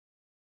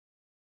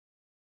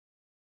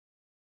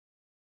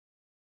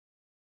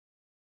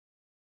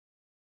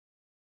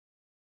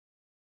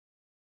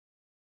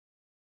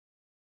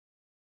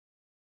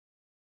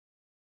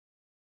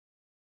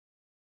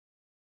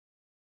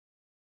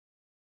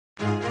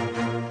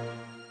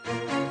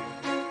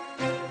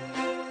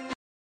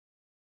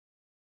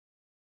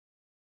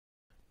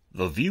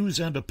The views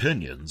and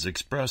opinions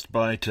expressed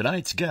by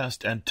tonight's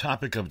guest and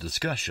topic of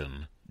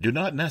discussion do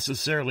not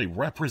necessarily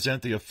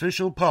represent the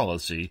official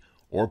policy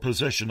or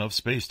position of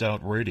Spaced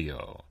Out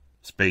Radio,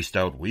 Spaced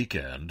Out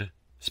Weekend,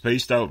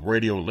 Spaced Out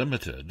Radio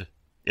Limited,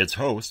 its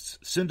hosts,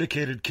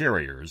 syndicated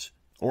carriers,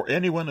 or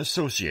anyone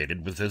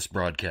associated with this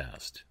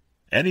broadcast.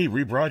 Any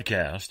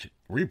rebroadcast,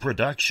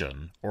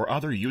 reproduction, or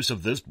other use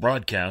of this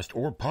broadcast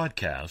or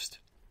podcast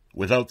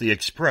without the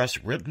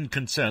express written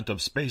consent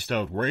of Spaced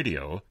Out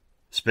Radio,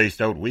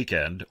 Spaced Out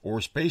Weekend, or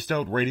Spaced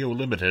Out Radio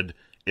Limited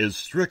is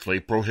strictly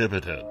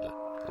prohibited.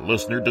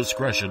 Listener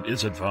discretion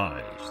is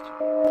advised.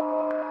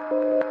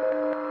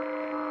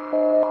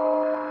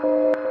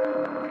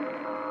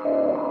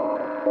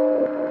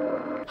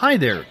 Hi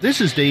there, this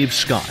is Dave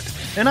Scott,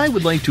 and I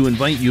would like to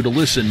invite you to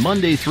listen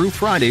Monday through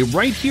Friday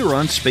right here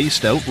on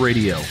Spaced Out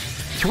Radio.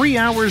 3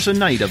 hours a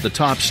night of the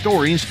top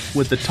stories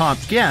with the top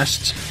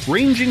guests,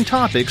 ranging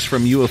topics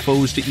from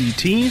UFOs to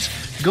ETs,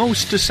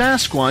 ghosts to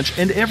Sasquatch,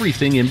 and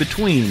everything in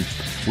between.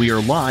 We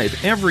are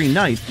live every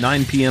night,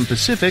 9 p.m.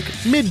 Pacific,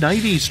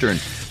 midnight Eastern.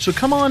 So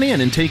come on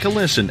in and take a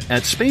listen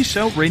at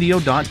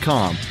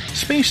spacedoutradio.com.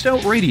 Spaced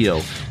Out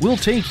Radio will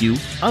take you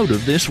out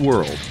of this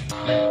world.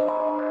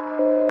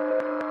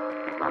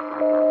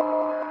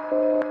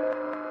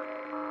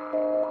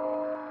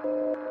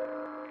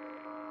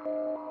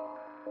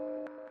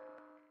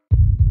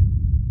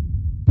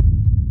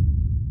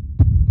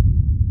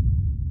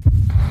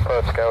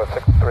 Scout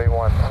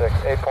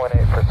 6316,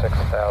 8.8 for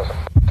 6,000.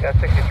 Got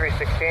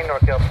 6316,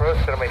 North Approach,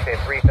 so maintain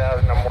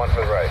 3,000, number 1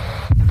 for the right.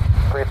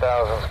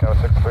 3,000, Scout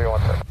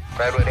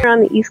 6316. Here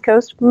on the East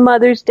Coast,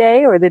 Mother's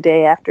Day, or the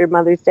day after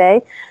Mother's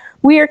Day,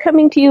 we are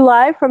coming to you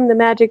live from the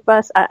Magic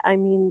Bus,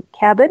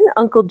 cabin,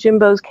 Uncle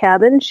Jimbo's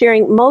cabin,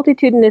 sharing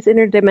multitudinous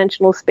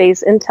interdimensional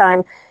space and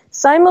time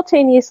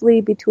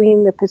simultaneously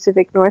between the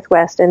Pacific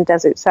Northwest and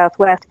Desert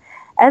Southwest,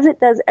 as it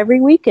does every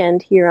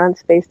weekend here on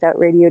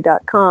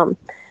spacedoutradio.com.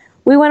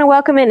 We want to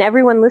welcome in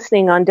everyone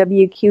listening on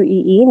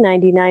WQEE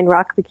 99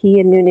 Rock the Key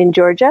in Noonan,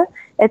 Georgia,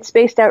 at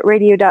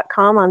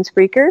spacedoutradio.com on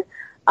Spreaker,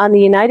 on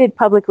the United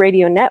Public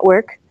Radio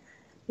Network,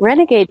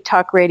 Renegade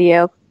Talk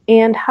Radio,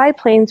 and High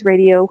Plains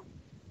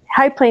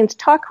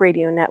Talk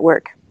Radio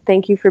Network.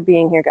 Thank you for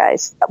being here,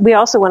 guys. We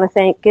also want to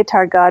thank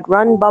guitar god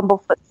Run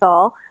Bumblefoot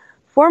Saul,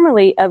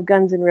 formerly of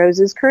Guns N'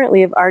 Roses,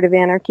 currently of Art of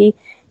Anarchy.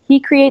 He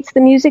creates the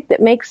music that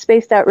makes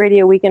Spaced Out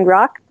Radio Weekend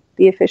Rock,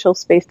 the official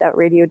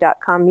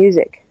spacedoutradio.com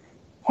music.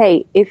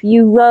 Hey, if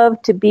you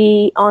love to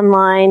be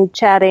online,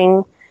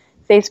 chatting,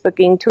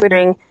 Facebooking,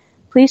 Twittering,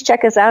 please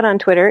check us out on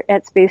Twitter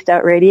at Spaced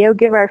Out Radio.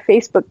 Give our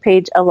Facebook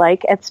page a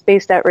like at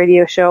Spaced Out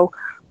Radio Show.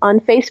 On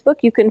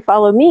Facebook, you can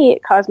follow me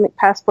at Cosmic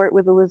Passport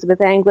with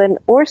Elizabeth Anglin,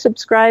 or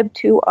subscribe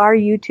to our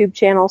YouTube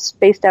channel,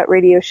 Spaced Out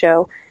Radio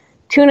Show.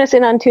 Tune us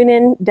in on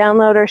TuneIn,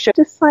 download our show.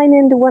 Just sign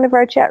into one of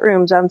our chat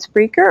rooms on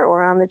Spreaker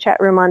or on the chat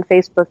room on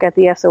Facebook at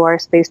the SOR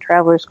Space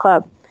Travelers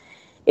Club.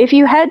 If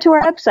you head to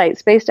our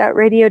website,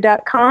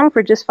 spacedoutradio.com,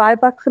 for just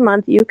 $5 a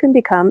month, you can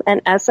become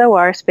an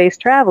SOR Space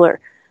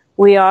Traveler.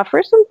 We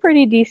offer some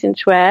pretty decent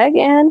swag,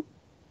 and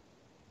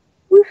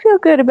we feel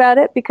good about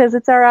it because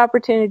it's our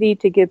opportunity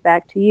to give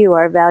back to you,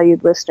 our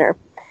valued listener.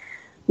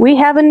 We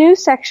have a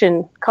news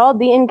section called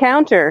The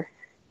Encounter.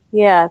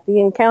 Yeah, The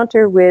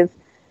Encounter with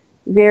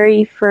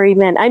very furry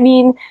men.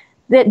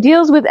 That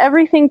deals with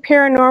everything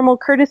paranormal,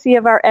 courtesy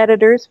of our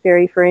editors,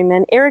 very furry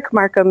men, Eric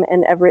Markham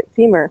and Everett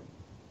Thiemer.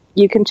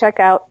 You can check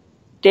out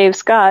Dave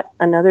Scott,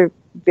 another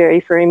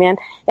very furry man,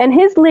 and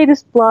his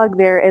latest blog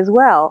there as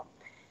well.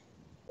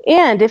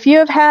 And if you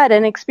have had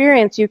an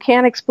experience you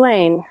can't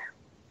explain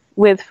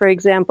with, for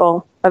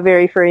example, a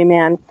very furry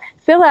man,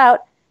 fill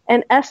out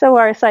an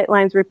SOR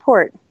Sightlines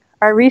report.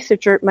 Our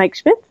researcher, Mike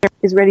Schmidt,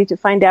 is ready to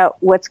find out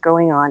what's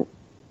going on.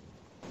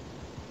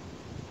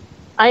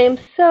 I am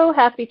so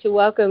happy to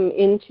welcome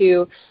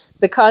into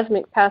the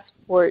Cosmic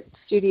Passport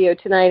studio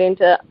tonight,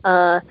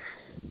 into,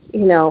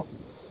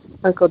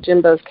 Uncle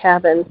Jimbo's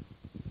cabin,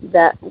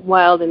 that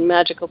wild and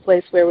magical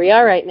place where we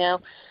are right now,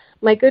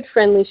 my good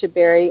friend Licia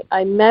Berry.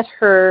 I met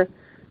her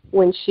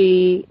when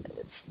she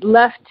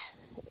left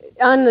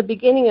on the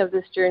beginning of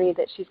this journey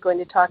that she's going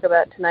to talk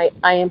about tonight.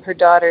 I Am Her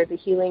Daughter, The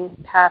Healing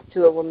Path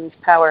to a Woman's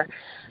Power.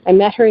 I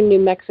met her in New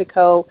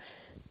Mexico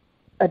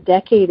a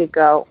decade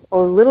ago,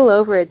 or a little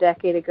over a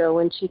decade ago,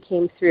 when she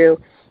came through.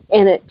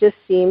 And it just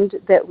seemed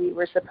that we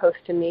were supposed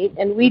to meet,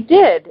 and we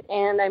did.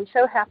 And I'm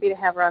so happy to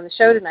have her on the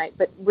show tonight.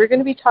 But we're going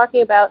to be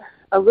talking about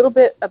a little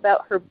bit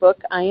about her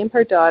book, I Am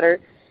Her Daughter,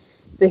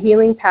 The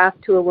Healing Path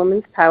to a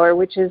Woman's Power,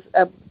 which is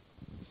a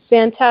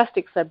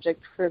fantastic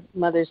subject for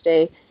Mother's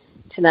Day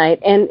tonight.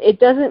 And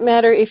it doesn't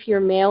matter if you're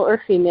male or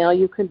female.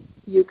 You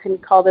can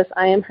call this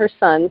I Am Her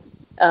Son,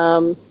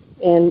 and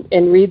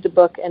read the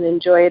book and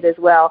enjoy it as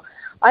well.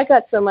 I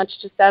got so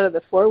much just out of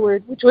the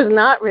foreword, which was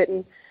not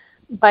written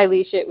by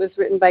Licia. It was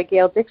written by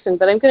Gail Dixon,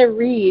 but I'm going to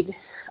read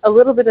a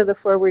little bit of the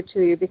foreword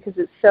to you because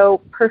it's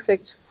so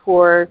perfect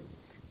for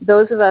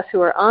those of us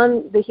who are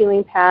on the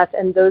healing path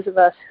and those of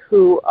us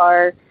who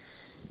are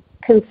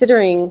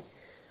considering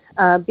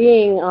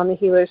being on the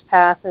healer's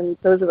path, and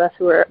those of us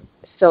who are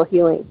still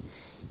healing.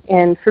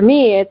 And for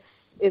me,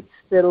 it's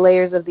the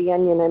layers of the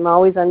onion. I'm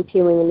always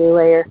unpeeling a new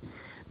layer.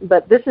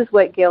 But this is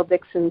what Gail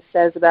Dixon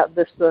says about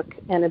this book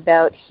and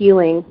about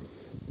healing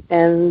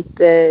and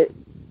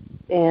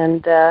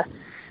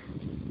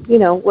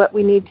what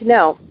we need to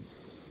know.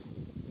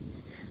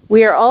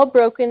 We are all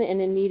broken and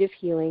in need of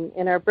healing.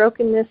 In our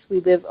brokenness,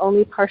 we live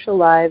only partial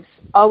lives,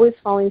 always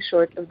falling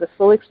short of the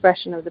full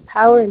expression of the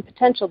power and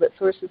potential that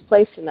Source has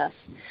placed in us.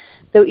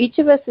 Though each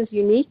of us is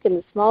unique in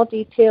the small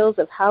details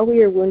of how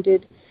we are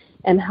wounded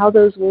and how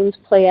those wounds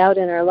play out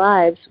in our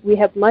lives, we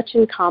have much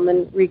in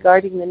common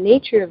regarding the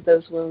nature of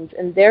those wounds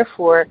and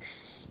therefore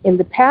in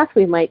the path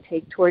we might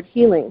take toward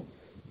healing.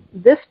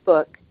 This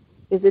book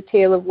is a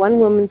tale of one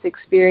woman's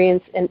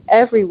experience and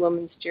every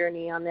woman's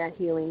journey on that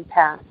healing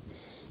path.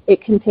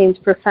 It contains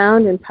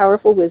profound and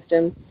powerful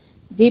wisdom,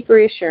 deep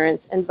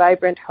reassurance, and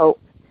vibrant hope.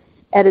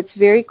 At its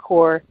very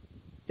core,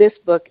 this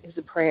book is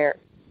a prayer.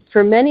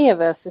 For many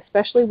of us,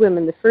 especially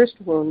women, the first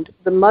wound,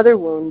 the mother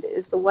wound,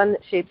 is the one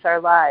that shapes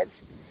our lives.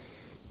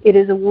 It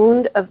is a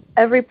wound of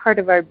every part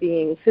of our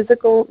being,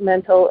 physical,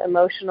 mental,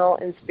 emotional,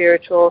 and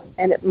spiritual,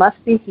 and it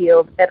must be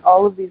healed at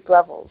all of these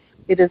levels.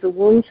 It is a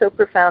wound so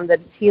profound that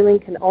its healing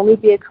can only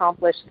be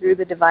accomplished through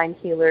the divine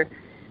healer,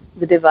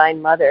 the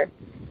divine mother.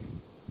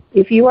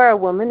 If you are a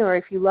woman or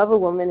if you love a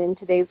woman in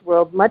today's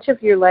world, much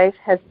of your life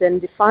has been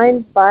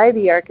defined by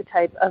the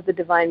archetype of the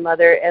divine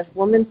mother as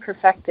woman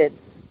perfected.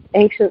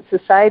 Ancient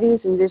societies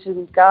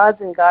envisioned gods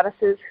and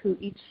goddesses who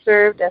each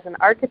served as an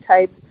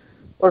archetype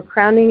or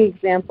crowning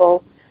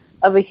example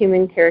of a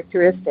human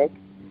characteristic.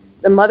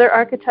 The mother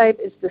archetype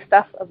is the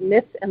stuff of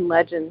myth and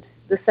legend,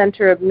 the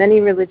center of many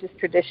religious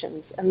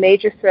traditions, a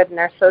major thread in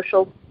our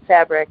social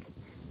fabric,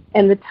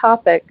 and the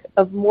topic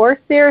of more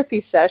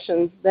therapy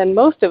sessions than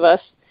most of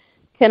us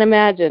can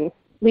imagine.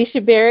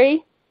 Licia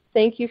Berry,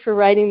 thank you for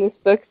writing this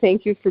book.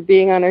 Thank you for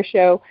being on our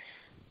show.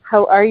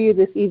 How are you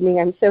this evening?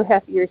 I'm so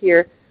happy you're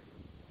here.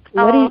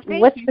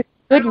 What's the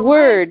good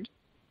word?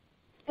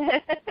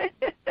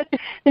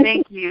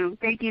 Thank you.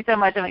 Thank you so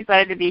much. I'm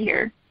excited to be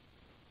here.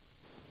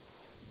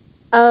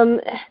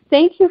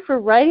 Thank you for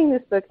writing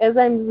this book. As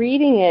I'm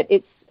reading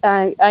it,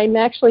 I'm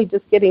actually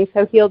just getting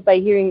so healed by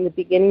hearing the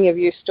beginning of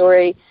your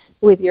story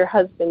with your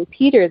husband,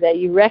 Peter, that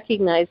you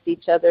recognized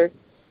each other.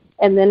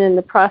 And then in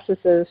the process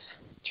of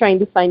trying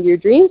to find your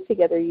dreams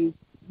together, you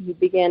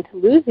began to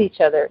lose each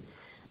other.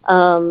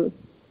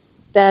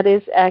 That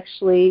is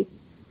actually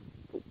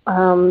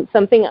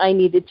something I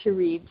needed to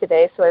read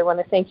today, so I want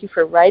to thank you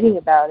for writing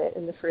about it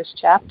in the first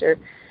chapter.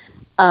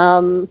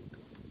 And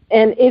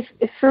if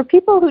for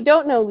people who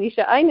don't know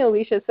Licia, I know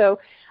Licia, so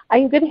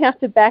I'm going to have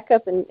to back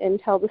up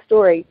and tell the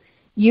story.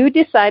 You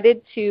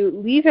decided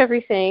to leave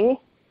everything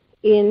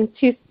in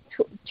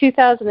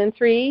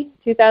 2003,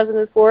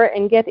 2004,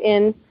 and get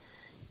in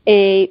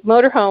a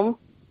motorhome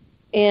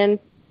and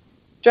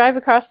drive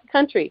across the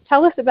country.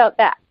 Tell us about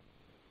that.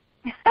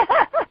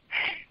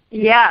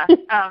 Yeah,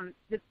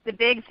 the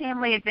big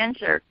family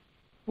adventure.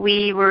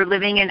 We were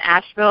living in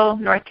Asheville,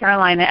 North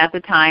Carolina at the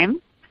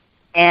time,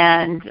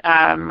 and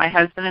my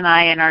husband and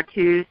I and our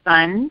two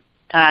sons,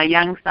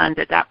 young sons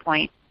at that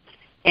point,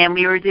 and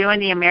we were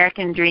doing the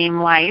American dream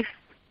life.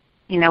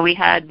 You know, we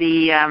had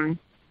the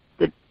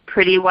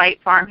pretty white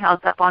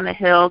farmhouse up on the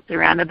hill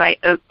surrounded by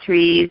oak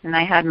trees, and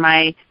I had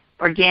my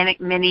organic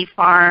mini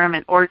farm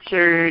and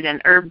orchard and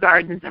herb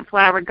gardens and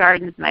flower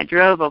gardens, and I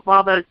drove a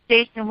Volvo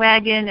station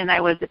wagon, and I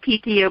was the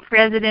PTO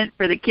president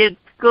for the kids'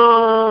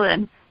 school,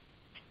 and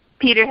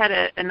Peter had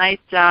a nice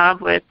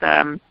job with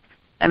a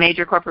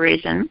major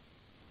corporation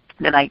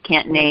that I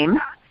can't name,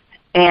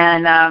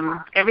 and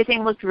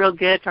everything looked real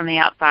good from the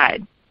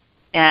outside,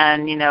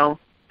 and, you know,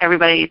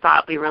 everybody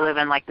thought we were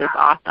living like this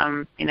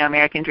awesome, you know,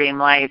 American dream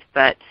life,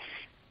 but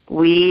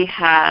we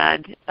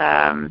had,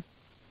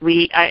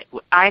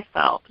 I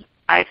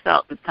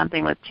felt that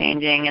something was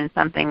changing and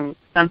something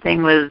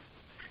was,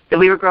 that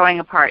we were growing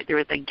apart. There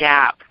was a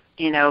gap,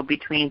 you know,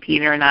 between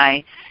Peter and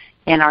I,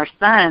 and our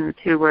sons,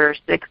 who were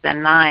 6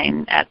 and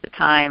 9 at the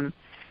time,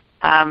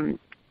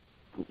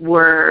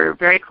 were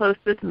very close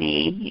with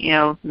me. You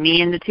know,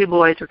 me and the two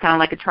boys were kind of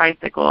like a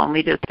tricycle, and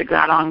we just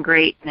got on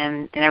great,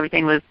 and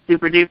everything was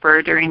super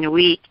duper during the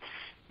week.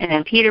 And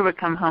then Peter would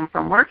come home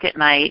from work at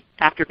night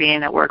after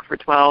being at work for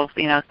 12,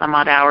 you know, some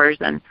odd hours,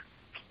 and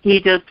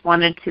he just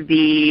wanted to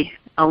be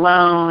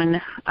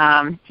alone.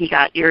 He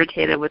got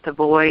irritated with the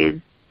boys,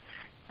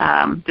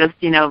 just,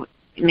 you know,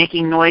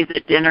 making noise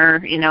at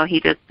dinner. You know,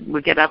 he just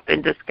would get up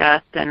in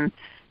disgust and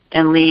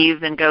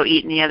leave and go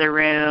eat in the other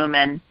room.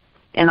 And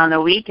on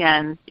the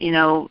weekends, you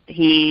know,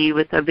 he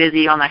was so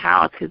busy on the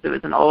house because it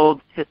was an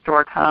old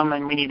historic home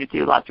and we needed to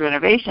do lots of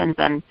renovations.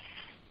 And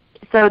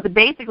so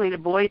basically the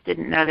boys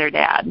didn't know their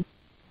dad.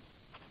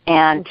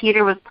 And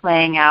Peter was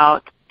playing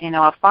out, you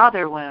know, a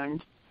father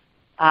wound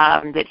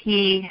that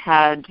he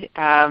had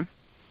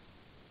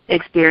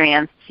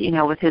experienced,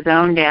 with his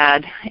own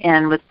dad,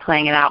 and was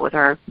playing it out with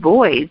our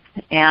boys.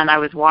 And I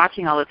was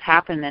watching all this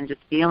happen and just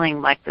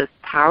feeling like this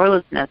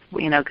powerlessness,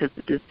 because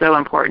it's so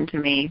important to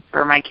me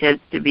for my kids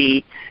to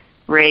be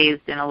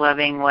raised in a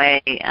loving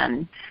way.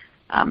 And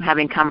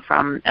having come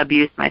from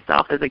abuse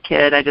myself as a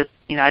kid, I just,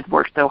 I'd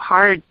worked so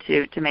hard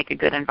to make a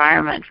good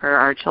environment for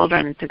our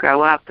children to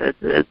grow up as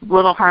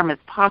little harm as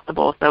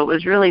possible. So it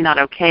was really not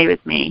okay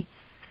with me.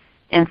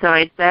 And so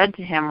I said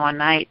to him one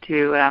night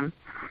to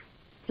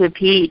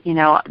Pete,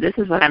 this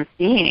is what I'm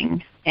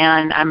seeing,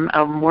 and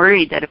I'm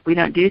worried that if we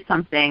don't do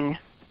something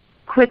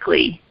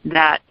quickly,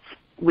 that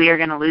we are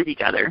going to lose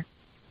each other.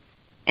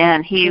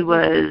 And he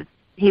was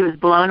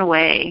blown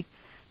away.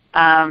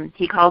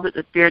 He calls it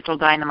the spiritual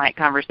dynamite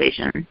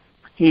conversation.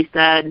 He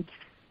said,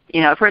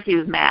 at first he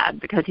was mad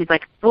because he's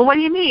like, well, what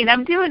do you mean?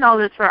 I'm doing all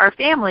this for our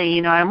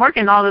family. I'm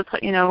working all this,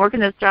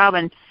 working this job,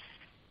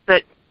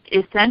 but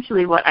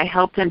essentially what I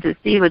helped him to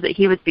see was that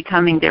he was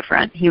becoming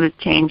different. He was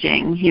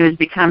changing. He was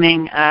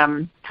becoming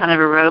kind of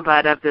a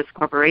robot of this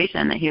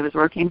corporation that he was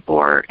working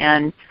for,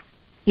 and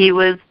he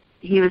was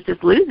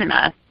just losing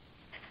us.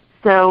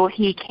 So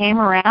he came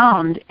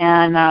around,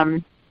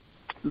 and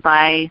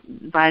by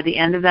the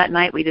end of that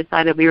night, we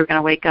decided we were going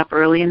to wake up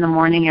early in the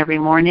morning every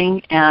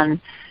morning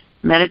and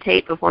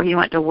meditate before he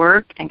went to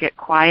work and get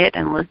quiet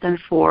and listen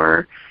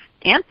for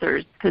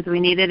answers, because we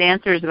needed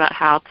answers about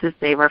how to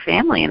save our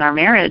family and our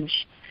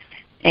marriage.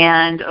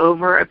 And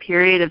over a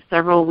period of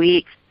several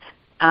weeks,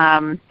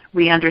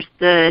 we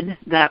understood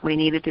that we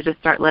needed to just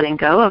start letting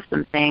go of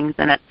some things.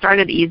 And it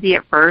started easy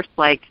at first,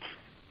 like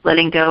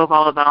letting go of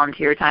all the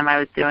volunteer time I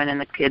was doing in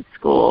the kids'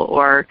 school,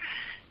 or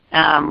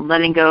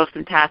letting go of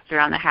some tasks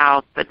around the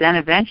house. But then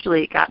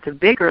eventually it got to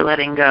bigger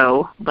letting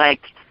go,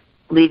 like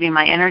leaving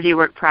my energy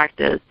work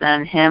practice,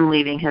 and him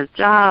leaving his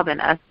job,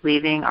 and us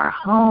leaving our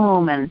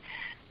home, and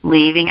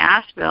leaving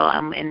Asheville.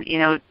 And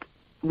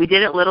we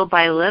did it little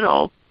by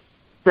little,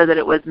 so that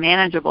it was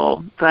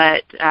manageable,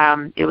 but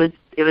it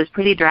was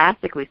pretty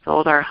drastic. We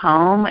sold our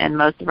home and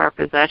most of our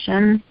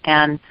possessions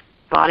and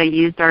bought a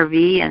used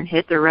RV and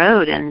hit the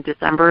road in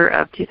December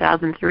of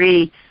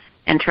 2003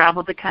 and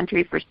traveled the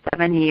country for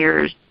 7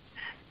 years,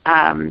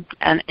 and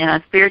in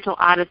a spiritual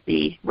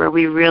odyssey where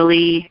we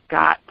really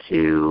got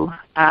to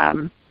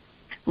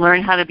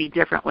learn how to be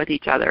different with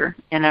each other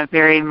in a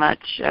very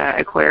much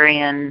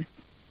Aquarian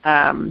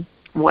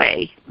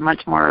way,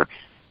 much more,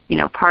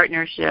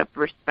 partnership,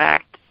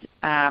 respect,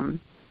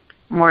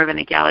 more of an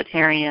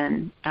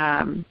egalitarian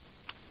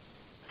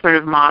sort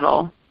of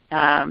model,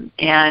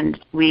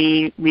 and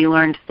we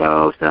learned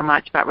so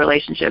much about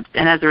relationships.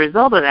 And as a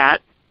result of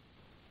that,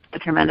 a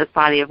tremendous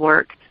body of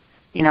work,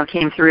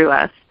 came through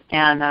us,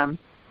 and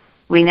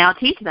we now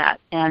teach that.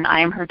 And I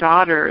Am Her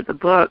Daughter, the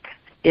book,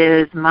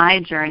 is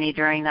my journey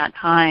during that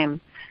time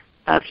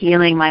of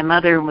healing my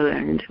mother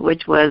wound,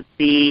 which was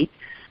the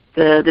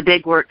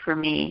big work for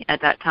me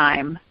at that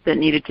time that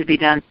needed to be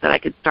done so that I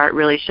could start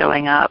really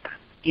showing up,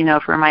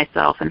 for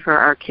myself and for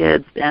our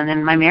kids and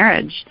in my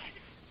marriage,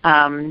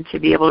 to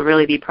be able to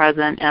really be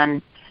present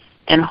and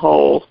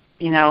whole,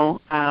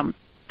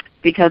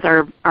 because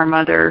our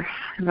mother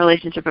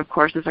relationship, of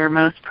course, is our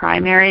most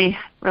primary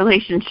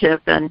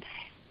relationship, and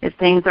if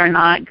things are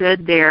not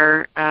good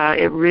there,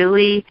 it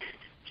really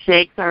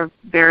shakes our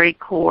very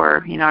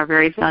core, our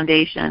very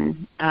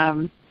foundation.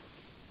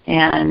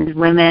 And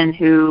women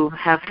who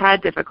have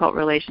had difficult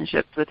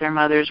relationships with their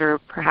mothers, or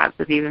perhaps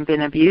have even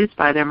been abused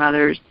by their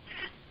mothers,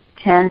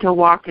 tend to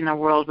walk in the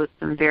world with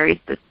some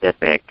very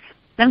specific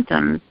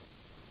symptoms,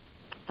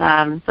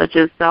 such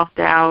as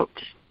self-doubt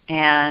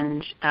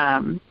and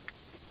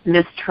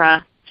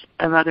mistrust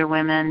of other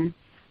women,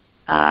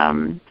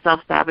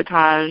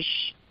 self-sabotage.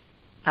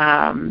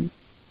 I mean,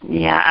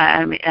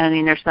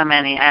 there's so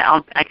many.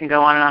 I can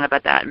go on and on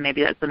about that, and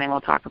maybe that's something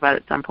we'll talk about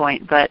at some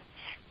point. But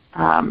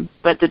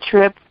the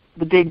trip,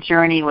 the big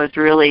journey was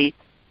really,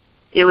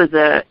 it was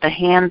a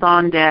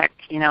hands-on deck.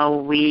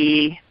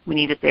 We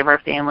need to save our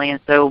family, and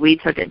so we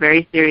took it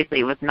very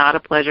seriously. It was not a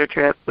pleasure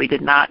trip. We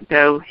did not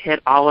go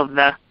hit all of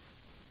the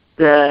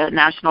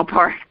national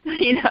parks.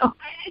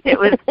 It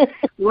was,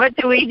 what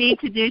do we need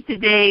to do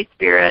today,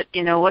 Spirit?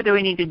 What do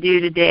we need to do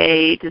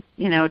today to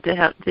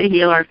help to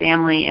heal our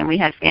family? And we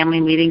had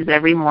family meetings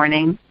every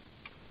morning,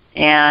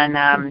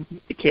 and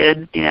the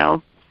kids,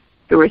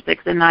 who were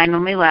 6 and 9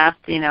 when we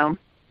left,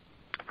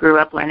 grew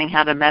up learning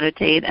how to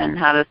meditate and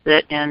how to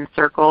sit in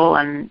circle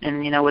and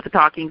with a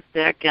talking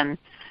stick,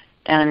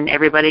 and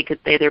everybody could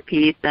say their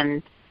piece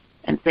and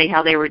say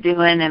how they were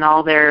doing and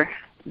all their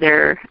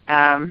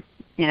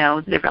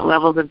different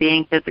levels of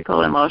being,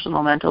 physical,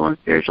 emotional, mental, and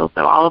spiritual.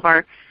 So all of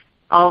our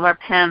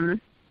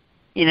PEMs,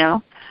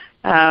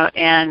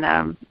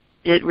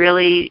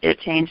 it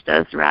changed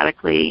us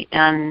radically,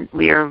 and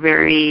we are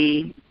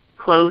very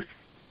close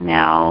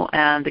now,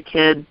 and the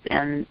kids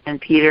and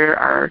Peter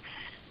are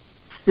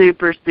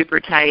super, super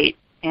tight,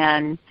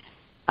 and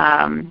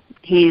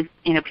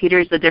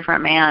Peter's a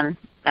different man,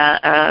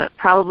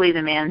 probably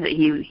the man that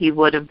he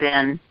would have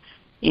been,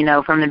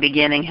 from the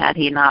beginning, had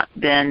he not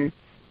been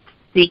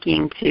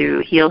seeking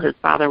to heal his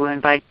father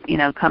wound by,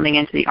 coming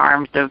into the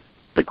arms of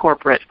the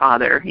corporate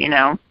father,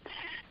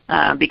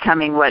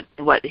 becoming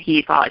what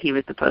he thought he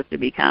was supposed to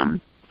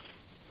become.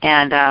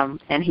 And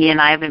he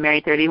and I have been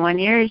married 31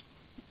 years,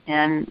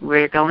 and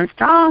we're going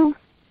strong.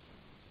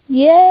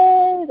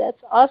 Yay,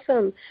 that's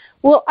awesome.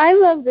 Well, I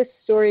love this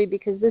story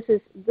because this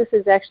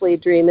is actually a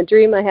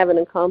dream I haven't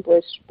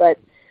accomplished, but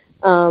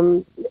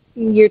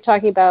you're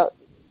talking about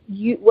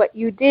what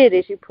you did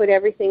is you put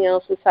everything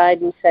else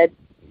aside and said,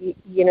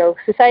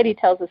 society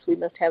tells us we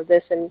must have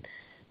this, and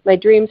my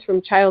dreams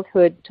from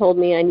childhood told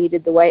me I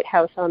needed the White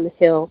House on the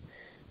hill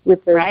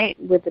with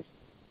the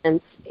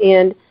fence,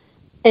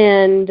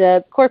 and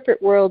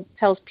corporate world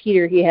tells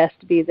Peter he has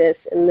to be this,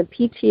 and the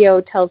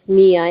PTO tells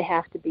me I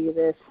have to be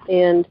this,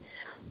 and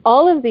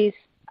all of these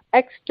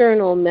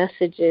external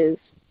messages,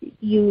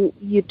 you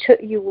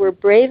were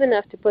brave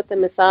enough to put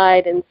them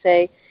aside and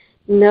say,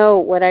 no,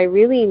 what I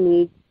really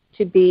need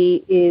to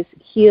be is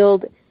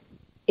healed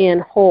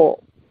and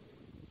whole,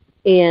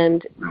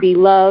 and be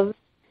loved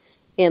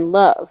and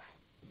love.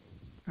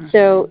 Mm-hmm.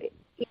 So,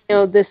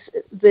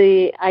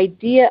 the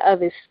idea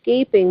of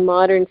escaping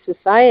modern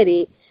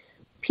society,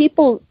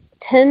 people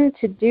tend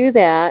to do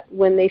that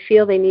when they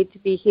feel they need to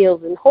be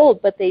healed and whole,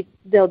 but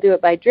they'll do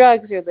it by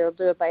drugs, or they'll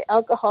do it by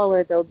alcohol,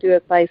 or they'll do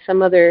it by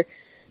some other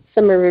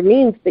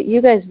means. But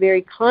you guys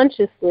very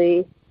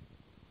consciously,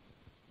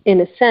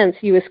 in a sense,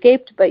 you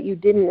escaped, but you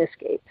didn't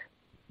escape.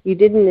 You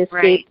didn't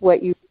escape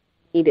what you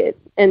needed.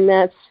 And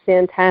that's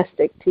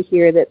fantastic to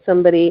hear that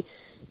somebody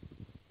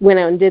went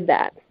out and did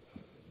that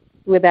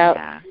without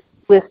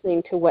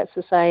listening to what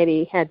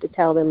society had to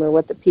tell them, or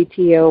what the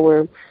PTO,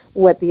 or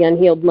what the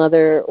unhealed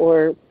mother,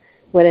 or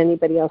what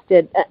anybody else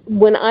did.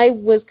 When I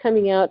was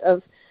coming out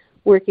of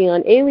working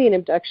on alien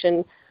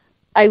abduction,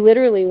 I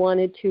literally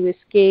wanted to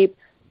escape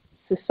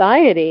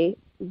society,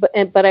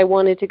 but I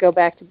wanted to go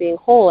back to being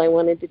whole. I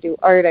wanted to do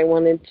art. I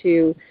wanted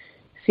to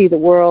see the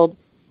world.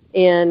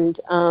 And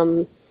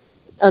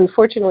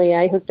unfortunately,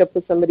 I hooked up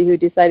with somebody who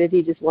decided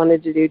he just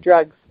wanted to do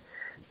drugs.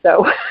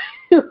 So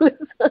it was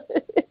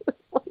like,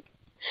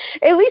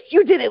 at least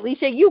you did it,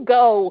 Licia. You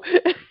go.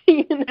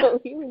 You go.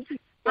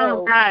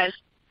 Oh gosh.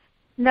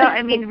 No,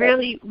 I mean,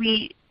 really,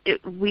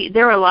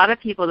 there were a lot of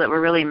people that were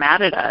really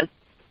mad at us.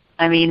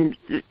 I mean,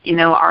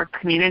 our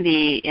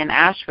community in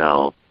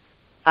Asheville,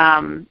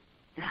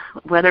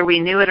 whether we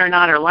knew it or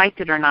not, or liked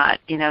it or not,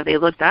 they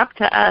looked up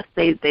to us.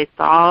 They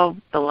saw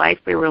the life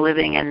we were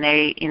living, and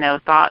they,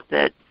 thought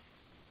that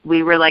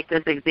we were like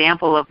this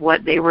example of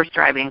what they were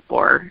striving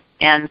for.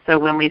 And so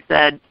when we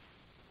said,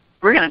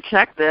 we're going to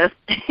check this,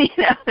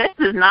 this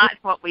is not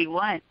what we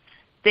want,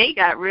 they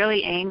got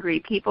really angry.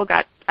 People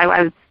I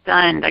was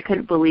stunned. I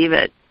couldn't believe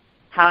it,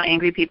 how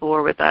angry people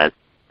were with us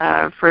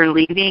for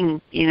leaving,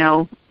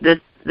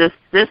 this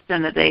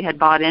system that they had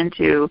bought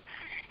into.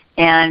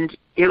 And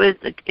it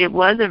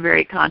was a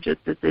very conscious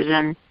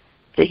decision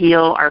to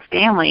heal our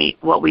family.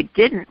 What we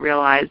didn't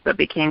realize but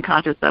became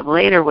conscious of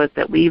later was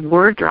that we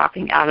were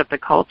dropping out of the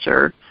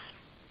culture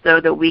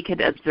so that we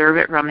could observe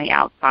it from the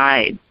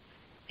outside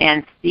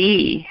and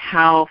see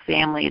how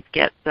families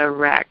get so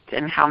wrecked,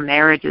 and how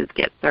marriages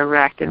get so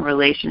wrecked, and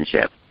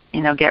relationships,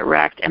 get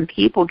wrecked, and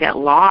people get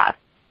lost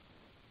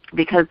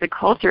because the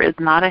culture is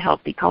not a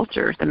healthy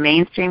culture. The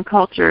mainstream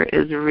culture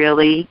is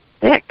really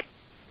thick.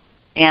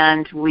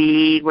 And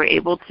we were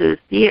able to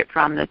see it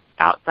from this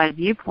outside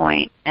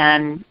viewpoint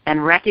and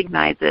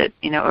recognize it,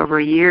 over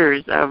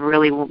years of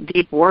really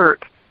deep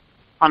work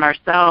on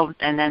ourselves,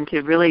 and then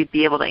to really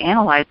be able to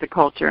analyze the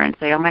culture and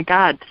say, oh my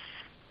God,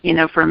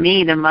 for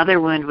me, the mother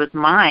wound was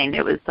mine.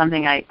 It was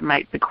something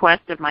the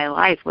quest of my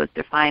life was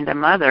to find a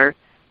mother.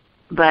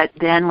 But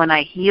then when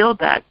I healed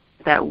that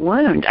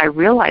wound, I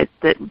realized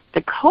that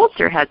the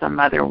culture has a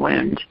mother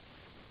wound.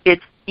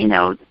 It's,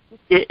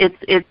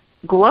 it's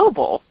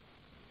global.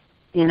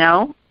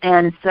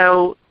 And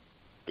so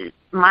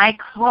my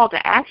call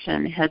to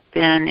action has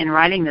been, in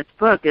writing this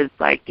book, is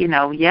like,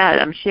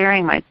 I'm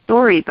sharing my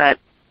story, but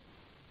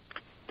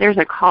there's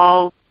a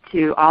call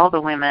to all the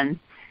women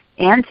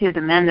and to the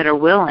men that are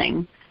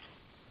willing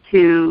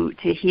to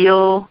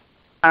heal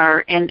our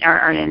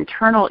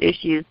internal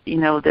issues,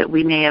 that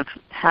we may have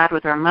had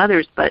with our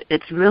mothers, but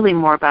it's really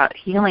more about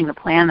healing the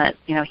planet,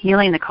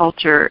 healing the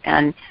culture,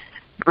 and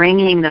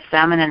bringing the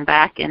feminine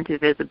back into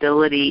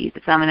visibility,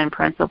 the feminine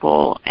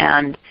principle,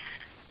 and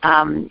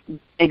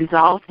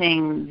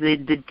exalting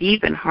the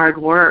deep and hard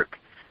work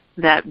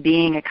that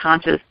being a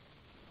conscious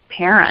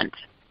parent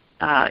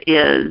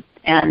is.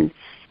 And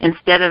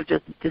instead of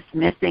just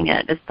dismissing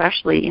it,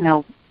 especially,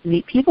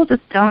 people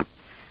just don't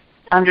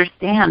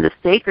understand the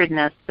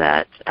sacredness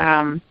that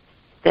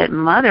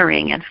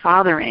mothering and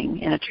fathering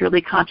in a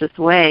truly conscious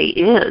way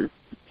is.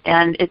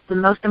 And it's the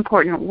most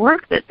important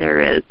work that there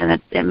is.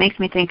 And it makes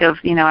me think of,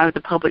 I was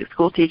a public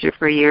school teacher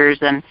for years,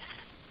 and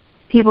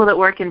people that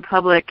work in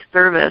public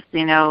service,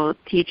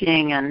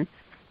 teaching and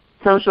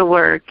social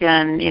work,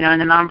 and, in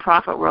the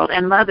nonprofit world,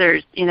 and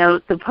mothers,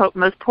 the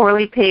most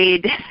poorly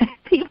paid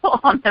people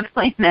on the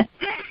planet.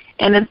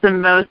 And it's the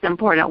most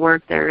important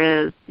work there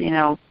is,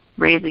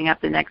 raising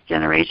up the next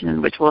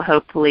generation, which will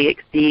hopefully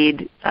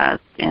exceed us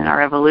in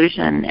our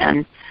evolution.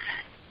 And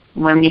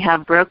when you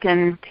have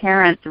broken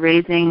parents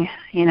raising,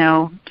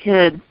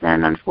 kids,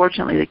 then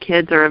unfortunately the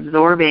kids are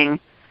absorbing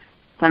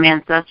some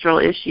ancestral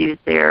issues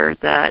there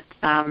that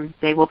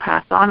they will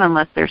pass on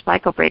unless they're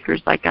cycle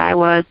breakers like I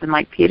was and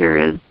like Peter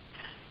is.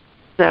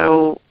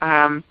 So,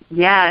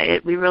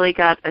 we really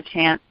got a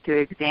chance to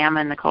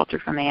examine the culture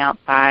from the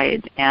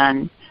outside,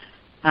 and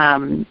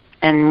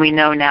we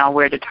know now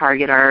where to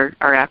target our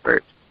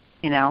efforts,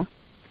 Mm-hmm.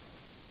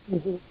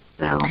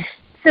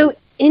 So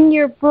in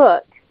your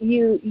book,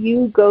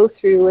 you go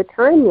through a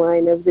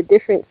timeline of the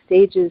different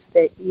stages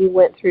that you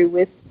went through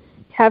with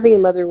having a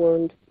mother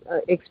wound,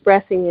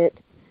 expressing it,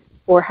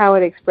 or how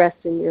it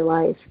expressed in your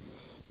life.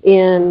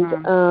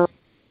 And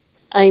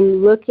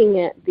I'm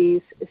looking at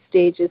these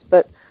stages,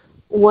 but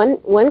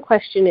one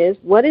question is,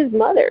 what is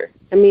mother?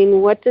 I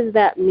mean, what does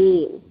that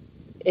mean?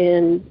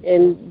 And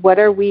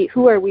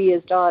who are we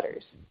as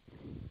daughters?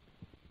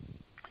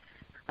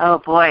 Oh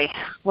boy.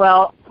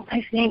 Well,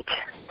 I think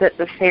that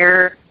the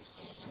fair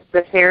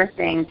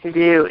thing to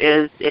do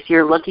is, if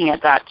you're looking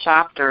at that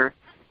chapter,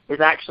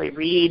 is actually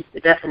read the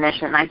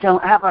definition. I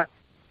don't have a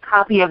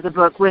copy of the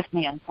book with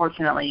me,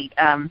 unfortunately.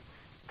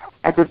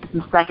 At this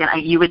second,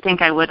 you would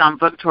think I would on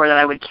book tour, that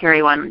I would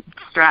carry one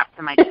strapped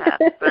to my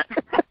chest, but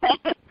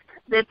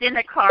it's in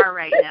the car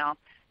right now.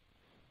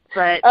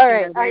 But all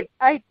right,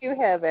 I do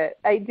have it.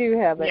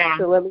 Yeah,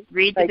 so let me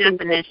read the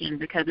definition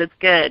because it's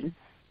good.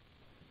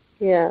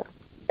 Yeah,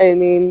 I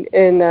mean,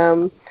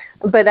 and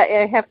but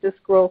I have to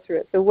scroll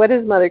through it. So what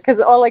is mother? Because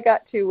all I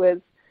got to was,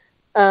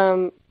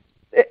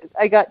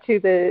 I got to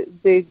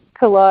the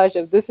collage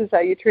of this is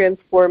how you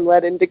transform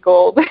lead into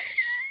gold.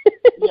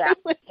 Yeah.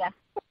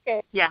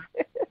 Okay. Yeah.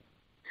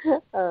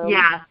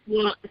 Yeah.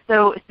 Well,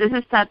 so this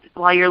is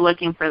while you're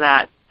looking for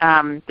that,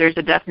 there's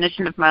a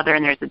definition of mother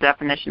and there's a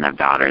definition of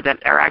daughter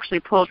that are actually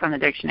pulled from the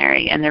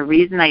dictionary. And the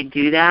reason I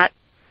do that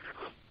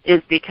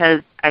is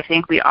because I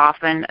think we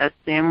often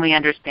assume we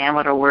understand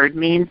what a word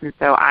means. And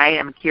so I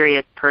am a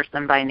curious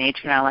person by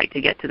nature, and I like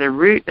to get to the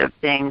root of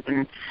things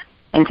and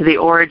to the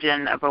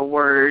origin of a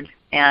word.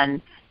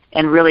 And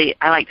really,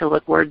 I like to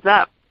look words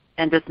up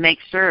and just make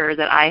sure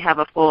that I have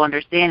a full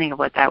understanding of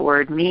what that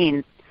word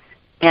means.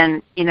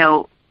 And,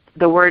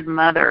 the word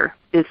mother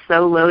is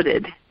so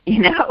loaded,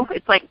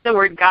 It's like the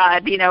word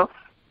God,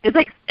 it's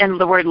like,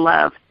 and the word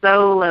love,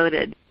 so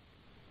loaded.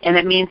 And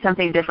it means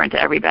something different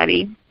to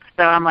everybody.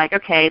 So I'm like,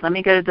 okay, let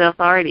me go to the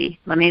authority.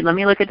 Let me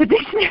look at the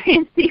dictionary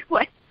and see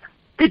what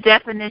the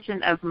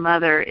definition of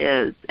mother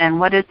is and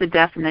what is the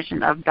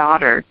definition of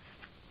daughter.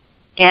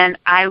 And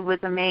I was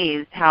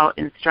amazed how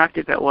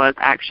instructive it was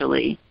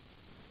actually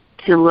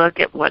to look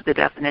at what the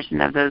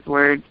definition of those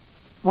words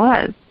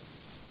was.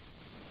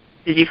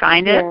 Did you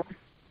find it? Yeah.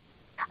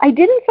 I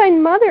didn't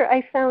find mother.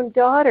 I found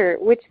daughter,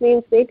 which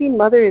means maybe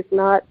mother is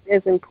not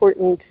as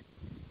important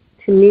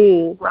to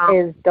me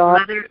as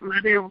daughter.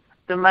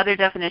 The mother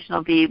definition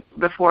will be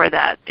before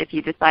that. If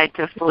you decide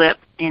to flip,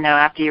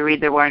 after you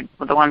read the one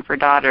for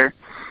daughter,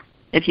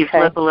 if you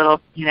flip a little,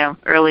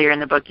 earlier in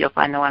the book, you'll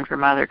find the one for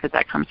mother because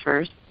that comes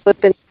first.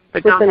 Flipping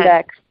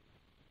back.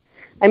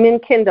 I'm in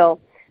Kindle.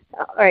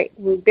 All right,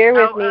 bear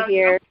with me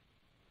here.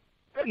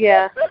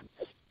 Yeah.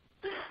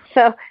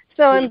 So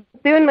I'm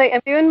doing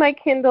my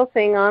Kindle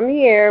thing on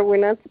the air. We're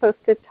not supposed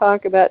to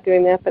talk about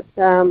doing that, but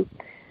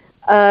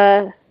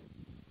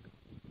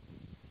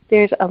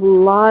there's a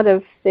lot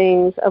of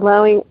things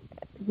allowing.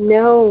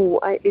 No,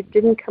 it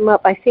didn't come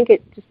up. I think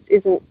it just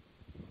isn't.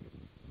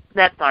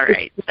 That's all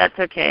right. That's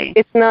okay.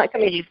 It's not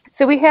coming.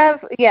 So we have,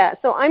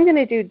 so I'm going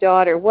to do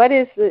daughter. What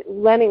is the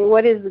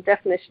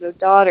definition of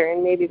daughter?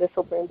 And maybe this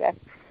will bring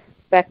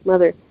back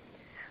mother.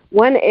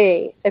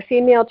 1A, a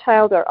female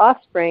child or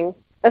offspring,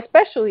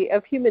 especially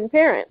of human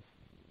parents.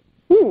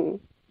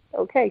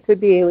 Okay, could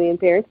be alien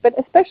parents, but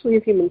especially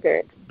of human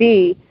parents.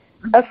 B,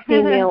 a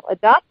female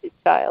adopted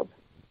child.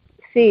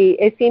 C,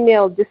 a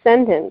female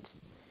descendant.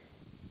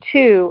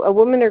 2, a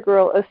woman or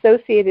girl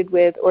associated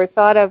with or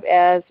thought of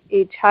as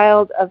a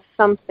child of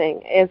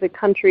something, as a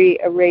country,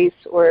 a race,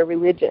 or a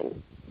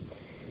religion.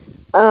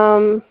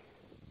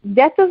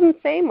 That doesn't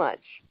say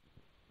much.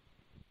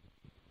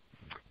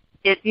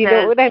 It you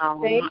says know what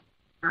I'm saying?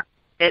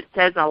 It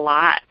says a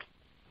lot.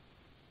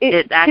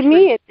 To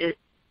me,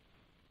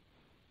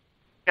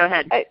 go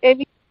ahead.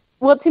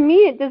 To me,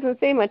 it doesn't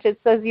say much. It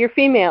says you're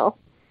female,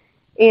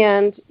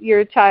 and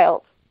you're a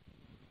child,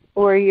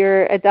 or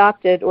you're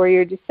adopted, or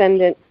you're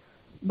descendant.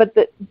 But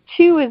the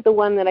 2 is the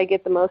one that I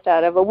get the most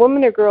out of. A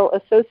woman or girl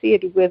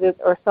associated with it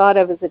or thought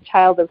of as a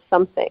child of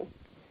something,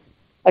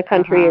 a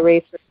country, a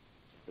race.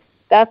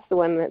 That's the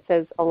one that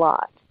says a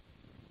lot.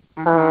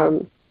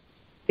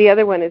 The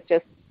other one is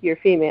just you're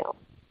female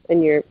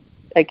and you're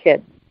a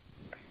kid.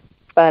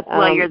 But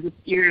you're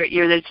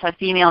the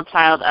female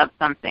child of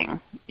something.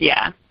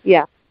 Yeah.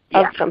 Yeah.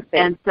 Of something.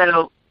 And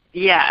so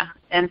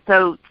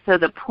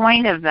the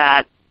point of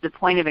that, the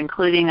point of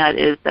including that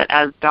is that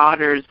as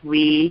daughters,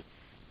 we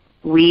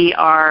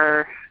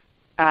belong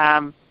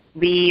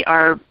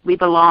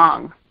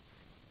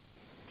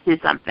to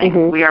something.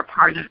 Mm-hmm. We are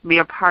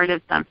part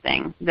of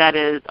something that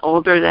is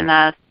older than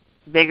us,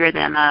 bigger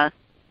than us,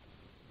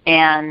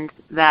 and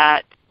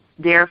that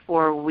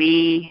therefore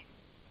we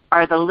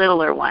are the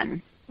littler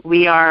one.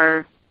 We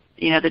are,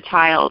 the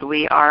child.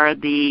 We are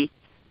the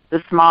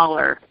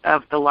smaller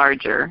of the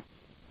larger.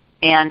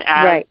 And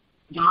as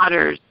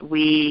daughters,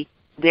 we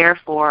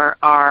therefore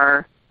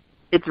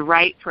it's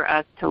right for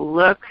us to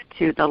look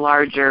to the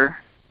larger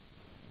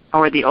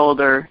or the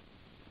older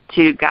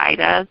to guide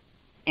us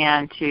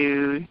and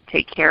to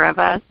take care of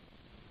us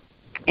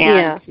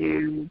and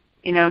to,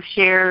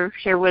 share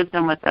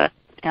wisdom with us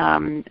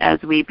as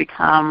we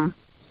become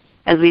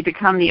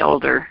the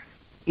older,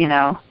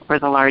 or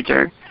the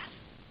larger.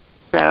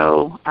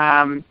 So,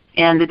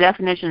 and the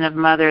definition of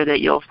mother that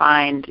you'll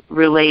find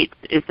relates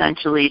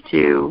essentially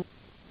to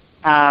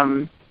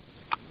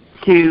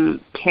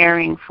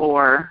caring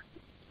for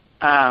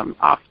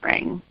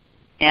offspring,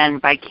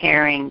 and by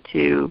caring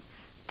to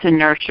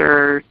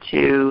nurture,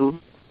 to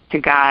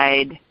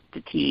guide,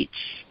 to teach,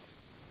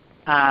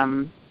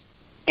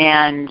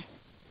 and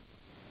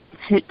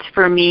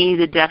for me,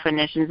 the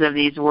definitions of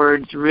these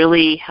words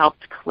really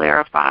helped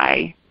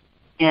clarify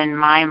in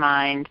my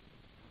mind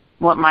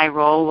what my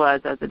role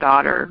was as a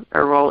daughter,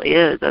 or role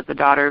is as a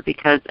daughter,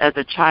 because as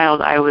a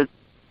child I was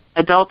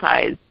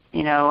adultized.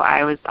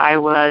 I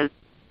was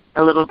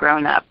a little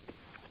grown up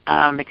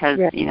because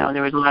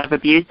there was a lot of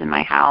abuse in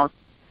my house,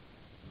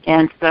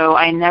 and so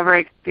I never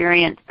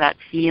experienced that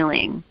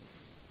feeling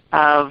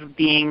of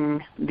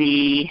being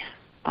the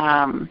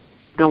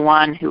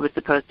one who was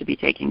supposed to be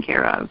taken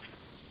care of,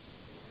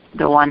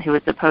 the one who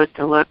was supposed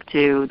to look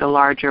to the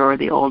larger or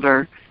the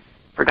older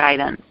for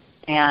guidance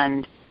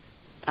and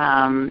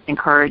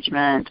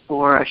encouragement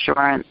or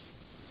assurance.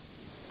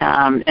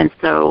 And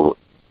so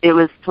it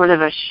was sort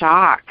of a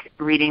shock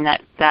reading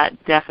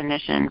that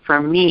definition.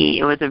 For me,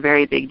 it was a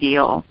very big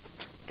deal,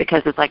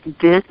 because it's like,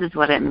 this is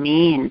what it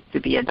means to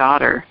be a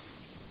daughter.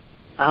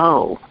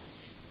 Oh,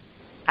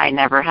 I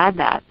never had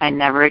that. I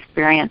never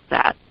experienced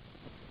that.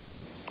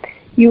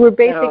 You were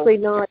basically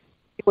not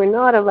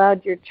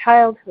allowed your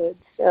childhood,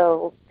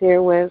 so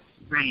there was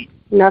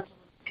nothing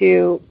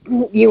to.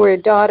 You were a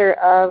daughter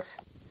of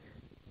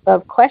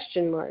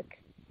question mark,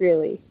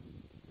 really,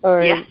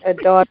 or a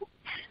daughter.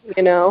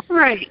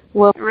 Right.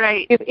 Well,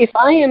 right. If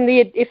I am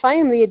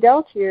the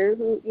adult here,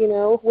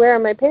 where are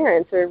my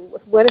parents, or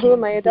who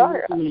am I a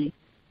daughter of?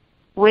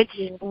 Which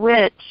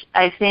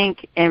I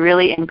think it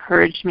really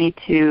encouraged me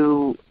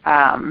to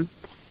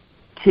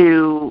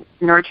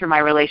nurture my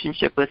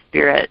relationship with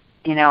Spirit.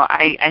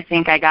 I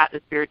think I got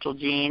the spiritual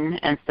gene,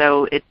 and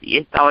so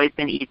it's always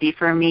been easy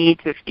for me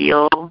to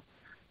feel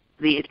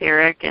the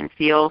etheric and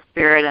feel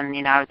Spirit.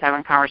 And I was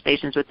having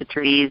conversations with the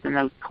trees and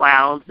the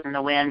clouds and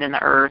the wind and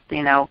the earth.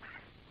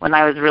 When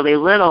I was really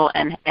little,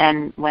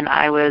 and when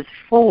I was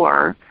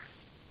 4,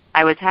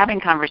 I was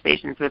having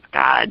conversations with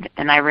God,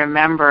 and I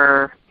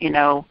remember,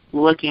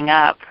 looking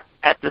up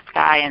at the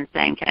sky and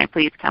saying, "Can I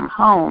please come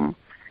home?"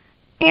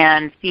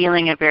 And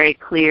feeling a very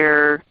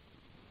clear,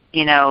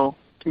 no,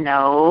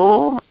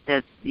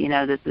 this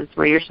is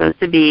where you're supposed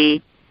to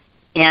be.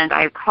 And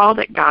I called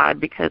it God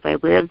because I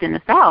lived in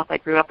the South. I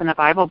grew up in the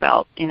Bible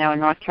Belt, in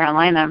North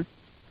Carolina,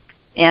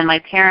 and my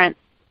parents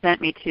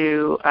sent me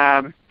to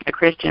a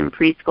Christian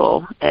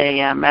preschool,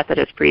 a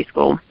Methodist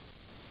preschool,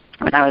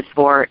 when I was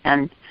 4,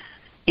 and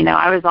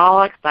I was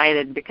all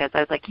excited because I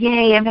was like,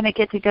 yay, I'm going to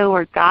get to go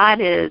where God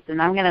is,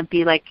 and I'm going to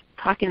be like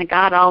talking to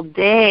God all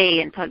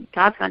day, and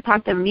God's going to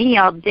talk to me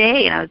all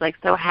day. And I was like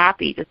so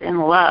happy, just in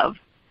love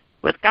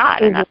with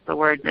God, and that's the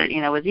word that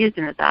was used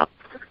in the South.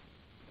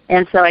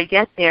 And so I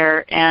get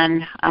there,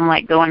 and I'm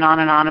like going on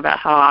and on about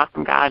how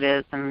awesome God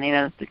is, and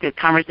the good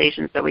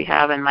conversations that we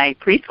have, and my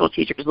preschool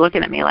teacher's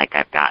looking at me like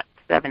I've got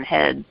 7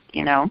 heads,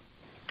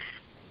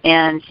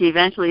 And she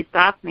eventually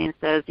stops me and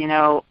says,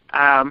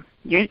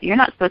 you're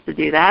not supposed to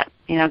do that.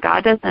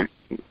 God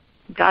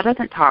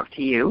doesn't talk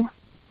to you.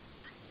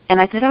 And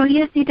I said, oh,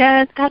 yes, he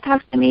does. God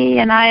talks to me,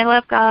 and I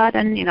love God,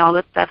 and, all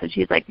this stuff. And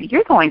she's like,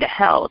 you're going to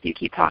hell if you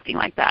keep talking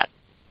like that.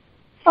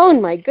 Oh,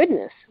 my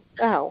goodness.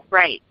 Wow.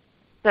 Right.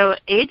 So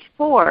age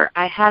 4,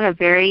 I had a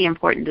very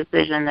important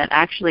decision that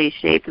actually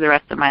shaped the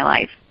rest of my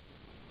life.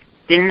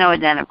 Didn't know it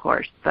then, of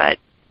course, but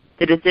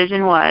the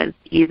decision was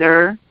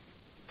either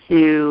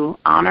to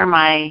honor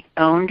my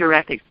own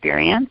direct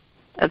experience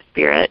of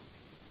Spirit,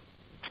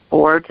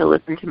 or to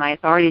listen to my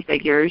authority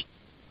figures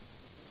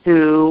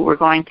who were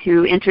going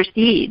to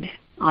intercede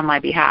on my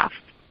behalf.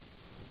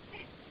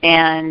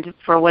 And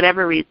for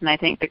whatever reason, I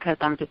think because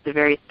I'm just a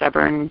very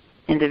stubborn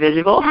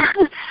individual,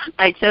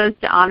 I chose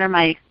to honor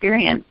my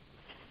experience.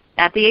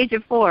 At the age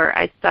of 4,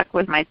 I stuck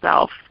with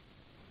myself.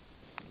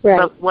 Right.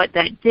 But what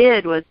that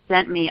did was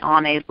sent me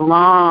on a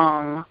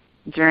long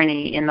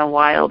journey in the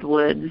wild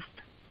woods,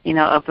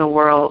 of the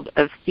world,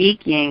 of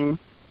seeking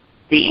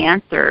the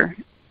answer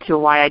to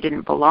why I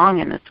didn't belong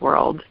in this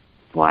world,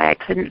 why I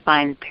couldn't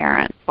find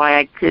parents, why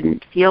I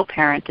couldn't feel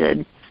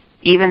parented.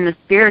 Even the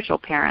spiritual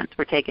parents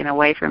were taken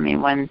away from me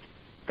when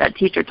that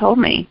teacher told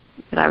me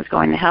that I was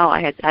going to hell.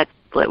 I had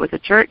split with the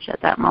church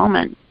at that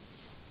moment.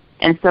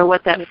 And so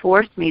what that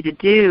forced me to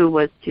do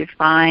was to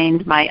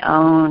find my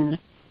own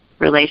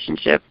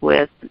relationship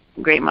with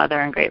great mother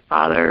and great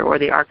father, or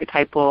the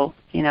archetypal,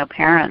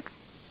 parents,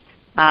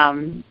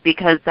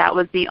 because that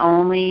was the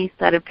only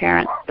set of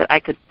parents that I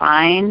could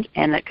find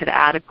and that could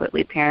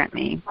adequately parent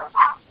me,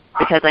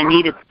 because I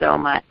needed so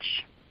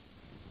much.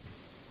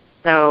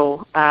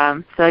 So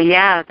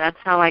yeah, that's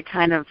how I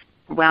kind of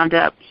wound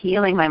up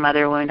healing my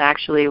mother wound,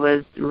 actually,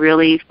 was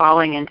really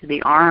falling into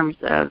the arms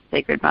of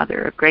Sacred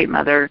Mother, of Great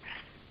Mother.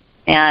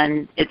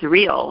 And it's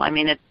real. I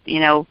mean, it's,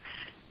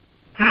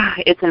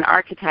 it's an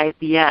archetype,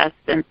 yes,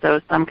 and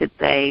so some could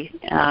say,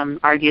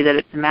 argue that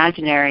it's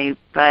imaginary,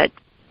 but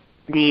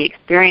the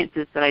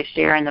experiences that I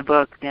share in the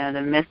book,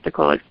 the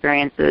mystical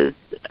experiences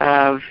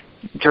of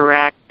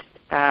direct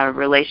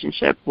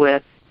relationship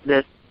with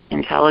this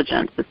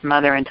intelligence, this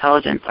mother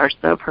intelligence, are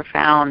so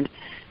profound,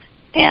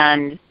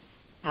 and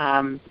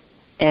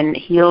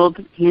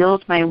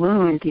healed my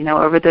wound.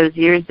 Over those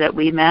years that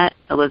we met,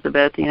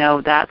 Elizabeth,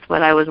 that's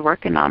what I was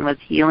working on, was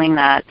healing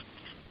that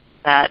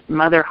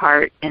mother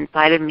heart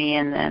inside of me,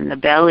 and the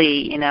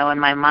belly, in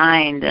my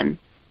mind, and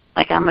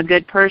like, I'm a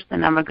good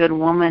person, I'm a good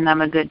woman,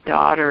 I'm a good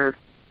daughter,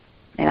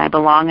 and I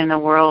belong in the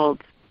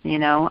world.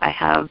 I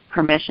have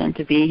permission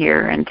to be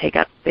here and take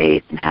up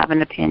space and have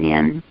an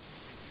opinion.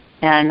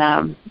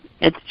 And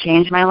it's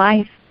changed my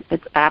life.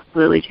 It's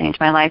absolutely changed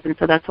my life. And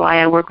so that's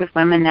why I work with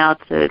women now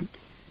to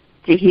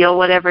heal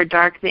whatever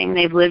dark thing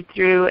they've lived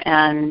through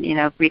and,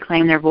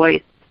 reclaim their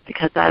voice,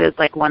 because that is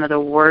like one of the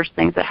worst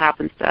things that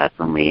happens to us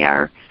when we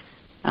are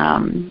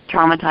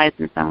traumatized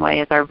in some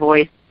way, is our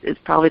voice is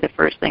probably the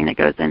first thing that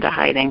goes into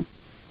hiding,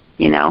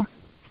 And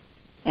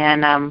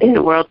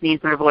the world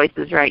needs our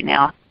voices right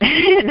now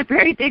in a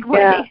very big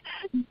way.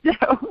 Yeah.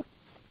 So.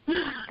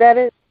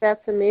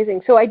 That's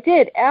amazing. So I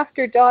did,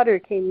 after daughter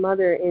came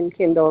mother in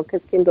Kindle,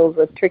 because Kindle's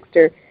a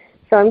trickster.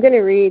 So I'm going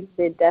to read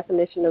the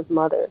definition of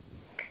mother.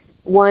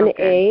 1A,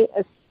 okay.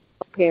 A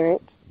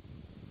parent.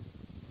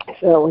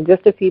 So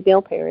just a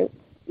female parent.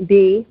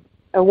 B,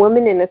 a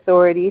woman in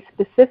authority,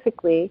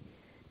 specifically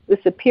the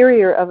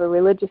superior of a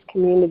religious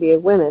community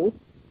of women.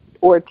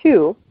 Or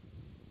 2,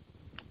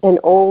 an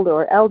old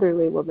or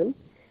elderly woman.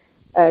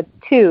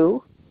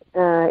 2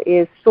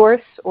 is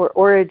source or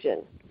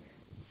origin.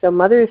 So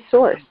mother is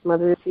source,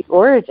 mother is the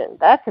origin.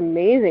 That's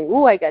amazing.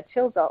 Ooh, I got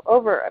chills all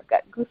over. I've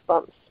got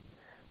goosebumps.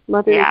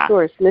 Mother is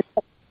source.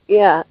 Necessity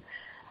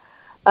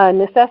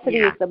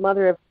is the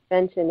mother of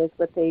invention, is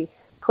what they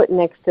put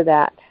next to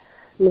that.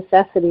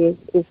 Necessity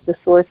is the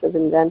source of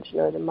invention,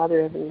 or the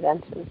mother of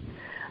invention.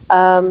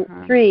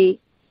 3,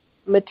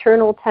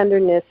 maternal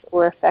tenderness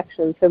or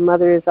affection. So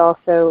mother is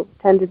also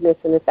tenderness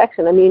and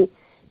affection. I mean,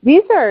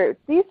 these are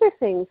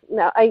things.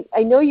 Now,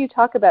 I know you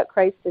talk about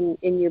Christ in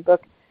your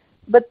book,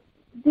 but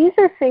these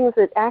are things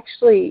that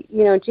actually,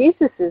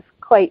 Jesus is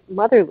quite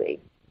motherly.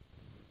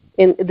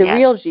 In the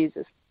real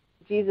Jesus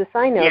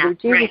I know, the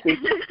Jesus is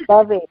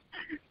loving.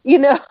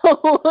 Not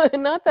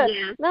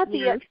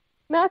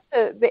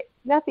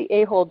the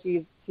a-hole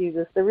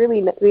Jesus. The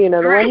really, the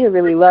one who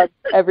really loves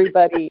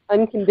everybody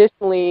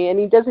unconditionally, and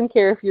he doesn't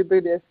care if you're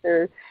Buddhist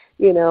or, if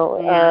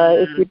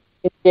you're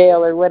in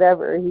jail or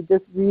whatever. He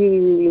just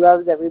really, really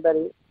loves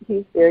everybody.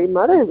 He's very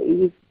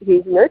motherly.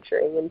 He's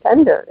nurturing and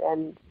tender.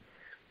 And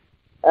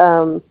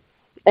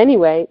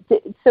anyway,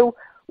 so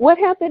what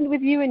happened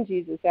with you and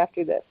Jesus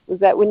after this? Was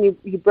that when you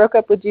broke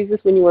up with Jesus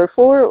when you were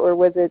 4, or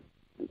was it,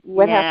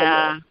 what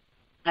happened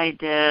there? I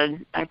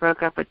did. I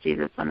broke up with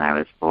Jesus when I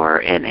was 4,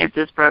 and it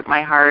just broke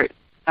my heart.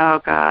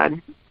 Oh,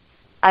 God.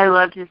 I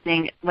loved to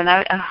sing.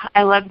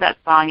 I loved that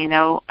song,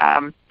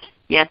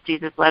 Yes,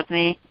 Jesus Loves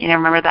Me.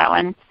 Remember that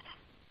one?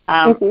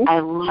 I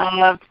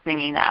loved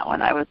singing that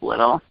when I was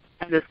little.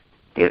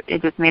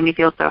 It just made me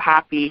feel so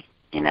happy,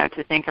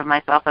 to think of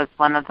myself as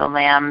one of the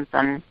lambs,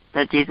 and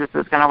that Jesus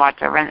was going to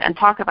watch over, and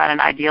talk about an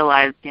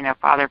idealized,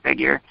 father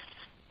figure,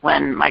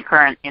 when my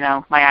current,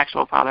 my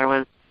actual father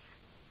was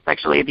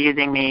sexually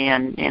abusing me,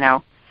 and, and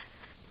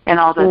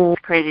all this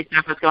crazy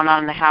stuff was going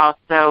on in the house.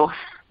 So,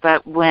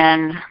 but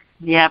when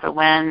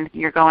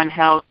You're Going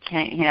Hell,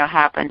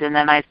 happened, and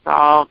then I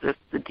saw just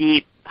the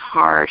deep,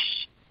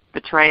 harsh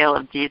betrayal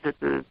of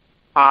Jesus's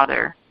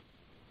father,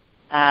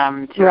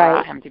 to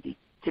allow him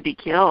to be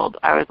killed.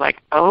 I was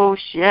like, oh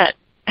shit.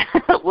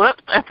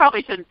 Whoops! I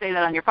probably shouldn't say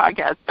that on your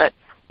podcast, but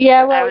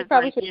I was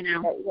probably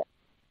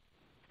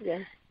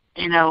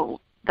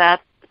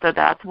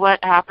that's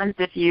what happens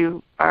if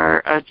you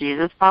are a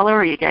Jesus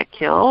follower. You get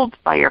killed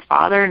by your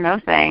father. No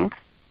thanks.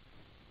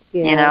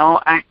 Yeah.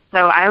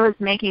 So I was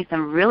making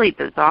some really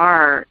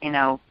bizarre,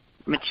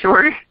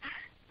 mature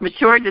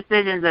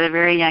decisions at a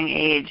very young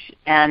age,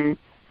 and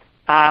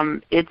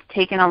it's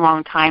taken a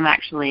long time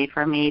actually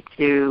for me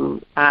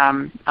to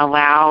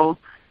allow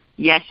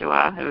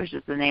Yeshua, it was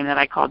just the name that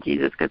I called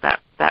Jesus because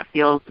that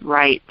feels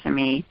right to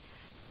me,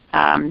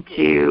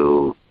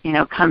 to,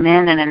 come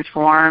in and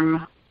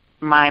inform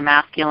my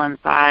masculine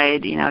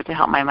side, to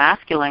help my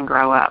masculine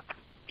grow up,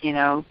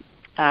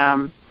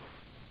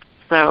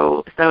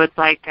 So it's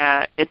like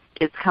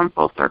it's come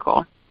full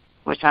circle,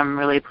 which I'm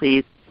really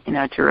pleased,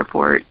 to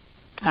report.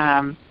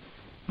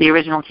 the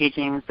original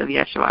teachings of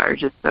Yeshua are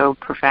just so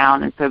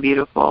profound and so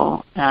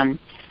beautiful. And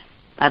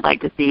I'd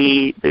like to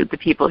see the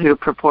people who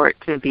purport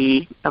to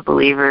be a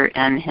believer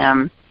in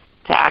him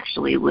to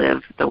actually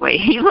live the way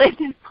he lived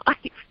his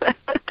life,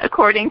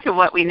 according to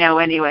what we know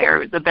anyway,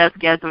 or the best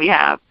guess we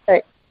have.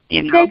 Right.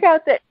 You know? Take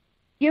out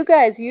you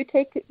guys. You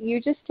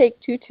just take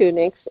 2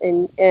 tunics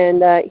and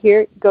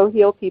here, go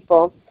heal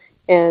people,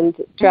 and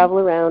travel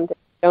around.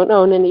 Don't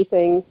own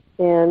anything,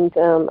 and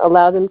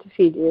allow them to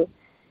feed you,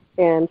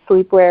 and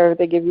sleep wherever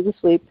they give you to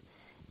sleep,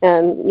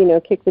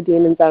 and kick the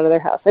demons out of their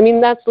house. I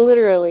mean, that's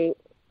literally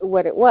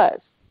what it was.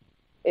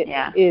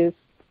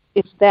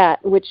 It's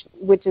that which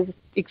is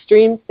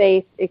extreme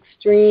faith,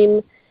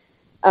 extreme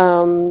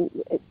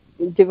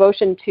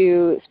devotion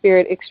to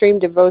spirit, extreme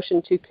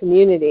devotion to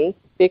community.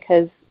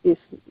 Because if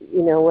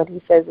what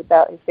he says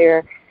about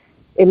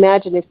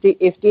imagine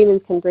if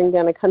demons can bring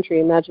down a country,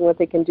 imagine what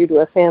they can do to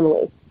a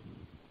family.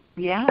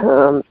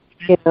 Yeah.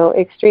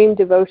 Extreme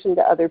devotion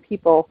to other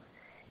people,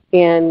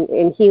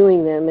 and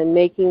healing them and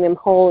making them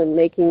whole and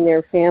making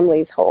their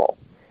families whole.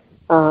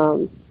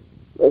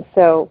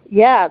 So,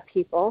 yeah,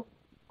 people.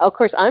 Of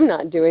course, I'm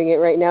not doing it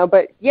right now,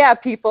 but yeah,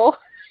 people.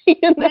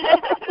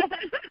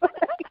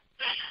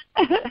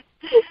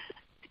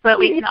 But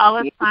we can all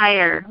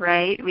aspire,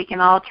 right? We can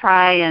all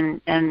try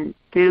and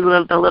do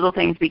the little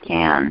things we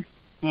can,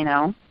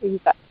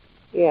 Exactly.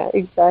 Yeah,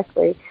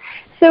 exactly.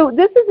 So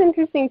this is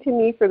interesting to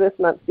me for this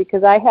month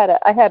because I had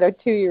a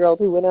 2-year-old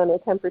who went on a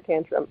temper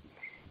tantrum.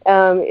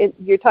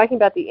 You're talking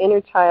about the inner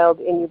child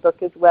in your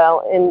book as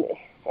well,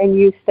 and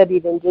you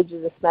studied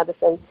indigenous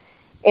medicine.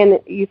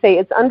 And you say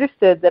it's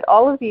understood that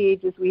all of the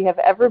ages we have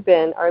ever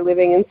been are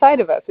living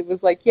inside of us. It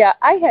was like, yeah,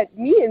 I had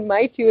me and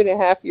my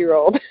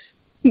 2.5-year-old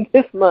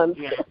this month.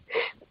 Yeah.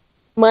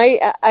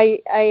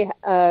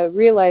 I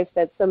realized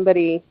that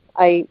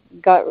I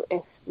got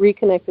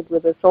reconnected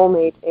with a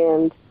soulmate,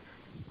 and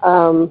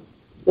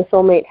the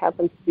soulmate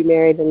happens to be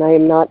married, and I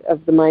am not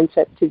of the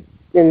mindset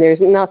and there's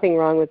nothing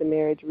wrong with the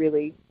marriage,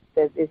 really.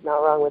 That is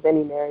not wrong with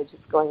any marriage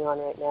that's going on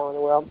right now in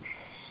the world.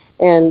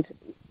 And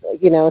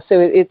so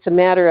it's a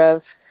matter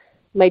of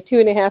my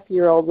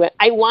 2.5-year-old went,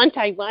 I want,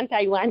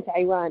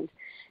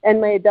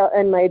 and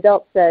my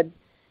adult said,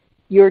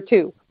 you're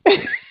 2.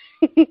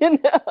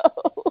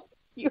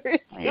 You're a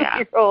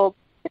 2-year-old.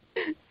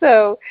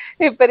 So,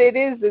 but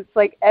it's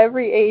like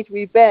every age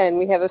we've been.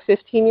 We have a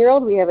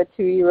 15-year-old, we have a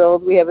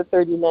 2-year-old, we have a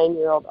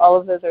 39-year-old. All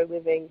of those are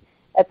living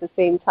at the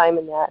same time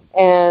in that.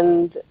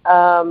 And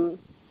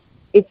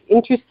it's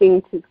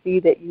interesting to see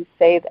that you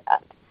say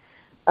that.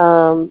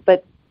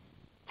 But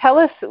tell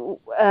us,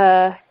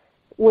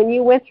 when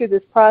you went through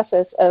this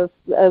process of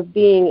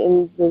being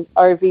in the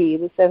RV,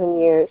 the 7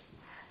 years,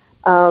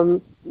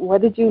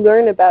 what did you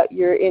learn about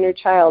your inner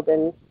child,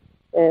 and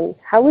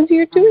how was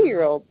your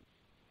 2-year-old?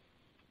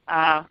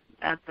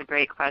 That's a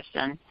great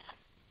question.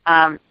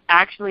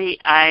 Actually,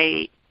 from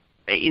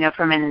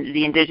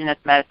the indigenous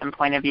medicine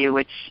point of view,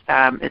 which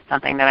is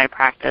something that I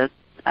practice,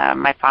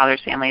 my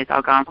father's family is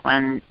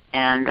Algonquin,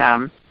 and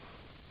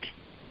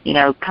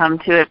come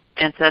to it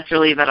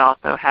ancestrally, but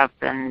also have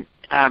been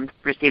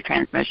received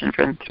transmission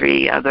from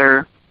 3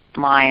 other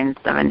lines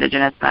of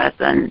indigenous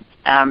medicine.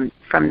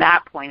 From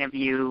that point of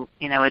view,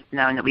 it's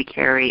known that we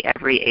carry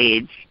every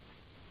age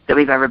that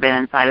we've ever been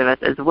inside of us,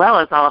 as well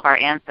as all of our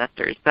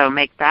ancestors. So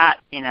make that,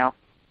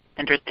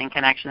 interesting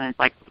connection. It's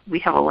like we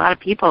have a lot of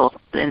people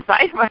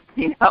inside of us,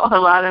 a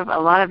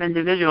lot of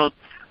individuals.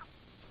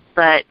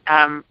 But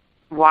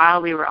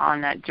while we were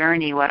on that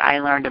journey, what I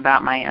learned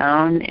about my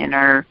own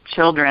inner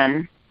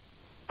children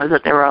was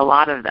that there were a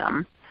lot of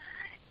them.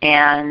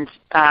 And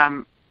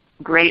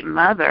Great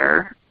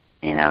Mother,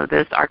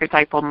 this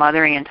archetypal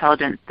mothering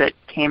intelligence that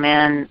came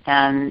in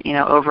and,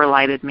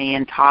 overlighted me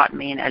and taught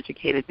me and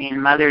educated me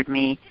and mothered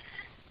me,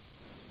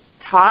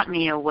 taught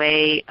me a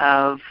way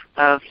of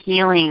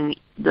healing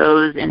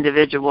those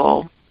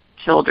individual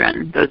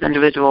children, those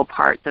individual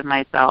parts of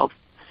myself,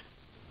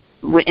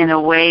 in a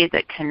way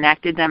that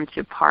connected them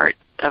to parts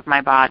of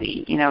my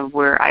body,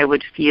 where I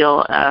would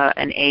feel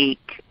an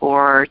ache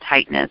or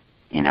tightness,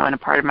 in a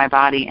part of my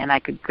body, and I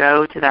could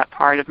go to that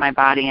part of my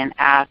body and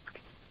ask,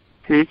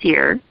 who's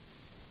here?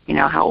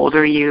 How old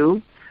are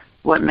you?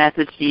 What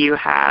message do you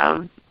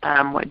have?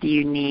 What do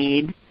you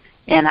need?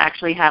 And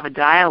actually have a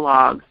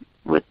dialogue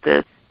with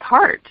this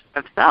part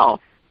of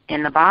self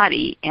in the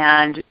body.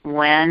 And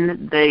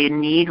when the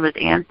need was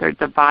answered,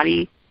 the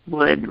body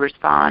would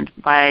respond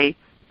by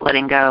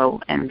letting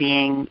go and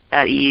being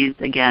at ease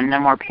again. No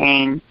more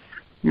pain,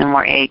 no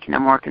more ache, no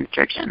more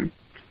constriction.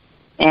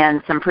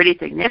 And some pretty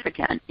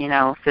significant,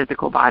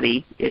 physical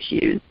body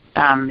issues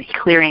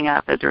clearing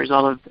up as a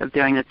result of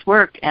doing this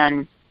work.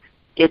 And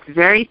it's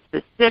very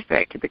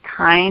specific. The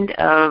kind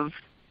of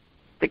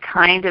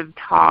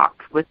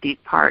talk with these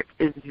parts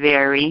is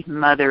very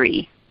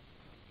mothery.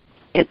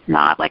 It's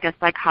not like a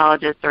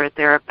psychologist or a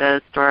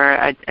therapist or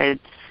an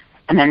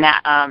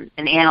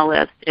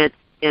analyst.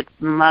 It's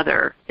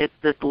mother. It's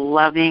this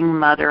loving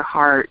mother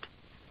heart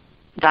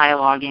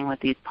dialoguing with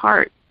these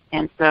parts.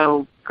 And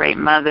so Great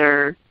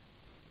Mother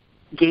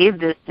gave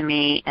this to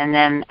me and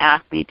then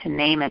asked me to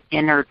name it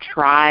inner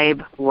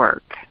tribe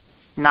work,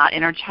 not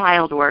inner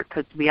child work,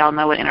 because we all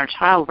know what inner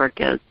child work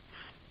is.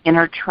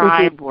 Inner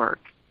tribe work.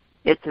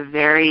 It's a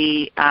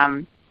very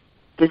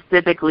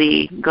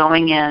specifically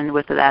going in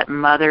with that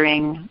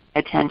mothering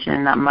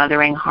attention, that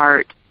mothering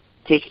heart,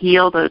 to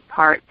heal those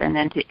parts and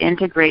then to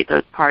integrate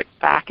those parts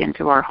back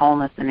into our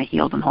wholeness in a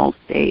healed and whole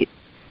state.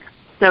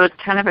 So it's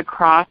kind of a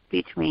cross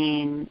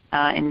between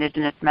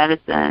indigenous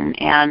medicine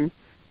and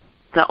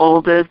the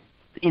oldest,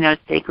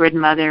 sacred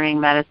mothering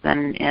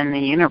medicine in the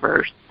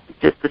universe.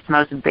 Just this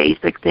most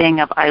basic thing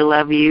of I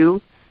love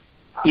you,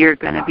 you're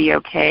going to be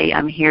okay,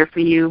 I'm here for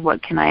you,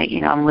 what can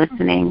I'm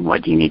listening,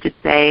 what do you need to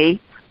say?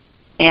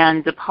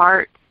 And the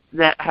parts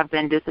that have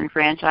been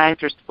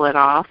disenfranchised or split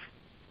off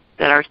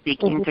that are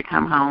seeking to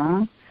come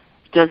home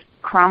just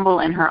crumble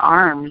in her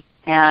arms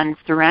and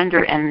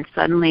surrender, and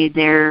suddenly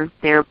they're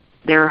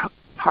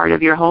part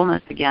of your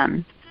wholeness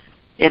again.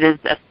 It is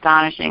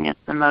astonishing. It's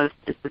the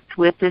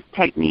swiftest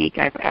technique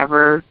I've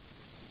ever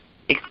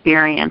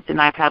experienced, and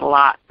I've had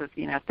lots of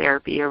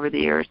therapy over the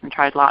years and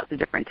tried lots of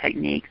different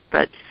techniques,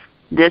 but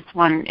this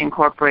one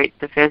incorporates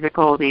the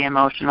physical, the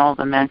emotional,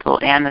 the mental,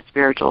 and the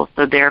spiritual.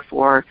 So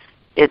therefore,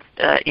 it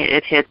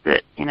hits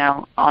it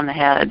on the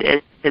head.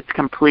 It's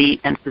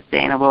complete and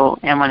sustainable,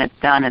 and when it's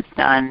done, it's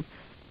done.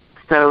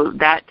 So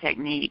that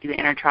technique, the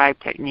inner tribe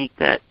technique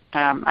that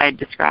I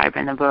describe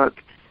in the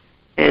book,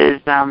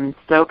 is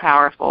so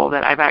powerful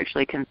that I've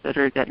actually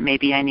considered that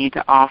maybe I need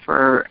to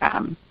offer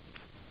a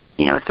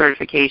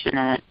certification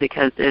in it,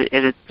 because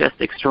it is just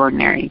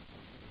extraordinary.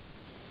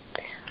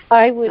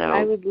 I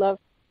would love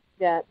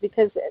that,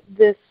 because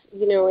this,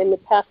 in the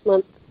past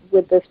month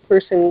with this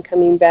person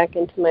coming back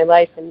into my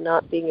life and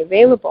not being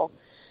available,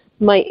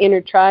 my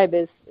inner tribe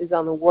is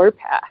on the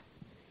warpath.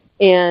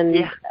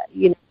 And,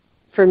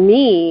 for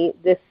me,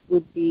 this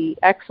would be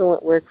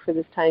excellent work for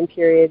this time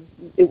period.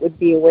 It would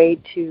be a way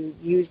to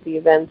use the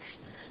events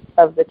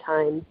of the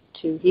time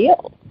to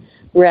heal,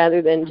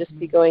 rather than just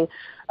be going,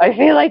 I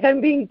feel like I'm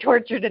being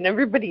tortured and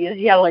everybody is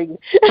yelling.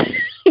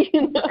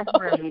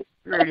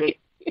 Right.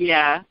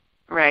 Yeah,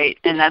 right.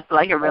 And that's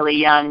like a really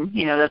young,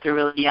 that's a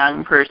really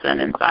young person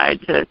inside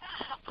to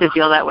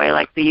feel that way.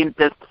 Like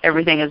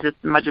everything is just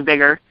much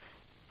bigger.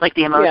 Like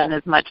the emotion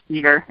is much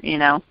bigger,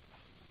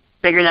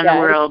 bigger than the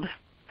world.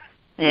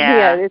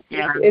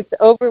 It's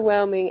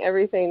overwhelming,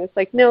 everything. It's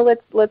like, no,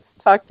 let's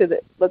talk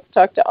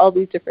to all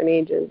these different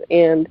ages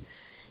and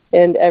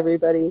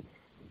everybody,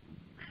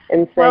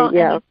 and say,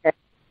 okay.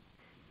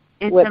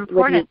 It's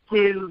important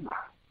to.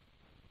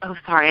 Oh,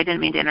 sorry, I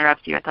didn't mean to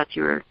interrupt you. I thought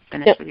you were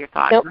finished with your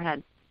thought. Nope. Go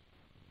ahead.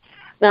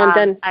 No,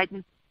 I'm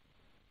done.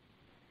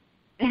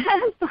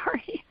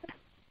 Sorry.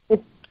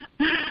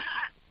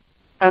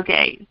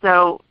 Okay,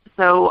 so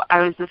I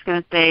was just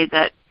going to say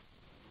that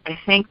I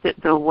think that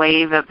the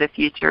wave of the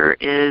future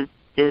is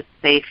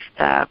safe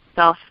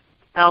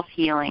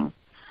self-healing.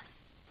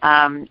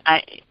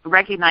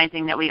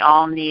 Recognizing that we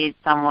all need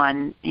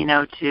someone,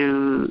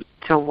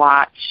 to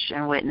watch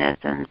and witness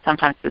and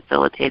sometimes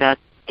facilitate us,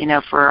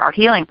 for our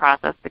healing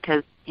process,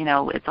 because,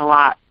 it's a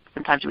lot.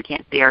 Sometimes we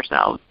can't see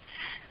ourselves.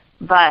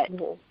 But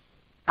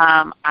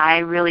I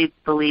really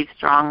believe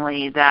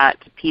strongly that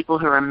people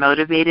who are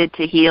motivated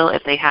to heal,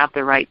 if they have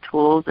the right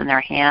tools in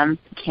their hands,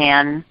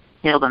 can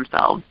heal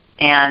themselves.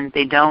 And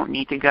they don't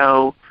need to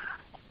go,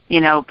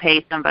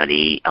 pay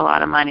somebody a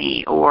lot of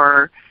money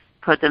or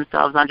put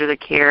themselves under the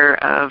care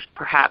of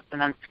perhaps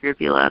an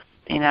unscrupulous,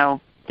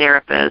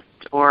 therapist.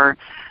 Or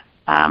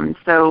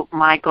so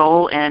my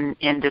goal in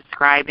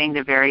describing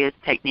the various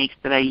techniques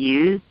that I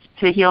used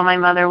to heal my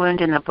mother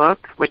wound in the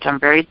book, which I'm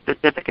very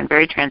specific and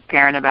very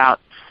transparent about,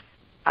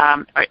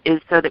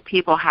 is so that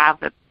people have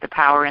the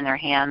power in their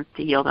hands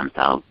to heal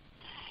themselves.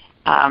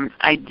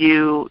 I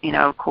do,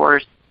 of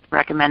course,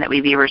 recommend that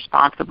we be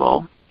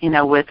responsible,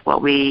 with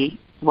what we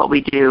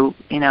do,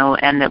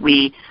 and that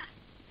we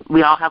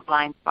all have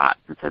blind spots,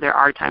 and so there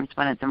are times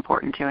when it's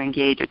important to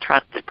engage a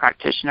trusted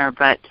practitioner.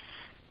 But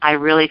I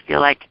really feel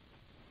like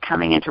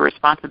coming into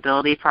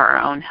responsibility for our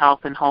own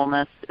health and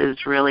wholeness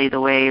is really the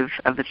wave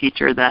of the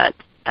future that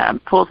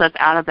pulls us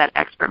out of that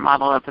expert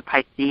model of the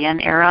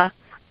Piscean era,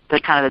 the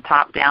kind of the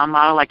top-down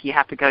model, like you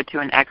have to go to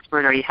an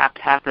expert or you have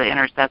to have the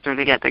intercessor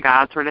to get to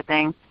God sort of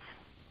thing,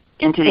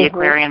 into the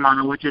Aquarian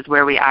model, which is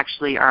where we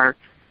actually are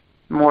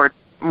more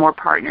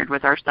partnered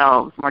with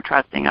ourselves, more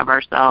trusting of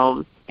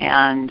ourselves,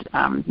 and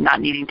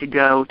not needing to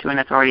go to an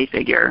authority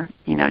figure,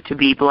 to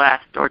be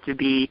blessed or to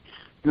be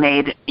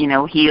made,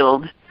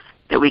 healed,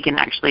 that we can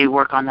actually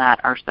work on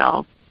that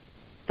ourselves.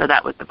 So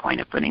that was the point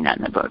of putting that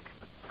in the book.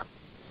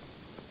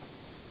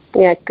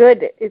 Yeah,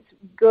 good. It's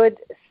good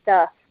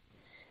stuff.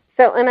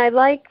 So, and I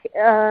like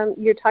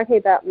you're talking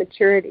about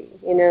maturity,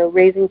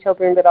 raising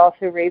children, but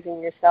also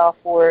raising yourself,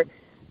 or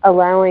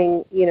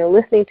allowing,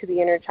 listening to the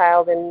inner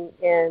child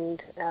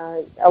and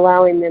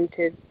allowing them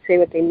to say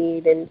what they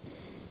need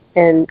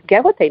and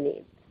get what they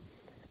need.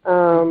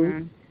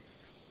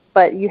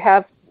 But you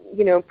have,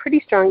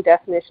 pretty strong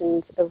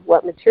definitions of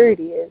what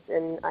maturity is,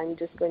 and I'm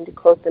just going to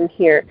quote them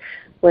here.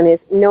 One is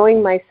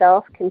knowing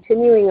myself,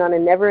 continuing on a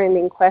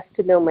never-ending quest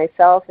to know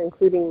myself,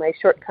 including my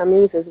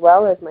shortcomings as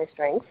well as my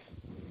strengths.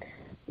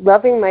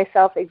 Loving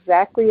myself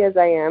exactly as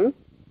I am,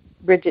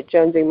 Bridget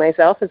Jonesing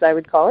myself, as I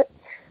would call it.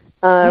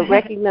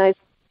 Recognize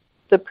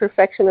the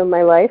perfection of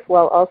my life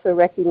while also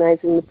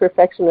recognizing the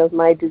perfection of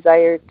my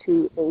desire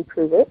to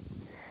improve it.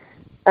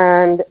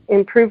 And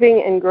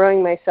improving and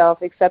growing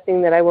myself,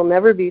 accepting that I will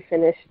never be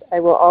finished.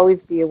 I will always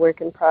be a work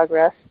in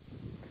progress.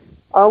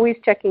 Always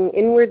checking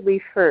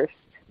inwardly first,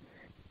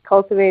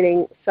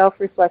 cultivating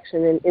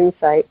self-reflection and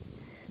insight,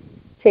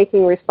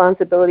 taking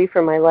responsibility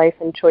for my life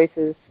and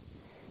choices.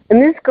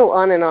 And this go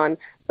on and on,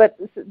 but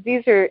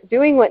these are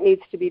doing what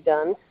needs to be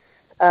done,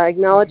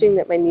 acknowledging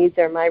that my needs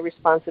are my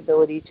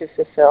responsibility to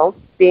fulfill,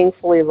 being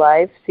fully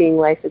alive, seeing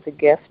life as a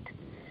gift,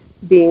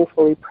 being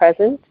fully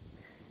present.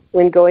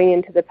 When going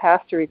into the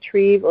past to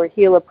retrieve or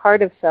heal a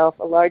part of self,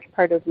 a large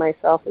part of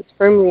myself is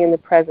firmly in the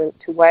present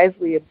to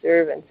wisely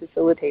observe and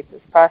facilitate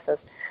this process.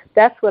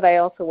 That's what I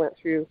also went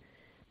through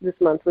this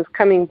month, was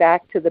coming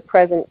back to the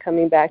present,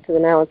 coming back to the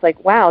now. It's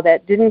like, wow,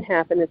 that didn't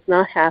happen. It's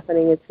not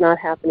happening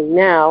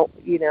now.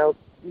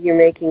 You're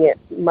making it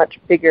much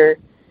bigger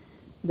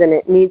than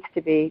it needs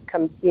to be.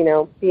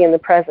 Be in the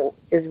present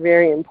is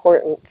very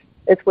important.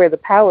 It's where the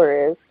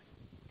power is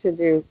to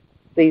do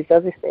these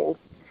other things.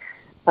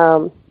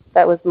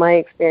 That was my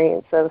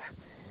experience of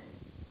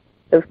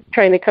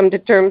trying to come to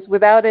terms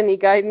without any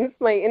guidance,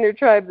 my inner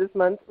tribe this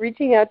month,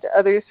 reaching out to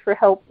others for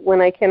help when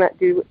I cannot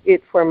do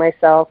it for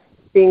myself,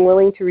 being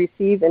willing to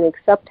receive and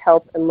accept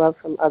help and love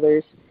from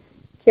others,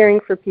 caring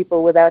for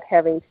people without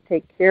having to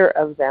take care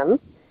of them,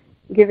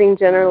 giving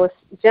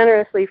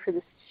generously for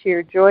the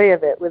sheer joy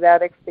of it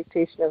without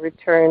expectation of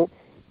return,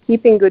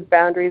 keeping good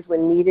boundaries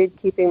when needed,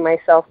 keeping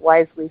myself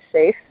wisely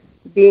safe,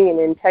 being in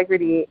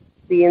integrity,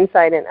 the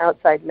inside and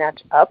outside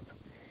match up,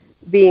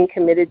 being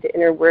committed to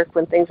inner work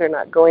when things are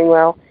not going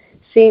well,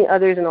 seeing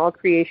others in all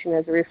creation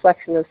as a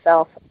reflection of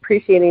self,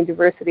 appreciating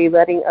diversity,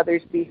 letting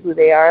others be who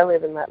they are,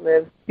 live and let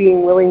live,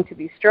 being willing to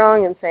be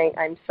strong and saying,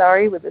 I'm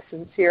sorry with a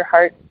sincere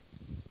heart,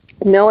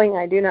 knowing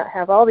I do not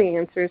have all the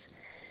answers,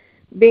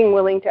 being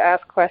willing to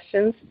ask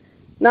questions,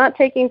 not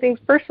taking things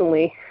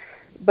personally,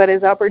 but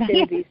as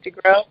opportunities to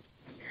grow.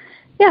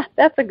 Yeah,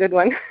 that's a good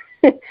one.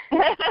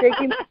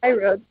 Taking the high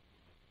road.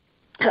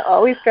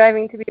 Always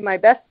striving to be my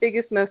best,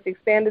 biggest, most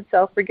expanded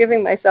self,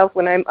 forgiving myself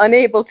when I'm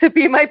unable to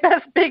be my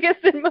best,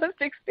 biggest, and most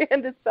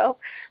expanded self.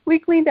 We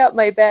cleaned out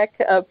my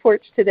back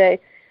porch today.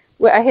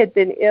 I had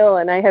been ill,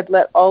 and I had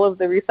let all of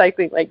the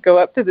recycling go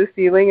up to the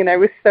ceiling, and I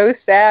was so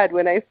sad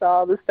when I saw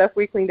all the stuff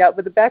we cleaned out.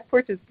 But the back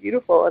porch is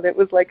beautiful, and it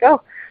was like,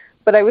 oh,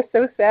 but I was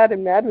so sad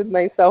and mad with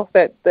myself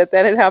that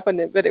had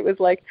happened. But it was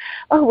like,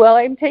 oh, well,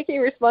 I'm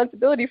taking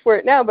responsibility for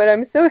it now, but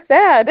I'm so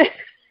sad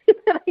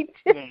that I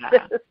did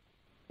this.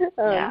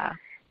 Yeah.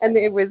 And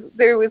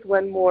there was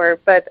one more,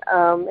 but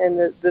and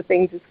the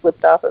thing just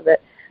slipped off of it.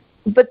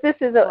 But this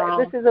is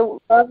a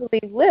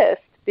lovely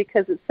list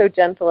because it's so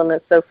gentle and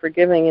it's so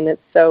forgiving and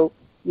it's so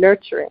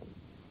nurturing.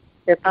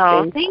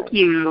 Thank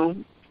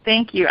you.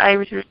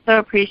 I so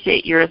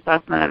appreciate your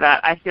assessment of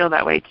that. I feel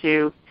that way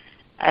too.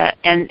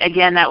 And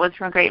again, that was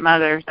from Great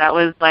Mother. That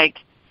was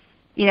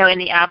in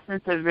the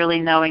absence of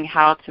really knowing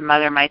how to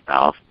mother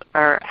myself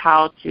or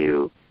how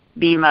to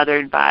be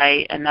mothered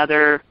by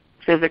another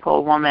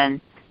physical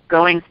woman,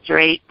 going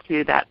straight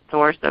to that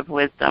source of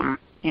wisdom,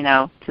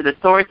 to the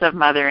source of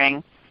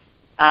mothering,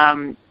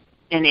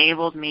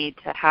 enabled me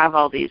to have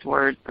all these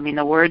words. I mean,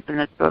 the words in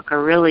this book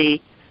are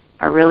really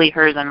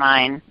hers and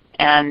mine.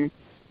 And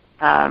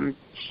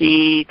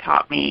she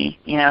taught me,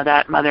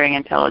 that mothering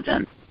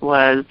intelligence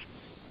was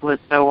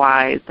so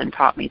wise and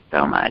taught me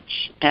so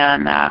much.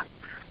 And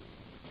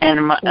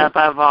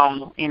above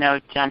all,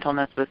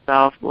 gentleness with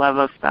self, love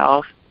of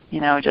self,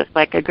 just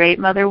like a great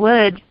mother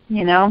would,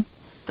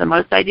 the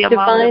most ideal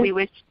mom that we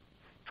wish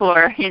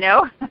for,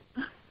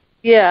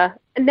 Yeah.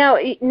 Now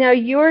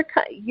your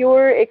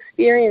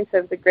experience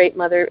of the Great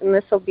Mother, and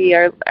this will be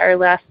our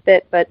last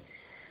bit, but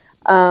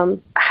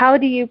how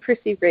do you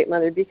perceive Great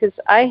Mother? Because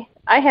I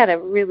had a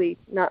really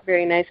not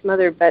very nice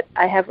mother, but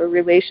I have a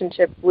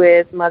relationship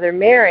with Mother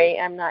Mary.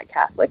 I'm not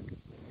Catholic,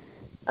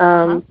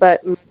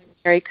 but Mother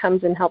Mary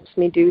comes and helps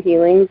me do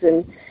healings,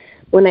 and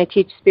when I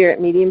teach spirit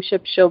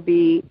mediumship, she'll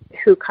be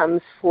who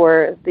comes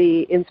for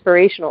the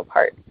inspirational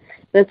part.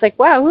 And it's like,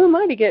 wow, who am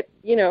I to get,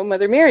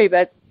 Mother Mary?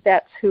 But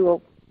that's who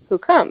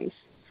comes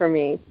for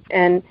me.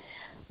 And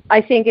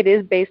I think it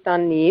is based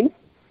on need.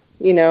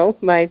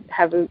 I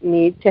have a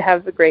need to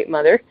have a great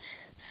mother.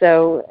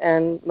 So,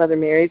 and Mother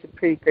Mary's a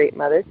pretty great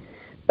mother.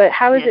 But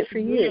how is it for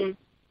you?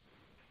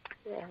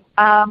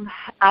 Yeah.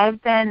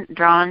 I've been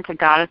drawn to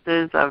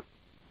goddesses of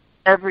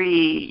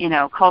every,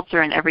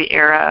 culture and every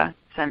era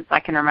since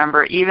I can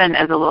remember, even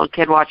as a little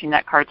kid watching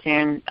that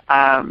cartoon,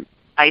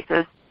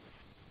 Isis.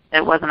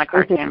 It wasn't a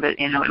cartoon, but,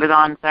 it was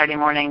on Saturday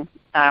morning,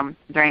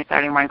 during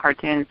Saturday morning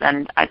cartoons,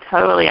 and I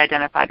totally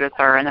identified with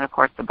her. And then, of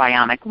course, the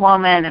Bionic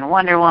Woman and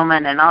Wonder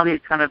Woman and all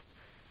these kind of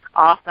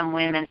awesome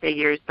women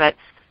figures. But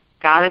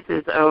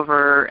goddesses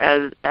over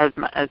as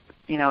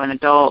you know, an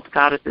adult,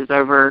 goddesses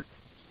over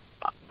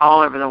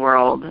all over the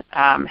world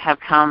have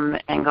come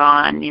and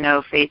gone. You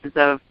know, faces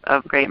of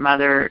Great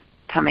Mother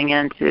coming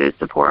in to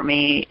support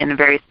me in a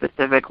very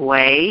specific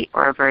way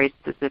or a very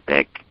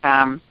specific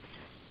time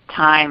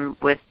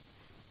with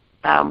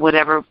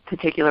whatever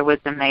particular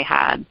wisdom they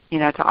had, you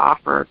know, to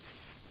offer.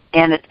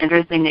 And it's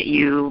interesting that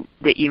you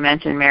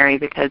mentioned Mary,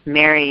 because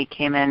Mary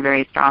came in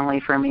very strongly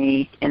for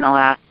me in the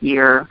last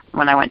year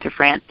when I went to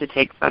France to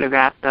take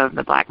photographs of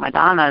the Black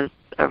Madonnas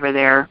over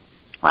there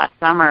last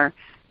summer.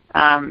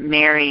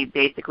 Mary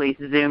basically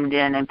zoomed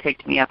in and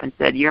picked me up and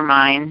said, "You're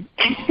mine.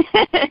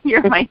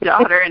 You're my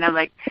daughter." And I'm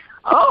like,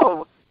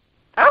 "Oh,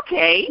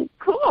 okay,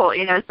 cool."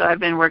 You know, so I've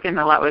been working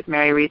a lot with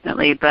Mary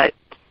recently. But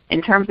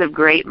in terms of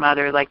Great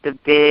Mother, like the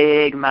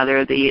big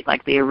mother, the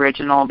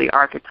original, the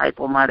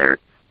archetypal mother,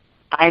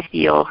 I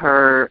feel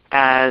her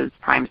as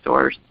prime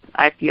source.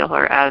 I feel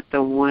her as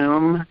the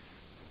womb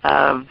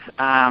of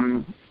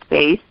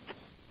space.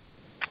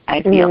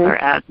 I feel her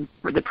as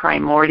the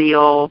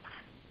primordial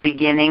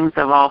beginnings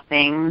of all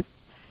things.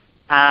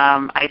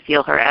 I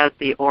feel her as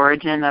the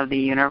origin of the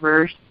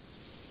universe.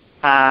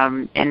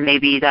 And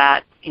maybe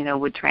that, you know,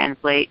 would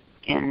translate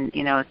in,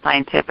 you know,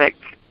 scientific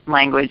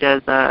language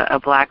as a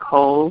black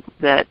hole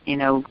that, you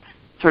know,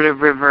 sort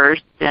of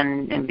reversed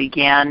and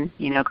began,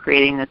 you know,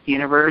 creating this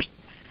universe.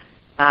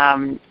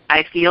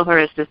 I feel her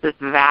as just this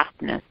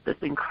vastness, this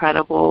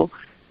incredible,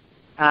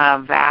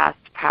 vast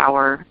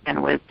power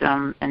and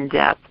wisdom and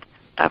depth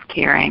of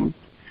caring,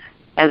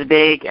 as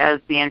big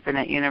as the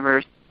infinite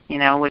universe, you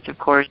know, which of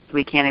course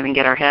we can't even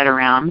get our head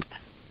around.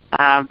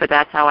 But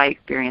that's how I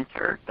experience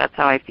her. That's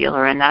how I feel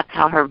her, and that's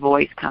how her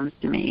voice comes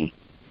to me,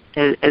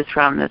 is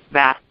from this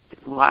vast,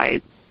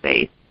 wide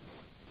space.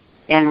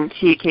 And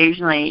she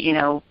occasionally, you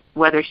know,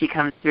 whether she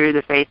comes through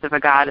the face of a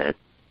goddess,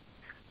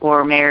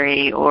 or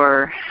Mary,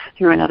 or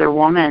through another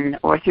woman,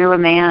 or through a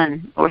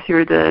man, or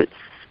through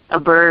a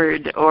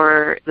bird,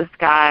 or the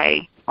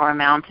sky, or a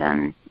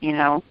mountain, you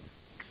know,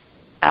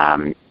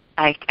 I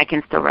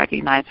can still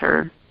recognize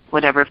her,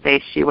 whatever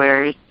face she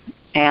wears,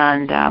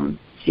 and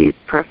she's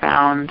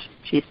profound.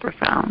 She's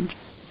profound.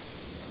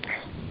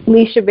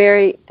 Licia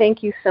Berry,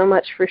 thank you so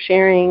much for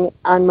sharing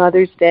on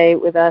Mother's Day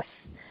with us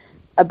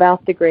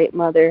about the Great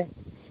Mother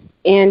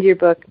and your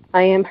book,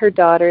 I Am Her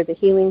Daughter, The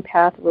Healing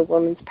Path of a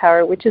Woman's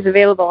Power, which is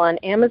available on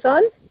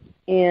Amazon.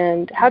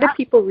 And how do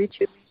people reach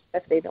you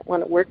if they don't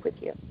want to work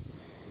with you?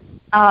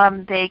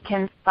 They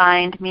can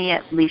find me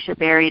at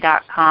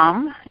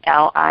LiciaBerry.com,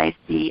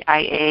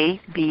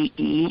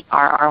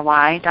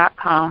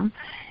 LiciaBerry.com.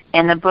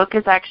 And the book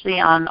is actually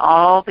on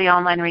all the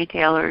online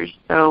retailers.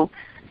 So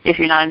if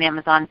you're not an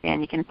Amazon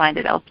fan, you can find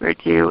it elsewhere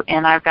too.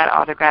 And I've got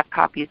autographed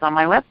copies on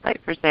my website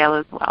for sale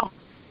as well.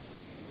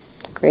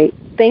 Great.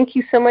 Thank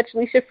you so much,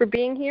 Licia, for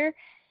being here.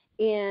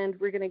 And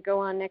we're going to go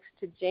on next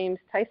to James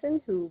Tyson,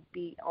 who will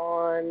be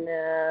on,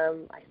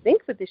 I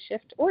think, with the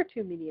shift, or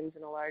 2 mediums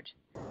and a large.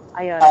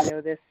 I ought to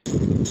know this.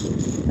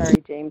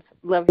 Sorry, James.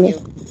 Love you.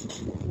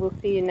 We'll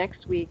see you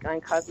next week on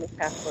Cosmic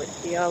Passport.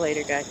 See y'all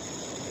later, guys.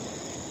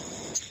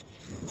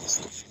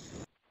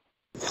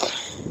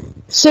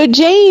 So,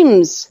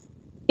 James,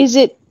 is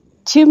it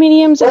 2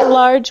 mediums and a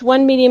large,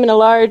 1 medium and a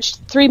large,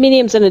 3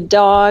 mediums and a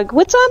dog?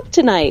 What's up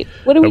tonight?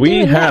 What are we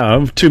doing? We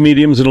have 2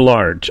 mediums and a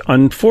large.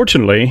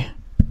 Unfortunately,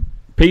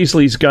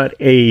 Paisley's got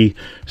a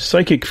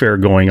psychic fair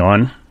going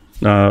on,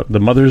 the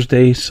Mother's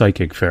Day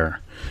Psychic Fair.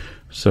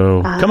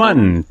 So come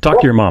on, talk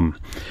to your mom.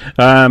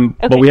 Okay.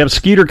 But we have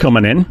Skeeter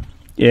coming in,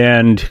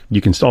 and you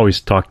can always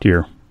talk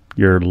to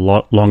your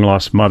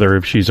long-lost mother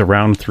if she's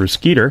around through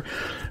Skeeter.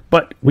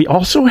 But we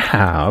also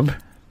have,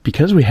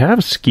 because we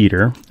have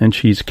Skeeter, and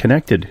she's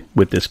connected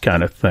with this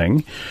kind of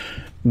thing,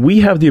 we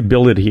have the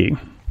ability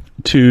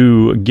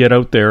to get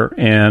out there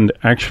and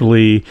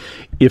actually,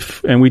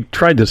 and we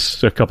tried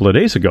this a couple of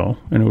days ago,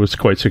 and it was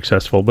quite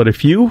successful, but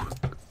if you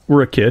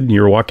were a kid and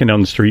you were walking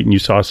down the street and you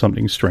saw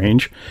something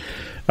strange,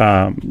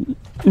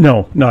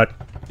 no, not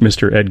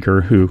Mr.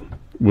 Edgar, who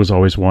was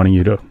always wanting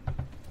you to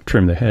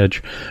trim the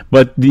hedge,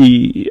 but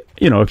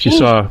if you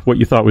saw what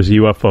you thought was a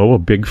UFO, a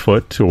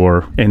BigFoot,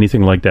 or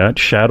anything like that,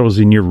 shadows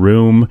in your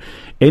room,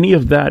 any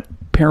of that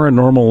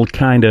paranormal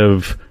kind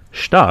of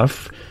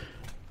stuff,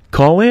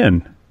 call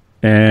in.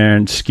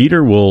 And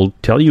Skeeter will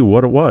tell you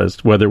what it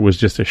was, whether it was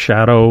just a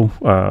shadow,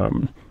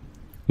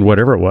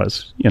 whatever it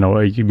was. You know,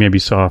 you maybe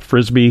saw a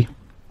Frisbee.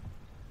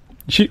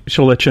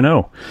 She'll let you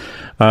know.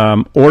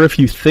 Or if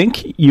you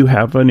think you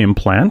have an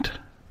implant,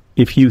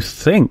 if you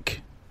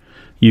think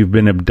you've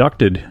been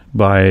abducted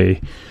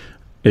by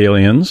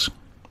aliens,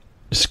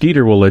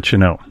 Skeeter will let you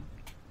know.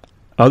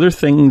 Other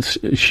things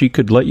she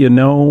could let you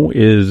know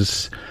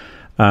is...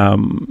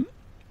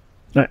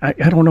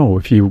 I don't know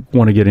if you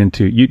want to get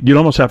into. You'd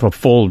almost have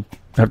to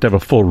have a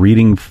full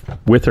reading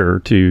with her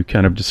to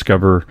kind of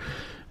discover,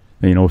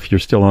 if you're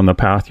still on the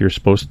path you're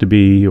supposed to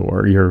be,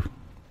 or you're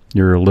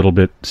a little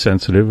bit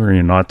sensitive, or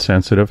you're not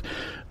sensitive.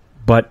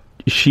 But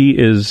she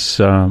is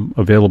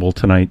available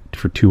tonight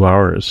for 2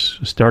 hours,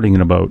 starting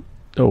in about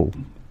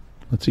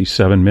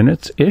 7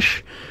 minutes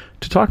ish,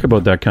 to talk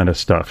about that kind of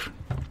stuff.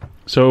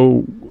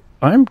 So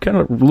I'm kind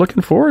of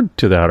looking forward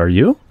to that. Are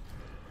you?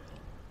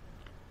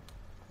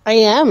 I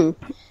am.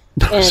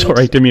 And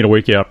sorry, I didn't mean to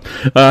wake you up.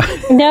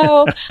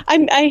 No,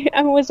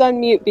 I was on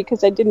mute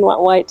because I didn't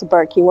want Wyatt to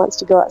bark. He wants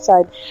to go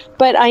outside.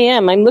 But I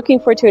am. I'm looking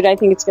forward to it. I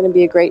think it's going to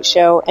be a great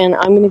show, and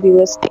I'm going to be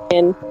listening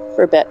in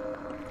for a bit.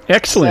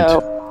 Excellent.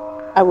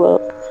 So I will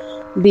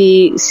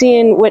be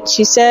seeing what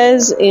she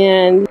says,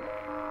 and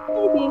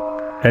maybe.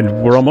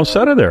 And we're almost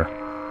out of there.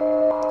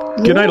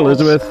 Yes. Good night,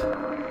 Elizabeth.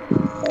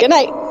 Good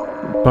night.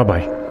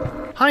 Bye-bye.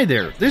 Hi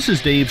there, this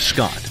is Dave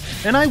Scott,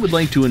 and I would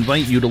like to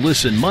invite you to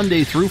listen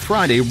Monday through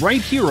Friday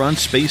right here on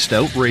Spaced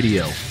Out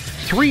Radio.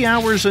 3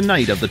 hours a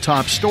night of the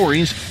top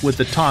stories with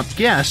the top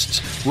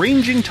guests,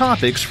 ranging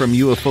topics from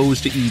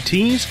UFOs to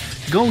ETs,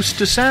 ghosts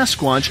to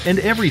Sasquatch, and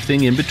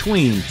everything in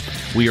between.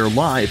 We are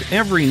live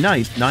every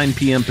night, 9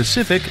 p.m.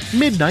 Pacific,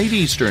 midnight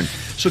Eastern.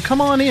 So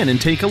come on in and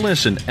take a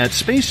listen at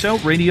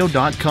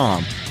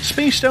spacedoutradio.com.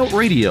 Spaced Out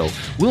Radio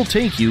will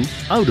take you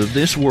out of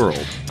this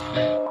world.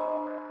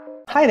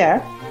 Hi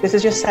there, this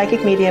is your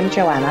psychic medium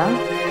Joanna,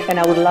 and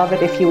I would love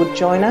it if you would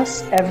join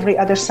us every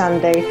other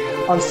Sunday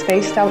on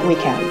Spaced Out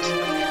Weekend.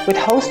 With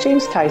host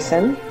James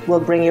Tyson, we'll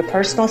bring you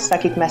personal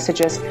psychic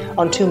messages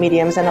on two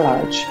mediums and a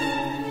large.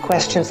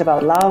 Questions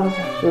about love,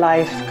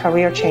 life,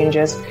 career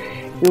changes.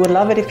 We would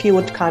love it if you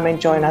would come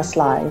and join us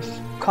live.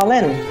 Call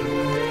in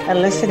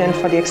and listen in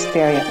for the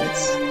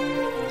experience.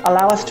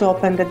 Allow us to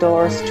open the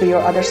doors to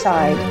your other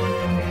side.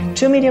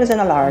 Two mediums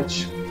and a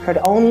large, heard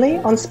only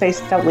on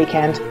Spaced Out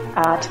Weekend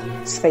at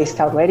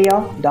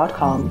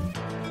spacedoutradio.com.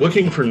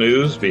 Looking for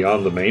news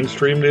beyond the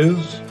mainstream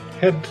news?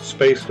 Head to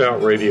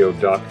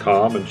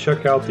spacedoutradio.com and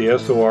check out the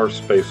SOR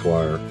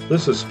Spacewire.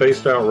 This is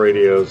Spaced Out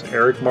Radio's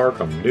Eric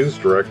Markham, news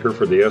director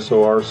for the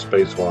SOR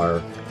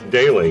Spacewire.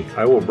 Daily,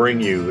 I will bring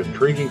you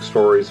intriguing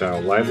stories and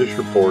outlandish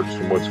reports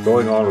from what's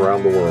going on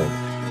around the world.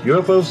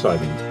 UFO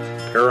sightings,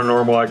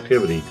 paranormal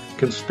activity,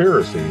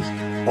 conspiracies,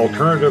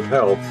 alternative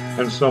health,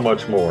 and so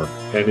much more.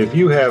 And if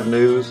you have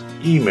news,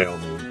 email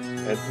me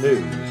at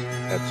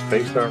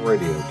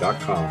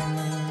news@spacedoutradio.com.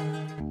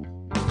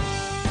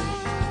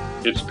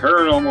 It's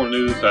paranormal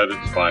news at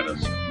its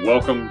finest.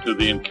 Welcome to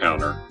The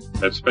Encounter.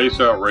 At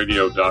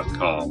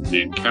spacedoutradio.com,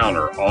 The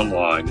Encounter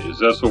online is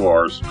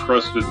SOR's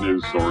trusted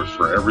news source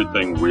for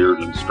everything weird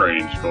and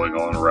strange going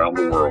on around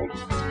the world.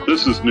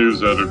 This is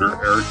news editor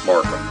Eric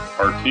Markham.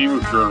 Our team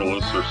of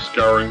journalists are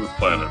scouring the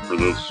planet for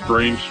those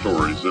strange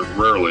stories that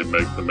rarely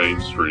make the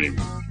mainstream.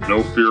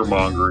 No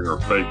fear-mongering or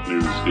fake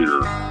news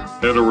here.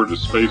 Head over to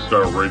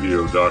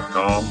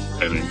spacedoutradio.com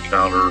and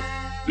encounter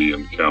The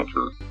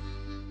Encounter.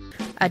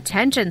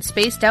 Attention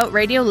Spaced Out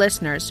Radio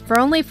listeners. For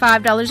only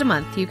 $5 a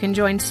month, you can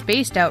join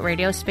Spaced Out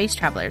Radio Space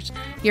Travelers.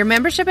 Your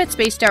membership at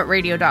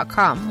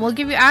spacedoutradio.com will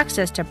give you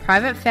access to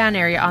private fan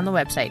area on the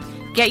website,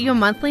 get you a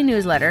monthly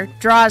newsletter,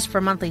 draws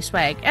for monthly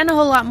swag, and a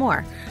whole lot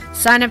more.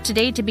 Sign up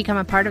today to become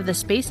a part of the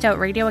Spaced Out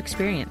Radio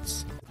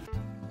experience.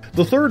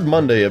 The third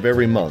Monday of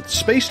every month,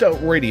 Spaced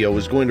Out Radio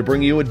is going to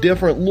bring you a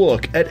different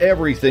look at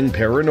everything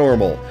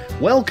paranormal.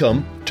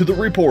 Welcome to The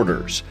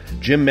Reporters.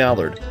 Jim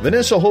Mallard,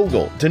 Vanessa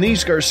Hogel,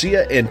 Denise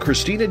Garcia, and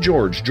Christina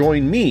George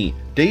join me,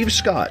 Dave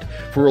Scott,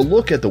 for a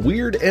look at the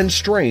weird and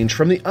strange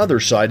from the other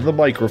side of the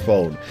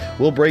microphone.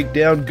 We'll break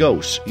down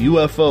ghosts,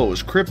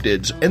 UFOs,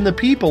 cryptids, and the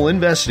people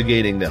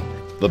investigating them.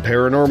 The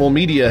paranormal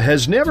media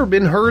has never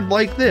been heard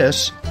like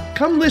this.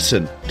 Come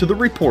listen to The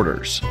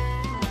Reporters.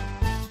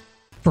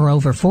 For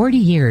over 40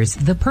 years,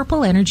 the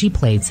Purple Energy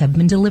Plates have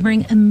been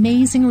delivering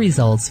amazing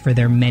results for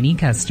their many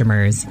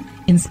customers.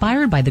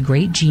 Inspired by the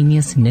great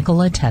genius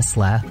Nikola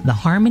Tesla, the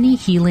harmony,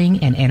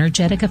 healing, and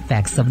energetic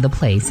effects of the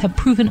plates have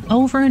proven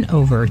over and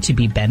over to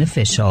be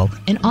beneficial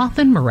and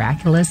often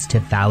miraculous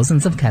to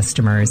thousands of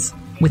customers.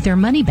 With their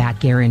money-back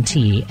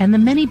guarantee and the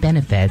many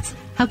benefits,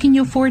 how can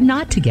you afford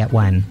not to get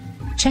one?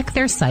 Check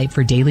their site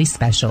for daily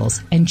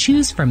specials and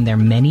choose from their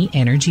many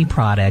energy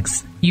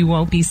products. You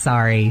won't be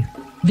sorry.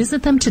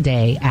 Visit them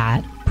today at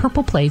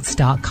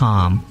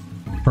purpleplates.com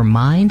for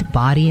mind,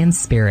 body, and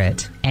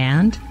spirit,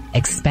 and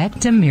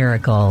expect a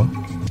miracle.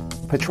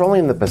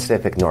 Patrolling the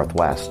Pacific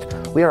Northwest,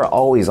 we are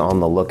always on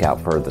the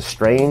lookout for the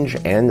strange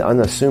and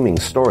unassuming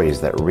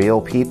stories that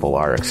real people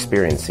are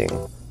experiencing.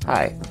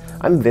 Hi,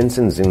 I'm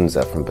Vincent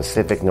Zunza from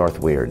Pacific North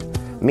Weird.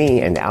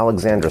 Me and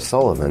Alexandra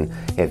Sullivan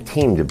have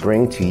teamed to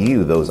bring to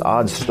you those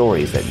odd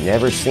stories that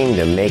never seem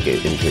to make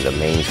it into the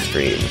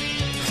mainstream.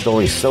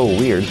 Stories so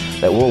weird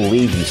that will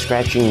leave you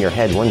scratching your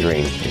head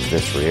wondering, is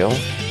this real?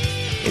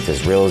 It's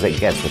as real as it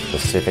gets with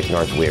Pacific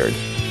North Weird.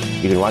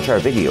 You can watch our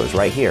videos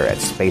right here at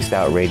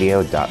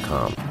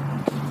spacedoutradio.com.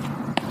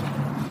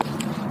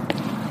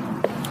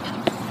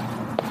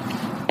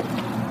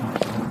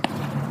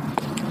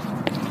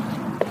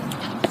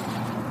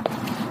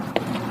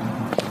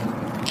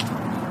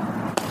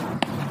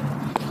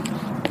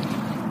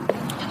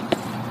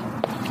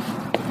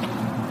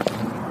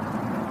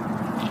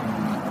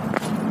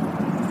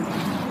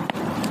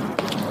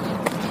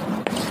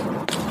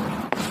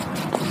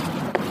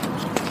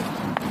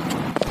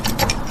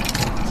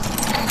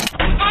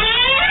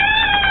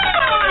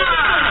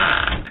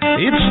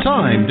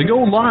 time to go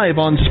live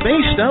on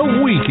Spaced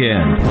Out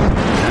Weekend.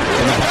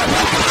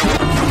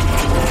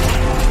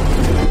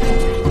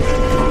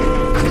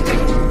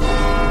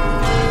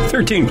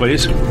 13,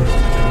 please.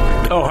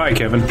 Oh, hi,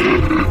 Kevin.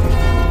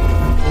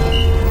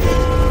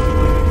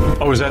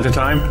 Oh, is that the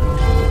time?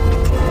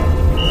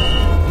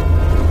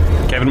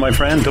 Kevin, my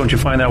friend, don't you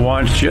find that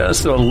watch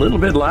just a little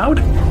bit loud?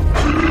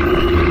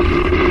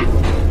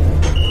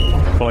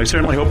 Well, I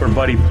certainly hope our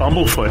buddy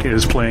Bumblefoot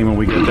is playing when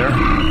we get there.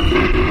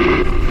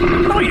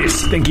 Oh, you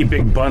stinky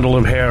big bundle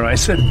of hair. I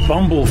said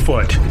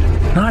Bumblefoot,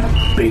 not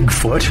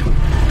Bigfoot.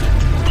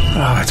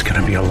 Oh, it's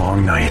going to be a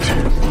long night.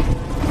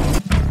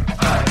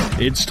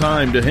 It's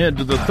time to head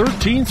to the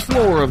 13th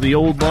floor of the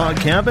old log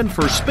cabin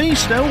for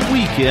Spaced Out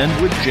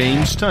Weekend with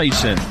James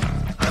Tyson.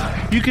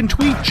 You can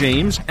tweet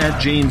James at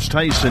James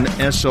Tyson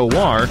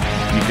SOR.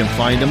 You can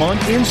find him on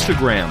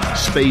Instagram,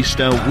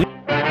 Spaced Out Weekend.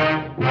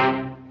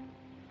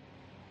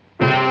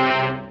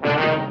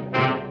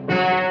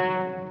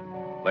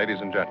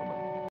 Ladies and gentlemen,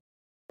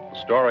 the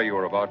story you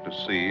are about to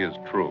see is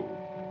true.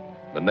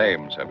 The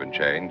names have been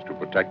changed to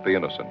protect the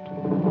innocent.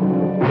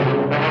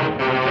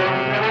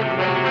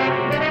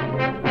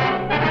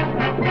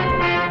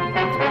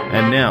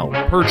 And now,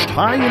 perched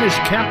high in his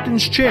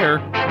captain's chair,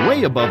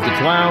 way above the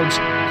clouds,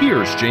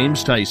 here's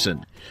James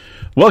Tyson.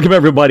 Welcome,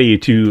 everybody,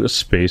 to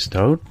Spaced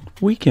Out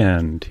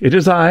Weekend. It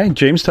is I,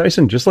 James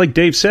Tyson, just like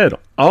Dave said,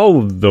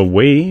 all the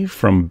way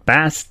from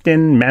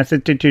Boston,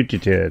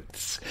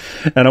 Massachusetts.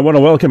 And I want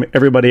to welcome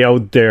everybody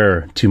out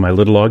there to my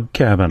little log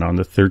cabin on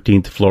the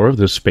 13th floor of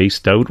the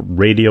Spaced Out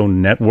Radio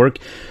Network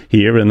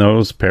here in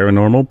those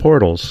paranormal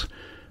portals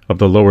of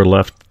the lower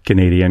left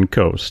Canadian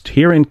coast,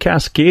 here in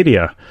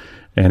Cascadia.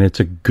 And it's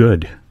a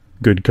good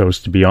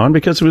coast to be on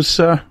because it was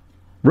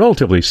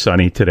relatively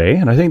sunny today.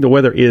 And I think the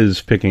weather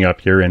is picking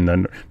up here in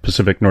the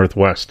Pacific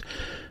Northwest.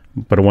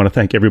 But I want to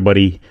thank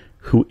everybody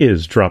who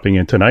is dropping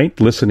in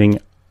tonight, listening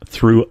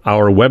through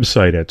our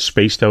website at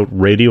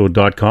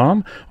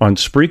spacedoutradio.com, on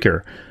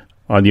Spreaker,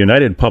 on the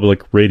United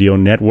Public Radio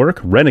Network,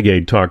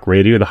 Renegade Talk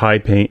Radio, the High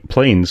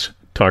Plains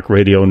Talk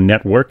Radio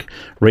Network,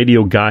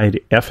 Radio Guide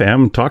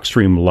FM,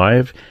 TalkStream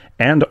Live,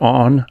 and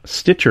on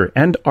Stitcher,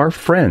 and our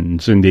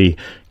friends in the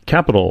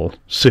capital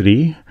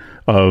city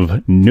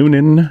of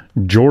Noonan,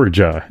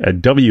 Georgia, at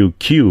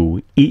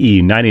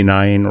WQEE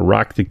 99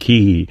 Rock the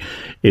Key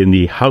in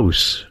the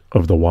House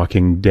of the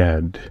Walking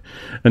Dead.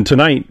 And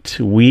tonight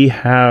we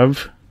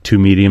have two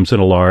mediums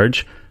and a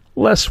large,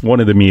 less one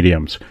of the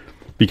mediums,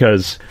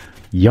 because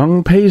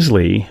young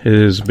Paisley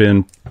has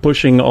been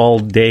pushing all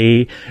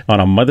day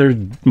on a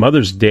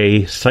Mother's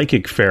Day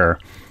psychic fair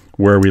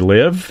where we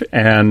live,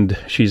 and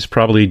she's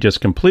probably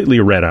just completely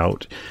read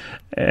out.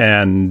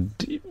 And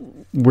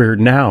we're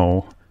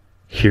now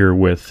here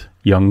with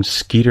young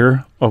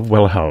Skeeter of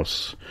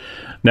Welhouse.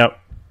 Now,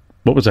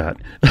 what was that?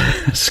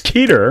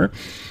 Skeeter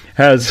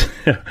has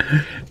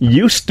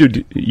used to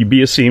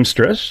be a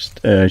seamstress.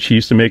 She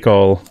used to make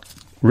all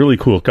really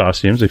cool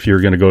costumes. If you're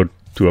going to go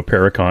to a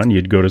Paracon,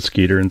 you'd go to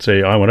Skeeter and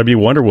say, I want to be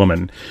Wonder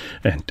Woman.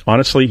 And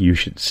honestly, you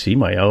should see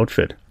my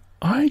outfit.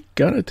 I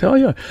gotta tell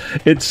you,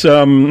 it's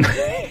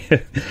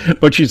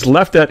but she's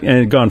left that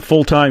and gone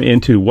full-time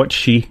into what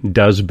she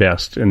does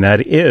best, and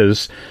that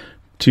is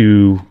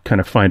to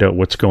kind of find out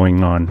what's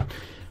going on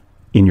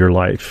in your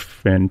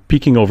life and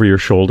peeking over your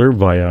shoulder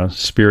via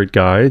spirit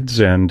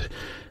guides and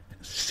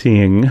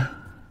seeing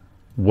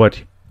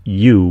what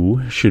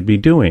you should be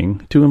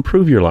doing to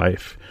improve your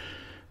life.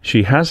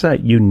 She has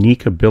that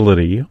unique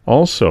ability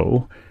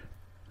also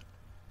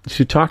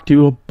to talk to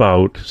you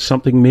about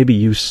something maybe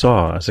you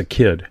saw as a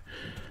kid,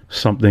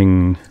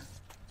 something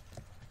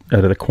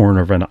out of the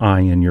corner of an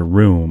eye in your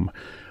room,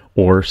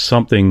 or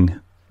something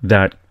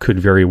that could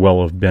very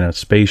well have been a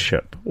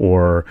spaceship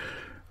or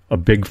a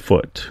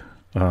Bigfoot,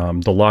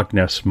 the Loch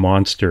Ness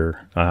Monster,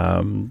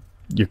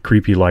 your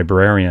creepy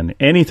librarian,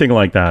 anything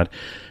like that.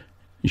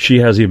 She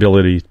has the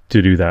ability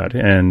to do that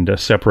and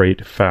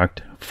separate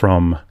fact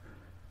from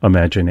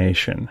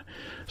imagination.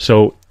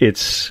 So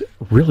it's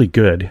really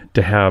good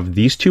to have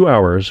these 2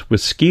 hours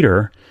with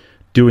Skeeter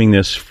doing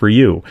this for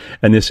you.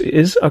 And this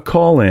is a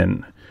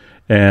call-in.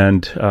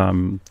 And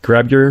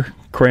grab your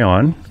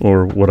crayon,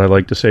 or what I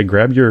like to say,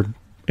 grab your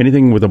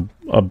anything with a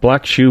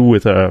black shoe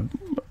with a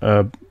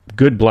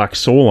good black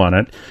sole on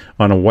it,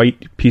 on a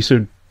white piece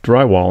of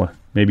drywall,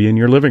 maybe in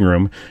your living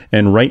room,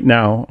 and write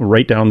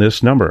down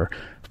this number,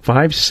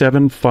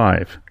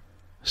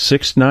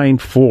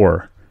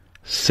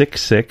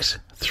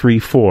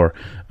 575-694-6634.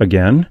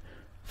 Again,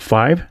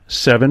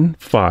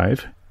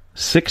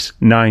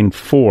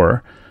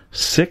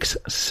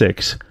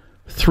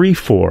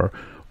 575-694-6634.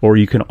 Or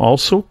you can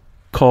also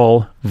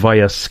call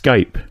via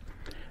Skype.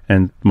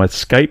 And my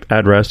Skype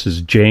address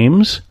is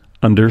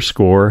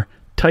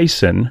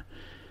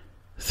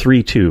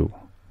James_Tyson32.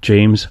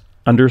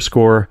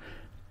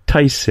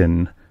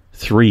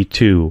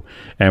 James_Tyson32.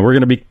 And we're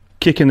going to be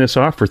kicking this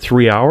off for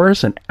 3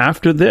 hours. And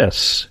after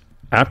this,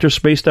 after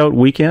Spaced Out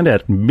Weekend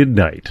at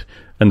midnight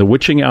and the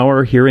witching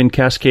hour here in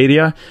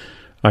Cascadia,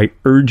 I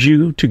urge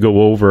you to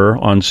go over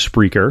on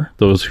Spreaker,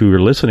 those who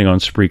are listening on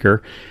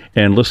Spreaker,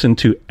 and listen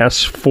to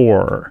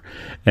S4.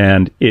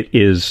 And it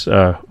is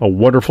a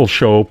wonderful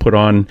show put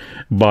on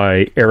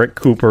by Eric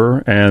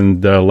Cooper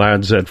and the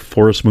lads at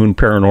Forest Moon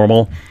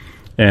Paranormal.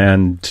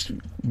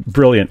 And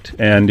brilliant.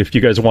 And if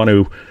you guys want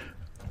to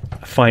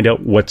find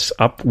out what's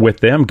up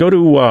with them, go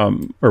to,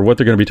 or what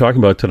they're going to be talking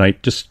about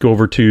tonight, just go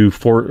over to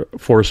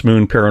Forest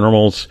Moon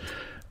Paranormal's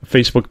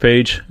Facebook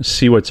page,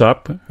 see what's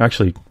up.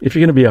 Actually, if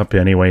you're going to be up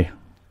anyway,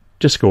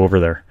 just go over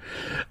there.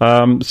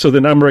 So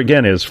the number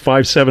again is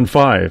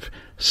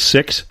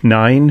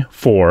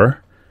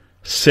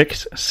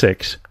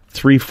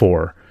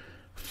 575-694-6634.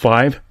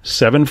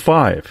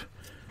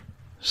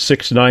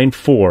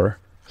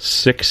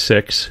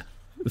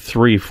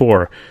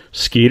 575-694-6634.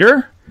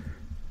 Skeeter,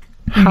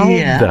 how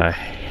the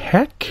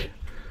heck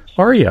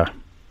are you?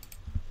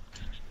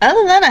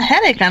 Other than a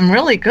headache, I'm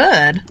really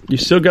good. You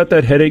still got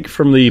that headache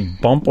from the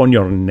bump on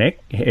your neck,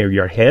 or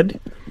your head?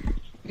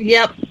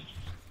 Yep.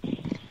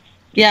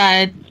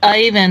 Yeah, I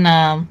even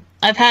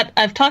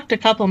I've talked to a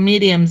couple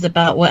mediums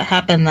about what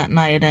happened that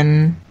night,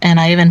 and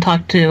I even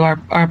talked to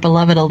our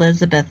beloved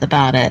Elizabeth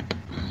about it.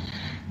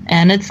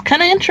 And it's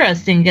kind of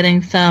interesting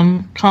getting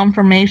some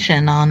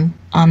confirmation on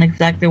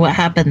exactly what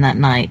happened that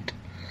night.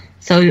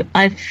 So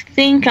I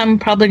think I'm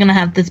probably going to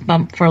have this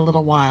bump for a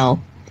little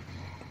while.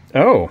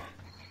 Oh.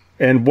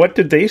 And what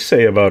did they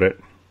say about it?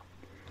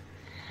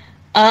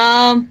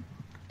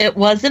 It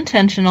was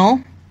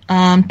intentional.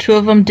 Two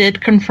of them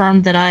did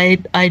confirm that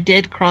I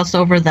did cross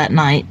over that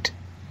night,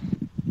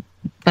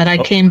 but I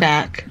came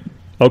back.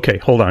 Okay,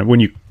 hold on.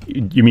 When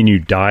you mean you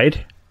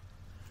died?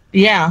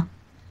 Yeah.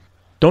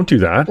 Don't do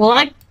that.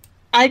 Well,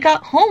 I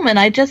got home and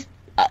I just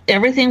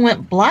everything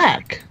went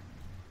black.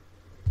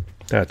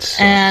 That's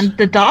and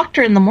the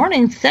doctor in the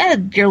morning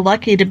said you're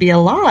lucky to be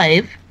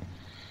alive.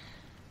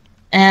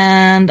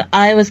 And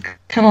I was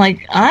kind of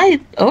like,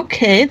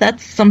 okay,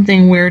 that's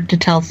something weird to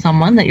tell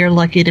someone, that you're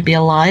lucky to be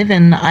alive.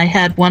 And I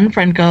had one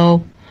friend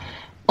go,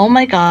 oh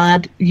my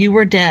God, you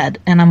were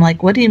dead. And I'm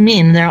like, what do you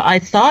mean? I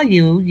saw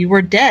you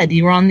were dead.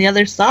 You were on the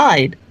other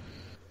side.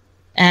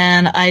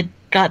 And I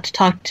got to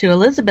talk to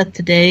Elizabeth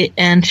today,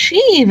 and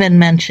she even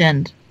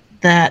mentioned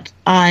that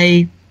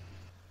I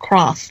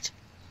crossed.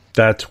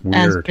 That's weird.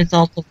 As a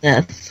result of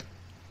this.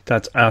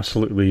 That's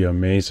absolutely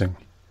amazing.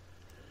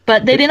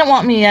 But they didn't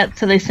want me yet,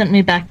 so they sent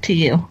me back to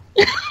you.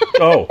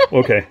 Oh,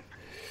 okay.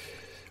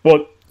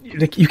 Well,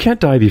 you can't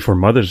die before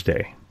Mother's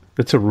Day.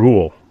 It's a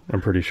rule,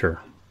 I'm pretty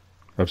sure,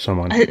 of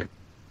someone.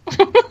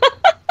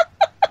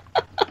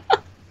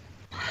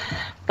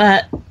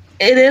 But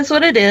it is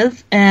what it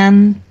is,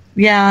 and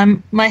yeah,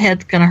 my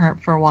head's going to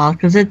hurt for a while,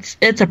 because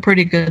it's a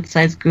pretty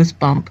good-sized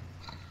goosebump.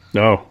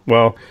 Oh,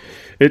 well,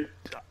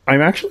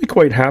 I'm actually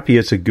quite happy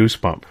it's a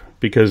goosebump,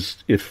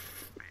 because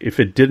if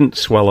it didn't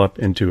swell up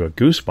into a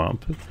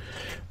goosebump,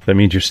 that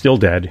means you're still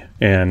dead,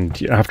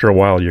 and after a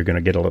while you're going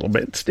to get a little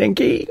bit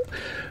stinky.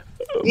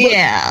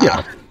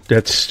 Yeah,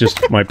 that's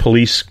just my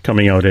police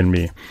coming out in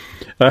me.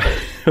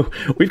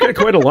 We've got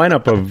quite a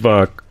lineup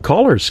of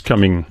callers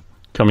coming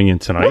in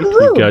tonight.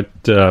 Woo-hoo. We've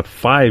got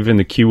 5 in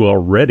the queue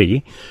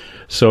already.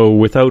 So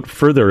without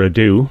further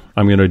ado,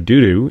 I'm going to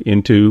do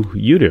into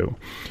you do.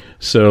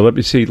 So let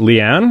me see,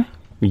 Leanne,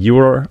 you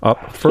are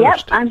up first.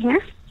 Yep, I'm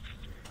here.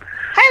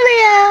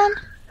 Hi, Leanne.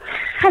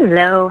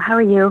 Hello, how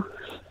are you?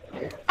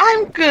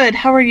 I'm good.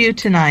 How are you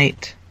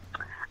tonight?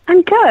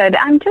 I'm good.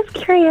 I'm just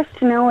curious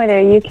to know whether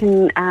you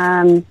can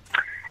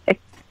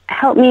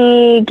help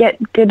me get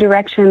good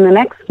direction in the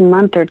next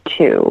month or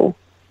two.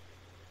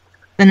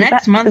 The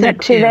next month is or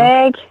that too two?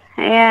 vague?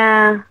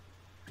 Yeah.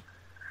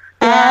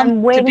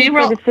 I'm waiting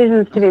for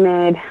decisions to be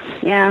made.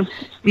 Yeah.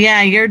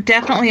 Yeah, you're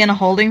definitely in a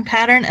holding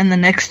pattern in the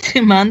next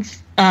 2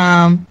 months.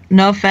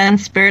 No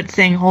offense, Spirit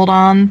saying hold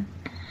on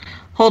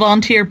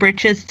to your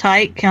britches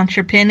tight, count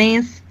your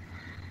pennies.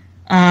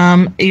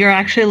 You're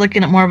actually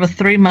looking at more of a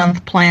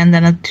 3-month plan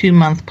than a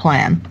 2-month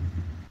plan.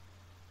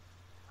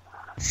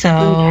 So,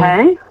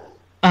 okay.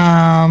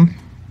 I'm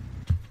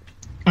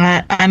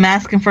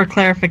asking for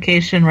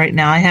clarification right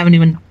now. I haven't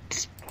even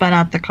spun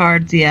out the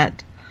cards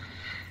yet.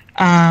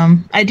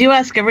 I do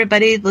ask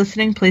everybody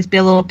listening, please be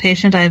a little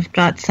patient. I've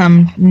got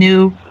some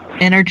new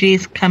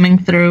energies coming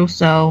through,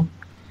 so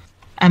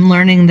I'm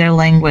learning their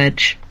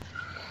language.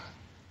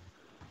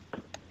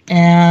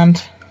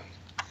 And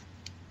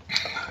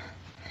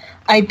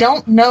I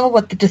don't know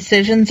what the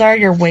decisions are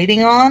you're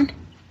waiting on.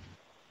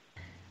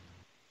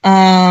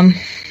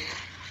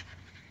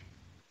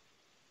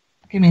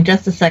 Give me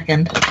just a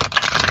second.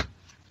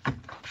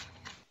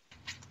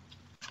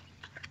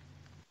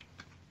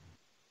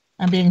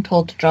 I'm being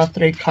told to draw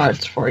 3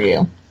 cards for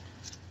you.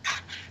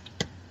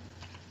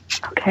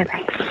 Okay,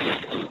 thanks.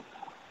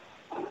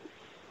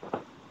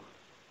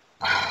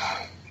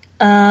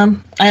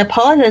 I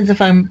apologize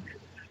if I'm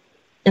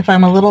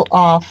a little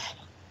off.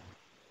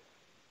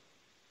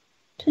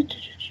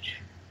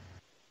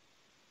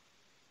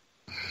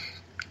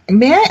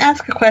 May I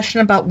ask a question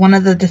about one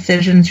of the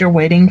decisions you're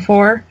waiting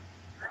for?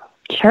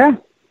 Sure.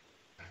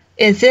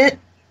 Is it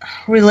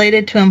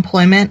related to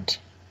employment?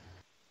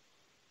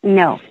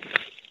 No.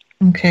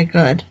 Okay,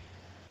 good.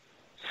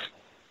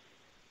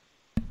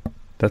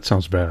 That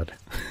sounds bad.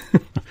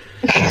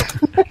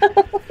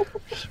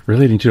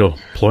 Relating to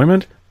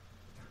deployment?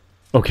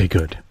 Okay,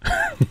 good.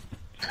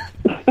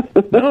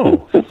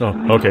 No.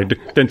 Oh, okay,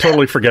 then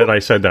totally forget I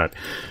said that.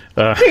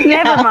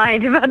 Never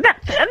mind about that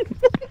then.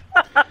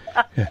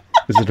 Yeah.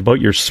 Is it about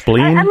your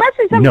spleen? Unless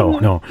it's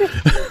something... No.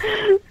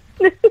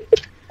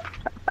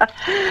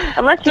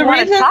 Unless you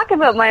want to talk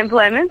about my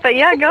employment, but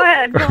yeah, go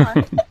ahead. Go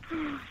on.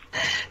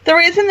 The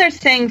reason they're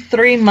saying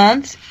 3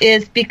 months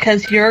is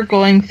because you're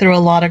going through a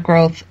lot of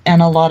growth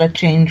and a lot of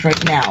change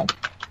right now.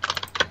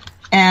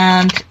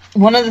 And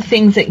one of the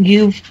things that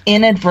you've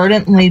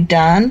inadvertently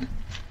done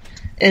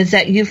is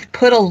that you've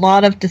put a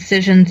lot of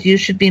decisions you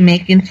should be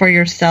making for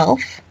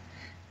yourself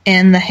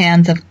in the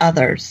hands of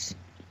others.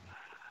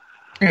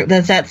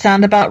 Does that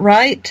sound about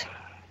right?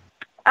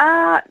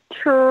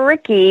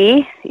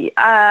 Tricky.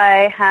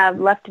 I have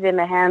left it in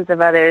the hands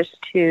of others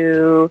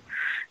to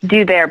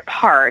do their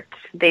part.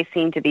 They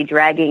seem to be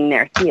dragging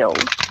their heels.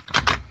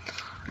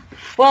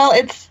 Well,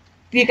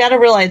 you got to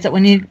realize that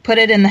when you put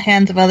it in the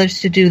hands of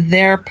others to do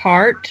their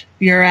part,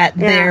 you're at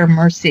their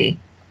mercy.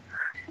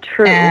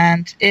 True.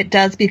 And it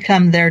does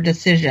become their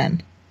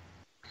decision.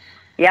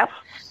 Yep.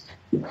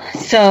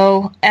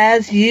 So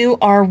as you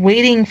are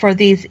waiting for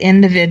these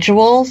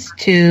individuals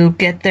to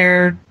get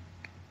their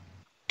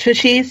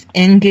tushies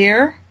in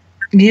gear,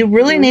 you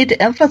really need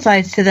to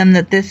emphasize to them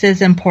that this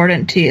is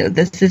important to you.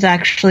 This is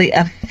actually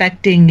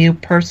affecting you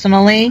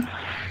personally.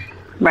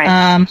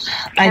 Right.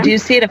 I do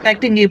see it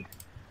affecting you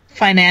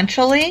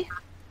financially.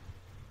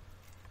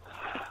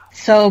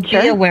 So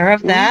be aware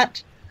of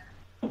that.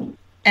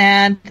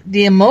 And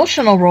the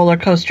emotional roller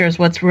coaster is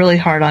what's really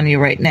hard on you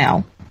right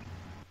now.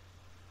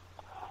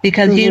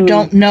 Because you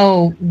don't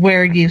know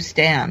where you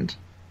stand.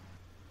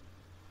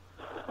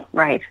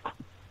 Right.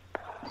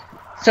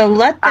 So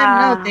let them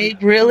know they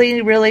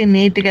really, really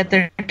need to get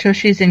their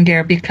tushies in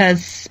gear,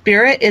 because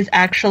Spirit is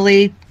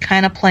actually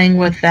kind of playing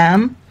with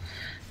them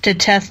to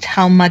test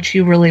how much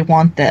you really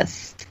want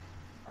this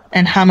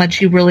and how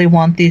much you really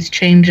want these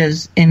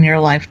changes in your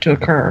life to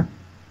occur.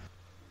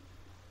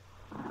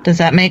 Does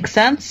that make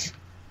sense?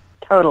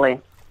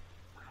 Totally.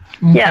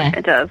 Okay. Yeah,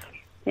 it does.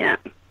 Yeah.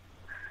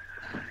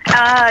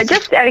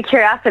 Just out of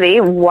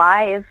curiosity,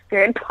 why is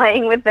Spirit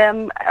playing with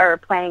them, or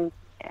playing,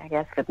 I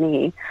guess, with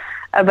me,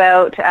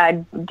 about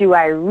do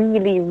I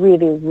really,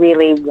 really,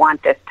 really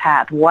want this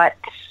path? What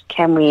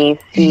can we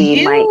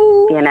see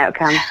might be an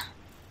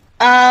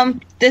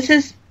outcome? This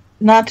is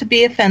not to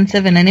be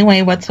offensive in any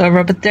way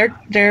whatsoever, but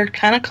they're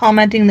kind of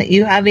commenting that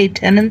you have a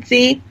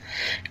tendency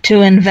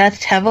to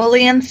invest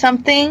heavily in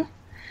something,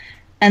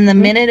 and the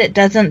minute it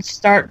doesn't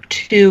start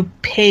to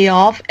pay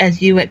off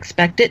as you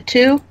expect it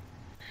to,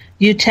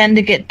 you tend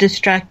to get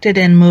distracted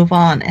and move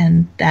on,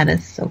 and that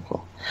is so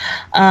cool.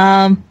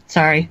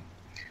 Sorry.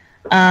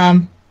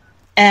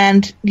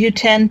 And you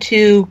tend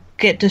to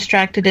get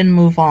distracted and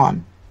move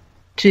on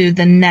to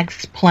the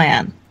next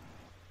plan.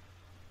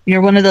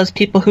 You're one of those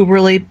people who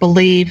really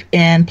believe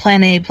in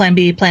plan A, plan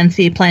B, plan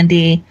C, plan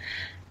D,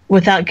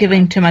 without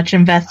giving too much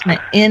investment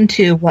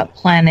into what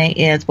plan A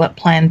is, what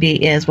plan B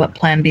is, what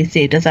plan B,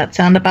 C. Does that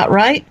sound about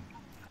right?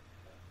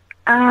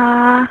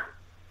 I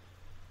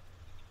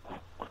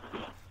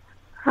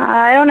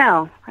don't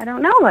know. I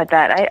don't know about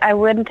that. I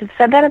wouldn't have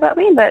said that about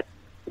me, but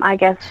I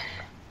guess...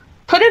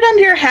 Put it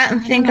under your hat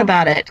and think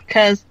about it,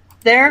 because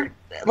they're,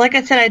 like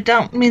I said, I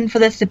don't mean for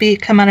this to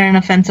come out in an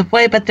offensive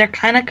way, but they're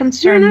kind of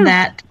concerned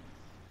that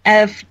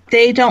if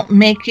they don't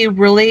make you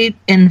really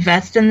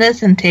invest in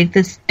this and take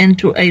this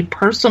into a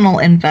personal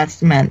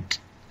investment,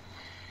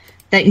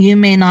 that you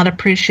may not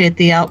appreciate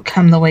the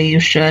outcome the way you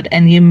should,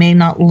 and you may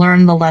not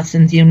learn the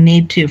lessons you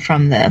need to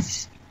from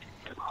this.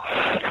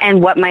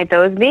 And what might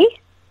those be?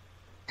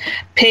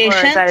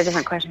 Patience. Or is that a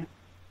different question?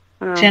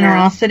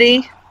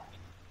 Generosity.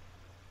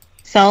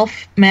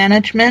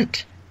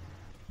 Self-management.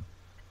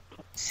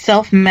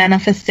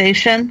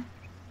 Self-manifestation.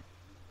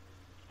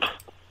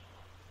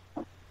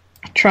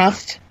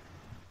 Trust.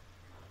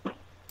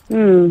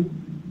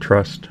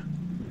 Trust.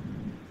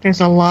 There's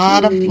a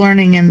lot of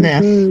learning in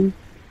this.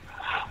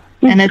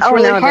 And it's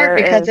really hard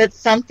because it's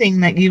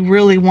something that you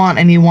really want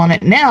and you want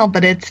it now,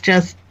 but it's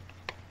just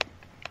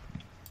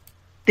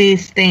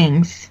these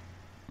things.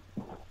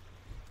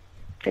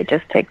 They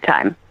just take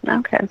time.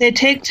 Okay. They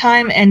take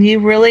time, and you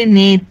really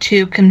need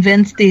to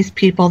convince these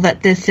people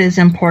that this is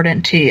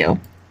important to you.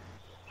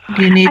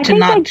 You need to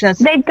not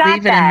just leave it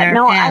in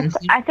their hands.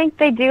 I think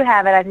they do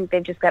have it. I think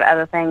they've just got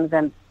other things,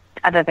 and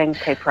other things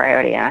take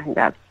priority. And I think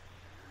that's...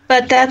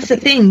 But that's the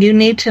thing. You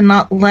need to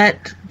not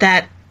let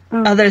that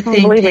other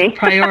thing take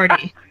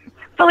priority.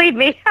 Believe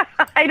me,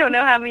 I don't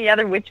know how many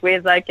other which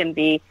ways I can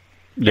be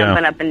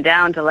jumping up and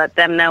down to let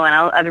them know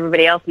and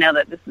everybody else know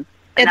that this is...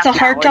 It's a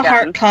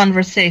heart-to-heart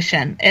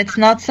conversation. It's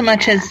not so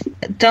much as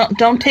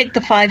don't take the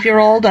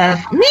 5-year-old of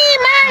me,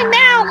 mine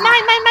now,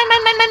 mine,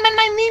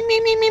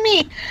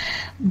 me.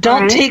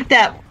 Don't take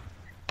that.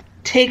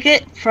 Take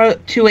it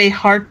to a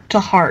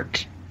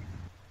heart-to-heart.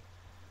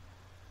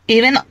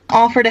 Even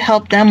offer to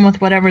help them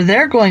with whatever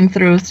they're going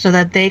through so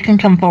that they can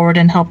come forward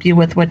and help you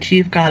with what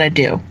you've got to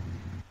do.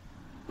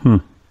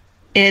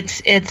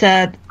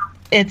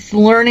 It's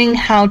learning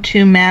how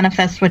to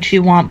manifest what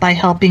you want by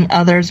helping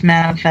others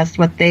manifest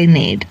what they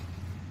need.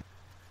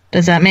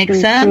 Does that make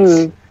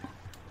sense?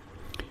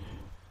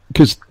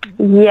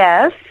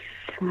 Yes.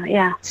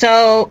 Yeah.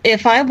 So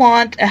if I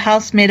want a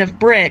house made of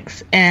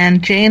bricks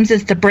and James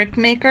is the brick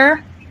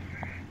maker,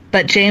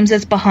 but James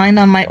is behind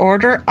on my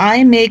order,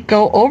 I may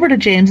go over to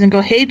James and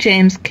go, hey,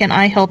 James, can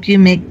I help you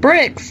make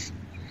bricks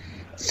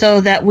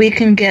so that we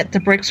can get the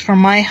bricks for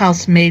my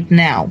house made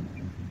now?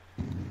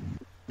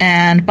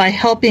 And by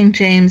helping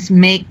James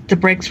make the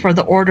bricks for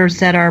the orders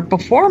that are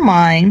before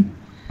mine,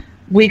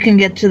 we can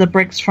get to the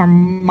bricks for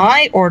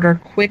my order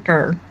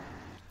quicker.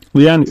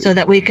 Leanne, so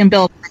that we can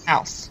build my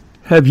house.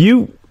 Have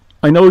you...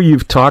 I know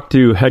you've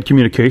had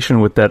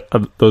communication with that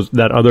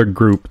other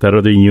group, that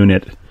other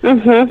unit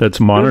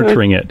that's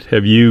monitoring it.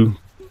 Have you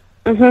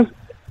said,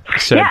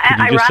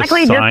 could you just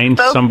assign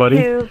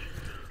somebody?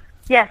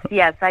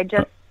 Yes, I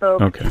just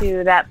spoke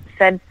to that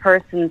said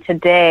person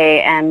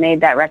today and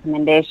made that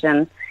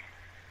recommendation.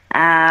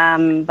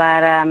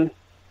 But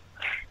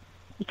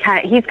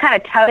he's kind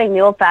of touting the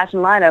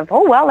old-fashioned line of,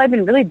 oh, well, I've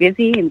been really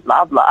busy and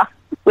blah, blah,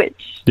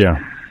 which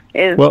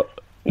is... Well,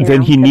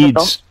 then he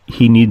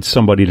needs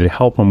somebody to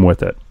help him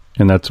with it,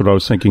 and that's what I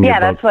was thinking.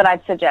 Yeah, that's what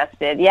I've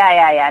suggested.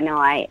 Yeah.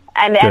 No,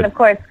 and of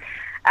course,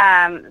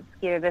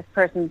 this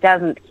person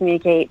doesn't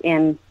communicate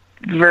in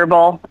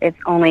verbal; it's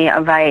only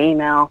via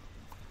email.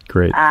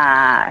 Great.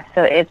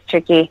 So it's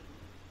tricky.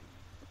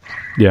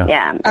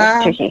 Yeah,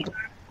 it's tricky.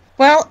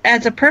 Well,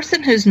 as a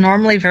person who's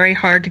normally very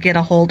hard to get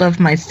a hold of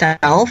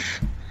myself,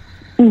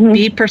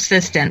 be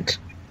persistent.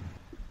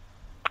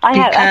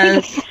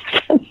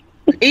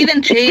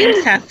 Even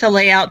James has to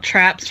lay out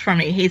traps for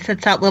me. He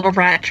sets out little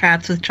rat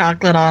traps with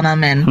chocolate on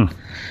them, and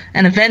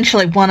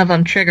eventually one of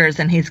them triggers,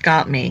 and he's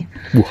got me.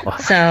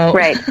 So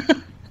right.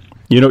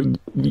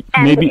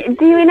 Maybe.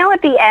 Do you know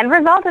what the end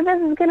result of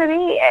this is going to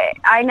be?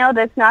 I know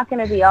that's not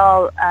going to be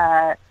all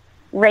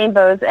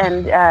rainbows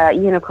and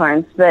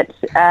unicorns, but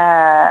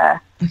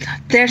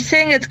they're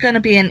saying it's going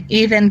to be an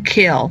even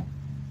kill,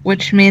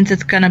 which means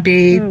it's going to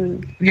be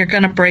you're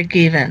going to break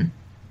even.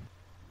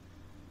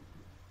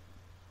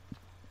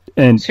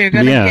 And so you're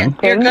going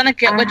to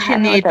get what you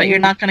need, but you're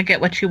not going to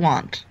get what you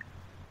want.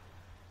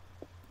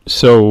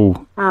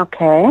 So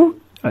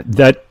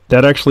that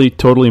actually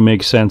totally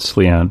makes sense,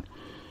 Leanne,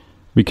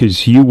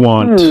 because you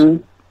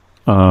want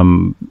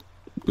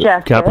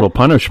capital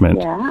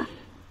punishment,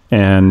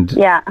 and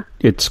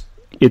it's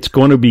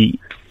going to be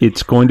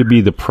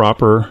the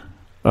proper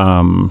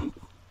amount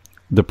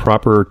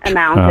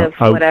of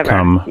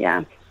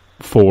outcome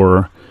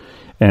for,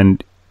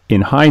 and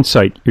in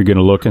hindsight, you're going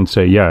to look and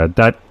say,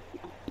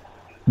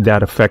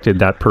 that affected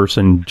that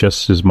person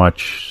just as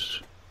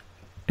much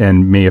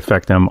and may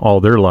affect them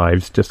all their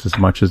lives just as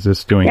much as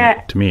this doing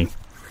it to me.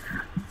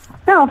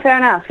 No, fair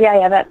enough.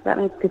 Yeah, that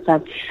makes good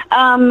sense. Is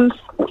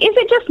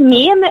it just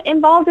me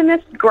involved in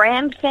this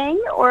grand thing,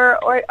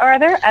 or are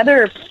there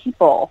other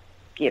people,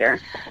 Skeeter?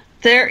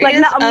 There is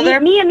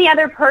me and the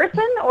other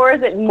person, or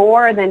is it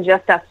more than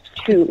just us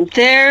two?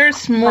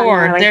 There's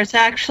more. There's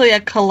actually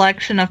a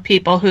collection of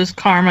people whose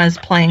karma is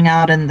playing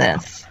out in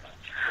this.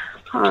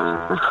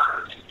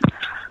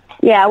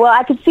 Yeah, well,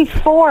 I could see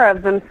 4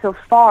 of them so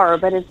far,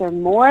 but is there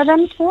more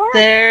than 4?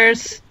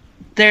 There's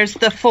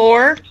the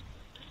 4,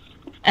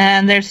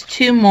 and there's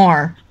 2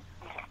 more.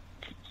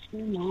 2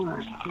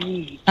 more.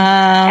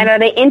 And are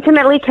they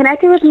intimately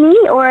connected with me,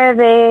 or are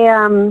they?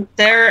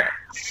 They're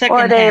second. Or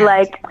are they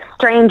like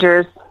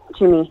strangers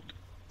to me?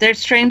 They're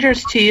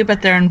strangers to you,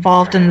 but they're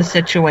involved in the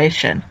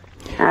situation.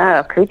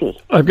 Oh, creepy.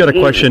 I've got a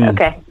question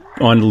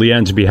on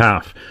Leanne's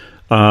behalf.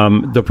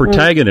 The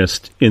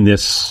protagonist in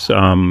this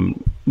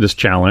this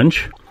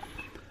challenge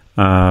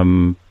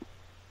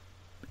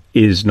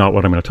is not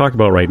what I'm going to talk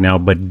about right now,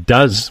 but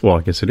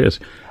I guess it is.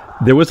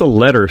 There was a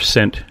letter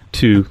sent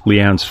to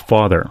Leanne's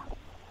father.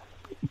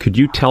 Could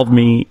you tell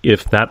me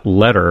if that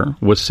letter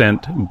was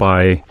sent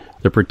by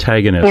the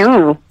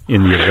protagonist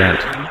in the event?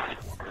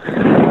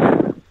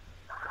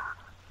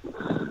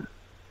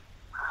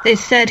 They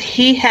said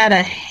he had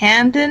a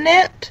hand in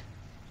it.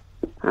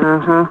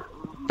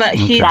 But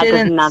he that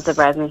didn't. Does not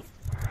surprise me.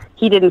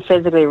 He didn't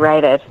physically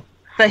write it.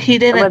 But he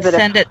didn't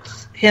send it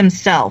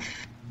himself.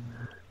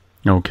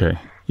 Okay.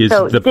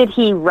 Did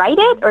he write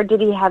it, or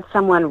did he have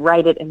someone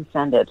write it and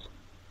send it?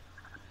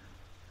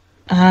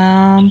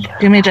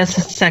 Give me just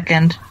a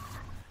second.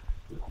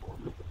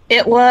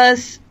 It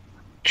was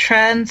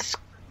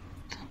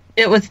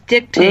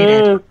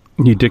dictated.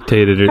 He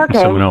dictated it to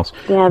someone else.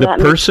 Yeah, that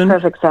makes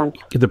perfect sense.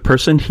 The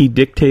person he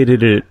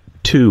dictated it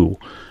to,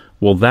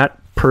 will that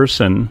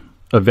person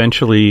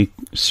eventually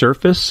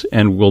surface,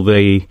 and will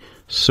they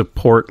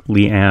support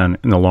Leanne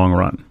in the long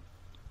run?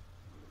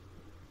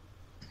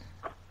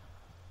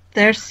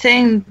 They're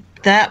saying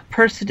that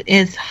person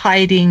is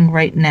hiding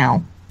right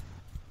now.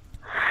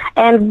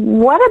 And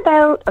what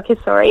about... Okay,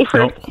 sorry.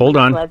 Hold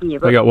on. I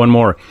got one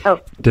more.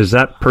 Does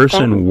that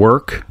person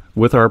work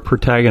with our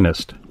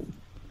protagonist?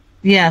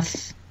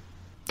 Yes.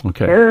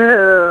 Okay.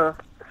 Ugh.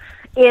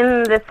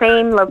 In the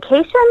same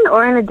location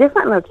or in a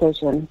different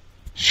location?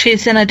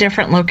 She's in a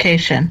different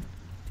location.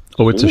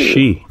 Oh, it's a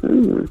she.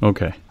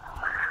 Okay.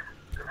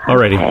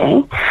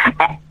 Alrighty.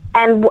 Okay.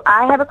 And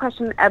I have a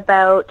question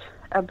about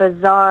a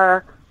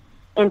bizarre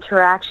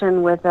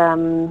interaction with,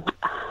 how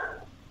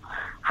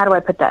do I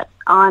put that?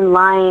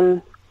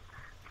 Online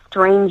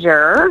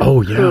stranger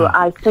who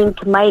I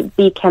think might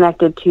be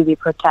connected to the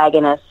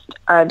protagonist.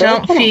 Are they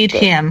Don't connected? feed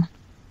him.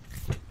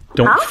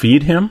 Don't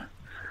feed him?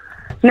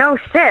 No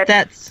shit.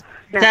 That's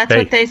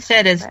what they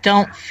said is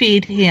don't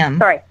feed him.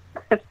 Sorry.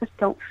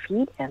 Don't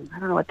feed him. I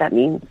don't know what that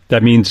means.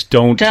 That means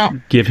don't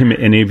give him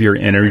any of your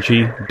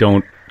energy.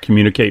 Don't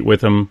communicate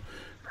with him.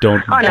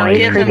 Don't buy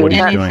into what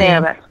he's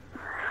doing.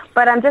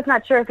 But I'm just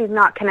not sure if he's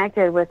not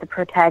connected with the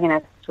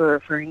protagonist we're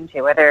referring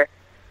to, whether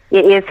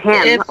it is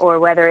him or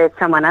whether it's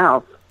someone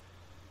else.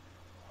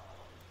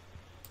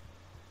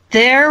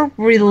 They're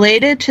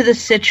related to the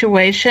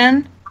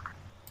situation.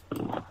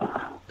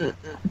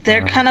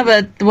 They're kind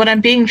of what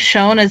I'm being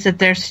shown is that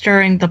they're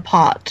stirring the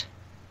pot.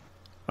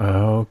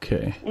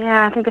 Okay.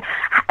 Yeah, I think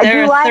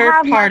they're a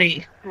third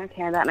party.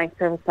 Okay, that makes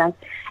perfect sense.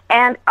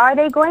 And are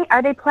they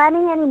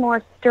planning any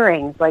more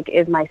stirrings? Like,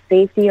 is my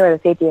safety or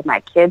the safety of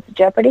my kids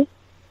jeopardy?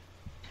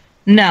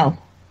 No.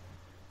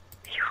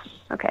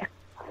 Okay.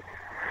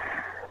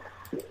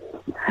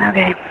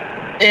 Okay.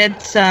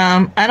 It's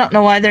I don't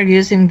know why they're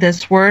using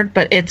this word,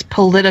 but it's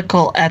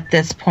political at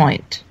this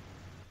point.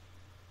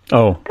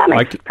 Oh, that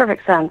makes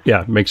perfect sense.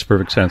 Yeah, it makes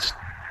perfect sense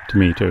to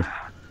me too.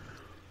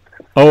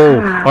 Oh,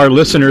 our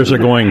listeners are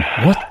going,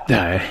 what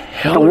the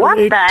hell What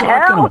are they the talking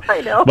hell? about?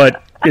 I know.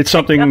 But it's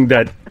something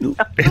that,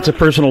 it's a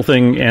personal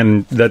thing,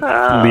 and that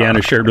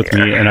Leanna shared with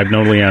me, and I've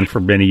known Leanne for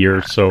many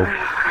years, so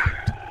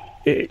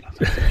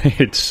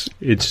it's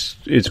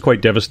quite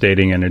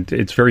devastating, and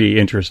it's very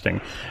interesting.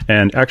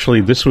 And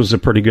actually, this was a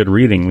pretty good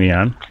reading,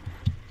 Leanne.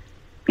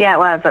 Yeah, it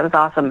was. It was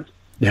awesome.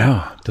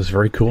 Yeah, that's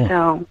very cool.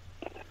 So,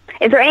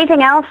 is there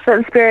anything else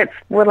that spirits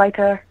would like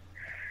to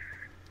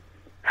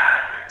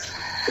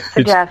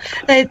suggest?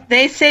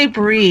 They say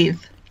breathe.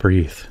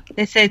 Breathe.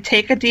 They say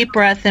take a deep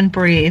breath and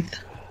breathe.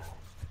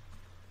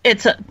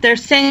 They're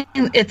saying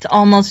it's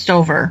almost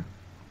over.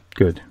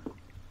 Good.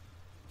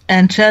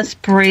 And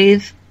just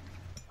breathe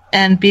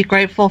and be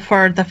grateful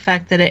for the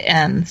fact that it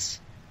ends.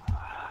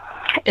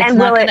 It's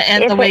not going to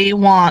end the way you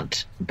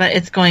want, but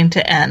it's going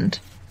to end.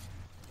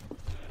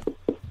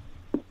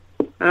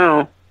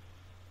 Oh.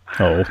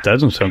 Oh, that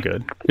doesn't sound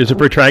good. Is the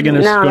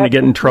protagonist going to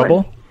get in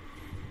trouble?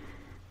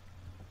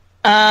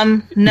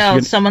 No,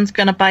 someone's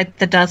going to bite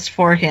the dust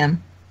for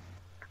him.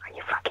 Are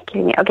you fucking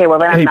kidding me? Okay, well,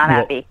 then I'm not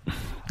happy.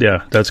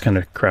 Yeah, that's kind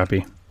of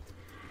crappy.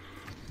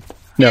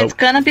 No. It's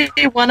going to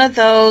be one of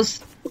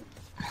those...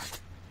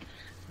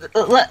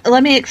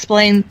 Let me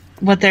explain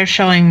what they're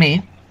showing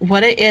me.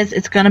 What it is,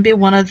 it's going to be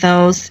one of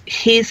those,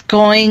 he's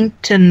going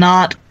to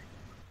not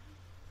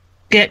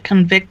get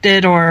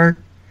convicted or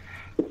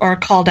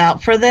called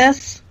out for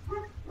this.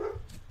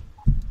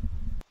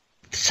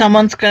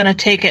 Someone's going to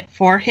take it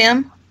for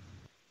him.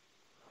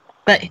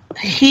 But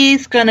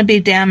he's going to be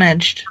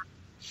damaged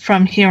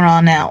from here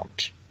on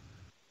out.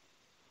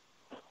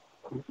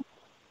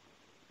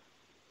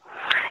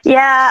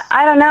 Yeah,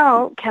 I don't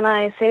know. Can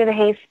I say to the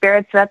Hey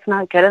Spirits that's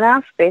not good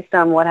enough based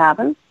on what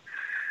happened?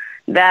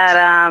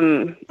 That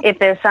if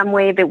there's some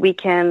way that we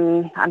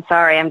can, I'm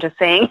sorry, I'm just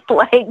saying,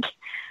 like,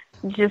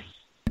 just,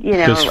 you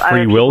know, Does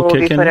free other will people will be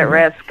kick put in? at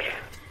risk.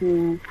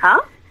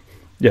 Huh?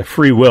 Yeah,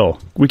 free will.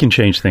 We can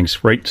change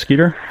things, right,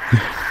 Skeeter?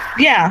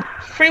 Yeah,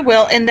 free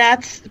will, and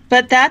that's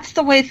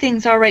the way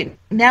things are right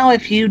now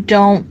if you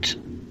don't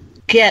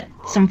get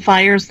some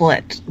fires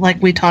lit,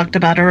 like we talked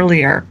about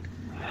earlier.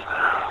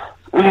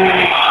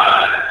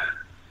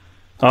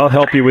 I'll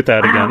help you with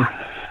that again.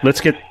 Let's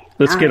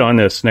get on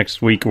this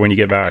next week when you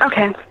get back.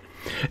 Okay.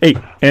 Hey,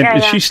 and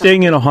is she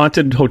staying in a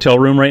haunted hotel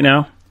room right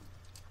now?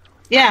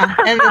 Yeah,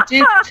 and the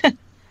dude...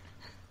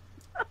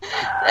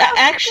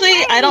 Actually,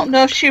 I don't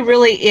know if she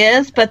really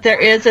is, but there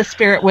is a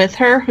spirit with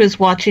her who's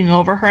watching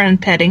over her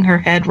and petting her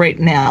head right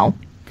now.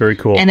 Very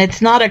cool. And it's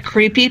not a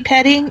creepy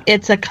petting,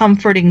 it's a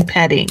comforting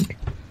petting.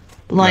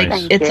 Like,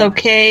 Nice. it's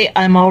okay,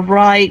 I'm all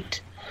right,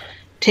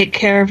 take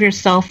care of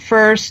yourself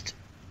first,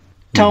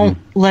 don't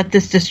let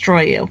this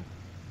destroy you.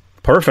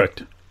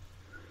 Perfect.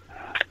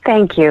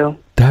 Thank you.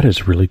 That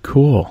is really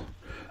cool.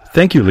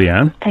 Thank you,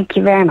 Leanne. Thank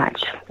you very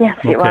much. Yes,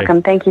 you're Okay.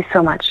 welcome. Thank you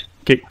so much.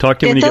 Okay, talk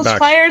to you when you Get get those back.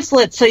 fires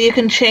lit so you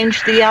can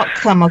change the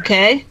outcome,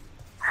 okay?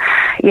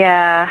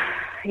 Yeah,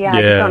 I just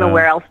don't know Yeah.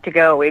 where else to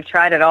go. We've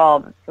tried it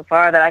all so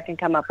far that I can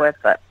come up with,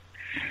 but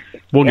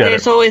We'll get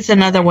There's it. always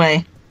another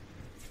way.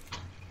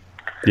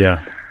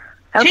 Yeah.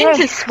 Okay. James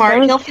is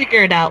smart, he'll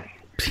figure it out.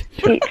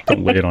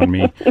 Don't lay it on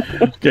me.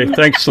 Okay,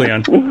 thanks,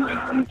 Leanne.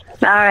 all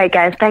right,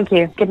 guys. Thank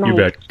you. Good night. You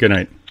bet. Good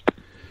night.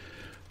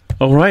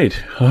 All right.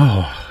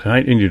 Oh,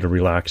 I need to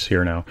relax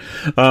here now.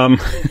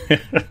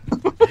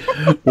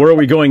 Where are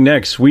we going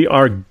next? We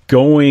are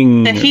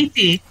going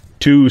Tahiti.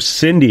 to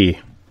Cindy.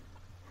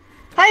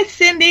 Hi,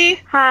 Cindy.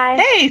 Hi.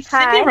 Hey,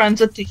 Cindy Hi.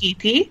 runs with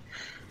Tahiti.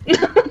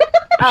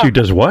 She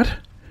does what?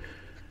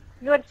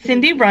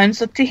 Cindy runs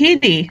with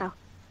Tahiti. Oh.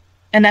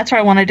 And that's where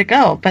I wanted to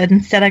go, but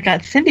instead I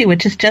got Cindy,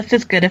 which is just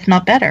as good, if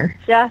not better.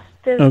 Just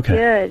as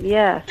good,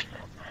 yes.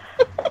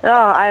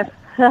 That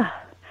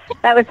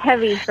was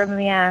heavy from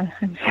Leanne.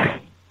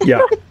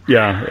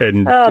 Yeah,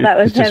 and that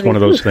was it's just heavy. one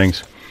of those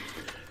things.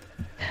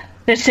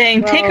 They're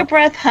saying, take a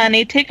breath,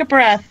 honey, take a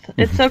breath.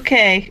 It's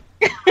okay.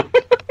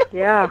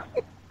 Yeah,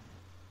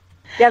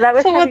 that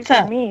was heavy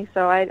for me,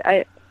 so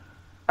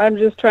I'm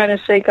just trying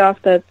to shake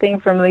off the thing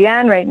from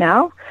Leanne right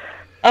now.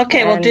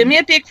 Okay, well, do me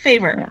a big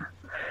favor. Yeah.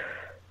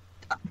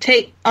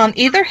 Take, on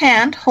either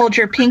hand, hold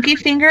your pinky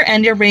finger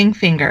and your ring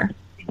finger.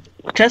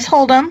 Just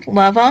hold them,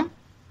 love them.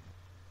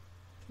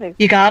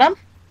 You got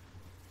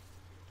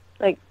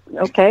them?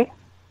 Okay.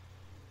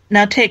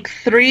 Now take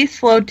 3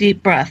 slow,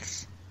 deep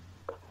breaths.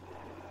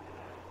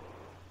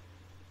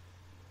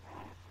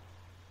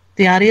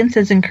 The audience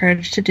is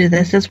encouraged to do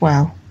this as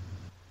well.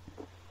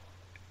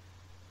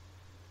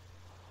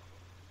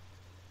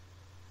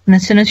 And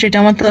as soon as you're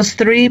done with those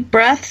 3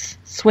 breaths,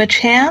 switch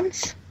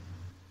hands.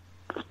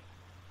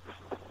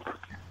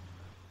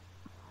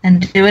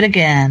 And do it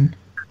again.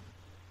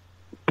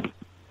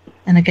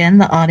 And again,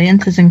 the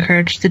audience is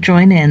encouraged to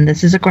join in.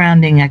 This is a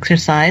grounding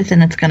exercise,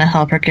 and it's going to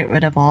help her get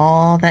rid of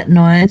all that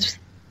noise,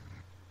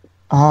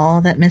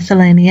 all that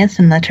miscellaneous,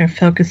 and let her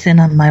focus in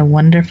on my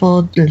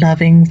wonderful,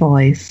 loving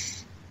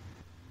voice.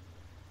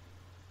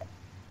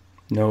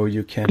 No,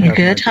 you can't You have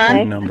good, my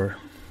hon? number.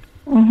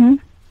 Mm-hmm.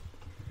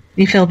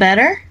 You feel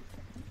better?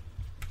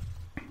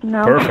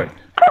 No. Perfect.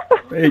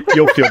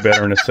 You'll feel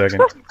better in a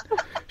second.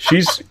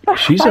 She's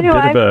a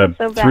bit of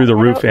a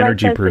through-the-roof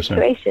energy person.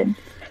 Situation.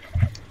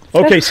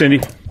 Okay,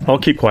 Cindy, I'll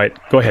keep quiet.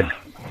 Go ahead.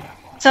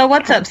 So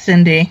what's up,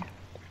 Cindy?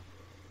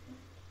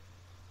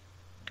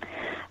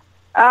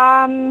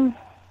 I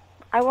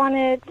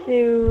wanted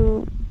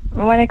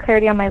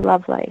clarity on my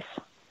love life.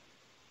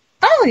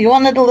 Oh, you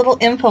wanted a little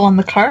info on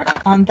the card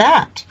on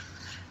that.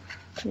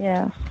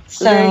 Yeah.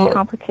 So very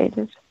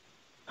complicated.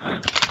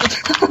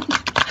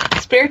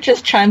 Spirit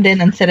just chimed in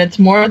and said it's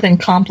more than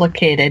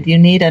complicated. You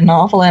need a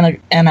novel and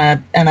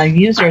a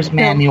user's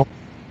manual.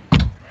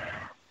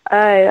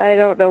 I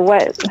don't know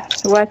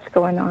what's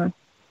going on.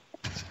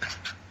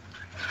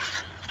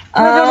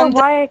 I don't know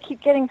why I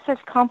keep getting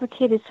such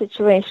complicated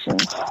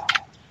situations.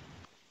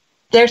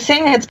 They're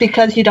saying it's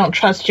because you don't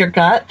trust your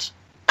gut,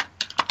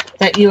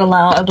 that you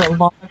allow a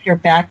lot of your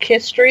back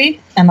history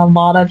and a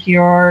lot of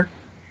your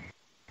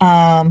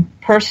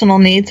personal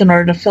needs in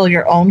order to fill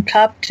your own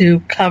cup to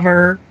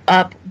cover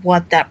up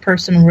what that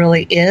person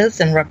really is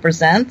and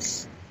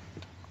represents.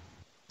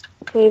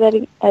 Say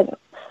that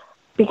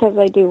because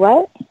I do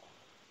what?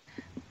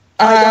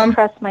 I don't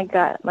trust my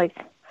gut.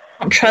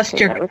 Don't trust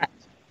your gut.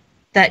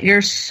 That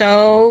you're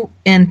so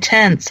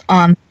intense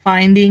on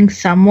finding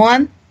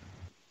someone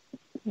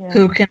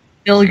who can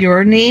fill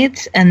your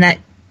needs and that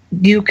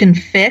you can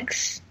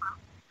fix,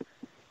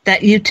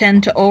 that you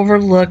tend to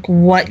overlook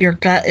what your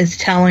gut is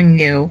telling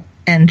you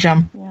and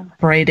jump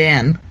right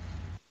in.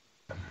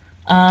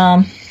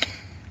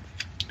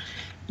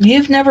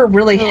 You've never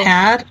really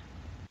had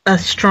a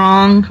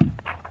strong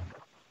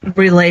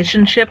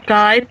relationship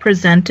guide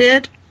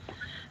presented,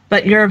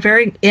 but you're a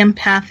very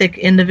empathic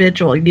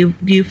individual.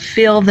 You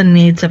feel the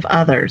needs of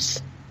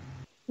others.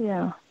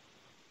 Yeah.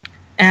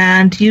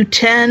 And you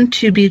tend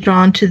to be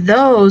drawn to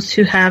those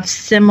who have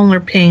similar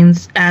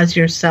pains as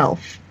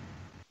yourself.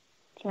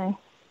 Okay.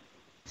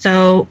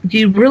 So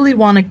you really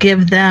want to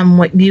give them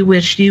what you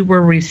wish you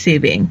were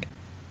receiving.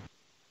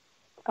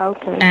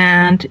 Okay.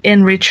 And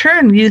in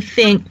return, you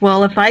think,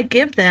 well, if I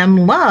give them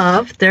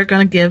love, they're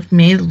going to give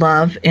me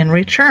love in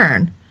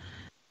return.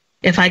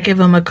 If I give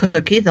them a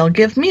cookie, they'll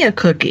give me a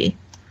cookie.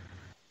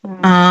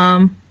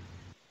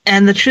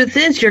 And the truth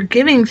is, you're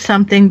giving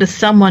something to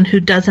someone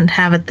who doesn't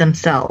have it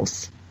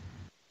themselves.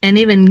 And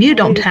even you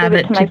don't have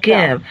it to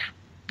give.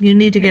 You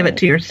need to give it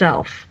to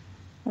yourself.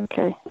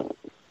 Okay.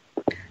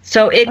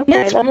 So it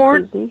gets more,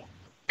 easy.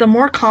 The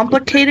more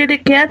complicated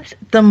it gets,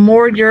 the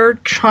more you're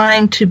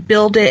trying to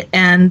build it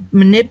and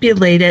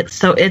manipulate it,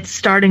 so it's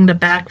starting to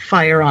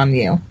backfire on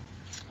you.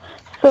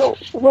 So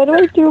what do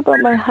I do about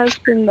my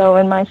husband, though,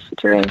 in my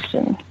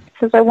situation?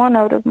 Because I want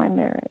out of my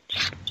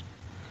marriage.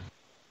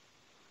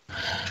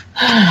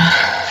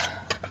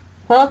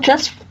 Well,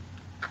 just...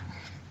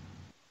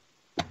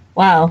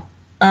 Wow.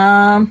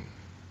 The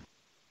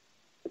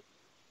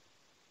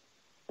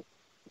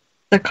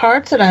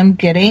cards that I'm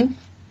getting...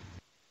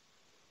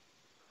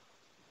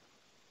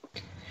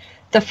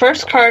 The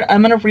first card,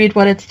 I'm going to read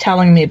what it's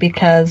telling me,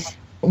 because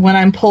when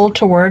I'm pulled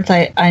to words,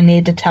 I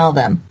need to tell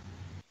them.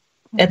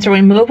 It's a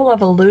removal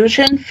of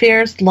illusion,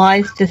 fears,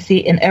 lies,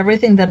 deceit, and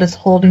everything that is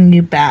holding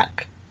you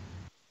back.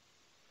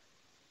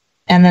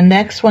 And the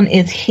next one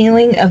is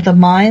healing of the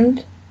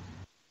mind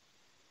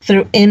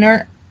through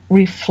inner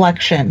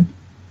reflection.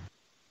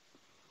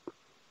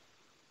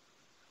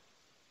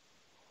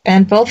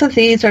 And both of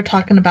these are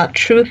talking about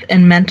truth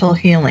and mental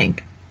healing.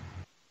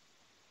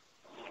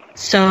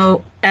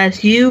 So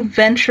as you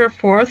venture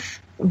forth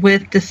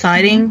with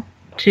deciding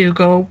to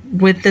go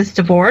with this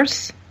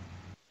divorce.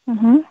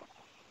 Mm-hmm.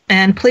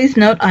 And please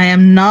note, I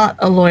am not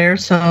a lawyer,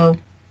 so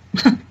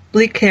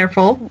be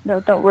careful. No,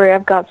 don't worry.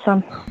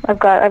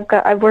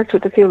 I've worked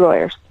with a few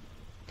lawyers.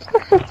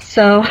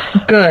 So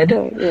good.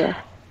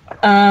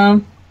 Yeah.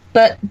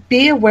 But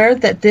be aware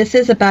that this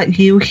is about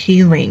you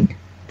healing.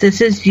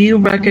 This is you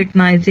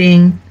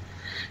recognizing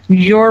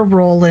your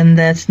role in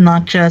this,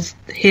 not just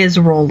his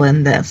role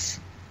in this.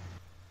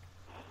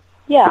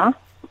 Yeah.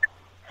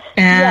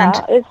 And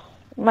it's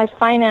my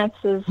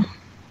finances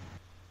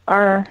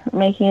are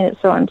making it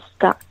so I'm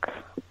stuck.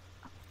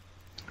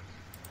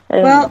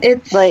 And well,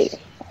 it's like,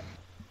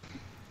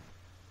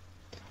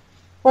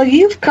 well,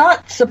 you've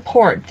got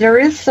support. There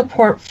is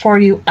support for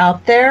you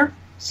out there,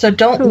 so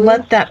don't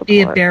let that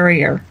be a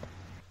barrier.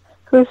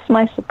 Who's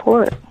my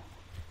support?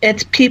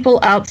 It's people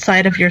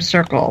outside of your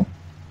circle.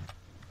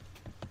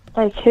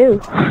 Like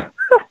who?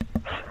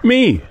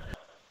 Me.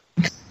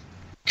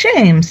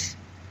 James.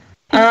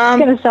 He's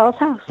going to sell his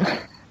house.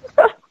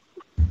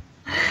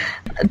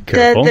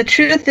 The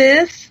truth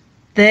is,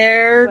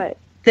 they're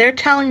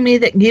telling me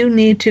that you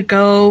need to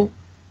go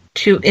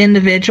to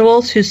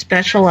individuals who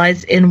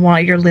specialize in why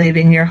you're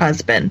leaving your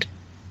husband.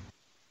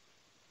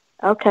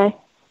 Okay.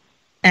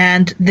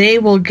 And they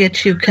will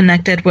get you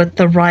connected with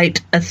the right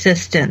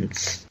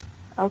assistants.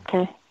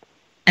 Okay.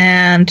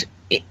 And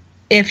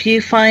if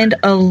you find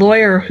a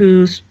lawyer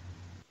who's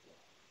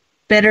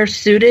better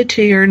suited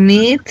to your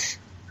needs,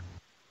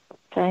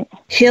 okay,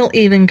 he'll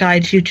even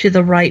guide you to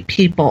the right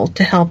people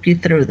to help you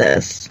through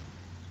this.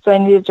 So I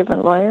need a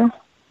different lawyer?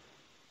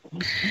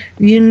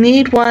 You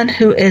need one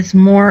who is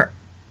more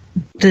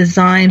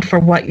designed for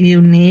what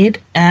you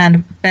need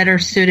and better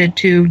suited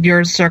to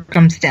your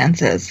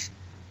circumstances.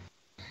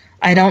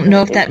 I don't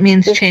know if that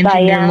means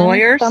changing your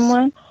lawyers.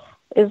 Someone?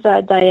 Is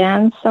that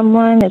Diane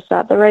someone? Is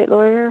that the right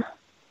lawyer?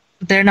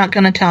 They're not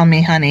going to tell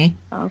me, honey.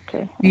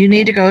 Okay. You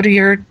need to go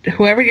to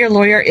whoever your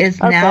lawyer is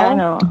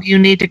now, you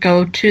need to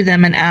go to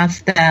them and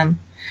ask them,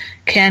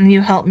 can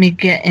you help me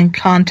get in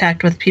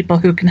contact with people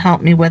who can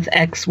help me with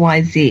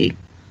XYZ?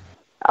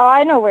 Oh,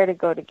 I know where to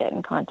go to get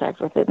in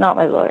contact with it, not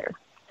my lawyer.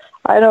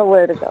 I know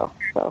where to go.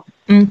 So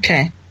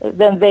okay.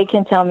 Then they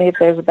can tell me if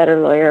there's a better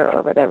lawyer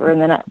or whatever,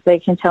 and then they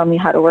can tell me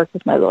how to work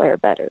with my lawyer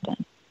better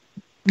then.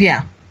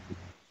 Yeah.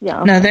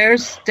 Yeah. Okay. No,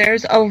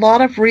 there's a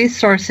lot of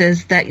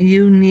resources that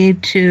you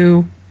need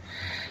to.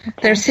 Okay.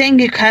 They're saying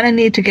you kind of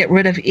need to get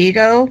rid of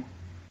ego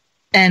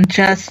and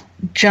just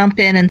jump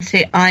in and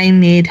say, I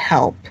need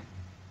help.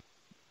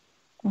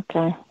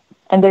 Okay.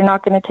 And they're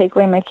not going to take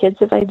away my kids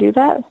if I do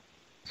that?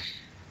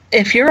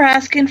 If you're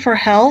asking for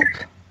help,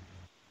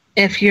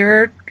 if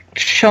you're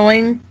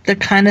showing the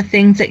kind of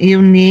things that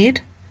you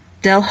need,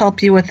 they'll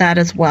help you with that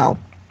as well.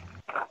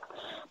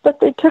 But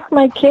they took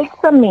my kids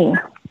from me.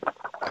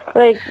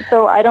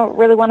 So I don't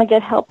really want to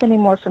get help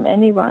anymore from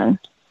anyone.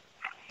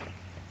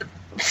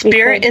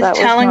 Spirit is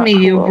telling me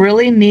you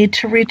really need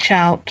to reach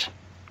out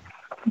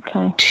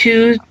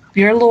to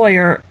your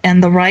lawyer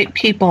and the right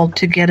people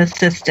to get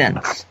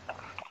assistance.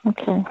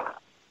 Okay.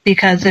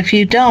 Because if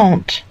you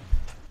don't,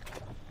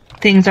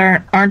 things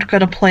aren't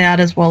going to play out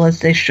as well as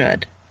they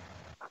should.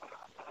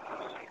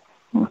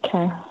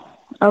 Okay.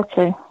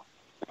 Okay.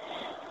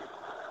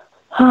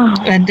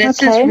 And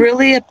this is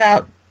really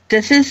about,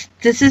 this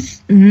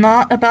is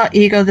not about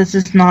ego, this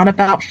is not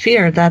about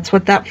fear. That's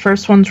what that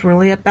first one's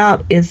really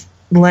about, is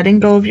letting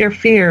go of your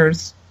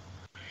fears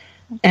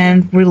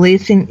and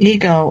releasing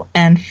ego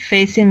and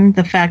facing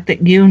the fact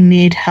that you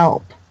need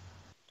help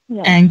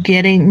and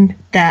getting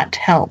that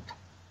help.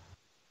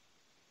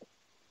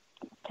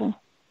 Okay.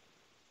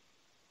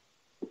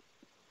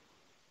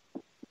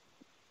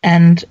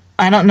 And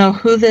I don't know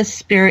who this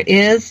spirit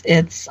is.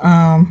 It's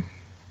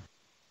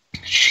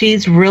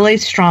she's really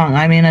strong.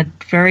 I mean, a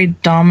very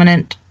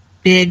dominant,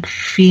 big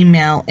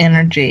female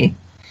energy.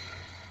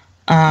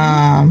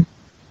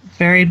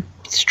 Very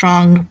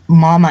strong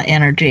mama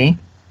energy.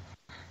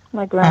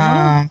 My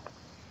grandma?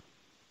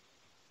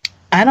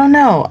 I don't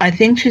know. I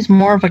think she's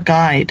more of a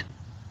guide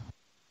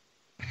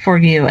for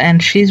you.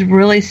 And she's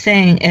really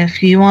saying,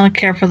 if you want to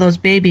care for those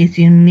babies,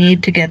 you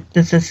need to get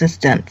this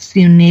assistance.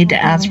 You need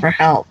to ask for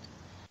help.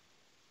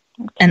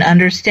 And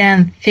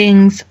understand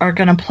things are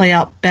going to play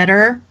out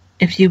better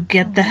if you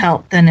get the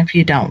help than if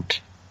you don't.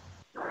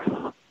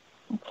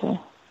 Okay.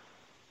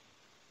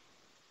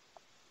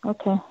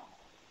 Okay.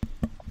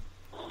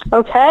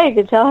 Okay, you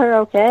can tell her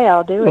okay,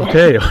 I'll do it.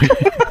 Okay.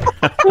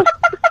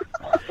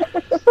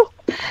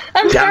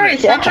 I'm sorry,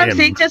 sometimes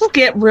they just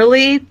get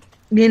really,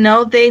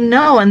 they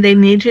know and they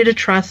need you to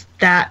trust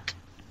that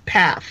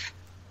path.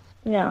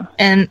 Yeah.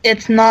 And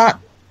it's not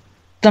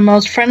the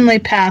most friendly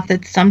path,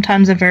 it's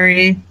sometimes a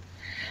very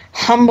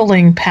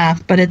humbling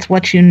path, but it's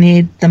what you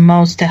need the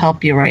most to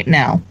help you right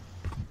now.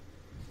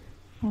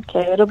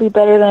 Okay, it'll be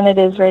better than it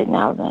is right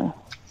now then,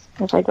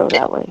 if I go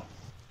that way.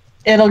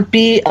 It'll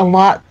be a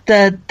lot,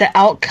 the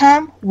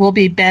outcome will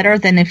be better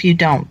than if you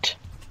don't.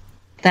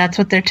 That's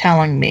what they're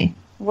telling me.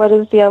 What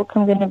is the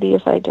outcome going to be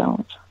if I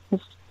don't?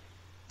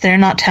 They're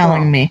not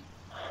telling me.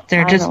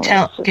 They're just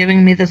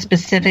giving me the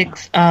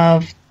specifics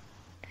of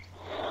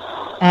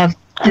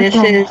this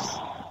is.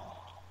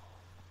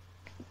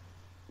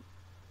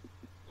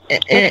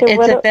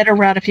 It's a better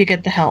route if you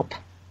get the help.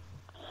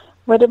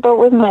 What about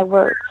with my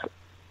work?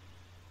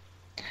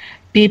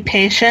 Be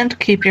patient.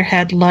 Keep your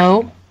head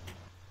low.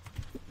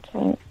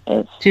 Okay.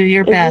 Do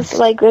your best. It's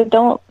like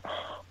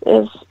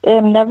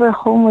I'm never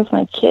home with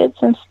my kids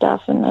and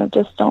stuff, and I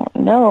just don't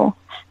know.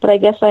 But I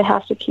guess I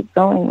have to keep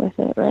going with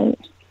it, right?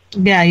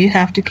 Yeah, you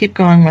have to keep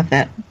going with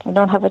it. I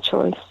don't have a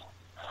choice.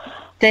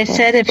 They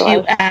said if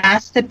you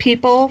ask the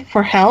people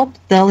for help,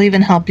 they'll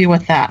even help you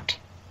with that.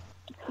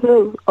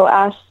 Who? Oh,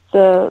 ask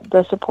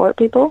the support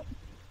people?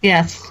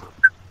 Yes.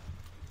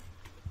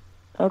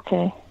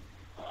 Okay.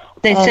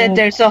 They said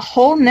there's a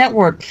whole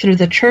network through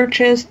the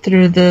churches,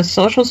 through the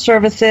social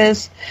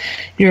services.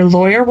 Your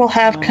lawyer will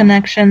have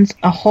connections,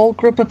 a whole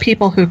group of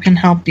people who can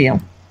help you.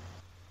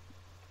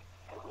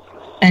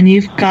 And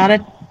you've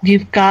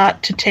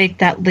got to take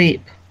that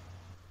leap.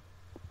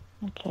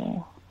 Okay.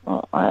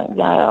 Well,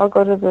 I'll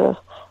go to the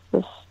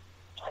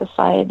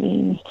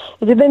society.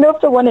 Do they know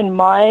if the one in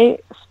my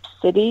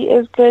city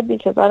is good?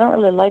 Because I don't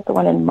really like the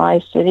one in my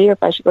city, or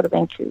if I should go to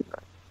Vancouver.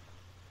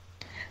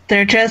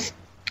 They're just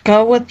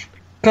go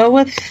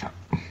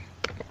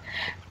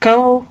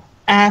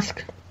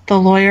ask the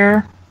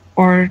lawyer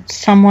or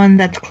someone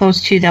that's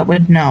close to you that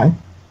would know.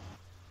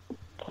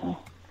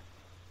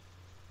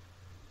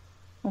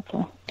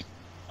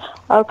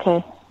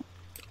 Okay.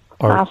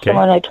 Ask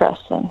someone I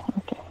trust then.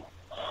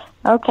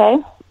 Okay.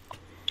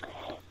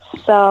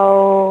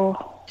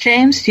 So,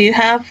 James, do you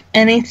have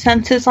any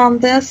senses on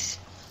this?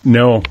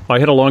 No, I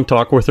had a long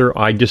talk with her.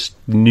 I just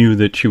knew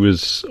that she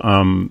was.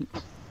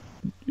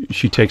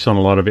 She takes on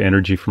a lot of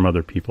energy from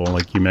other people,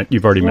 like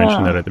you've already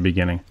mentioned that at the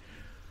beginning.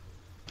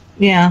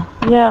 Yeah.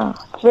 Yeah,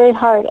 it's very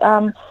hard.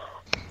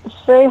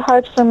 It's very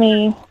hard for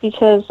me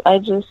because I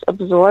just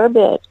absorb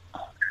it.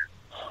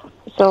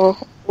 So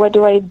what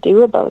do I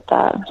do about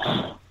that?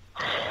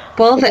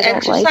 Well, the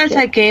exercise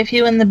I gave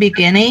you in the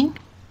beginning,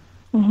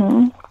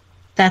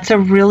 that's a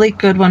really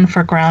good one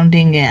for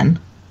grounding in.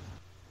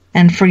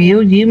 And for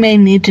you, you may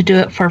need to do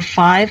it for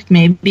 5,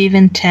 maybe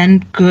even 10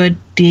 good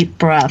deep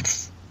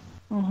breaths.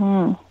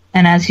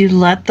 And as you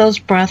let those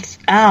breaths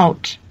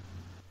out,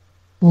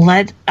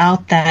 let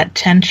out that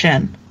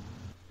tension.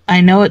 I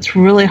know it's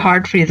really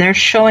hard for you. They're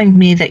showing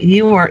me that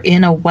you are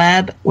in a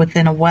web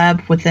within a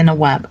web within a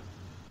web.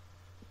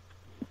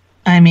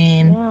 I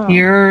mean,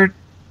 you're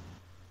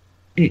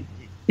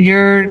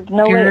There's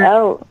no way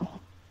out.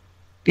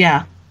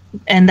 Yeah.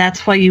 And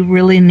that's why you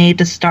really need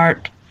to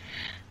start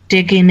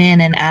digging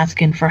in and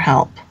asking for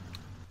help.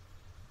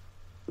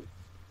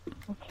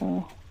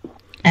 Okay.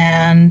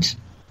 And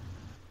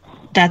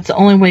that's the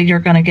only way you're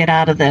going to get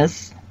out of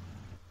this.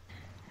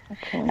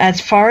 Okay. As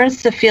far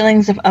as the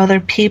feelings of other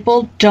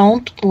people,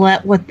 don't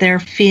let what they're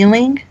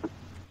feeling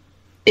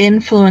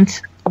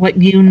influence what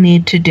you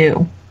need to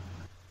do.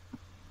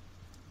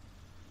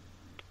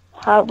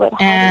 How do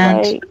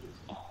I...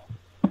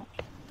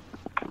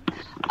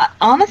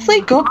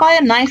 Honestly, go buy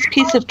a nice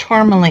piece of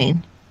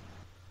tourmaline.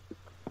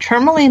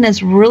 Tourmaline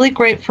is really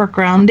great for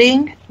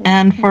grounding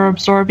and for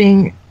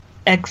absorbing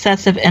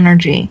excessive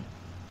energy.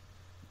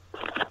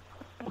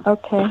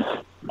 Okay.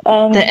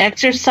 The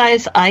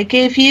exercise I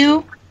gave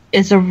you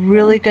is a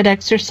really good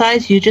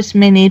exercise. You just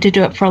may need to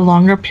do it for a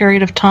longer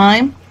period of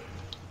time.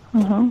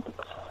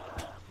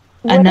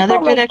 Another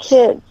good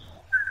kids.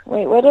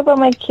 Wait, what about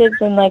my kids,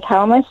 and like,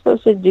 how am I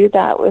supposed to do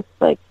that with,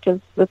 like, because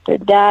with their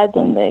dads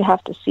and they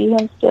have to see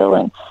him still,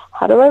 and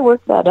how do I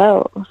work that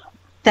out?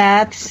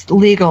 That's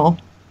legal.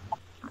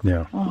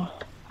 Yeah.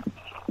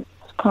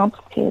 It's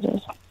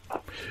complicated.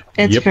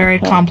 It's very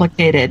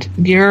complicated.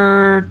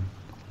 You're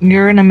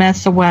in a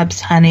mess of webs,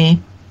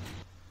 honey.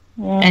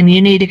 And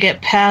you need to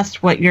get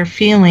past what you're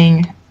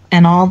feeling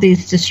and all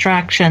these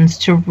distractions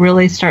to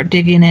really start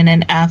digging in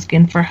and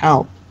asking for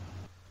help.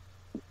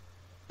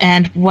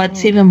 And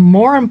what's even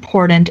more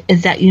important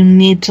is that you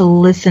need to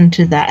listen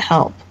to that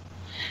help.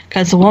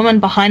 Because the woman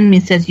behind me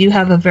says you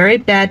have a very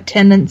bad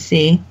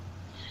tendency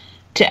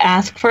to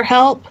ask for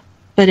help,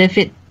 but if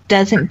it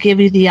doesn't give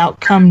you the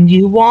outcome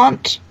you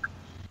want,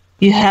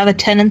 you have a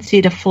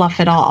tendency to fluff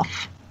it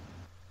off.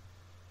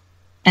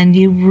 And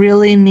you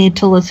really need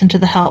to listen to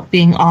the help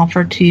being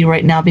offered to you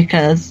right now,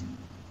 because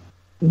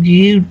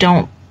you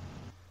don't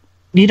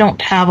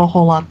have a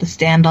whole lot to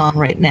stand on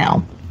right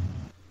now.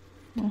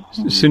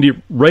 Cindy,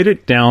 write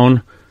it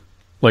down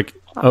like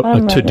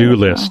a to-do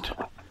list.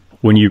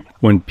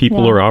 When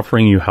people are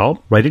offering you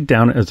help, write it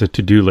down as a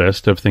to-do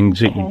list of things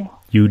that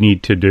you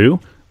need to do,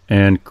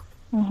 and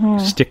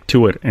stick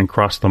to it and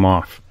cross them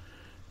off.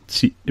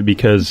 See,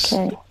 because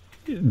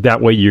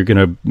that way you're going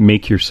to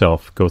make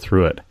yourself go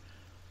through it.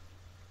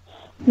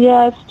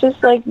 Yeah, it's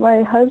just like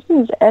my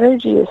husband's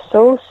energy is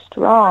so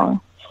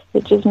strong.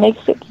 It just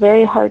makes it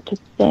very hard to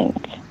think.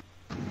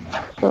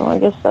 So I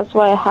guess that's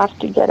why I have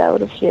to get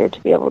out of here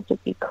to be able to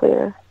be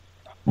clear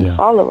and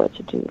follow a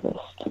to-do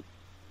list.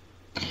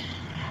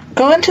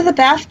 Go into the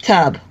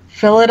bathtub.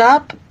 fill it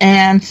up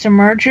and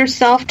submerge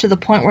yourself to the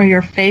point where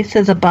your face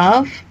is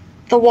above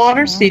the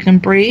water so you can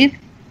breathe,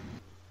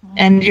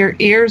 and your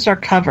ears are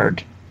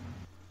covered.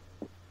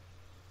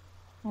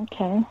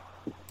 Okay.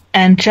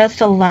 And just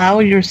allow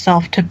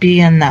yourself to be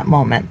in that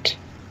moment.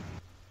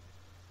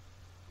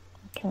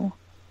 Okay.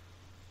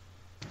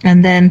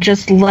 And then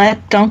just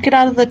don't get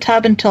out of the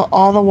tub until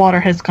all the water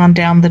has gone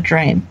down the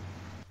drain.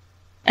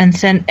 And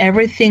send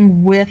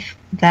everything with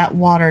that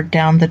water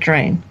down the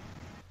drain.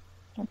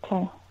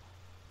 Okay.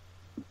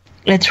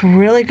 It's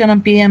really going to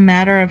be a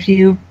matter of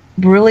you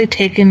really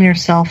taking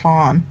yourself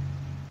on.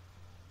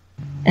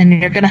 And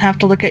you're going to have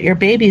to look at your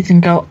babies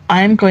and go,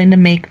 I'm going to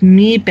make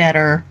me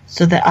better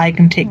so that I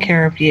can take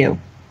care of you.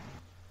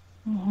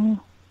 Mm-hmm.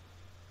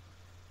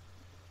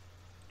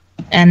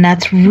 And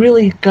that's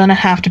really going to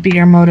have to be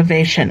your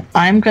motivation.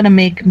 I'm going to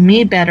make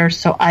me better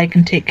so I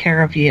can take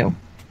care of you.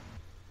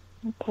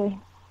 Okay.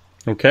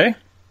 Okay.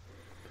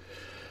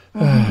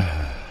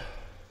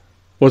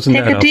 Wasn't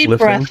Take that a deep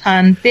uplifting? breath,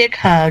 hon. Big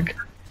hug.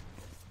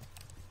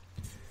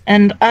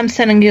 And I'm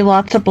sending you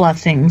lots of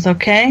blessings,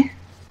 okay?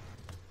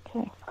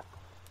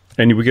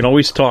 And we can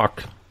always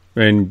talk.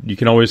 And you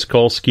can always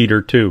call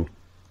Skeeter, too.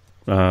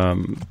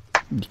 You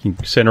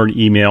can send her an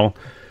email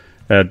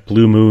at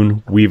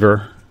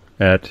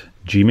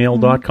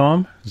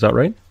bluemoonweaver@gmail.com. Is that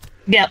right?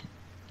 Yep.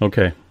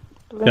 Okay.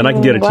 And I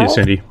can get it to you,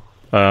 Cindy.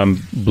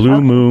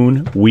 Blue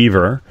Moon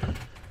Weaver,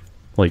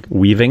 like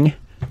weaving,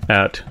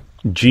 at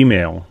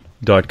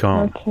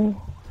gmail.com. Okay.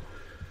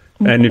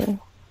 And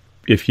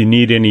if you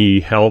need any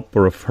help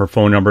or her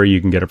phone number, you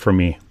can get it from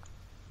me.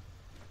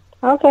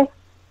 Okay.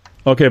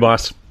 Okay,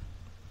 boss.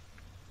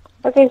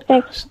 Okay,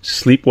 thanks.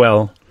 Sleep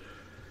well.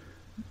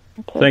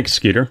 Okay. Thanks,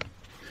 Skeeter.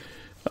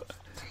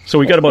 So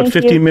we got about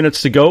 15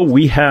 minutes to go.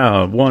 We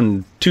have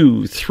 1,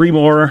 2, 3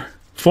 more,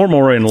 4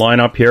 more in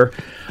lineup here.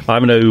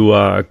 I'm going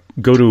to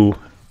go to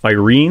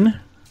Irene.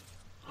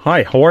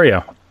 Hi, how are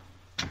you?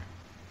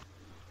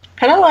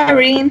 Hello,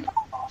 Irene.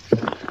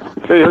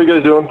 Hey, how you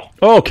guys doing?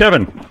 Oh,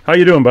 Kevin. How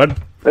you doing, bud?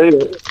 Hey,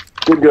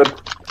 good.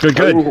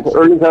 Good.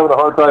 Irene's having a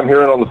hard time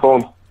hearing on the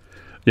phone.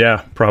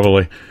 Yeah,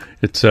 probably.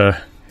 It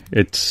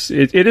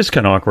is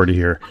kind of awkward to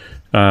hear.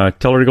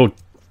 Tell her to go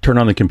turn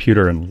on the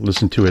computer and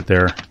listen to it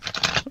there.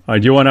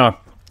 Do you want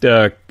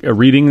a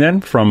reading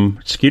then from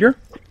Skeeter?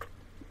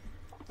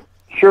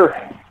 Sure.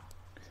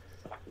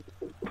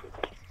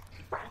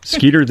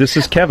 Skeeter, this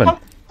is Kevin.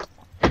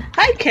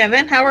 Hi,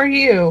 Kevin. How are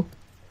you?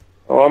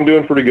 Oh, I'm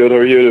doing pretty good. How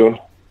are you doing?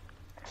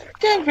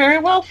 Doing very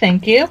well,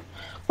 thank you.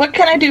 What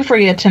can I do for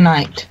you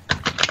tonight?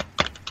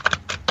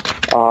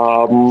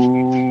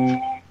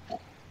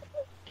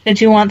 Did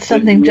you want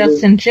something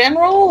just in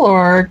general,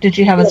 or did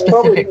you have a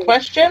specific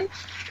question?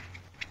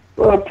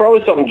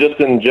 Probably something just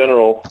in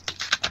general.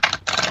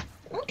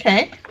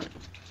 Okay.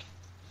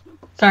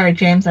 Sorry,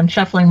 James, I'm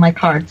shuffling my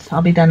cards.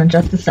 I'll be done in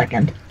just a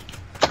second.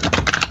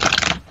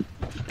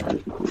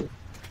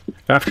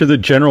 After the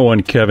general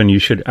one, Kevin, you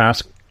should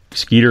ask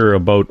Skeeter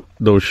about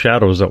those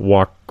shadows that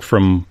walk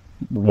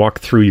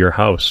through your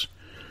house.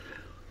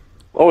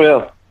 Oh,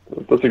 yeah.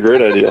 That's a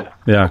great idea.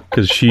 Yeah,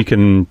 because she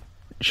can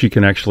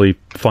actually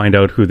find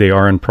out who they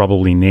are and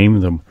probably name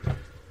them.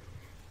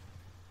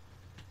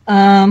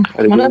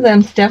 One of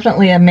them's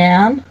definitely a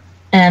man,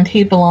 and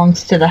he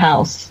belongs to the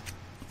house.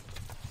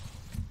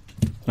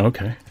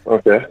 Okay.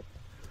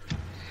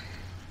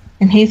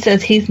 And he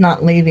says he's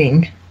not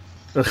leaving.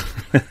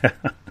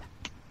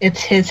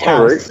 It's his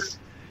house.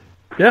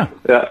 Yeah.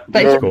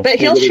 But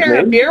he'll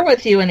share a beer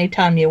with you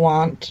anytime you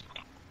want.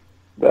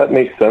 That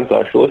makes sense,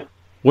 actually.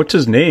 What's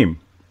his name?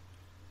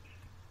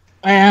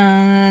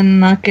 I'm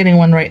not getting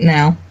one right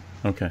now.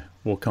 Okay,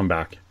 we'll come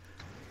back.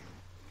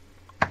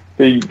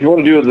 Hey, if you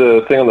want to do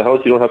the thing on the house,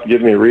 you don't have to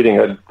give me a reading.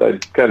 I'd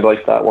kind of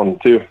like that one,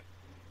 too.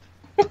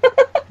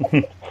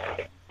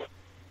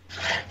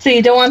 So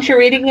you don't want your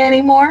reading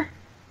anymore?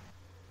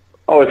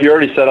 Oh, if you're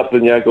already set up,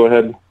 then yeah, go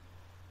ahead.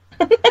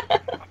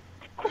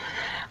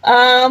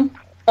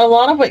 A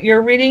lot of what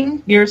you're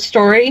reading, your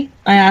story,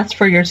 I asked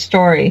for your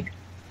story.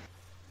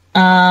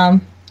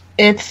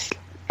 It's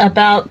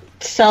about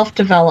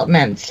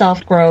self-development,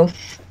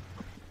 self-growth,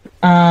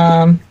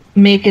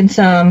 making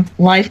some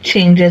life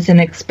changes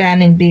and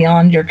expanding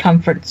beyond your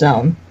comfort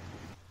zone.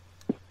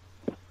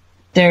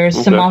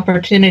 There's some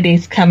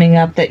opportunities coming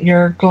up that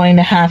you're going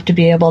to have to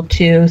be able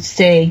to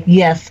say,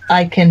 yes,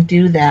 I can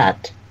do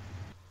that,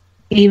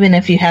 even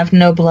if you have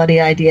no bloody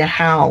idea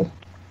how.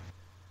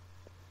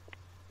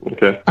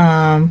 Okay.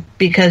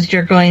 Because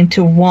you're going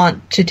to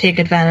want to take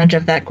advantage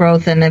of that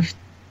growth, and if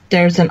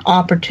there's an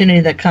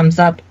opportunity that comes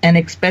up, and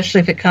especially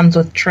if it comes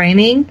with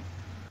training,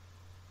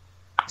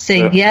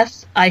 say,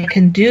 yes, I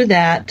can do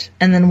that,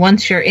 and then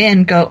once you're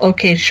in, go,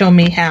 okay, show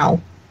me how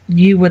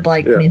you would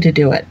like me to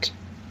do it.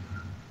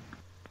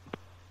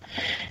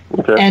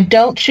 Okay. And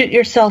don't shoot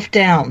yourself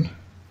down.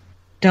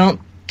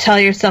 Don't tell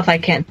yourself, I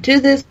can't do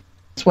this.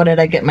 What did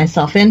I get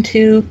myself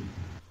into?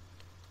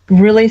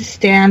 Really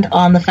stand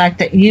on the fact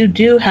that you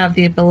do have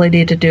the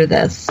ability to do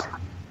this.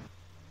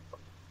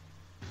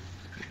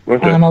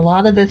 Okay. A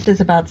lot of this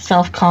is about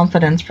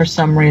self-confidence for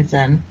some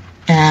reason,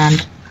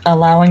 and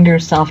allowing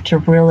yourself to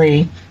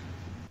really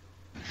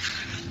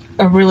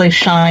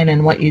shine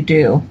in what you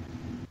do.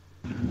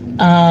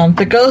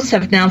 The ghosts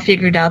have now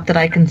figured out that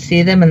I can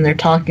see them and they're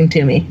talking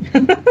to me.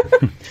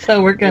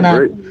 So we're going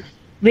to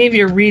leave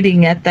your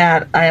reading at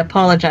that. I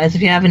apologize.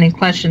 If you have any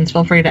questions,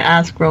 feel free to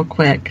ask real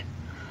quick.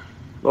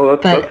 Oh,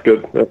 that's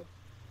good. Yeah.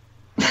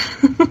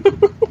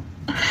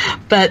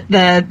 But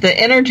the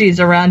energies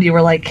around you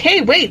were like,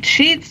 hey, wait,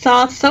 she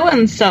saw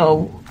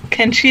so-and-so.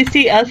 Can she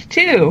see us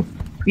too?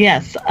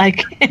 Yes, I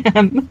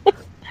can.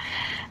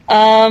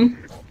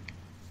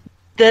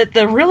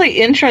 The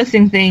really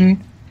interesting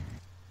thing,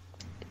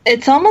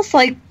 it's almost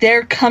like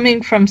they're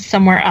coming from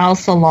somewhere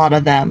else, a lot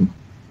of them.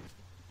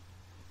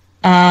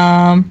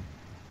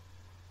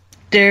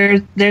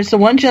 There's the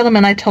one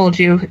gentleman I told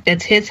you,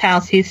 it's his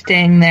house, he's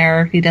staying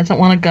there, he doesn't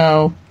want to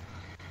go.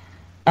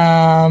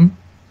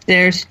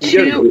 There's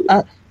two...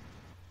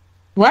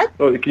 what?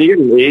 Oh, can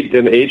you get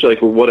an age,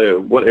 like what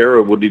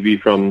era would he be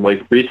from,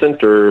 like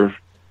recent or...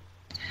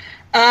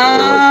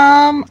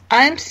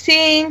 I'm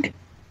seeing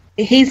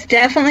he's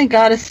definitely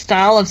got a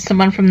style of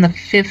someone from the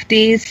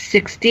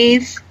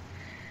 50s,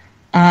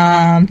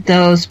 60s.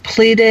 Those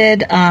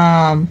pleated,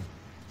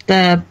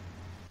 the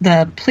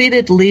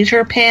pleated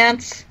leisure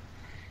pants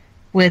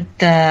with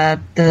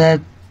the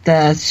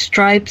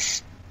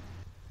stripes,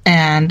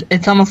 and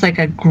it's almost like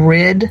a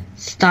grid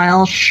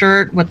style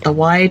shirt with the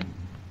wide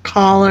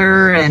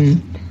collar,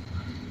 and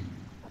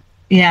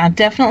yeah,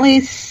 definitely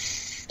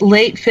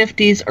late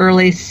 50s,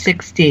 early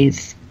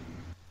 60s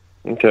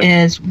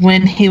is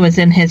when he was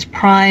in his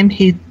prime.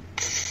 He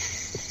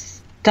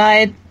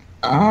died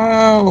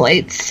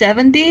late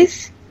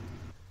 70s.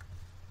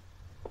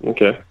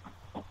 Okay.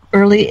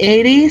 Early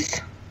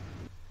 80s.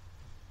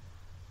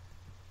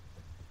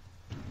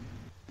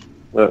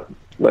 That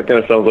kind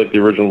of sounds like the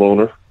original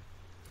owner.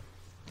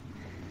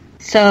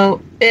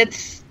 So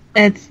he's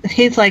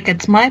like,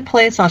 it's my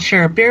place, I'll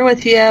share a beer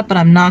with you, but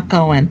I'm not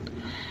going.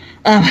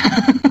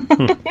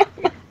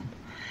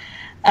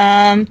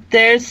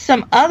 There's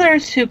some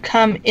others who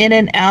come in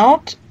and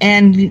out,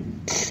 and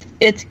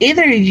it's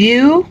either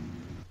you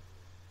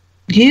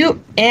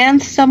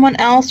and someone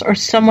else, or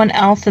someone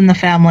else in the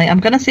family. I'm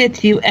going to say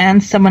it's you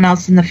and someone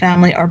else in the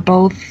family, or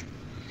both.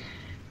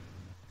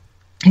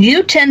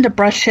 You tend to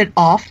brush it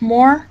off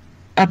more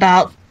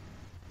about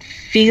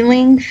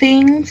feeling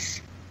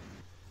things.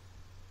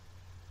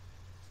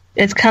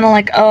 It's kind of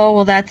like, oh,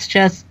 well, that's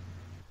just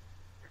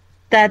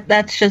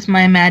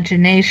my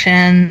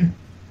imagination.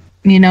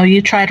 You know,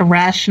 you try to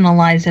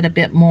rationalize it a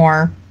bit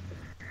more.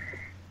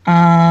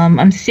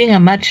 I'm seeing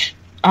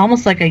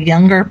almost like a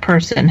younger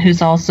person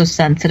who's also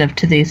sensitive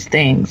to these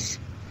things.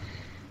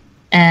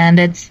 And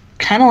it's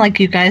kind of like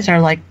you guys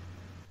are like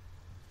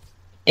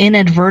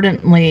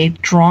inadvertently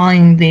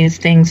drawing these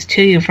things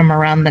to you from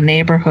around the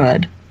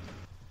neighborhood.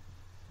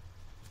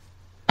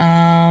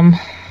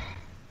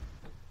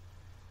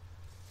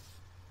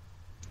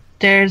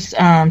 There's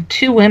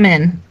two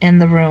women in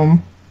the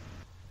room.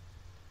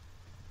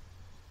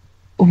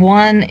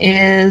 One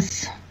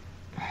is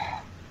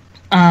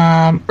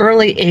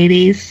early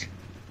 80s.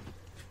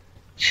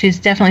 She's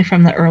definitely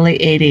from the early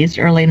 80s,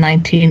 early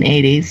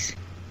 1980s.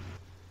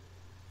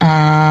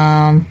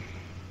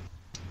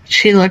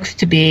 She looks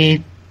to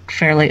be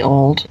fairly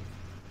old.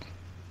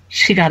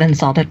 She got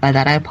insulted by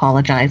that. I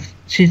apologize.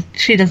 She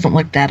doesn't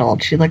look that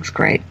old. She looks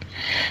great.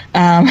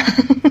 But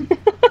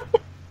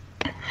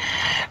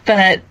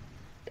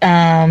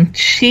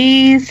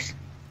she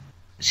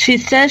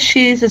says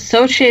she's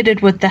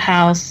associated with the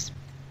house,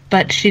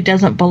 but she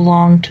doesn't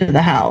belong to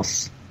the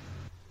house.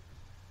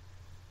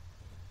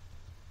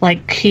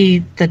 Like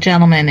the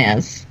gentleman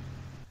is.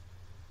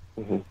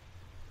 Mm-hmm.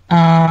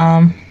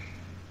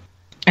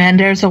 And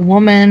there's a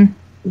woman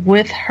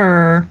with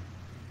her,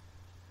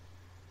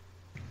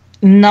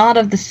 not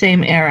of the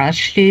same era.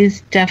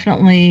 She's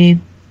definitely,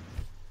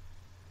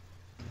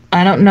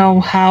 I don't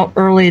know how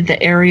early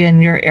the area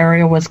in your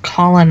area was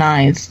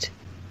colonized,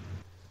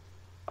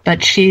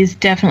 but she's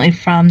definitely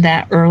from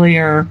that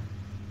earlier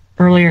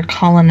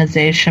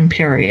colonization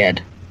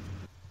period.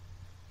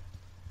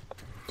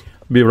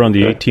 Be around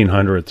the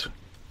 1800s.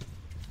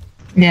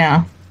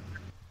 Yeah.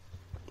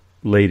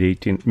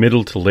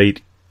 Middle to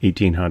late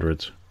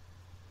 1800s.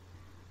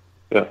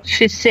 Yeah.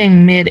 She's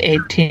saying mid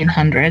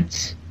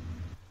 1800s.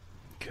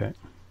 Okay.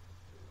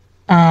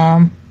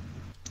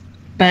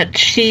 But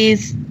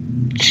she's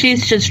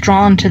just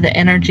drawn to the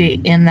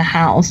energy in the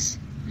house.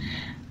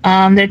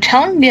 They're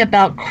telling me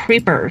about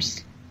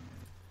creepers.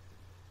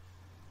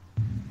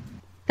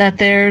 That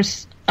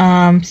there's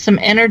some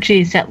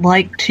energies that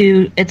like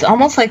to... It's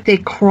almost like they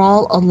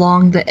crawl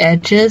along the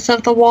edges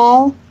of the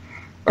wall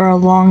or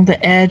along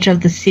the edge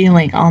of the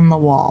ceiling on the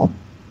wall.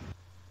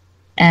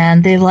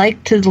 And they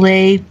like to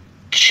lay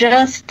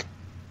just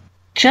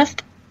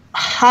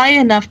high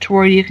enough to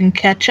where you can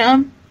catch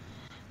them,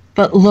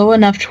 but low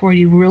enough to where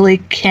you really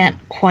can't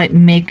quite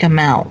make them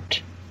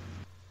out.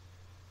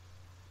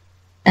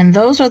 And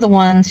those are the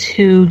ones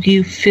who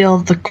you feel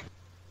the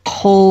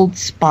cold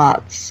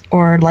spots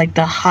or like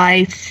the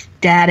high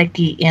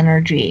staticky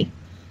energy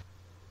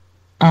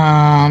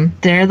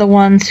They're the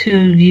ones who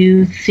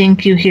you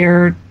think you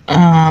hear.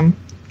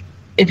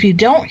 If you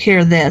don't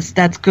hear this,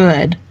 that's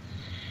good.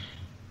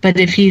 But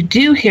if you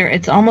do hear,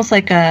 it's almost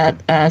like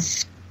a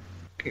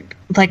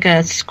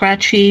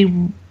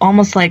scratchy,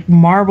 almost like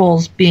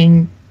marbles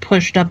being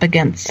pushed up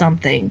against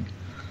something.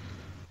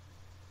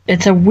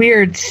 It's a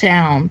weird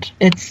sound.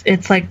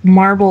 It's like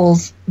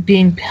marbles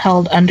being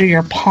held under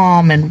your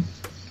palm and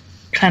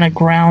kind of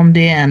ground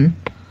in.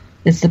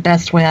 Is the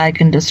best way I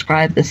can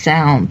describe the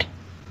sound.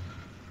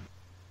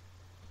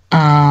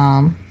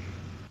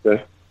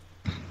 Okay.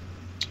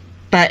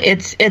 But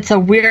it's a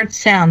weird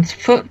sound.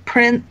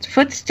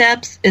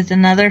 Footsteps is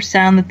another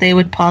sound that they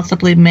would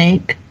possibly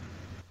make.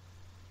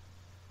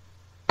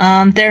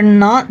 They're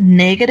not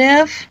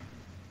negative.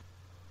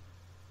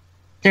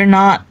 They're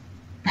not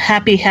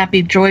happy,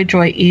 happy, joy,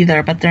 joy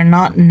either, but they're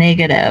not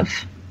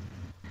negative.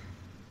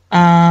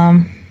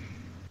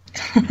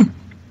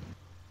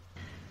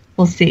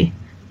 We'll see.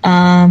 Who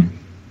are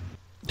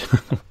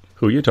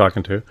you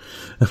talking to?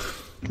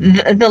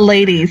 The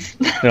ladies.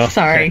 Oh,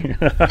 Sorry.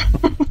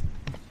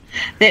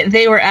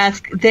 They were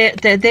asked.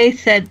 They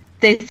said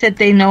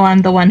they know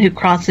I'm the one who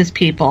crosses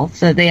people,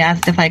 so they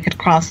asked if I could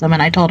cross them,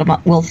 and I told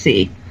them we'll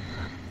see.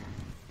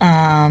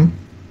 But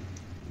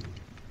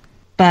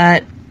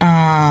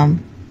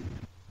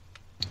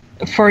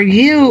for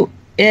you,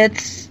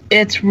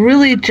 it's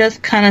really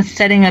just kind of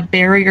setting a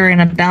barrier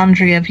and a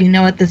boundary of, you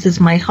know what, this is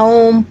my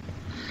home.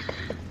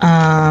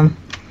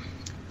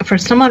 For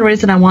some odd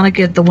reason, I want to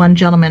give the one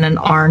gentleman an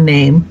R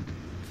name.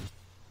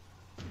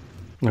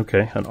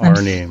 Okay, an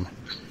R name.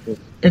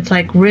 It's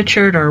like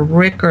Richard or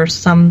Rick or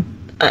some.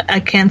 I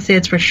can't say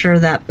it's for sure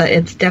that, but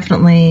it's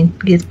definitely,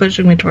 he's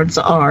pushing me towards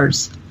the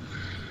R's.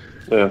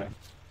 Yeah.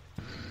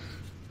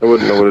 I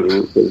wouldn't know what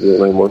his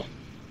name was.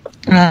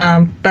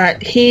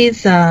 But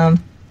he's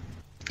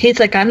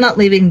like, I'm not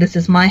leaving, this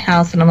is my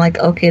house. And I'm like,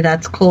 okay,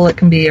 that's cool, it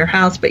can be your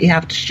house, but you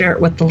have to share it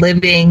with the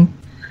living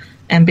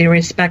and be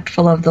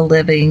respectful of the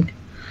living.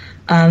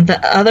 The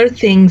other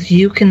things,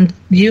 you can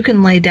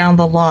lay down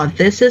the law.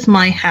 This is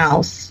my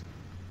house.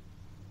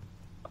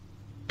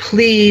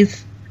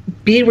 Please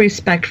be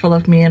respectful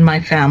of me and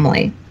my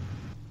family.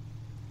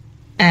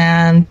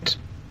 And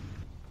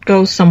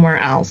go somewhere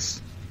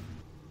else.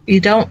 You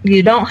don't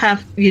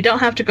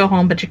have to go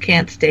home, but you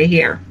can't stay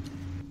here.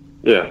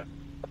 Yeah.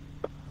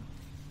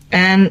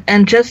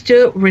 And just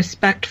do it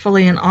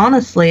respectfully and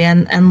honestly,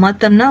 and let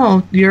them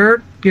know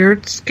you're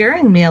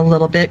scaring me a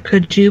little bit.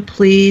 Could you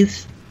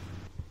please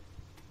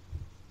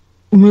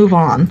move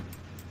on?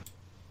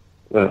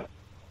 Yeah.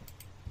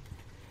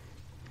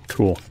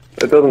 Cool.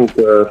 It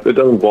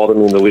doesn't bother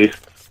me in the least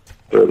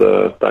for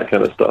that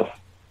kind of stuff.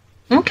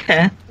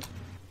 Okay.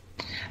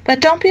 But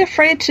don't be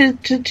afraid to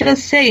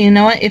just say, you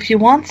know what, if you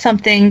want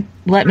something,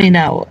 let me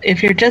know.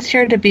 If you're just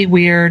here to be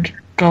weird,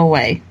 go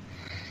away.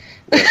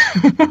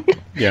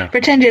 Yeah.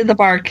 Pretend you're the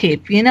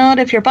barkeep. You know what,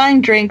 if you're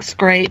buying drinks,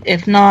 great.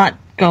 If not,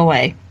 go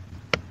away.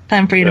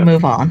 Time for you to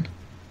move on.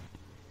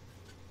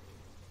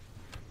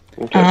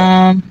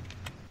 Okay.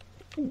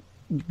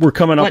 We're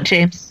coming up. What,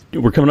 James?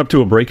 We're coming up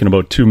to a break in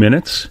about 2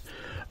 minutes.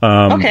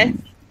 Okay.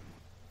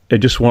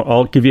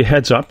 I'll give you a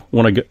heads up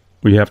when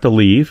we have to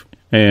leave.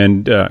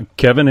 And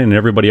Kevin and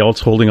everybody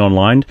else holding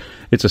online,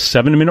 it's a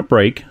 7-minute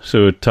break,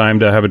 so time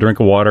to have a drink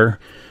of water,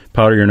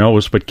 powder your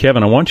nose. But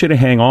Kevin, I want you to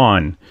hang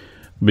on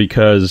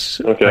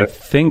because I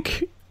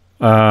think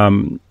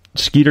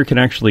Skeeter can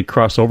actually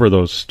cross over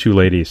those two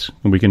ladies,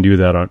 and we can do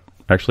that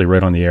actually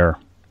right on the air.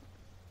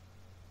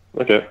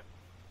 Okay.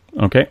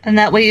 Okay. And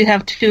that way you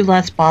have two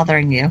less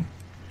bothering you.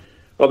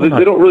 Well, they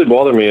don't really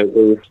bother me.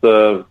 It's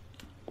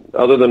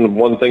other than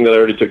one thing that I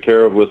already took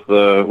care of with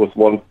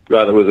one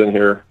guy that was in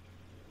here.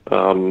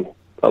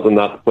 Other than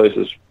that, the place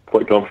is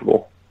quite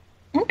comfortable.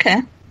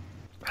 Okay.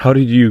 How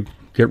did you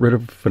get rid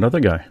of another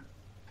guy?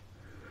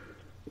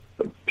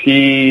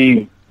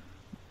 He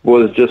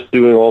was just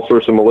doing all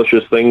sorts of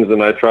malicious things,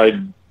 and I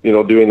tried,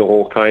 doing the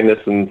whole kindness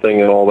and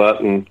thing and all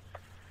that, and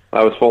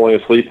I was falling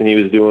asleep, and he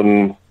was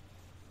doing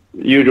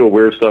usual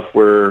weird stuff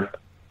where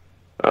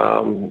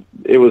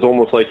it was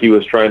almost like he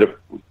was trying to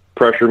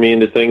pressure me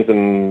into things,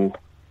 and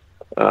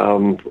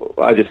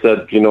I just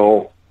said,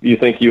 you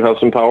think you have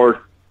some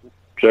power?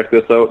 Check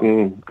this out,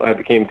 and I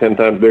became 10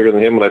 times bigger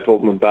than him, and I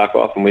told him to back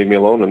off and leave me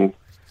alone, and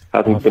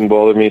hasn't been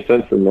bothering me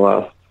since in the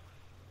last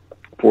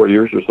 4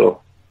 years or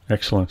so.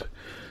 Excellent.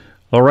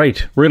 All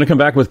right, we're going to come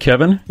back with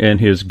Kevin and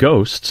his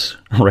ghosts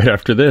right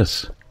after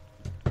this,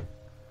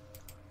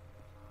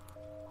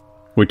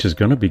 which is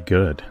going to be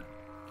good,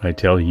 I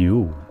tell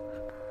you.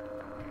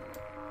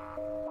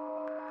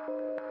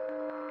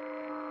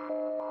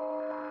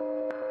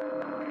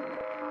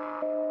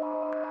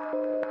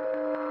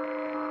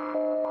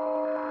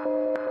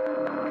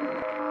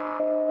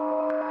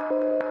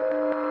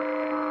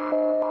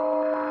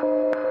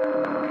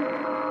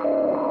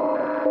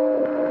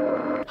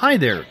 Hi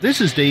there,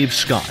 this is Dave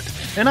Scott,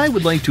 and I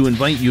would like to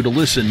invite you to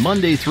listen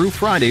Monday through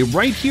Friday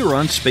right here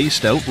on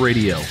Spaced Out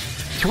Radio.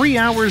 3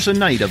 hours a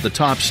night of the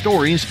top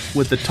stories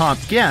with the top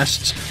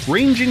guests,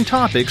 ranging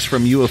topics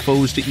from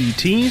UFOs to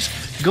ETs,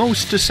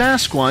 ghosts to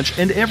Sasquatch,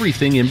 and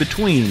everything in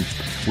between.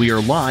 We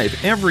are live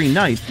every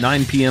night,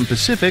 9 p.m.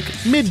 Pacific,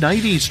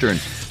 midnight Eastern.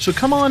 So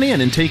come on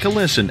in and take a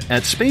listen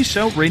at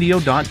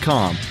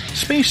spacedoutradio.com.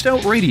 Spaced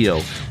Out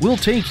Radio will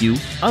take you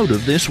out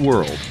of this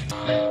world.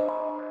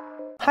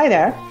 Hi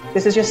there,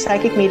 this is your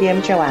psychic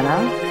medium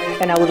Joanna,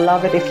 and I would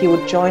love it if you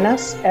would join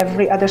us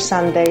every other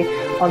Sunday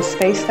on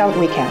Spaced Out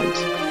Weekend.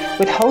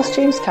 With host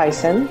James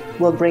Tyson,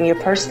 we'll bring you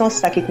personal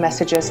psychic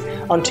messages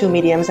on two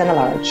mediums and a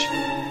large.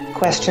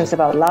 Questions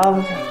about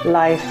love,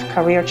 life,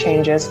 career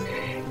changes.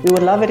 We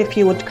would love it if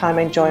you would come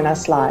and join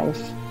us live.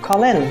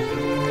 Call in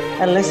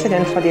and listen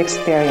in for the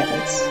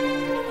experience.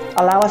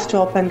 Allow us to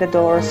open the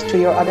doors to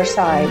your other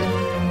side.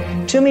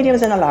 Two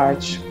mediums and a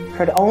large,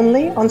 heard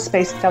only on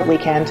Spaced Out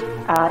Weekend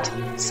at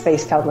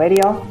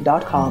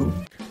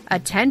spacedoutradio.com.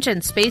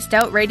 Attention Spaced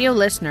Out Radio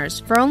listeners,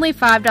 for only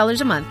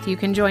 $5 a month you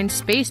can join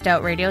Spaced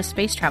Out Radio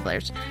Space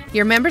Travelers.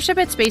 Your membership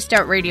at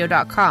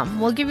spacedoutradio.com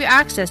will give you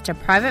access to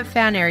private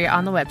fan area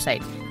on the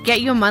website,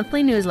 get you a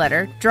monthly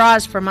newsletter,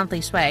 draws for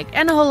monthly swag,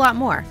 and a whole lot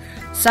more.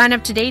 Sign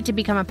up today to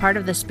become a part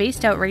of the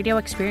Spaced Out Radio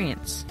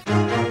experience.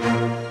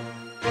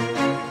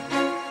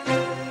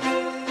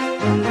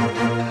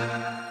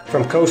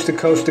 From coast to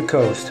coast to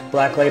coast,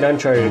 Blacklight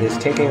Uncharted is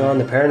taking on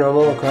the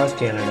paranormal across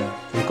Canada.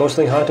 From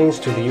ghostly hauntings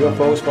to the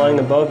UFOs flying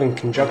above in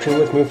conjunction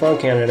with MUFON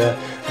Canada,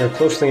 we're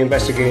closely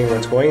investigating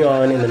what's going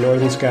on in the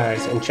northern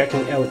skies and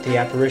checking out the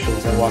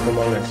apparitions that walk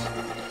among us.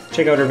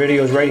 Check out our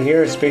videos right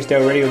here at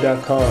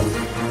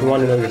spacedoutradio.com. We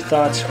want to know your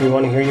thoughts, we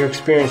want to hear your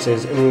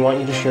experiences, and we want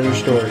you to share your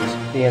stories.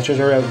 The answers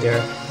are out there,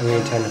 and we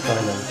intend to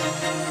find them.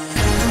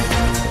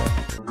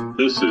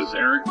 This is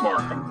Eric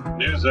Markham,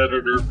 news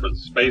editor for the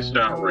Spaced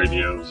Out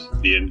Radio's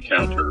The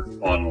Encounter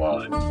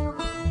Online.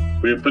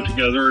 We have put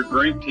together a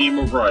great team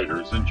of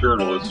writers and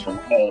journalists from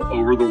all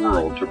over the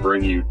world to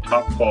bring you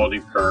top-quality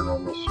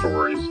paranormal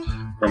stories.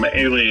 From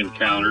alien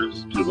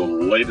encounters to the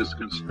latest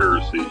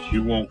conspiracies,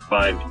 you won't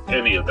find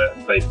any of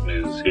that fake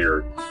news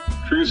here.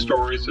 True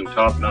stories and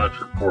top-notch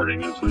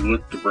reporting as we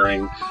look to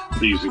bring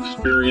these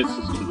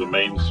experiences to the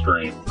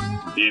mainstream.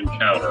 The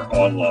Encounter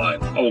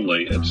Online,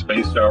 only at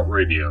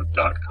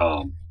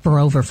spacedoutradio.com. For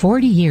over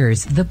 40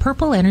 years, the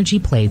Purple Energy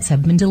Plates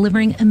have been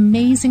delivering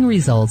amazing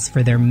results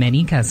for their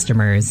many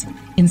customers.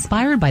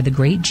 Inspired by the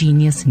great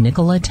genius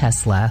Nikola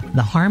Tesla,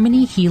 the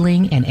harmony,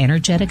 healing, and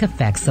energetic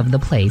effects of the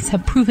plates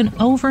have proven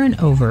over and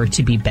over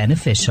to be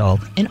beneficial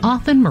and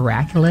often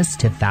miraculous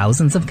to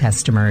thousands of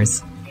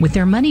customers. With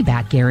their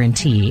money-back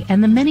guarantee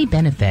and the many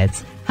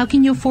benefits, how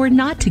can you afford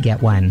not to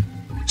get one?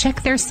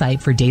 Check their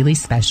site for daily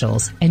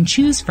specials and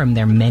choose from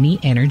their many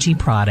energy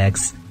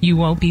products. You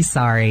won't be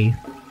sorry.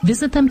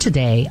 Visit them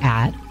today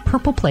at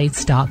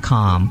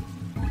purpleplates.com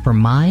for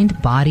mind,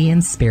 body,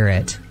 and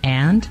spirit,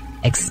 and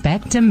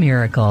expect a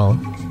miracle.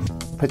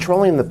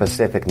 Patrolling the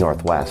Pacific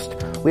Northwest,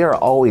 we are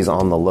always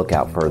on the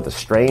lookout for the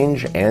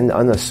strange and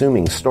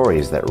unassuming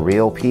stories that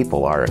real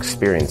people are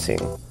experiencing.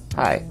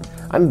 Hi,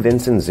 I'm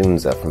Vincent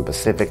Zunza from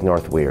Pacific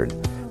North Weird.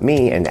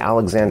 Me and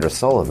Alexandra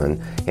Sullivan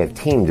have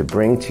teamed to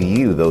bring to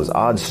you those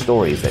odd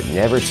stories that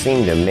never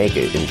seem to make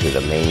it into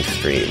the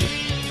mainstream.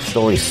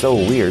 Stories so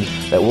weird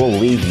that will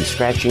leave you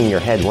scratching your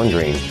head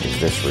wondering, is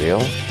this real?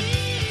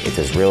 It's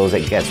as real as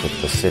it gets with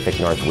Pacific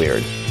North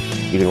Weird.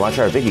 You can watch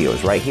our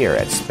videos right here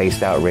at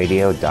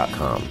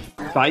spacedoutradio.com.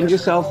 Find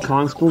yourself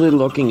constantly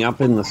looking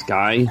up in the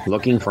sky,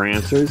 looking for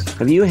answers?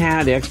 Have you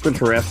had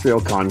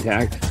extraterrestrial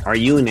contact? Are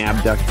you an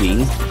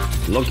abductee?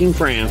 Looking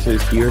for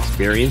answers to your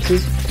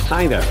experiences?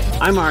 Hi there,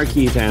 I'm R.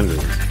 Keith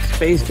Andrews,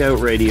 Spaced Out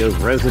Radio's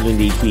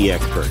resident ET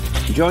expert.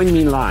 Join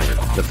me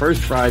live the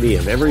first Friday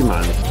of every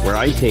month where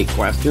I take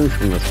questions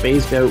from the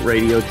Spaced Out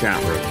Radio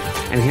chat room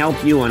and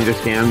help you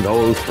understand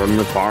those from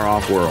the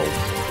far-off world.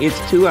 It's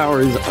 2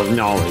 hours of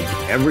knowledge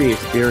every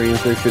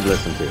experiencer should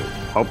listen to.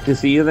 Hope to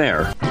see you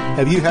there.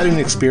 Have you had an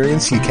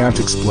experience you can't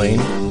explain?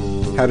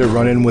 Had a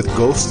run-in with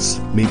ghosts,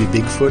 maybe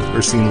Bigfoot,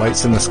 or seen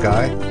lights in the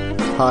sky?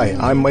 Hi,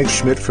 I'm Mike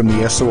Schmidt from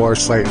the SOR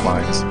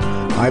Sightlines.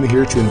 I'm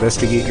here to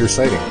investigate your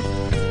sighting.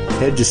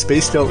 Head to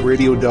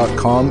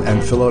spacedoutradio.com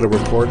and fill out a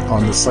report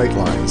on the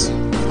Sightlines.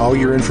 All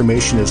your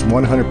information is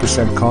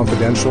 100%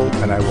 confidential,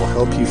 and I will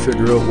help you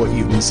figure out what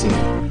you've been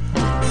seeing.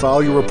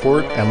 File your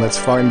report, and let's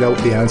find out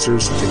the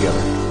answers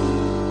together.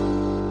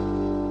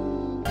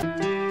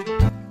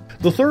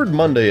 The third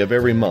Monday of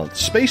every month,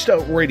 Spaced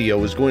Out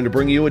Radio is going to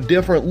bring you a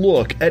different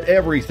look at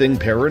everything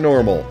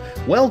paranormal.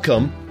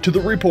 Welcome to The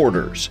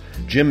Reporters.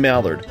 Jim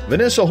Mallard,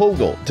 Vanessa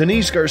Hogel,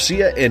 Denise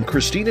Garcia, and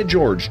Christina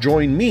George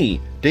join me,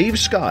 Dave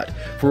Scott,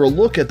 for a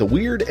look at the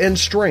weird and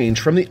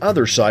strange from the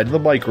other side of the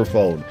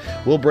microphone.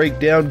 We'll break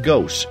down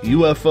ghosts,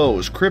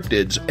 UFOs,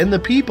 cryptids, and the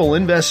people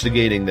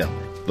investigating them.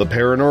 The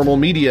paranormal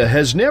media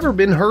has never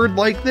been heard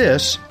like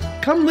this.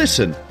 Come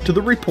listen to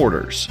The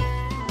Reporters.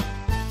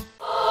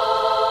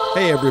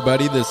 Hey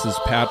everybody, this is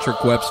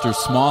Patrick Webster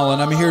Small,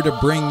 and I'm here to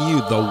bring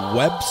you the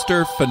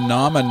Webster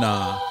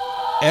Phenomena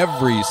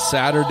every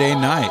Saturday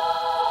night,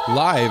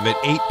 live at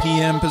 8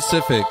 p.m.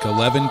 Pacific,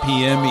 11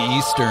 p.m.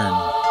 Eastern.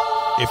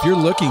 If you're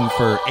looking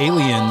for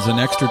aliens and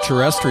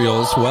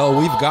extraterrestrials, well,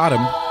 we've got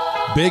them.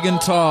 Big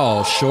and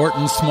tall, short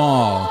and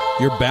small,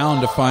 you're bound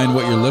to find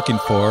what you're looking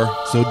for.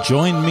 So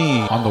join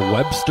me on the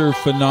Webster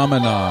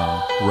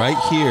Phenomena right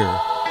here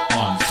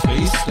on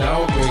Spaced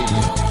Out Radio.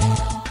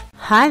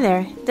 Hi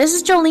there, this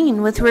is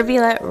Jolene with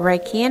Rivulet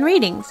Reiki and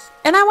Readings,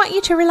 and I want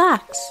you to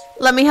relax.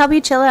 Let me help you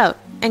chill out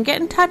and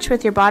get in touch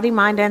with your body,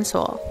 mind, and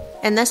soul.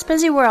 In this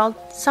busy world,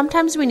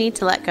 sometimes we need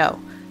to let go,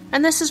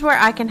 and this is where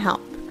I can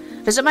help.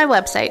 Visit my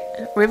website,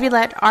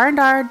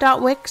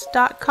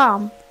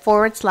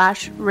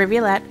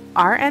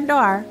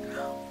 rivuletrndr.wix.com/rivuletrndr,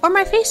 or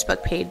my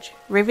Facebook page,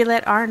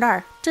 Rivulet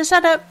R&R, to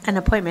set up an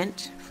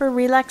appointment for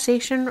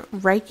relaxation,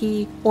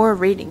 Reiki, or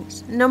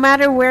readings, no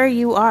matter where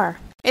you are.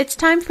 It's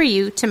time for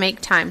you to make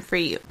time for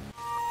you.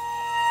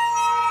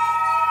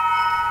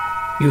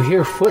 You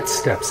hear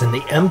footsteps in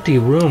the empty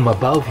room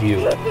above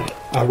you.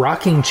 A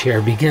rocking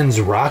chair begins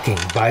rocking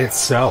by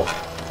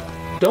itself.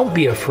 Don't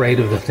be afraid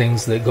of the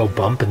things that go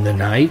bump in the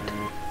night.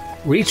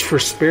 Reach for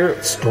Spirit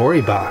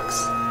Storybox,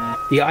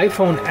 the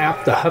iPhone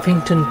app the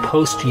Huffington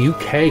Post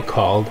UK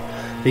called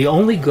the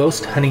only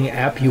ghost hunting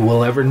app you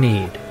will ever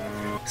need.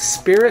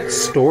 Spirit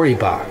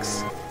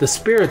Storybox. The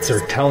spirits are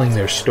telling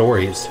their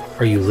stories.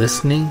 Are you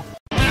listening?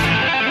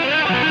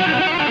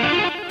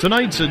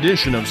 Tonight's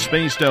edition of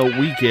Spaced Out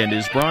Weekend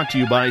is brought to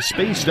you by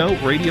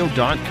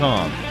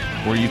SpacedOutRadio.com,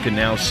 where you can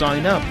now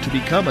sign up to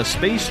become a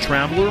Space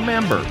Traveler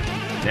member.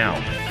 Now,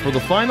 for the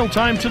final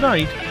time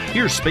tonight,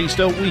 here's Spaced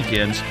Out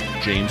Weekend's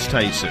James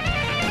Tyson.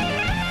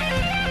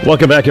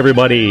 Welcome back,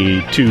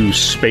 everybody, to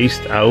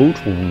Spaced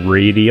Out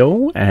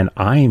Radio, and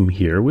I'm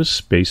here with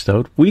Spaced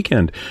Out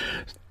Weekend.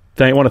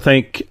 I want to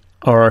thank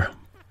our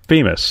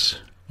famous,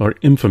 or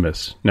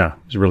infamous,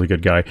 he's a really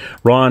good guy,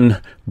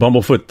 Ron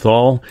Bumblefoot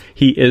Thal.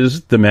 He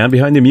is the man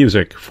behind the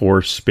music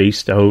for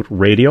Spaced Out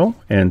Radio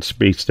and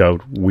Spaced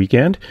Out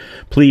Weekend.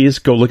 Please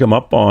go look him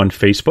up on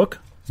Facebook.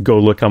 Go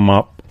look him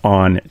up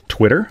on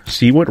Twitter.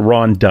 See what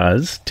Ron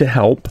does to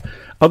help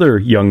other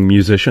young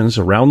musicians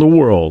around the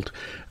world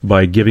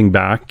by giving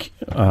back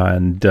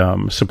and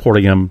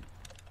supporting them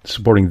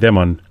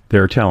on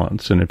their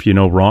talents. And if you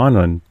know Ron,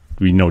 and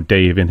we know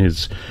Dave in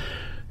his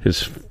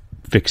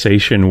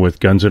fixation with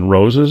Guns N'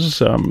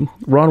 Roses,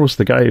 Ron was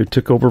the guy who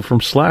took over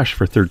from Slash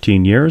for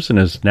 13 years and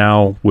is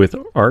now with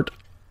Art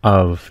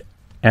of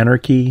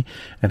Anarchy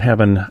and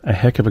having a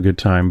heck of a good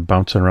time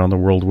bouncing around the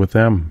world with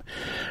them.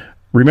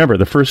 Remember,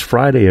 the first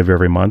Friday of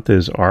every month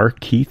is our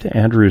Keith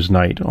Andrews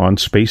night on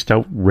Spaced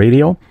Out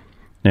Radio,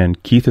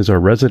 and Keith is our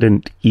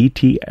resident ET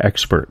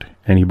expert,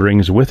 and he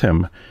brings with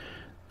him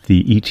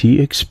the ET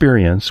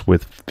experience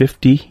with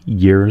 50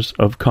 years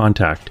of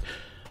contact.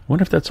 I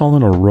wonder if that's all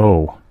in a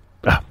row.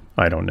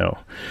 I don't know.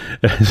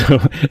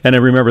 And I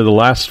remember the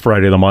last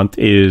Friday of the month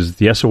is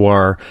the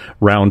SOR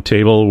round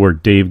table, where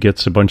Dave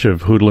gets a bunch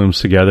of hoodlums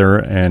together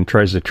and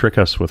tries to trick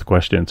us with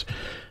questions.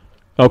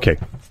 Okay,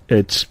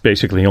 it's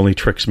basically only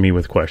tricks me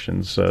with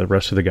questions. The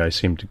rest of the guys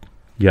seem to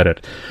get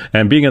it.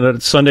 And being that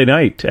it's Sunday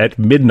night at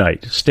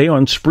midnight, stay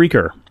on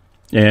Spreaker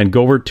and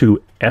go over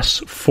to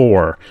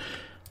S4.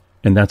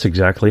 And that's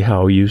exactly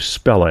how you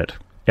spell it.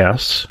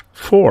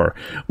 S4.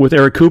 With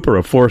Eric Cooper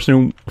of Forest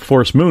Moon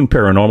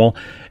Paranormal.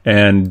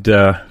 And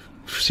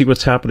see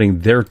what's happening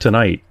there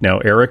tonight. Now,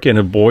 Eric and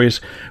the boys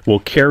will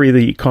carry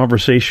the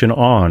conversation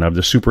on of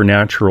the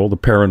supernatural, the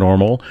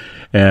paranormal,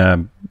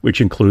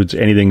 which includes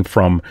anything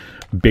from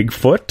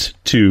BigFoot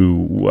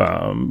to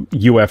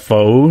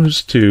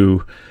UFOs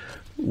to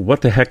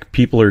what the heck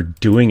people are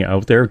doing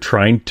out there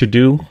trying to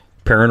do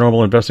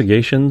paranormal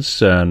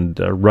investigations and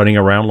running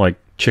around like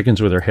chickens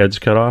with their heads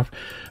cut off.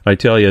 I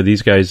tell you,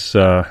 these guys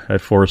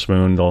at Forest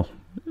Moon,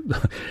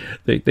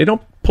 they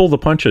don't pull the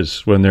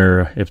punches when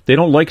if they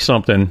don't like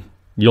something,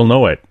 you'll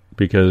know it,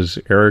 because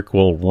Eric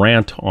will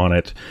rant on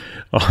it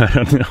on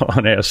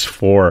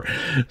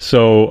S4.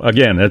 So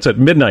again, that's at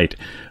midnight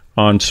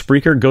on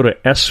Spreaker. Go to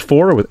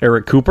S4 with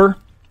Eric Cooper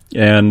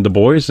and the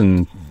boys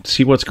and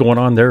see what's going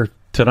on there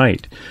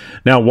tonight.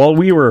 Now,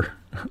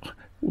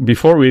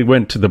 before we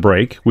went to the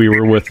break, we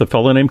were with a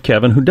fellow named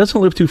Kevin, who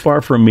doesn't live too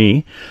far from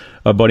me,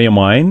 a buddy of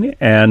mine,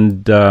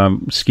 and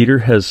Skeeter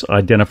has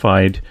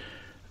identified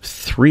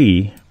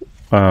 3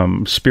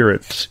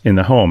 spirits in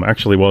the home.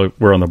 Actually, while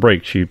we're on the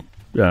break,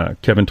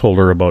 Kevin told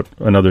her about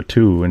another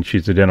 2, and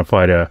she's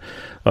identified a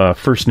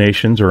First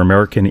Nations or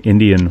American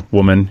Indian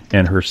woman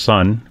and her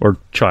son or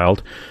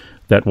child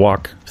that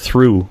walk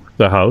through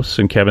the house.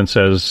 And Kevin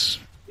says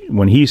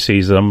when he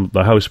sees them,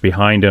 the house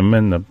behind him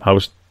and the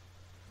house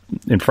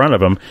in front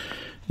of him,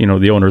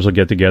 the owners will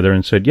get together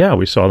and said, yeah,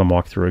 we saw them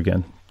walk through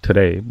again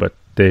today. But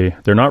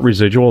they're not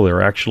residual;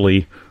 they're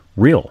actually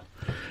real,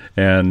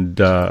 and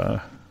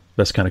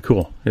that's kind of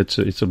cool. It's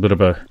a bit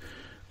of a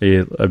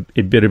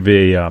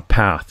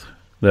path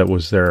that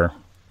was there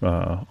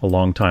a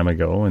long time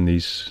ago, and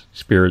these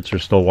spirits are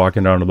still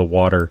walking down to the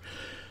water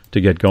to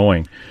get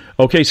going.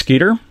 Okay,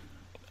 Skeeter,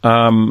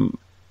 I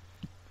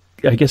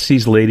guess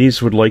these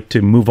ladies would like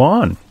to move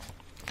on.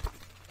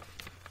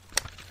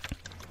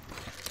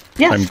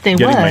 Yes, they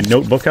would. I'm getting my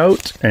notebook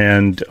out,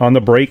 and on the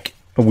break,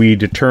 we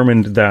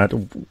determined that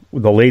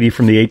the lady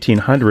from the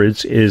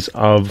 1800s is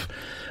of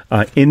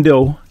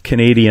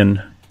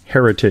Indo-Canadian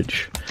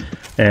heritage,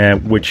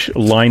 which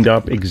lined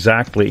up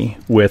exactly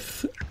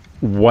with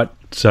what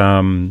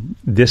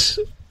this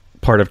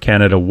part of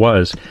Canada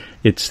was.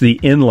 It's the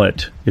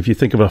inlet. If you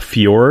think of a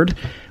fjord,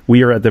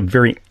 we are at the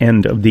very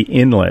end of the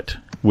inlet,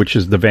 which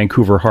is the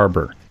Vancouver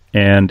Harbor.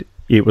 And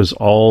it was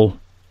all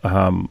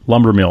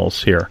lumber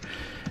mills here.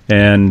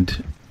 And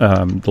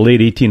the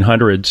late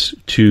 1800s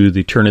to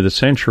the turn of the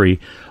century,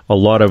 a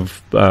lot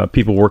of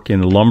people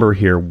working in lumber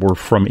here were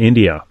from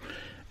India.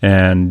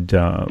 And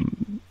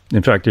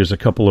in fact, there's a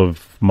couple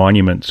of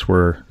monuments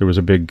where there was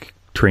a big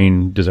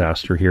train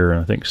disaster here,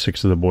 and I think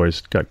 6 of the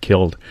boys got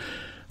killed.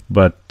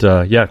 But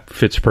yeah,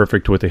 fits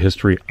perfect with the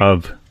history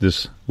of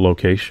this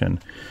location.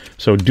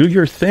 So do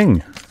your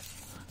thing,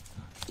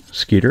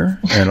 Skeeter,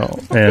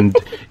 and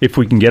if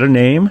we can get a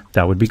name,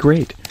 that would be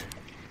great.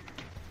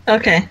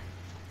 Okay.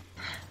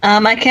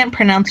 I can't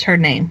pronounce her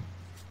name.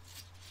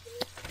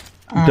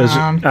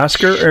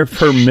 Ask her if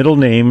her middle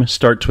name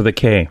starts with a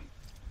K.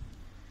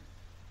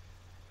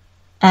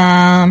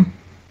 Does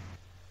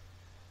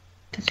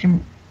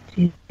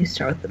you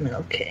start with the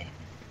middle K?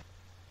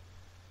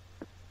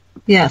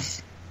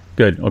 Yes.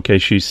 Good. Okay,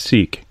 she's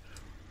Sikh.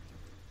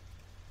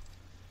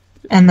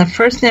 And the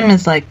first name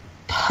is like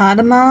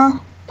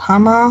Pama.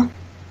 Parma?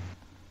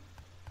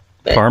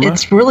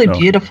 It's really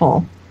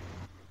beautiful.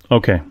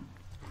 Okay.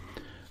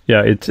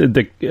 Yeah, it's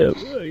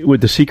with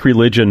the Sikh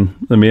religion,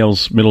 the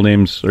male's middle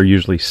names are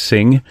usually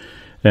Singh,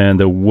 and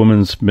the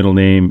woman's middle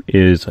name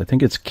is, I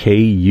think it's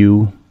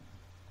Kuar,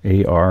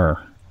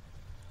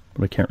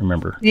 but I can't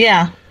remember.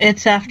 Yeah,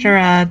 it's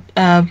after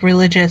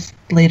religious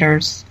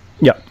leaders.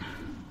 Yeah.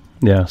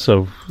 Yeah,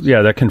 so,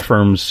 yeah, that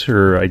confirms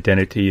her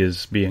identity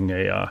as being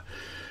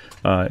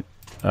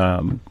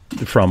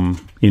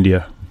from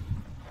India.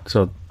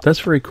 So that's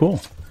very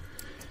cool.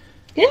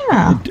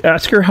 Yeah.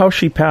 Ask her how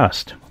she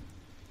passed.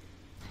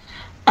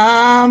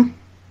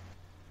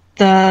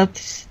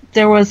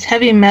 There was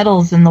heavy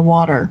metals in the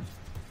water.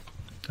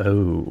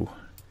 Oh.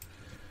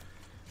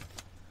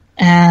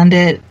 And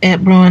it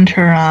ruined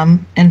her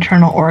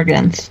internal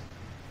organs.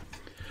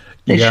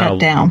 They shut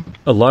down.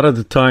 A lot of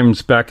the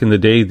times back in the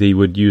day, they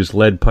would use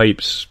lead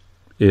pipes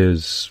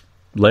is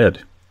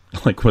lead,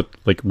 like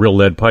real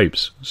lead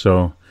pipes.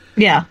 So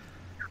yeah,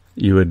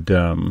 you would,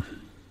 that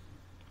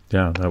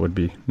would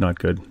be not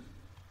good.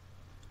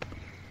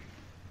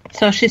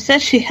 So she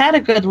says she had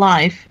a good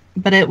life,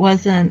 but it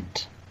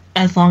wasn't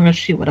as long as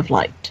she would have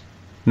liked.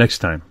 Next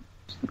time.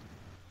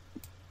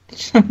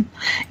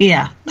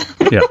 Yeah.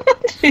 Yeah.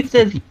 She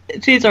says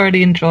she's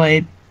already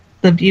enjoyed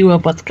the view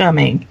of what's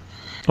coming.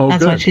 Oh,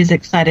 that's good. why she's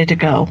excited to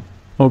go.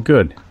 Oh,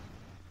 good.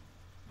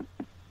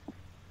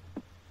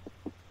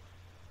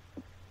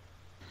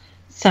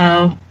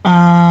 So,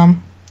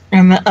 and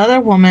the other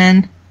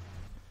woman,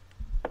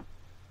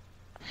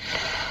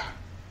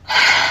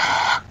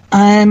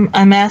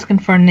 I'm asking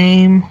for a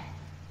name,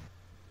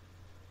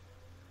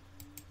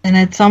 and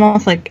it's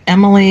almost like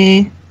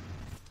Emily.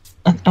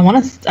 I'm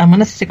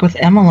gonna stick with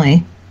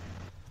Emily.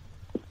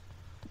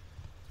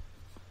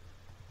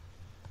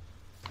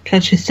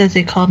 Because she says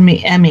they called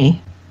me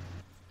Emmy.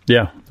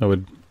 Yeah,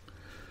 that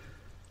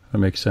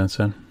makes sense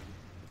then.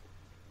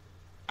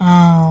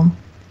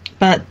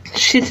 But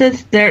she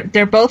says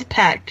they're both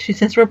packed. She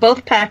says we're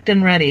both packed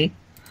and ready.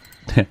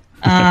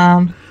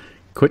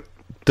 Quit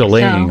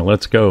delaying.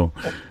 Let's go.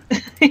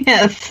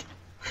 Yes.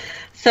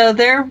 So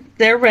they're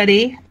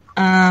ready.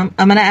 I'm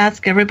going to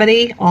ask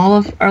everybody, all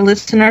of our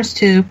listeners,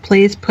 to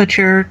please put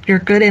your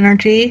good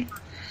energy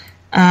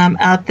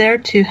out there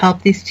to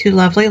help these two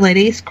lovely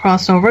ladies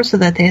cross over so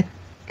that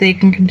they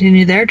can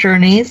continue their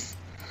journeys.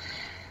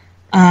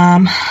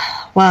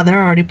 Wow,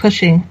 they're already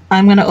pushing.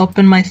 I'm going to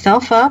open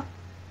myself up.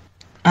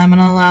 I'm going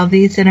to allow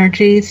these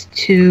energies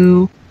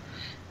to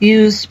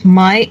use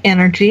my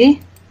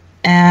energy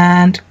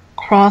and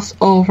cross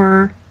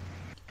over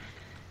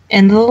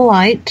into the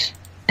light.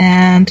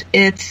 And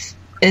it's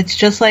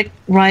just like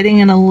riding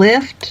in a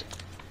lift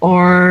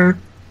or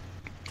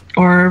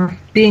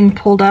being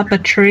pulled up a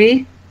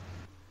tree,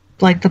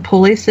 like the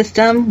pulley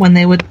system when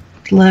they would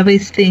levy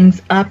things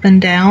up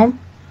and down.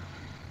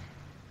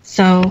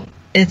 So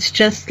it's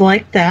just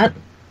like that.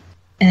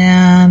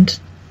 And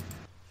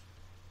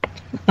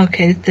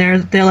okay, they're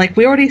like,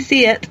 we already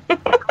see it.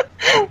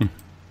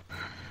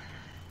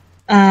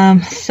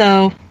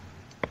 So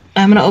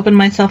I'm going to open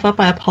myself up.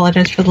 I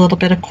apologize for the little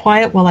bit of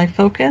quiet while I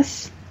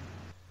focus.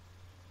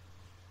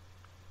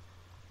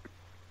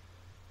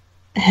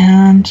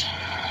 And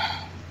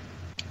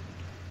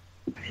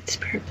Great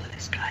Spirit,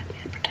 please guide me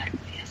and protect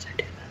me as I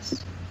do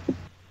this.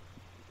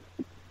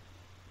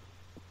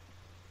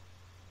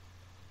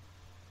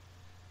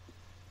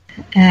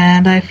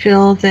 And I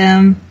feel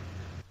them.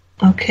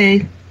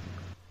 Okay.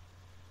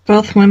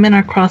 Both women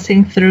are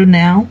crossing through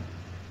now.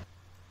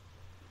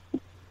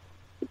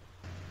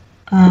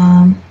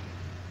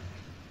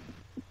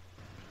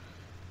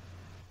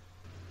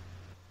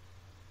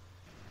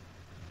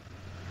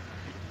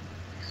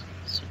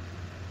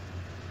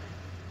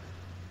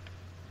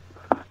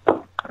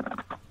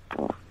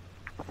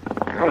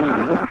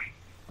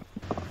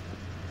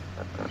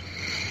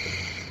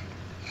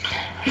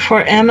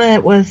 For Emma,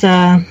 it was,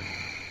 I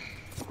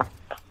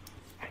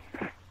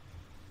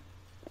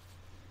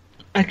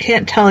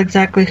can't tell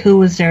exactly who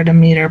was there to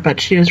meet her, but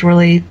she was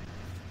really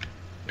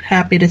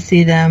happy to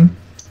see them.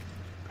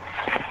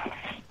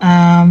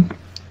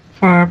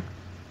 For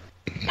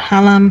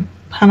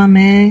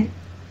Palame,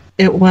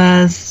 it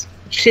was,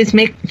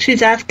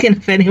 she's asking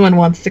if anyone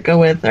wants to go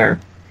with her.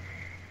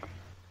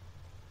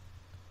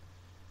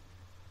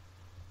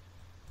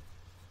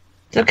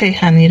 It's okay,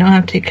 honey. You don't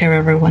have to take care of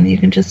everyone. You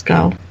can just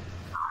go.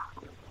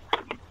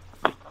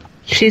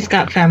 She's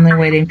got family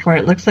waiting for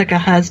it. Looks like a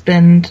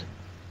husband,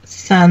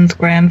 son's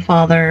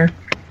grandfather.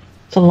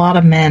 It's a lot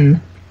of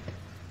men.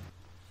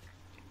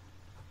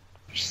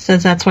 She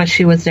says that's why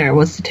she was there,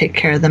 was to take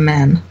care of the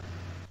men.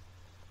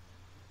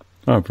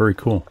 Oh, very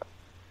cool.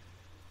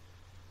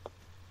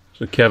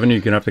 So, Kevin, you're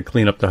going to have to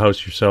clean up the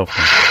house yourself.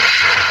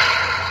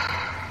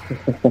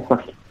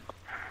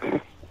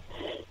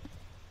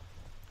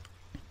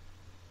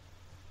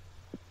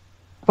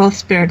 Both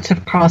spirits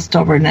have crossed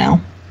over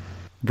now.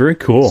 Very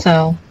cool.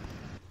 So,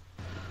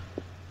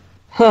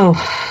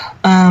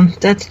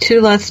 that's 2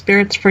 less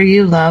spirits for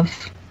you,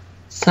 love.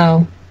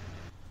 So,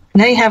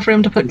 now you have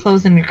room to put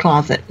clothes in your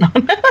closet.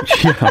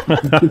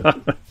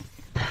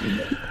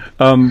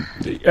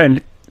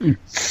 And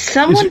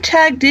someone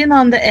tagged in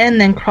on the end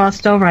and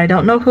crossed over. I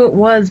don't know who it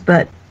was,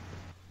 but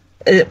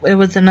it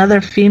was another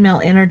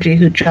female energy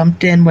who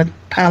jumped in with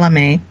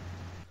Palame.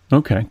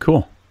 Okay,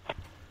 cool.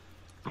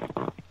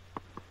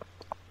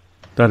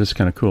 That is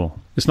kind of cool.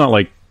 It's not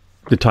like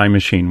the time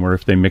machine where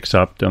if they mix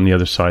up on the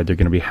other side, they're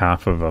going to be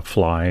half of a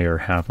fly or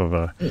half of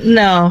a...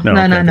 No.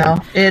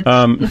 It's...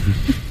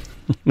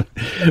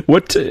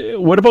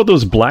 What about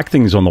those black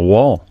things on the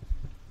wall?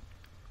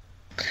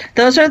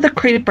 Those are the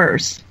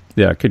creepers.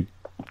 Yeah, could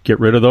get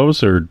rid of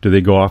those, or do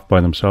they go off by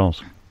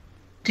themselves?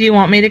 Do you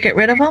want me to get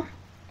rid of them?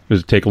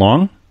 Does it take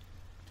long?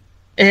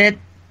 It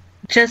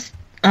just...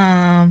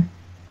 The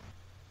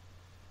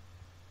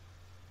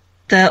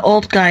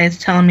old guy is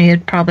telling me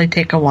it'd probably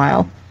take a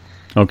while.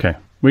 Okay,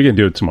 we can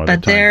do it some other time.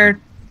 But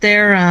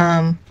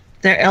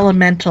they're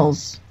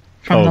elementals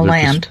from the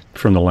land.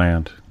 From the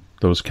land.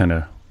 Those kind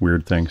of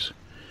weird things.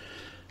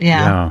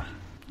 Yeah.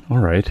 All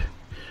right.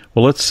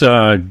 Well, let's...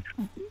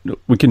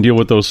 we can deal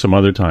with those some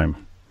other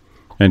time.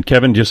 And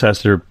Kevin just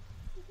has to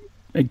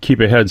keep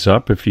a heads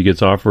up if he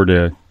gets offered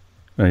a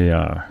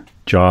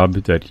job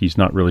that he's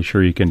not really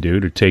sure he can do,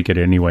 to take it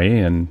anyway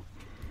and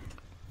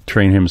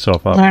train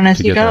himself up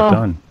to get that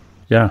done.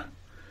 Yeah.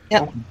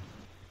 Yep.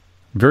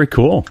 Very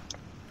cool.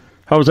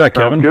 How was that,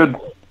 Kevin? Good.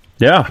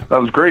 Yeah. That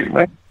was great,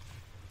 man.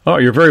 Oh,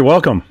 you're very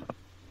welcome.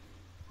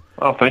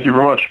 Oh, thank you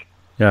very much.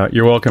 Yeah,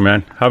 you're welcome,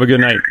 man. Have a good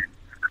night.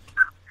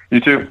 You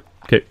too.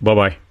 Okay,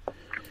 bye-bye.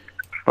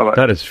 Bye-bye.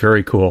 That is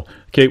very cool.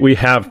 Okay, we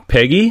have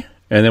Peggy,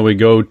 and then we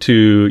go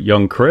to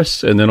young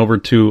Chris, and then over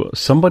to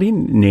somebody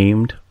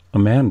named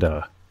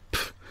Amanda.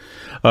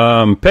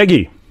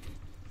 Peggy.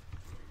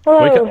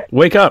 Hello.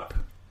 Wake up,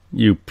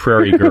 you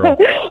prairie girl.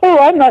 Oh,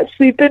 I'm not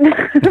sleeping.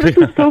 This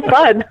is so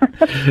fun.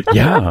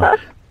 Yeah.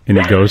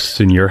 Any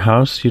ghosts in your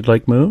house you'd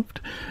like moved?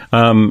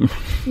 No.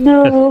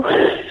 No.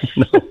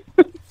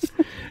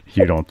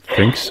 You don't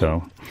think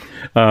so.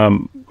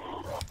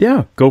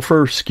 Yeah, go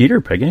for Skeeter,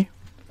 Peggy.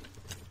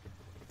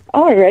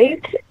 All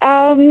right.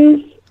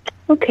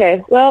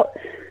 Okay. Well,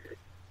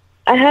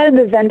 I had an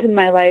event in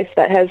my life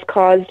that has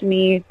caused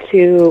me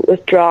to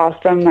withdraw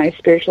from my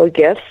spiritual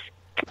gifts.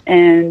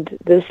 And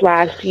this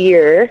last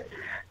year,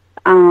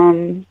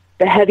 the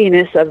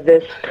heaviness of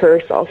this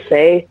curse, I'll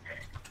say,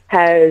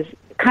 has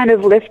kind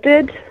of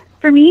lifted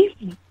for me.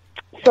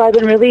 So I've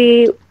been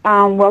really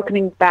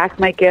welcoming back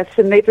my gifts,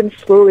 and they've been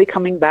slowly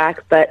coming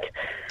back, but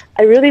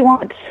I really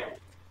want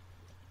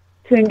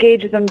to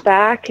engage them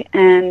back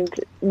and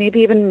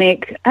maybe even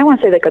make, I don't want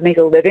to say make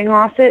a living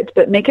off it,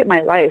 but make it my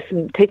life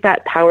and take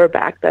that power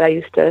back that I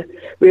used to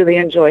really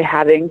enjoy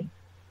having.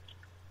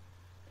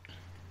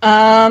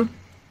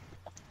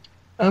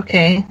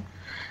 Okay.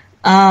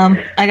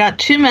 I got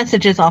 2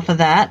 messages off of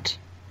that.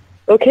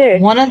 Okay.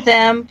 One of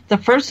them, the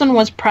first one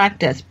was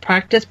practice.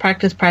 Practice,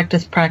 practice,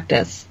 practice,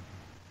 practice.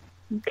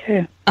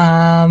 Okay.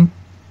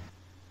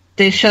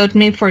 They showed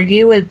me for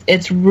you,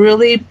 it's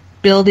really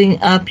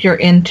building up your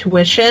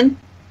intuition.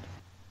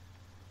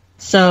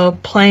 So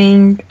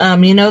playing,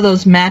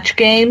 those match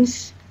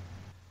games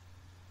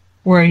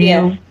where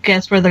you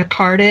guess where the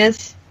card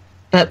is,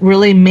 but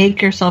really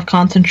make yourself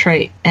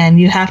concentrate, and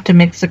you have to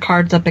mix the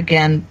cards up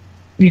again.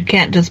 You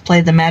can't just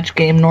play the match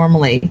game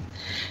normally.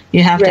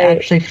 You have to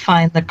actually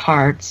find the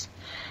cards.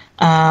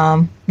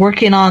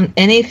 Working on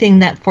anything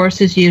that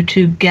forces you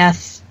to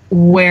guess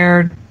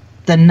where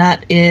the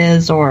nut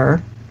is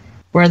or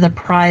where the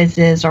prize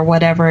is or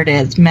whatever it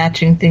is.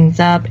 Matching things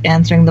up,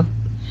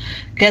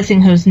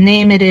 guessing whose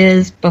name it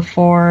is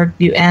before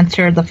you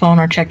answer the phone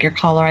or check your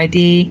caller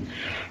ID.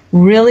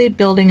 Really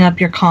building up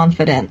your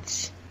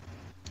confidence.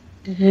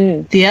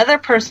 Mm-hmm. The other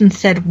person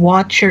said,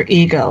 watch your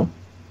ego.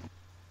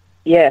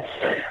 Yes.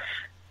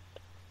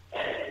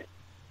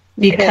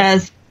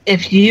 Because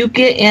if you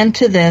get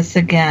into this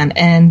again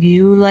and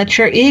you let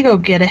your ego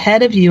get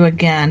ahead of you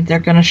again, they're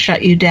going to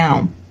shut you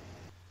down.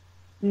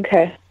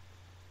 Okay.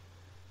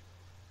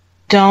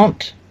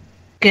 Don't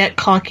get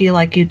cocky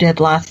like you did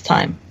last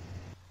time,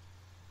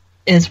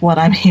 is what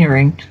I'm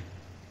hearing.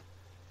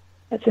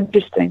 That's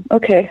interesting.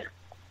 Okay.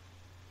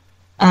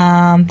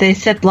 They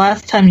said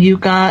last time you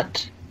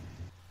got...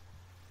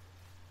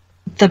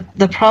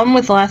 The problem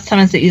with last time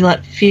is that you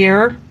let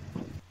fear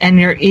and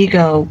your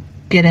ego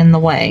get in the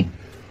way.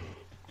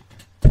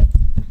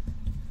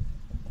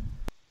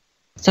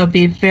 So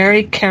be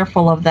very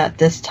careful of that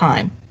this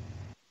time.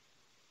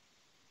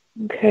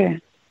 Okay.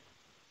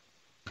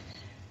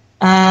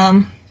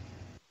 One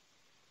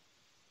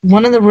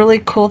of the really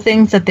cool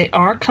things that they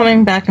are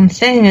coming back and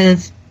saying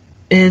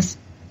is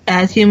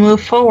as you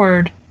move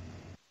forward,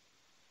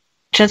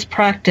 just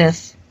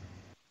practice.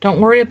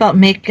 Don't worry about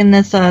making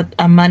this a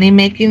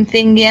money-making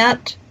thing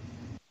yet.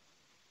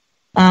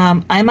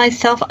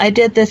 I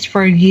did this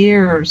for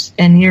years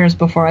and years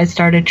before I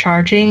started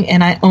charging,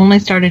 and I only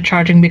started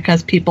charging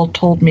because people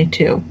told me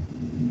to.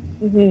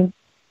 Mm-hmm.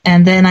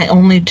 And then I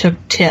only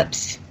took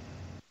tips.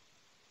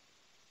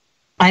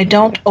 I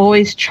don't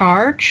always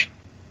charge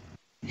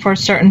for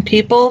certain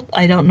people.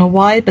 I don't know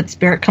why, but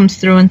Spirit comes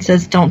through and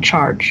says don't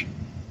charge.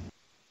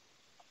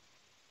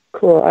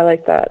 Cool, I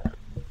like that.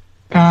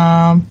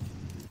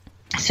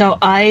 So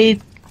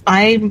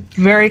I'm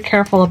very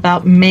careful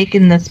about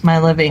making this my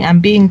living. I'm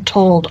being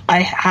told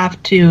I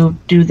have to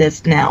do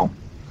this now.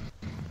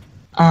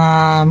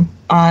 I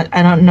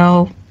don't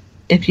know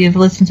if you've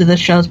listened to the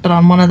shows, but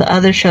on one of the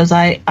other shows,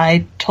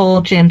 I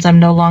told James I'm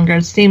no longer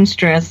a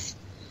seamstress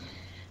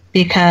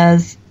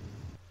because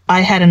I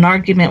had an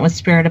argument with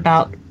Spirit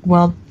about,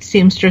 well,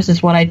 seamstress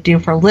is what I do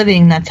for a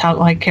living. That's how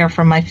I care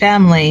for my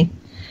family.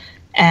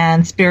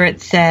 And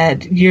Spirit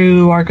said,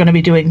 you are going to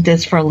be doing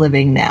this for a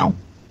living now.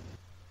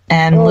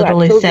 And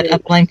literally set a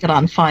blanket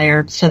on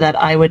fire so that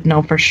I would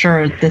know for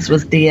sure this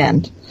was the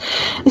end.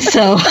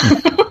 So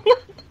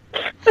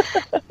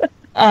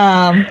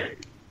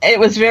it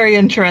was very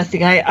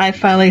interesting. I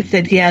finally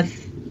said,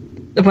 yes,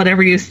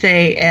 whatever you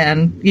say,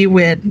 and you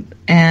win.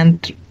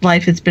 And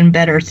life has been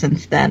better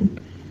since then.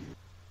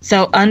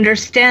 So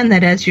understand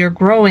that as you're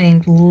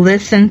growing,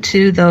 listen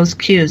to those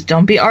cues.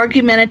 Don't be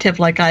argumentative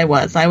like I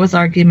was. I was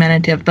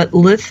argumentative, but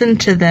listen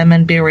to them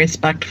and be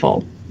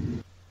respectful.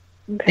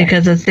 Okay.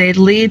 Because as they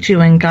lead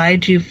you and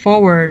guide you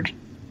forward,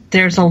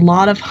 there's a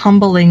lot of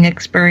humbling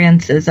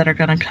experiences that are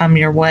going to come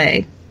your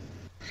way.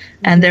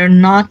 And they're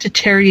not to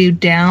tear you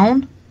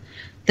down.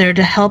 They're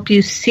to help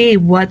you see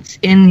what's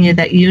in you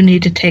that you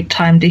need to take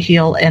time to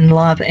heal and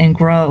love and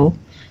grow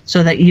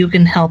so that you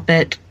can help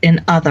it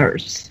in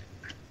others.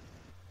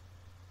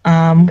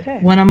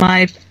 One of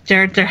my,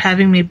 they're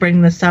having me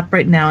bring this up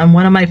right now, and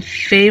one of my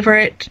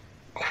favorite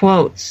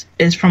quotes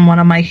is from one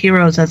of my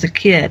heroes as a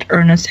kid,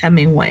 Ernest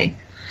Hemingway.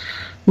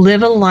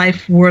 Live a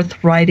life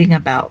worth writing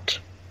about.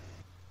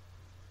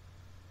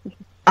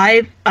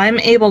 I'm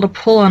able to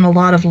pull on a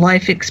lot of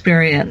life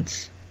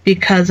experience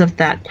because of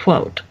that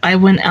quote. I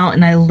went out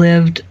and I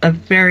lived a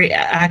very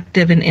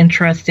active and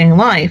interesting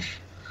life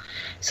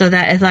so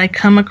that as I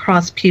come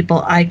across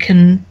people, I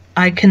can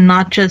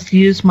not just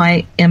use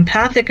my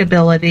empathic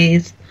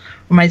abilities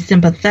or my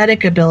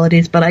sympathetic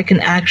abilities, but I can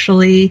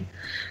actually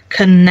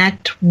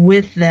connect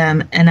with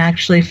them and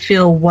actually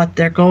feel what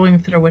they're going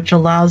through, which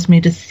allows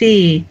me to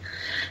see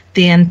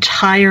the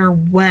entire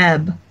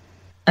web.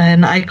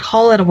 And I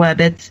call it a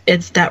web.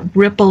 It's that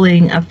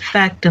rippling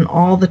effect and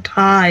all the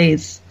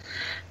ties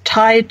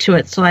tied to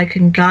it so I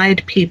can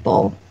guide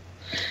people.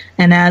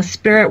 And as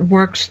Spirit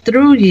works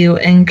through you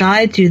and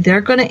guides you, they're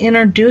going to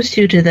introduce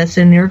you to this,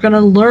 and you're going to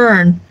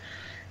learn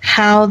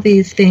how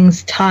these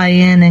things tie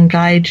in and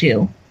guide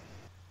you.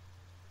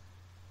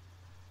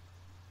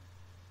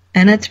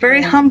 And it's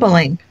very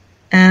humbling.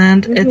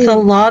 And it's a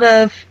lot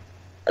of,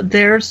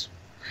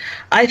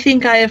 I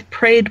think I have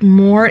prayed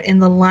more in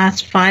the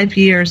last 5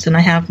 years than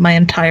I have my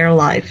entire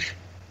life.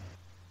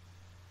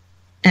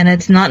 And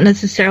it's not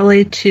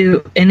necessarily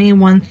to any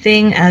one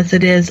thing as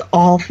it is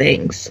all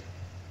things.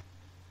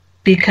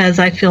 Because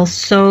I feel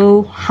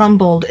so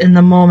humbled in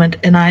the moment,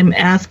 and I'm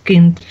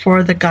asking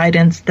for the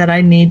guidance that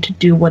I need to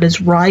do what is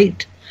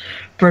right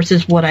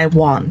versus what I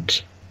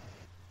want.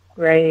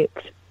 Right.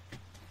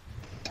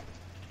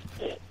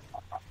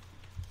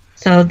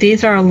 So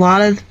these are a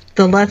lot of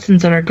the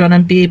lessons that are going to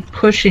be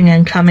pushing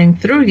and coming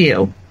through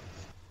you.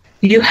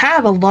 You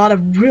have a lot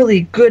of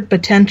really good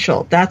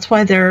potential. That's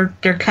why they're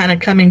kind of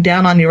coming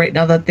down on you right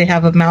now, that they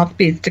have a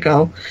mouthpiece to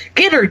go,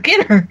 get her,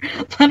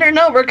 let her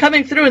know we're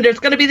coming through, and there's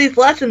going to be these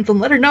lessons, and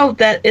let her know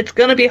that it's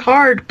going to be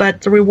hard, but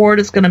the reward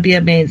is going to be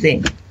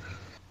amazing.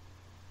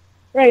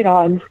 Right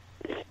on.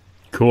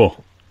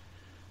 Cool.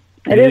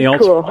 Anything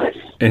else? Cool.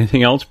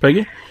 Anything else,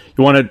 Peggy?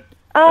 You want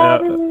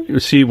to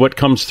see what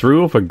comes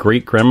through if a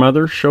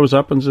great-grandmother shows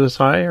up and says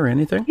hi or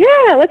anything?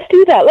 Yeah, let's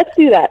do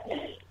that.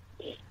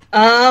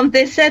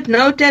 They said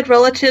no dead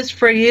relatives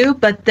for you,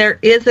 but there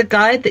is a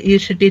guide that you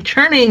should be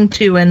turning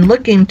to and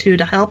looking to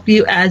help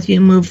you as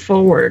you move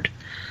forward.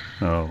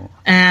 Oh.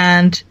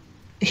 And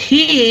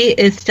he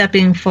is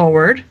stepping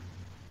forward,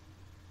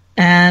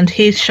 and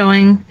he's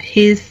showing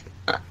he's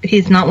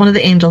not one of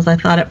the angels. I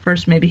thought at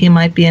first maybe he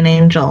might be an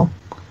angel.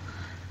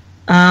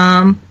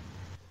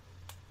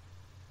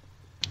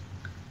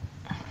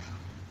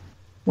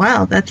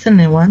 Wow, that's a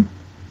new one.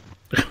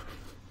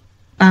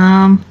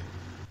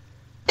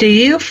 Do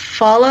you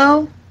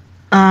follow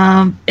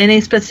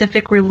any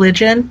specific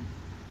religion?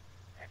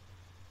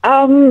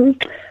 I'm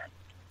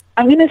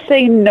going to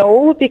say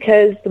no,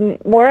 because the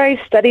more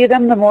I study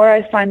them, the more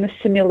I find the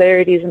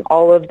similarities in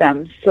all of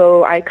them.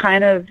 So I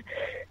don't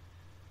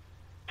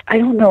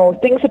know,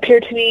 things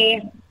appear to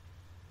me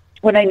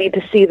when I need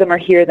to see them or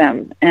hear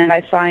them. And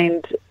I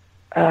find,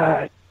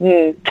 I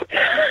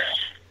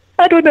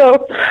don't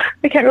know.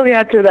 I can't really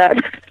answer that.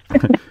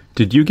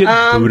 Did you get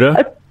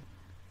Buddha?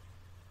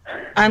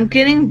 I'm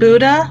getting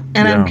Buddha,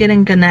 and I'm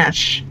getting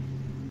Ganesh.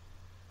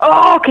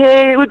 Oh,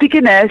 okay. It would be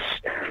Ganesh.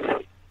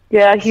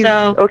 Yeah, he's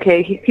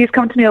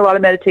come to me a lot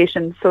of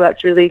meditation, so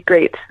that's really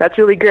great. That's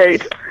really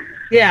great.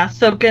 Yeah,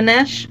 so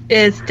Ganesh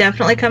is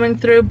definitely coming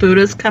through.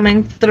 Buddha's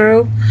coming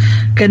through.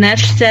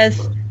 Ganesh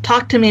says,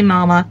 "Talk to me,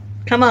 Mama.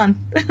 Come on."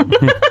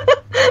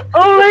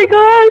 Oh my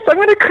gosh, I'm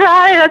going to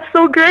cry. That's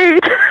so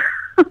great.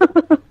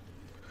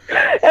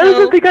 I was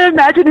just going to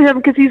imagine him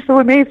because he's so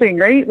amazing,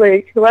 right?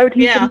 Like, why would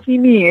he come see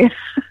me?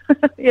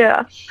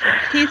 Yeah.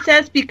 He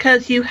says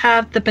because you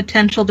have the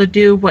potential to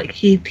do what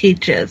he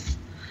teaches,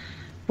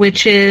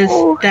 which is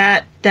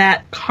that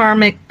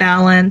karmic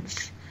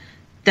balance,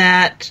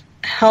 that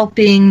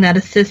helping, that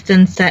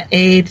assistance, that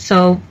aid.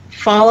 So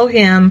follow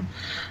him.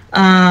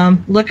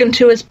 Look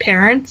into his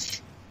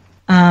parents,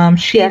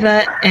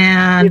 Shiva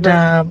and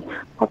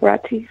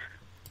Paparati.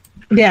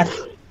 Yes.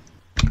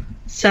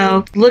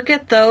 So look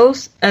at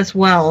those as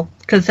well,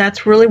 because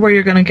that's really where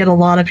you're going to get a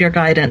lot of your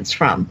guidance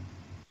from.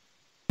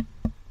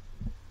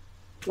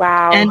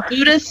 Wow. And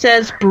Buddha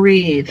says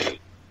breathe.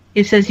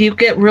 He says you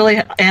get really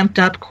amped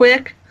up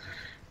quick.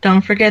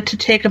 Don't forget to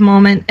take a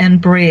moment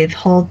and breathe.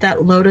 Hold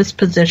that lotus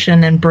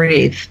position and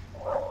breathe.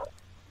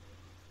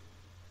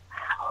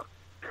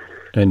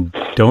 And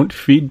don't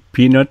feed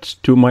peanuts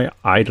to my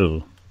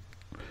idol.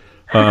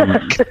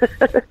 I'm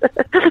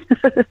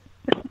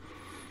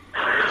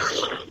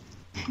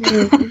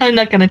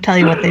not going to tell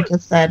you what they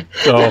just said.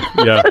 Oh,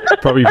 yeah.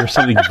 Probably for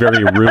something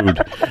very rude.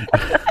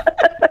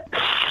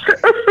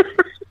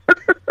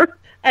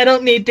 I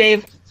don't need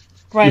Dave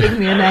writing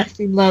me a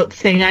nasty note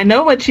saying, I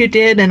know what you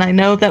did and I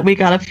know that we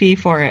got a fee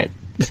for it.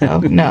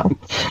 So, no.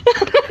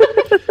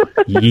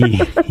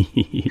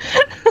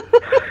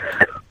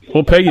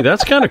 Well, Peggy,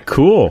 that's kind of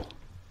cool.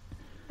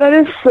 That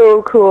is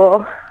so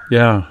cool.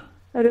 Yeah.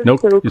 That is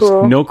so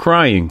cool. No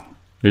crying.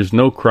 There's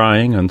no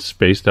crying on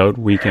Spaced Out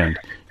Weekend.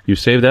 You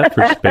save that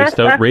for Spaced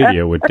Out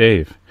Radio with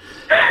Dave.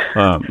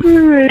 Oh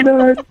my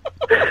God.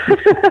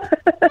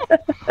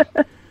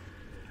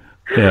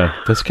 Yeah,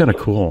 that's kind of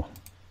cool.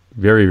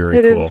 Very,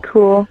 very cool. It is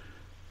cool.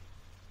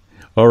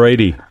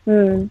 Alrighty.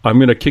 I'm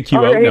going to kick you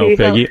out now,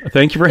 Peggy.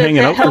 Thank you for hanging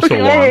out for so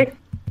long.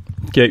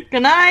 Okay.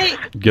 Good night.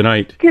 Good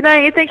night. Good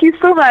night. Thank you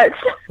so much.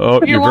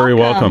 Oh, you're very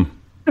welcome.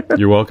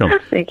 You're welcome.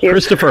 Thank you.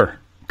 Christopher,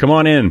 come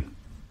on in.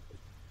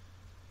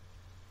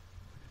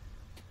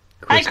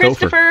 Hi,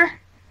 Christopher.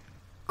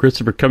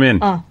 Christopher, come in.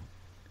 Oh.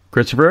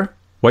 Christopher,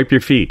 wipe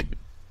your feet.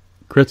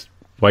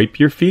 Wipe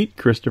your feet,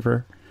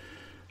 Christopher.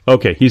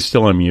 Okay, he's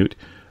still on mute.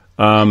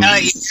 You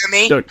hear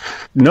me?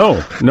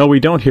 No, we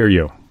don't hear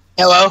you.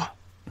 Hello?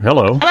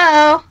 Hello.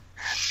 Hello.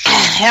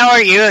 How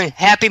are you? And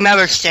happy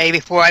Mother's Day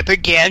before I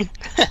begin.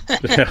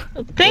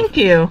 Thank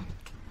you.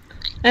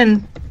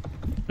 And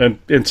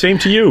same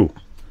to you.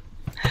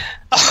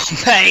 Oh,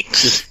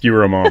 thanks. Just you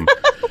were a mom.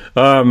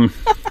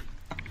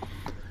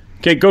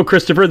 Okay, go,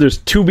 Christopher. There's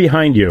two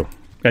behind you.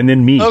 And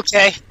then me.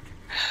 Okay.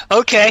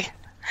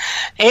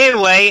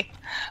 Anyway,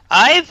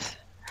 I've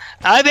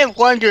been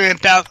wondering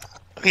about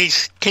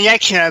these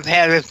connection I've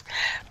had with,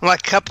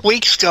 like, a couple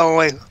weeks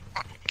ago. I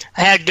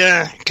had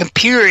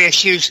computer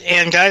issues,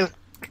 and I've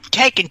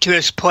taken to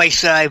this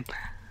place that I've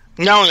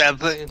known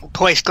of, a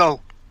place called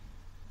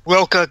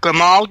Roca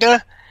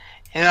Grimalda,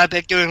 and I've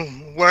been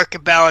doing work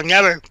about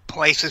another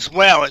place as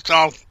well. It's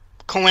all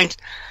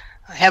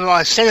have a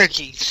lot of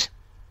synergies.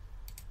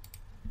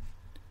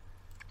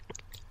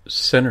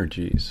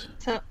 Synergies.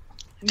 So,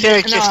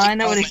 no, I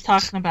know what he's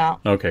talking about.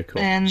 Okay,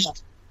 cool. And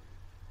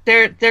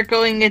they're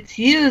going, it's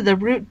you, the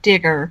root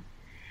digger.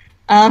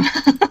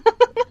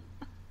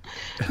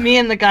 Me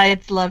and the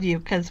guides love you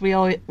because we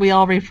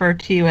all refer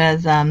to you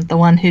as the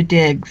one who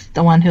digs,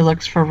 the one who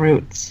looks for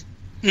roots.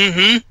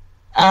 Mm-hmm.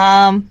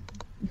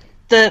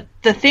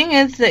 The thing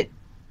is that,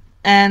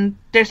 and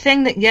they're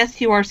saying that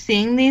yes, you are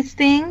seeing these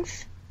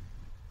things,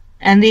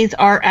 and these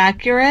are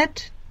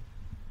accurate,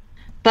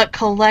 but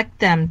collect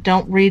them.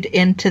 Don't read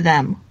into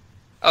them.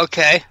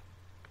 Okay.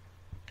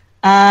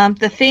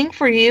 The thing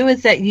for you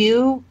is that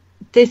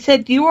they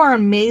said you are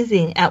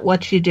amazing at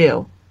what you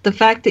do. The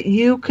fact that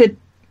you could,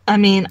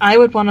 I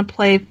would want to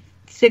play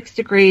 6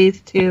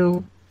 Degrees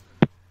to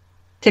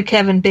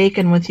Kevin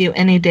Bacon with you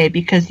any day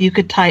because you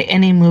could tie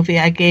any movie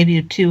I gave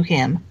you to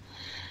him.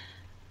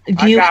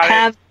 You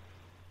have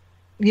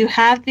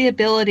the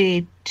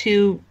ability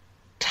to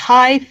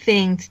tie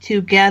things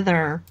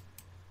together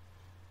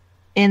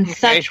in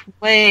such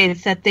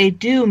ways that they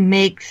do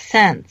make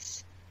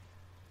sense.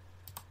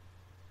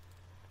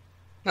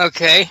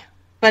 Okay.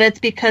 But it's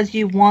because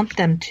you want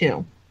them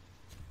to.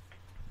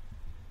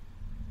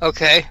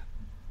 Okay.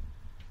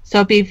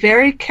 So be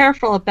very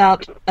careful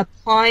about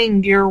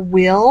applying your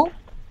will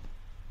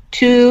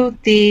to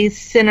these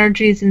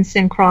synergies and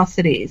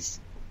synchronicities.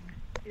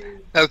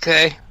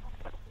 Okay.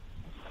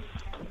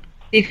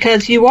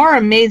 Because you are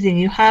amazing.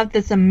 You have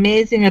this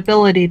amazing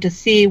ability to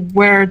see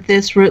where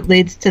this route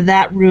leads to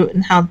that route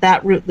and how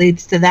that route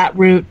leads to that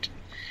route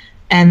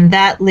and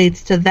that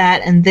leads to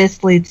that and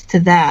this leads to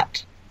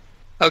that.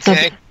 Okay.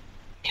 So be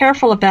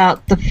careful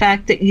about the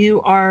fact that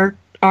you are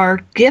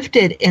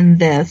gifted in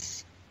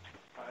this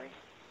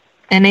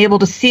and able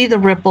to see the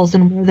ripples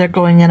and where they're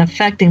going and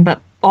affecting,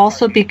 but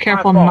also be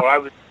careful not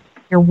to put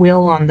your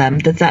will on them.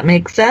 Does that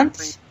make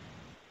sense?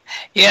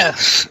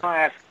 Yes. Can I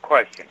ask a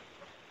question?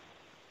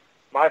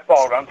 My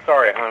fault. I'm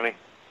sorry, honey.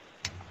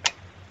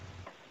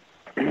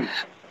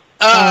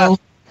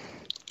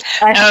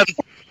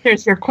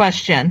 Here's your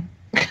question.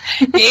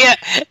 yeah,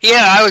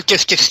 I was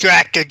just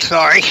distracted.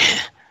 Sorry.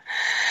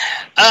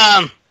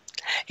 It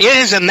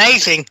is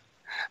amazing.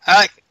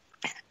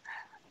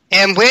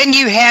 And when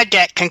you had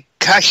that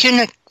concussion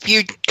a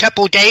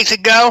couple days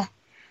ago,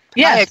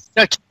 I had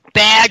such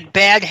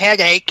bad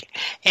headache,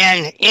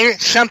 and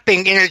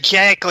something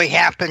energetically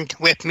happened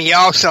with me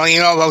also.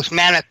 You know, those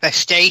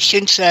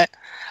manifestations that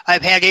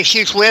I've had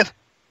issues with?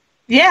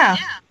 Yeah.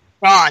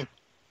 Gone.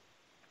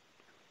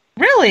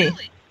 Really?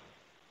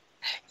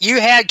 You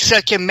had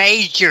such a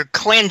major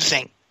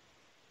cleansing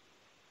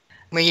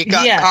when you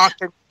got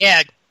conquered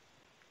dead.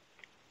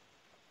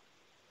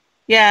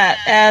 Yeah,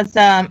 as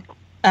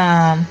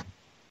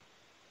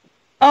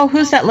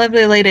who's that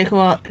lovely lady who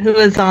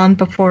was on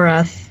before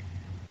us?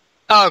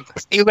 Oh,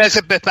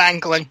 Elizabeth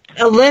Anglin.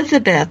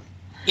 Elizabeth.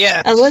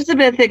 Yeah.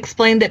 Elizabeth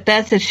explained it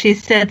best as she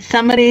said,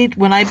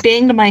 when I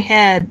banged my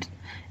head,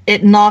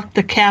 it knocked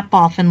the cap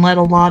off and let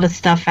a lot of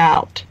stuff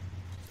out.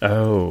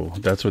 Oh,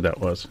 that's what that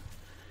was.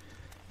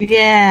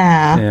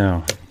 Yeah.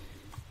 Yeah.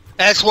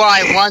 That's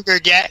why I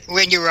wondered that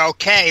when you were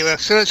okay.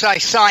 As soon as I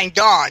signed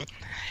on,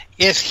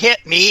 it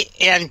hit me,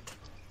 and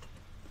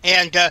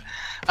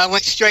I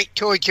went straight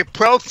towards your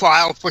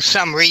profile for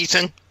some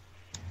reason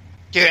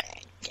to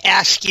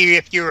ask you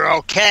if you were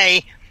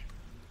okay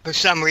for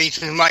some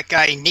reason, like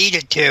I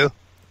needed to.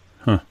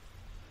 Huh.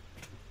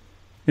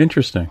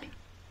 Interesting.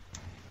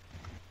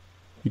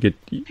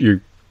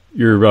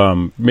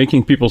 You're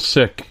making people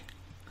sick,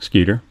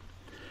 Skeeter.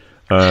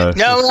 No,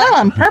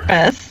 on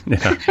purpose.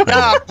 Yeah. No,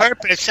 on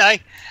purpose. I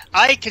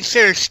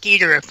consider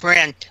Skeeter a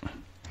friend.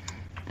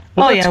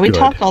 Well, we good.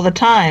 talk all the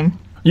time.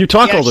 You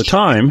talk all the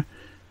time?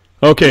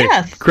 Okay,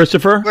 yes.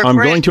 Christopher, I'm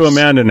going to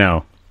Amanda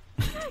now.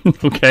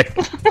 Okay.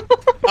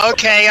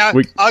 Okay,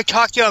 I'll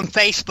talk to you on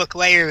Facebook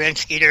later then,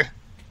 Skeeter.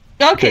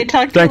 Okay,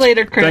 talk to you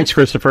later, Chris. Thanks,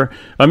 Christopher.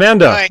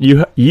 Amanda, right.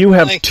 you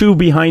have two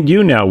behind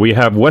you now. We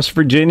have West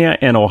Virginia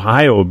and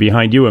Ohio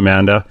behind you,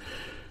 Amanda.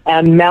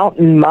 And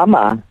Mountain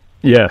Mama.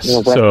 Yes,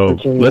 so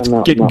Virginia, let's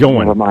Mountain get Mama.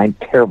 going. Never mind,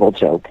 terrible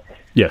joke.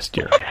 Yes,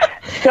 dear.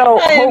 So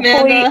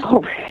hopefully...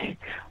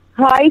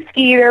 Hi,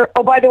 Skeeter.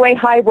 Oh, by the way,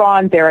 hi,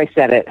 Ron. There, I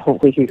said it.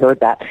 Hopefully he heard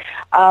that.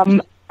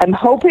 I'm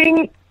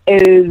hoping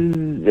a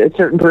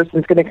certain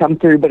person's going to come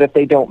through, but if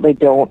they don't, they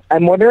don't.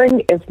 I'm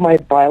wondering if my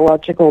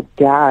biological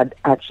dad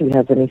actually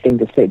has anything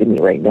to say to me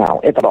right now,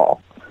 if at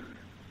all.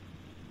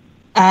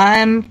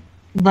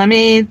 Let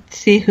me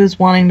see who's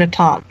wanting to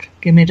talk.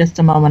 Give me just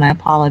a moment. I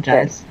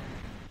apologize.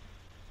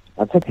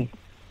 That's okay.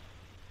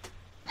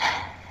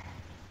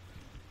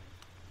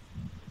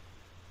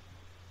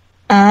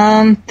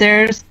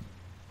 There's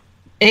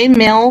a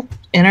male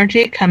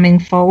energy coming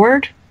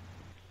forward.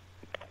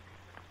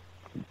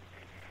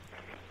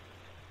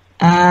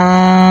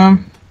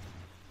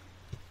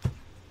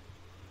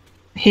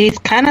 He's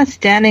kind of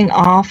standing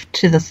off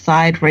to the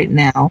side right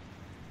now.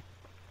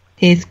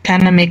 He's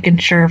kind of making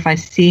sure if I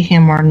see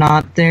him or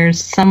not.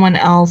 There's someone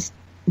else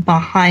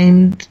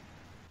behind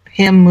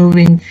him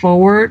moving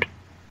forward.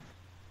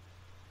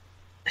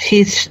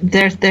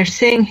 They're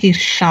saying he's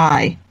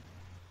shy.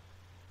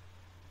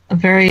 A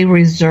very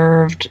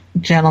reserved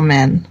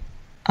gentleman.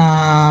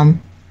 Kind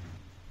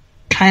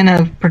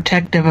of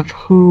protective of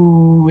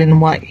who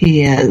and what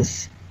he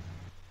is.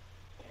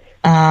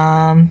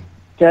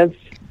 Does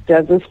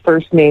his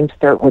first name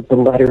start with the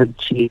letter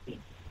G?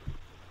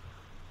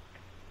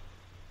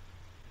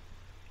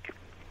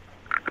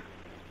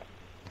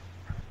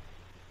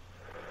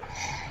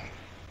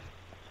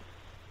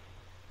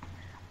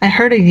 I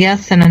heard a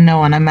yes and a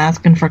no, and I'm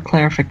asking for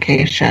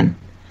clarification.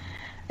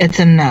 It's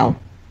a no.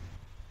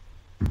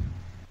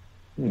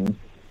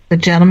 The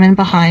gentleman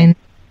behind,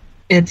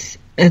 it's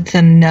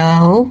a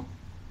no,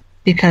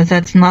 because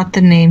that's not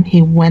the name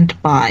he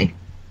went by.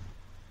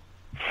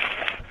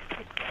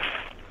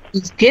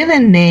 He's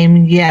given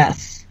name,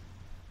 yes,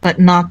 but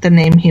not the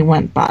name he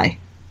went by.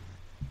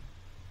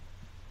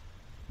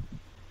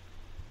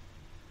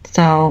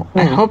 So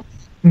I hope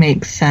it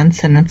makes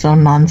sense in its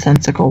own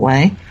nonsensical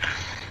way.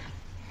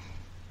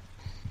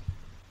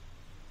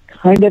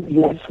 Kind of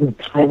yes and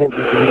kind of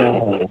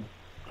no.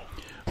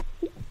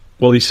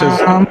 Well, he says...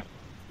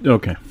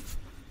 okay.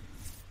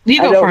 I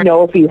don't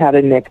know if he had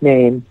a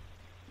nickname.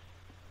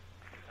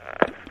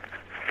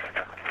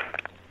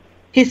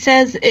 He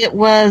says it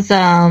was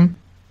a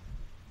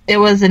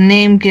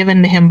name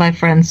given to him by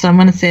friends, so I'm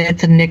going to say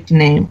it's a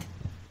nickname.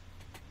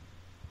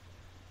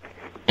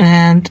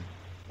 And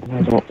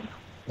I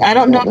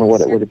don't know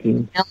what it would have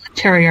been,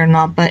 military or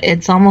not, but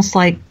it's almost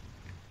like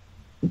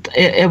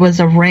it was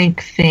a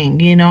rank thing.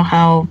 You know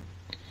how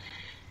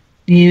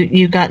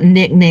you got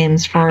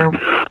nicknames for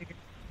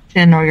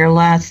or your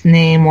last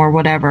name or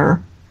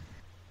whatever.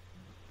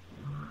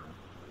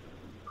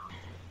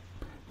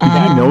 Do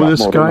you know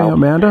this guy,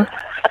 Amanda?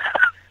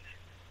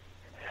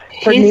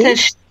 He says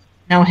she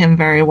know him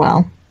very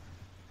well.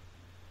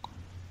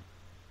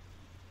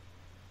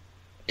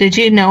 Did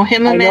you know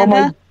him,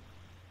 Amanda?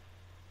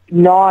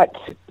 Not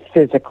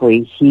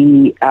physically.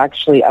 He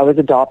actually, I was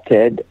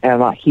adopted,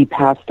 and he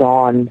passed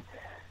on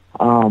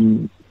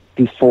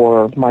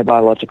before my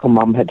biological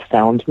mom had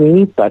found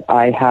me. But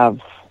I have,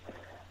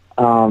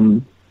 I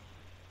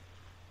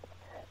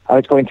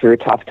was going through a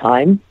tough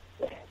time,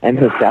 and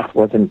his death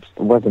wasn't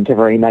a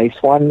very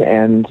nice one.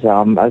 And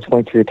I was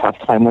going through a tough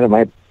time with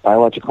my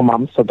biological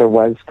mom, so there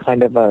was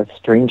kind of a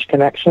strange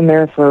connection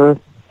there for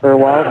a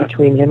while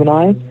between him and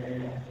I.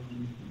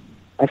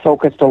 I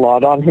focused a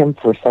lot on him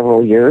for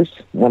several years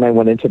when I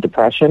went into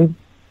depression,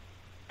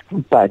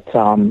 but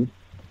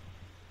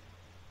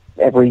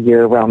every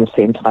year around the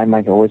same time,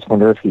 I always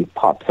wonder if he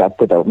pops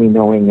up without me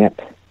knowing it,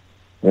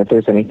 if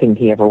there's anything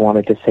he ever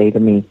wanted to say to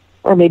me.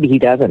 Or maybe he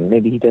doesn't.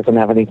 Maybe he doesn't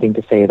have anything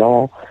to say at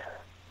all,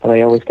 but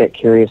I always get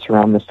curious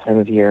around this time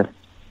of year.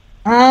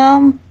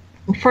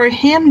 For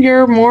him,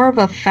 you're more of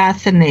a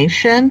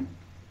fascination.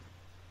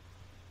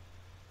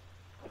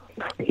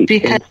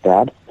 Because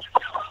Dad.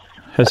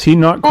 Has he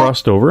not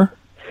crossed over?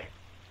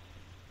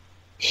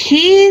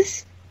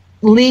 He's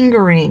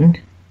lingering.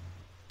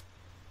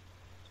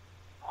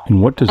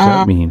 And what does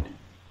that mean?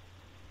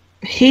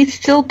 He's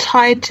still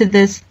tied to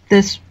this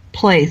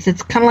place.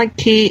 It's kind of like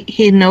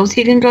he knows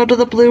he can go to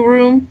the blue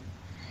room.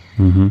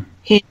 Mm-hmm.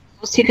 He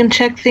knows he can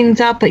check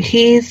things out, but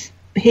he's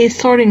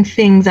sorting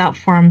things out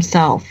for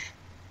himself.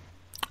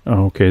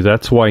 Okay,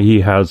 that's why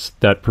he has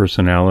that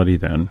personality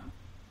then.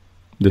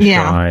 The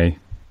shy,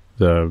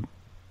 the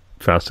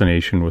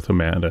fascination with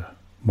Amanda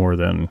more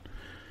than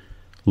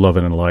love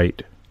and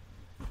light.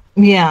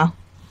 Yeah.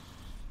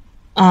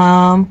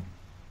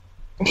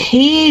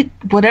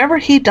 Whatever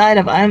he died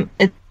of,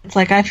 it's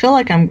like I feel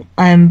like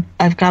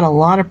I've got a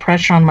lot of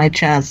pressure on my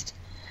chest.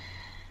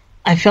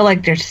 I feel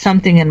like there's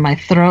something in my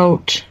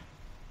throat.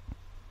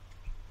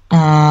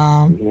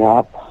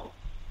 Yep.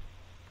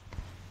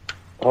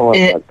 Oh,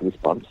 I've got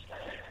goosebumps.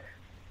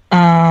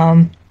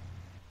 I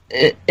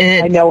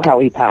know how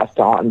he passed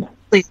on.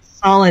 It's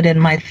solid in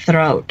my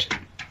throat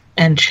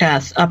and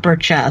chest, upper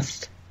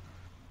chest.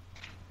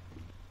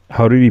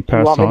 How did he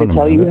pass on? You want me to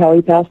tell you how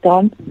he passed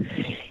on?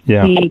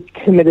 Yeah. He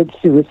committed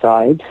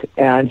suicide,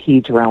 and he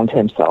drowned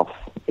himself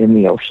in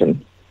the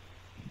ocean.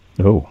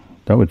 Oh,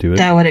 that would do it.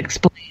 That would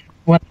explain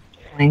what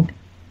I'm doing.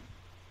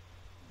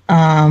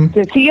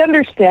 Does he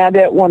understand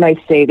it when I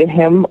say to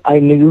him, I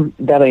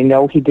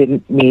know he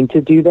didn't mean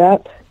to do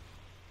that?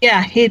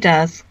 Yeah, he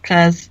does,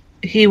 because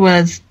he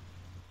was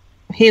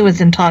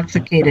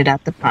intoxicated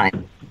at the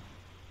time.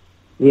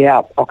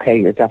 Yeah, okay,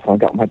 you're definitely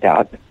got my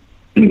dad.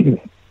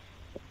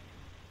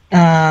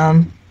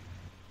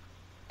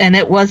 And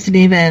it wasn't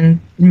even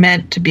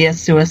meant to be a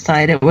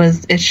suicide.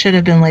 It should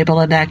have been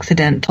labeled an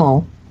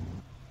accidental.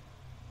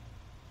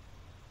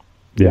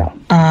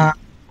 Yeah.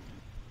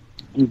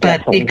 You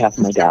definitely have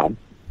my dad.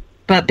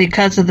 But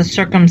because of the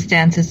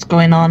circumstances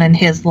going on in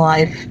his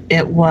life,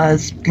 it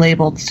was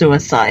labeled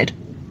suicide.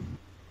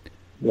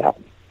 Yeah.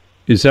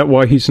 Is that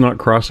why he's not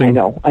crossing?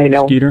 I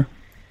know. Skeeter?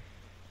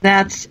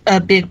 That's a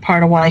big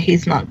part of why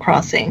he's not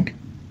crossing.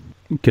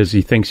 Because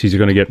he thinks he's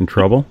going to get in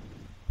trouble?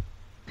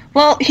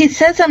 Well, he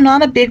says I'm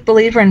not a big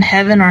believer in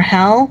heaven or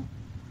hell.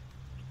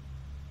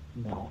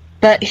 No.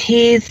 But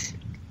he's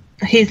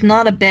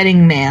not a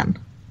betting man.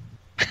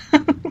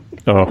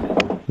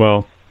 Oh,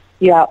 well.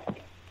 Yeah.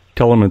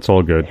 Tell him it's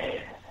all good.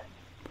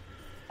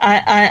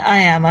 I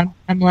am.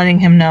 I'm letting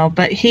him know.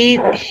 But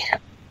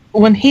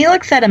when he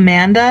looks at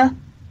Amanda,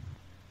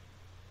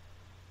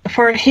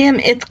 for him,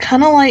 it's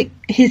kind of like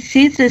he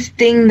sees this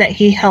thing that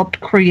he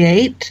helped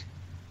create.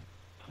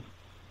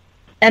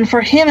 And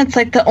for him, it's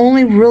like the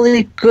only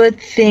really good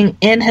thing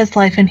in his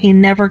life, and he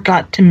never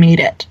got to meet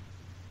it.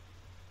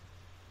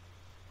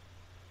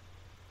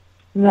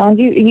 No,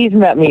 he's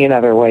met me in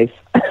other ways.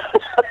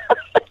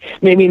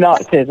 Maybe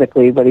not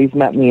physically, but he's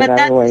met me in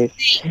other ways.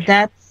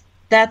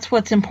 That's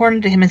what's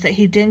important to him, is that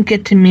he didn't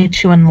get to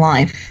meet you in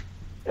life.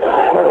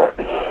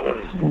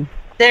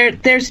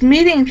 There's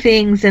meeting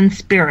things in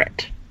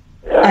spirit.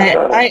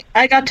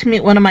 I got to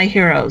meet one of my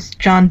heroes,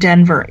 John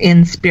Denver,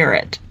 in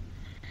spirit.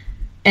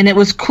 And it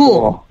was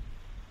cool.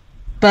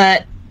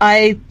 But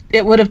I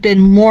it would have been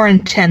more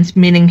intense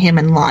meeting him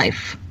in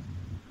life.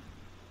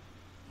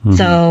 Mm-hmm.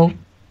 So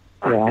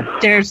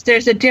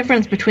there's a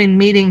difference between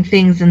meeting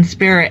things in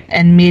spirit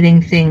and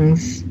meeting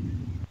things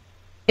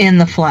in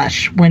the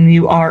flesh when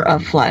you are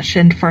of flesh.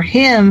 And for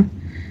him,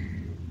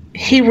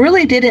 he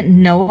really didn't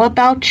know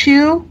about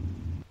you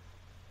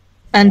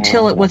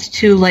until it was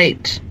too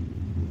late.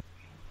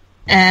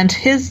 And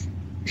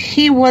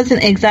he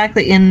wasn't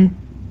exactly in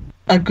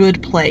a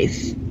good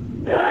place.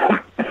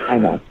 I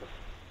know.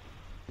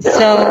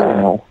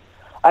 So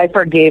I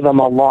forgave him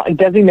a long.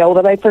 Does he know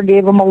that I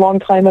forgave him a long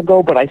time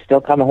ago? But I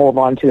still kind of hold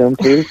on to him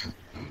too.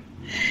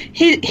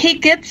 He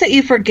gets that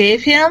you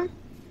forgave him,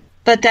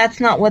 but that's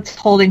not what's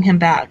holding him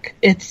back.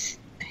 It's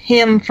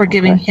him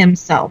forgiving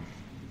himself.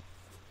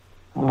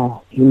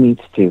 Oh, he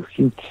needs to.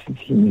 He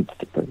needs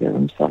to forgive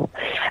himself.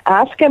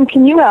 Ask him.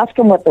 Can you ask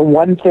him what the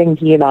one thing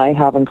he and I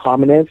have in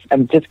common is?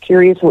 I'm just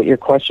curious what your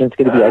question is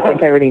going to be. I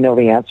think I already know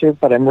the answer,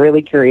 but I'm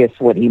really curious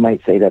what he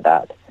might say to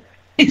that.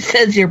 He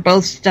says you're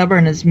both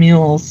stubborn as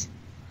mules.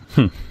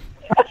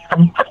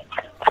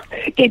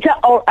 It's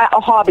a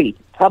hobby.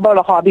 How about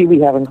a hobby we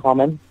have in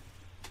common?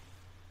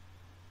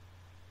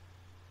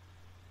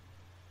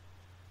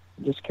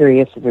 Just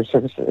curious if there's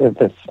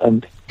this.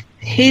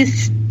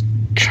 He's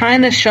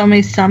trying to show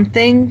me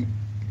something.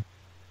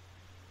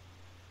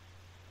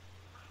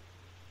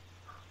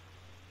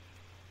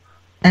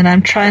 And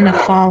I'm trying to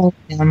follow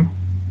him.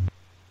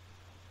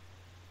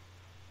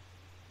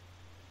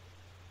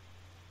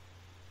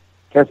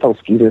 Careful,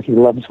 Skeeter. He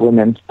loves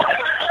women.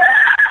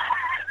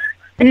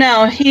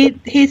 No,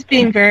 he's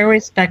being very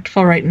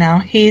respectful right now.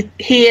 He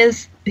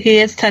is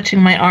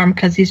touching my arm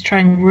because he's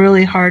trying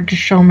really hard to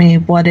show me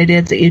what it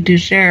is that you do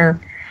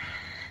share.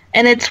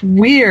 And it's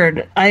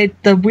weird.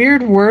 The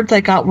weird words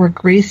I got were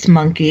grease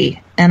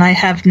monkey, and I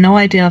have no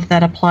idea if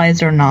that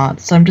applies or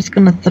not. So I'm just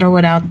going to throw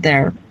it out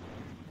there.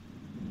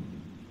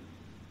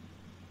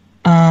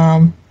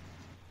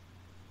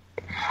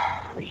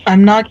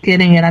 I'm not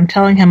getting it. I'm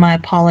telling him I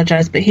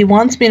apologize, but he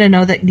wants me to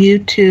know that you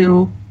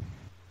two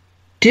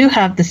do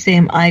have the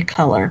same eye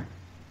color.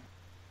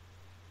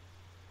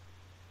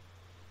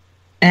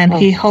 And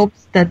he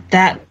hopes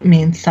that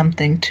means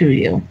something to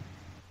you.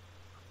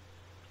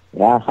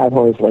 Yeah, I've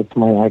always liked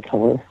my eye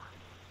color.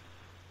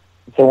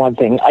 It's the one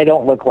thing. I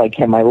don't look like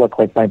him. I look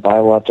like my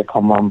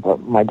biological mom, but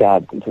my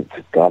dad,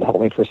 God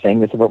help me for saying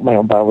this about my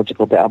own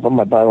biological dad, but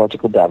my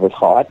biological dad was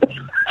hot.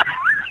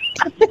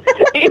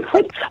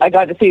 I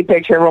got to see a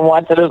picture of him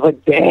once, and I was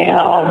like,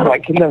 damn, I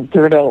couldn't have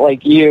turned out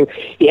like you.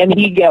 And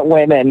he'd get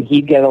women.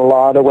 He'd get a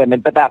lot of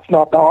women, but that's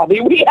not the hobby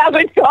we have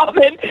in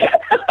common.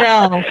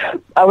 No.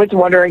 I was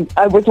wondering,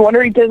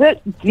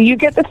 do you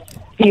get the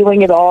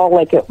feeling at all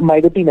like it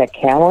might have been a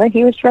camera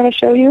he was trying to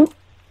show you?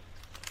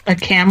 A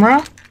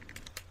camera?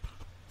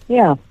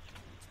 Yeah.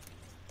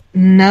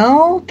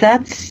 No,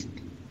 that's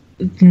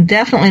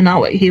definitely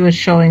not what he was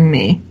showing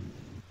me.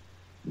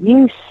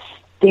 You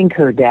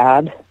stinker,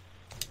 Dad.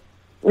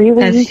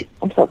 Really?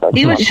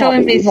 He was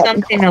showing me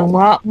something a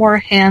lot more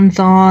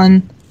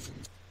hands-on,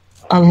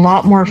 a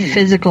lot more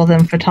physical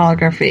than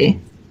photography.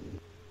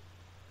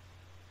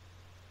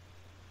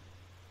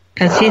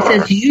 Because he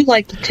says you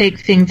like to take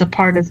things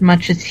apart as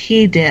much as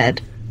he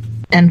did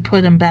and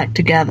put them back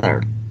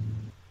together.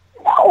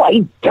 No,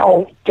 I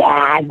don't,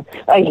 Dad.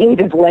 I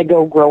hated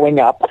Lego growing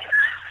up.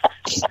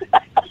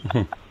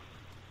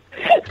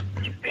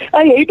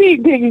 I hate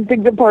taking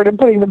things apart and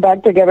putting them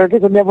back together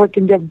because I never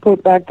can get them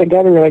put back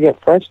together and I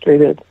get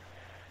frustrated.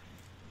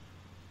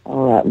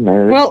 Oh, that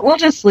nerd. Well, we'll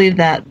just leave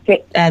that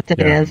as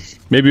it is.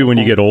 Maybe when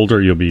you get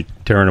older, you'll be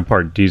tearing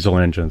apart diesel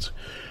engines.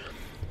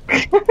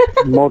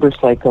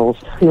 Motorcycles.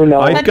 Who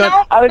knows?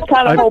 I was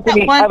kind of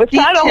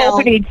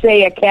hoping he'd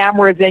say a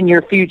camera's in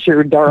your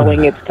future,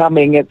 darling. It's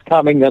coming. It's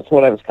coming. That's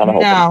what I was kind of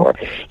hoping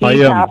for.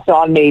 He passed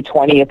on May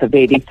 20th of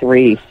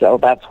 83, so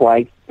that's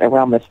why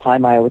around this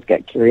time I always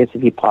get curious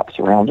if he pops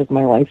around in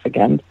my life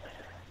again.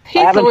 I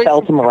haven't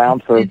felt him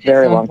around for a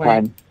very long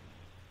time.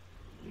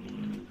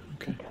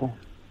 Okay.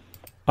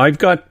 I've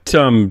got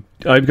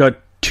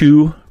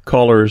 2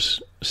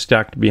 callers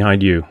stacked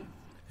behind you,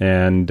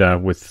 and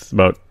with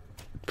about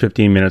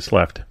 15 minutes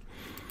left.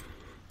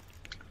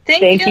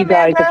 Thank you,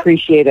 guys.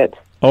 Appreciate it.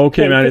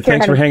 Okay, man.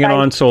 Thanks for hanging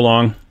on so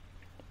long.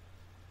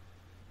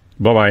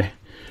 Bye-bye.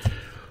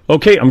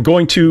 Okay, I'm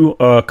going to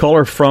a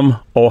caller from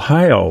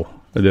Ohio,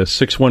 the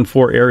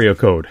 614 area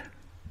code.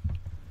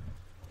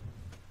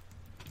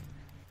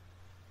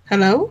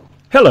 Hello?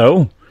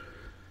 Hello.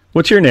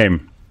 What's your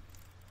name?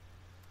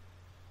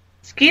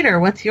 Skeeter,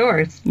 what's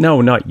yours?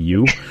 No, not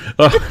you.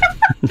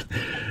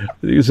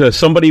 There's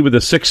somebody with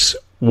a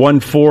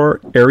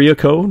 614 area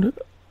code,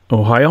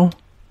 Ohio?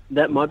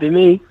 That might be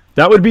me.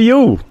 That would be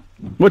you.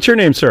 What's your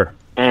name, sir?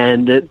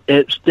 And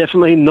it's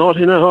definitely not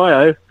in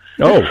Ohio.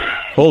 Oh,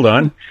 hold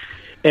on.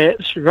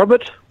 It's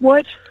Robert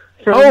White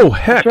from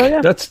heck.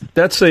 Australia.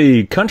 That's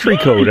a country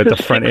code at the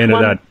front end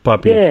of that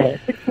puppy. Yeah,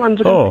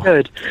 6-1's a country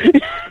code.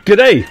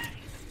 G'day.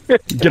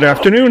 Good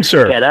afternoon,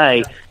 sir.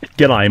 G'day.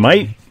 G'day,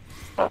 mate.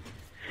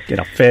 Get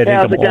a fed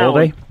How's into it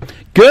holiday.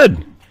 going?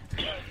 Good.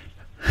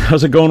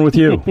 How's it going with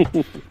you?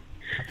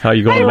 How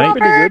you going, mate?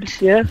 Pretty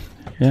good, yeah.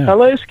 Yeah.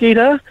 Hello,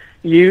 Skeeter.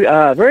 You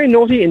are very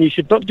naughty, and you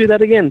should not do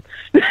that again.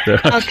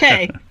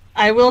 Okay,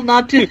 I will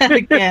not do that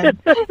again.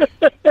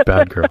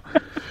 Bad girl.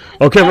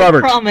 Okay, I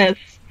Robert. promise.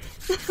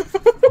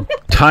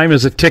 Time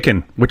is a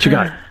ticking. What you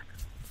got?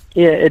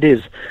 Yeah, it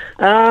is.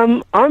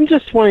 I'm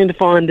just wanting to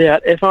find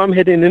out if I'm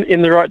heading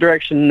in the right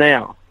direction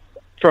now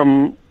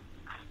from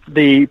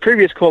the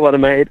previous call that I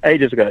made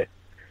ages ago.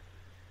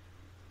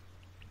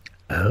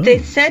 Oh. They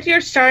said you're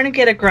starting to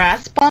get a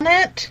grasp on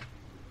it,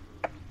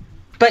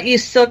 but you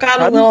still got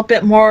Pardon? a little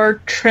bit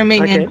more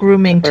trimming Okay. and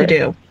grooming to All right.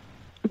 do.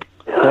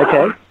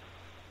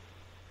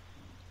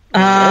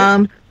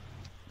 Okay.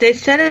 They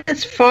said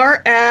as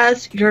far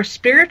as your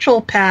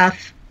spiritual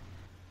path,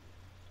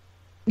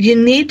 you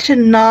need to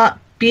not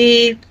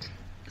be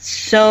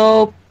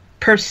so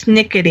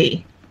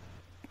persnickety.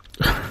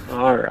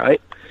 All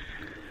right.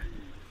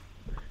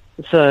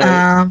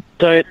 So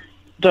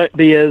don't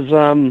be as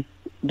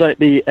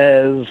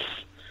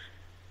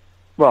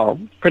well,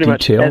 pretty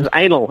Detailed? much as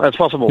anal as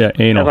possible. Yeah,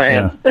 anal, As I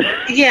am.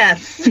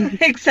 Yes,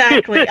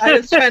 exactly. I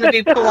was trying to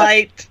be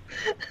polite.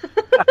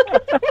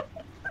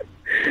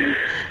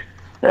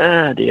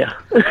 Ah, dear.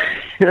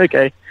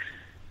 Okay.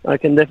 I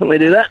can definitely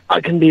do that.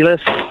 I can be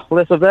less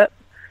of that.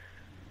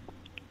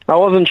 I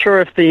wasn't sure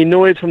if the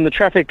noise from the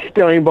traffic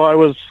going by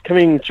was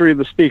coming through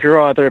the speaker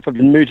either, if I've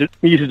been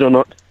muted or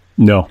not.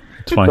 No,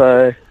 it's fine.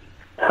 So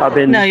I've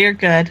been No, you're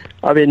good.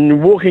 I've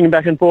been walking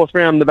back and forth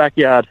around the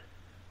backyard.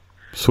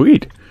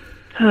 Sweet.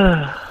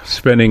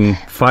 Spending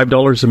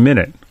 $5 a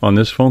minute on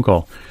this phone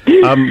call.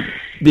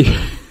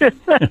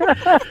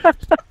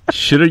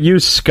 Should have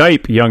used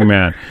Skype, young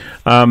man.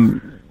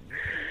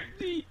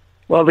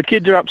 Well, the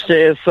kids are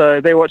upstairs,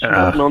 so they're watching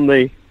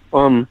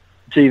on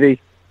TV.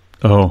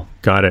 Oh,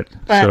 got it.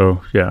 But-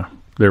 So, yeah,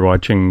 they're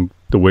watching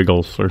The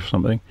Wiggles or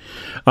something.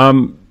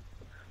 Something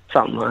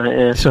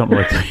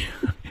like that.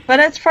 But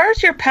as far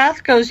as your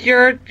path goes,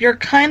 you're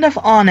kind of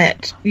on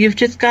it. You've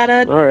just got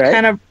to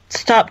kind of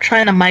stop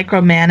trying to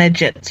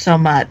micromanage it so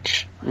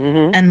much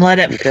and let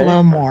it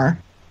flow more.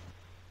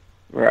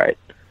 Right.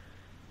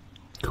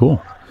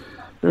 Cool.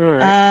 All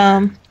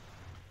right.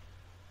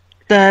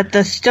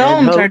 The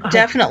stones And are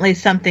definitely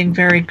something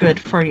very good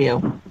for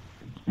you.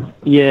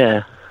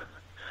 Yeah.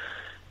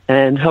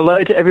 And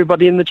hello to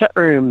everybody in the chat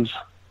rooms.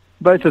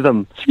 Both of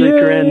them.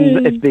 Spreaker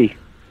and FB.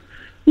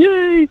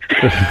 Yay!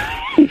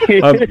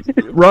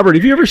 Robert,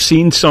 have you ever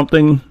seen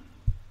something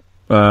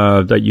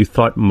that you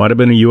thought might have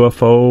been a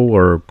UFO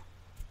or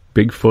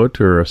Bigfoot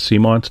or a sea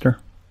monster?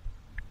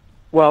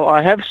 Well,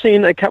 I have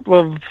seen a couple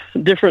of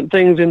different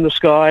things in the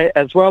sky,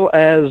 as well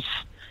as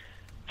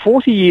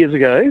 40 years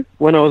ago,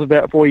 when I was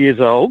about 4 years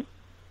old,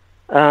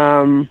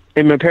 in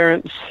my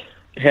parents'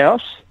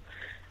 house,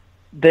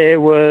 there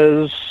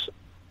was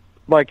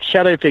like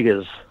shadow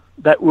figures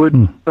that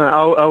would...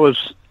 I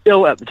was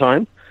ill at the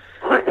time,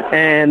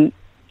 and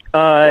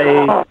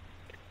I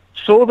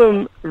saw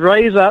them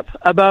raise up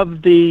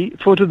above the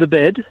foot of the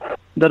bed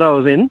that I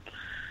was in,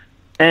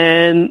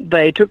 and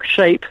they took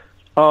shape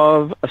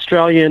of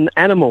Australian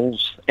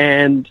animals,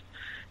 and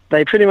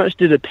they pretty much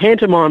did a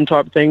pantomime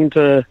type thing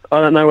to,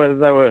 I don't know whether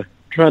they were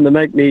trying to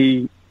make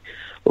me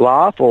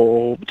laugh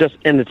or just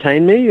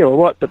entertain me or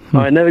what, but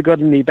I never got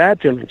any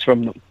bad feelings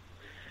from them.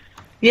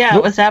 Yeah,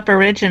 it was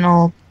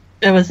Aboriginal.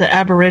 It was an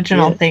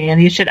Aboriginal thing,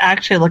 and you should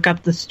actually look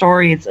up the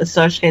stories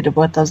associated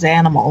with those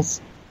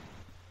animals.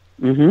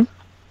 Mm-hmm.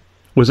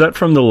 Was that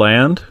from the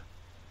land?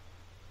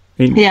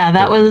 Yeah,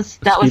 that was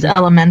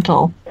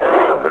elemental.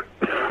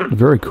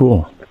 Very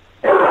cool.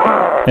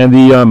 And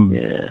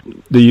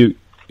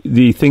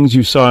the things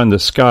you saw in the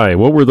sky,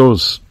 what were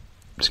those,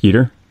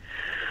 Skeeter?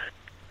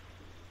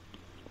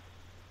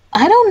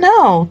 I don't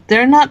know.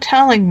 They're not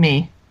telling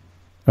me.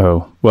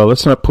 Oh, well,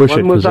 let's not push it.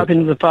 One was up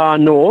in the far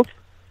north,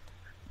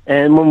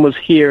 and one was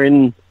here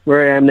in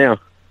where I am now.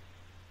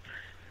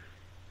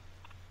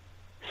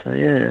 So,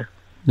 yeah.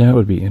 That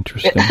would be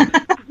interesting.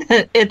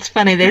 It's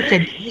funny. They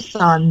said you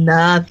saw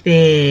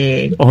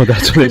nothing. Oh,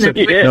 that's what they said.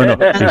 No,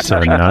 they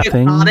saw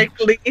nothing.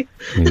 Ironically.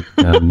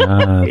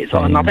 They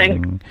saw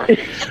nothing.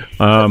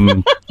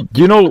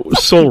 Do you know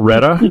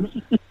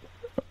Solretta?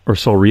 Or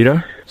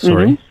Solrita?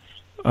 Sorry.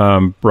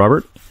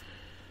 Robert?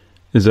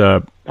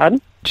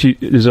 She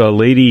is a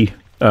lady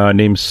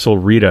named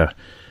Solrita,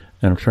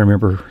 and I'm trying to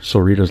remember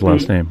Solrita's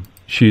last name.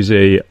 She's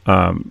a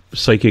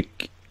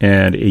psychic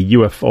and a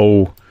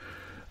UFO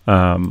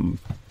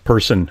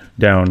person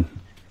down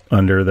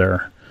under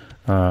there.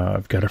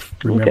 I've got to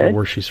remember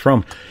where she's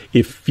from.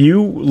 If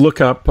you look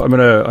up,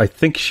 I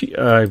think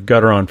I've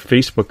got her on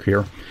Facebook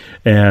here,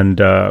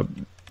 and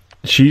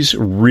she's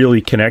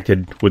really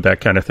connected with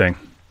that kind of thing.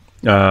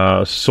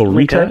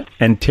 Solrita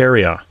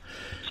Anteria.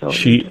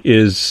 She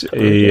is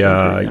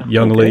a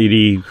young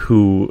lady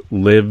who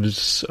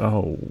lives,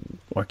 I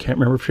can't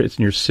remember if it's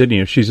near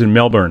Sydney. She's in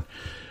Melbourne.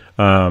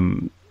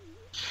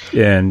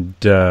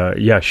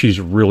 She's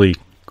really,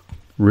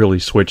 really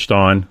switched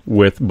on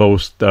with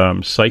both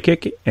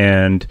psychic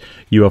and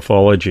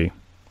ufology.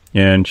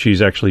 And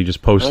she's actually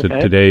just posted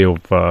today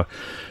of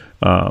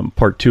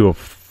part 2 of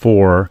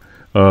 4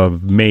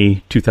 of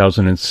May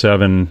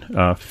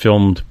 2007,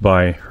 filmed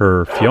by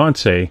her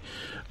fiance,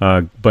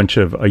 a bunch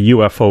of a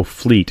UFO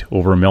fleet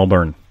over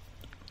Melbourne.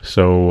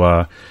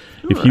 So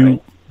if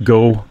you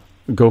go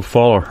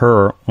follow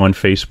her on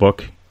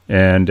Facebook,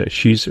 and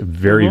she's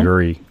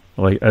very,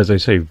 like, as I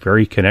say,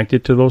 very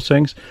connected to those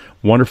things.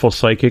 Wonderful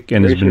psychic,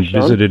 and has been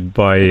visited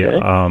by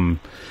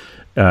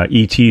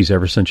ETs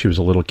ever since she was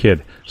a little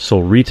kid. So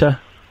Rita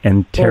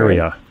and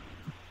Teria.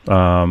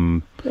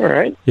 All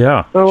right.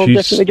 Yeah. Well, we'll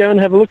definitely go and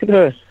have a look at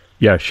her.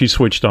 Yeah, she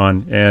switched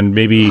on, and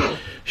maybe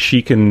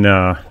she can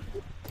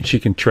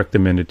trick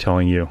them into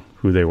telling you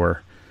who they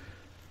were.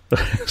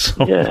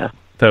 So that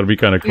would be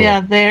kind of cool.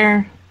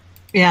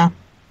 Yeah.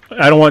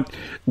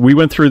 We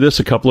went through this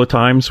a couple of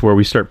times where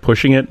we start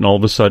pushing it, and all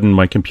of a sudden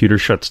my computer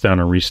shuts down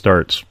and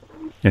restarts,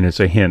 and it's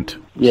a hint.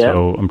 Yeah.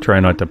 So I'm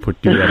trying not to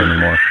do that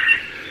anymore.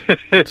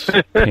 It's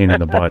a pain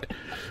in the butt.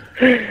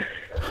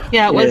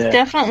 Yeah, it was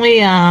definitely,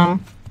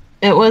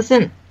 it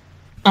wasn't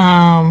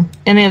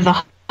any of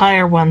the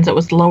higher ones, it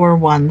was lower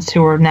ones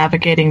who were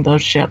navigating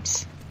those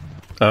ships.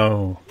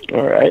 Oh.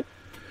 All right.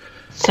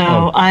 So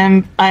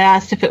I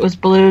asked if it was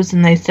blues,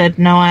 and they said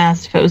no. I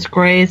asked if it was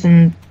grays,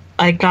 and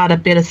I got a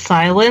bit of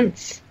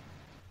silence.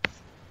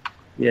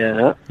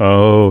 Yeah.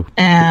 Oh.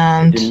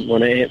 And didn't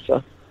want to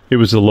answer. It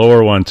was the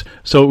lower ones.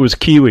 So it was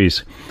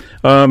Kiwis.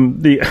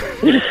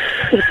 It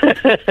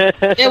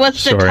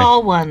was the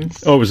tall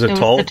ones. Oh, was it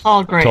tall? Was the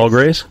tall grays. Tall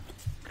grays?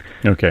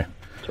 Okay.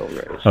 Tall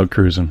grays. Out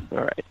cruising. All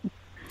right.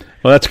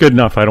 Well, that's good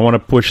enough. I don't want to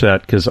push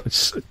that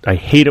because I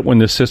hate it when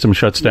this system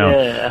shuts down.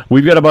 Yeah.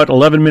 We've got about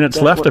 11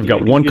 minutes left. I've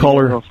got one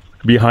caller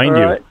behind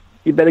you. Right.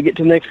 You better get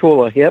to the next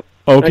caller. Yep.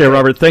 Okay,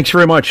 Robert. Thanks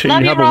very much.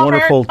 Love you have a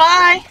wonderful.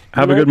 Bye.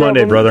 Have a good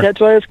Monday, brother.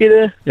 Catch you later,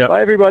 Skeeter. Yep.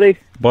 Bye, everybody.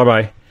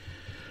 Bye-bye.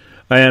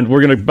 And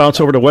we're going to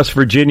bounce over to West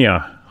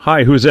Virginia.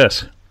 Hi, who's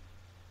this?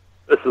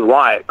 This is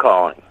Wyatt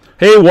calling.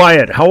 Hey,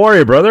 Wyatt. How are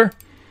you, brother?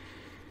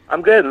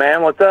 I'm good,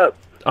 man. What's up?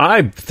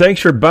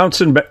 Thanks for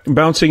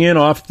bouncing in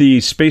off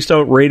the Spaced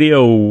Out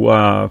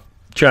Radio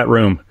chat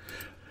room.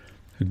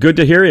 Good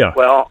to hear you.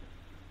 Well,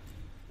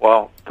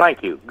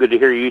 thank you. Good to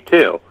hear you,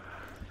 too.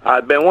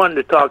 I've been wanting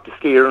to talk to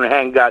Skeeter and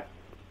hadn't got,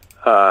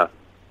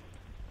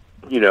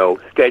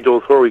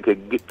 schedules where we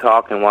could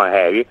talk and what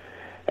have you.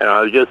 And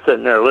I was just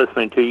sitting there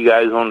listening to you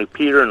guys on the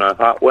computer, and I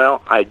thought,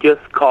 well, I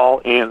just call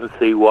in and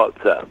see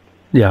what's up.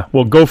 Yeah,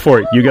 well, go for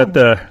it.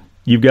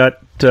 You've got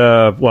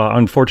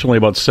unfortunately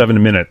about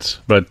 7 minutes,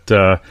 but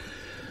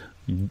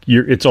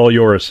it's all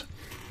yours.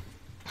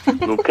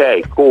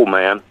 Okay, cool,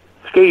 man.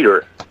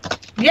 Skeeter.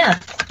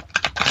 Yes.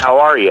 How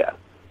are you?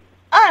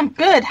 I'm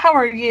good. How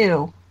are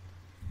you?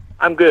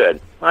 I'm good.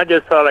 I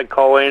just thought I'd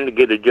call in to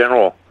get a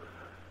general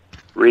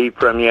read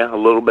from you, a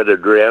little bit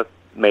of drift,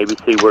 maybe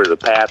see where the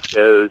path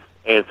goes,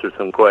 answer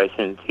some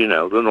questions, the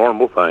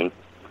normal thing.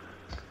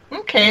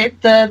 Okay.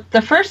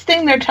 The first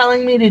thing they're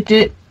telling me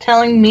to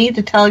tell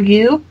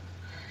you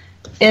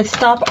is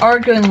stop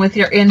arguing with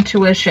your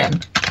intuition.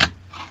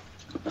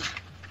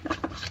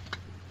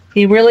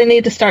 You really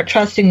need to start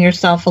trusting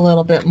yourself a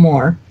little bit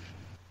more.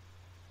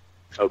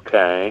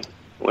 Okay.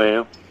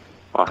 Well,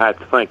 I'll have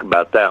to think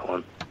about that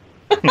one.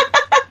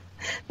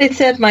 They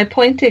said my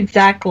point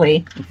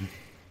exactly.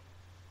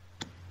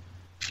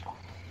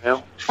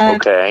 Well,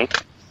 okay.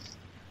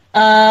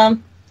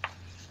 I'm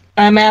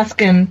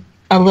asking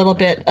a little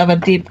bit of a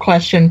deep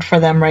question for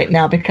them right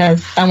now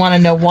because I want to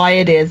know why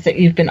it is that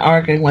you've been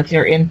arguing with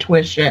your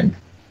intuition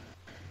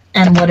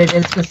and what it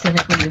is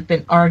specifically you've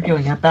been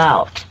arguing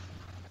about.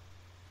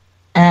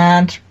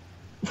 And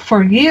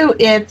for you,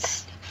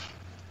 it's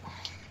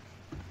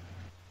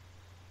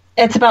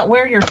about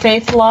where your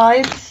faith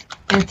lies.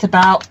 It's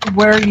about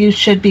where you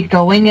should be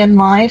going in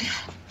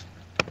life.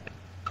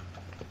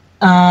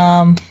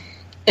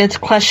 It's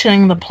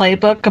questioning the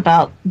playbook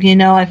about,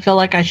 I feel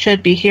like I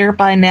should be here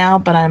by now,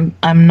 but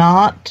I'm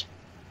not.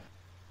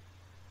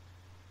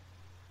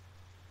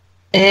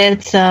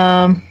 It's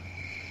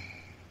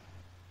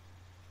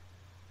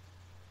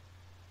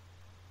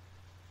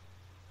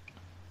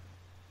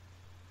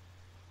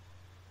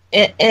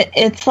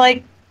it's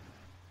like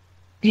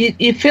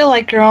you feel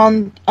like you're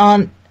on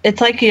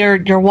it's like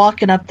you're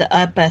walking up the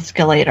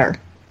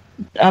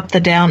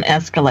down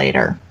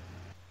escalator.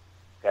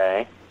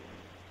 Okay.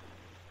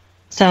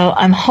 So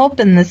I'm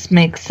hoping this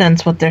makes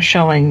sense what they're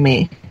showing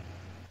me.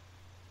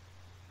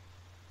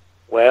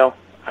 Well,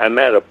 I'm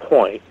at a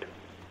point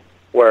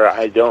where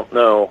I don't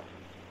know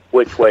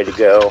which way to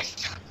go,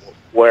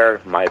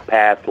 where my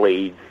path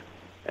leads,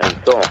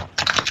 and so on.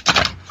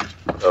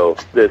 So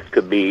this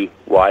could be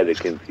why the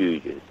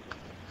confusion.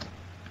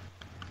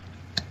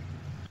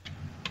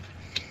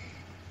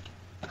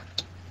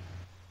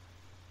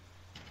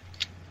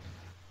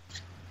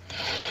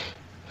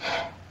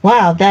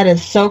 Wow, that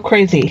is so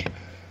crazy.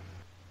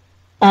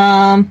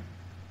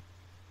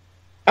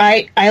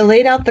 I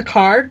laid out the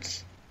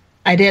cards.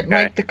 I didn't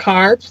like the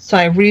cards, so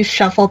I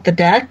reshuffled the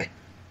deck,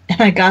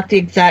 and I got the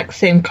exact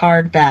same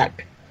card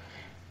back.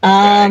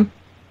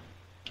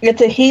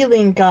 It's a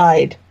healing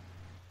guide.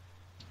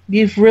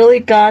 you've really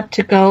got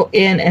to go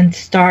in and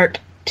start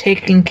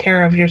taking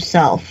care of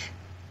yourself.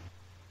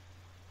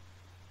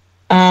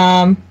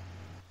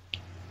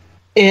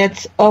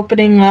 It's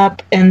opening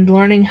up and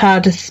learning how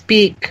to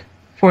speak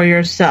for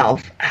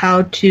yourself,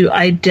 how to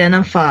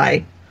identify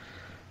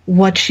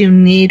what you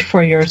need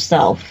for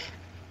yourself.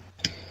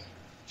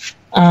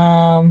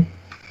 I'm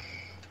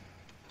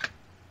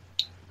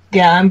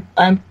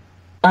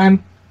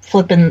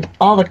flipping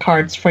all the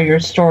cards for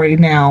your story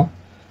now,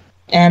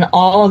 and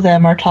all of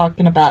them are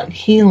talking about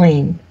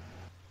healing,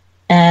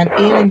 and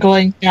even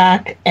going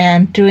back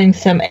and doing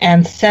some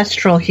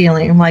ancestral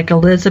healing like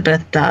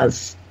Elizabeth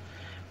does,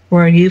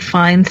 where you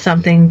find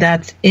something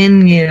that's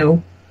in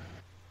you,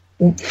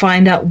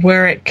 find out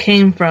where it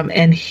came from,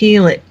 and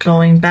heal it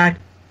going back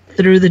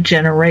through the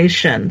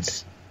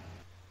generations.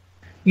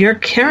 You're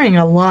carrying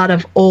a lot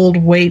of old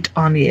weight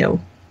on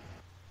you.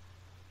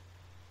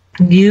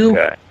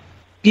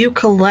 You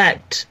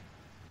collect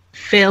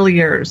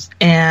failures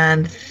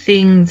and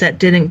things that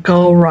didn't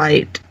go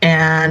right,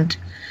 and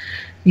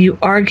you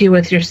argue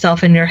with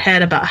yourself in your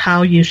head about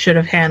how you should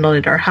have handled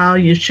it or how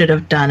you should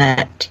have done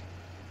it.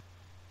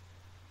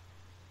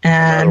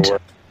 And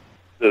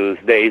those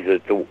days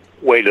that the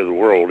weight of the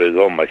world is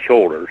on my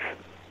shoulders.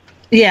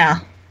 Yeah,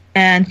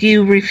 and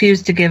you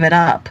refuse to give it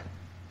up.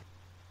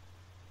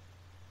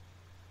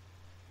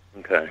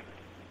 Okay.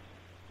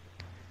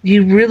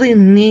 You really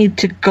need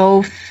to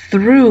go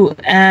through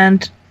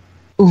and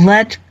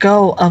let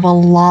go of a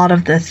lot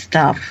of this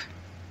stuff.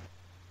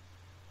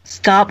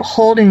 Stop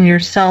holding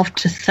yourself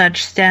to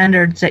such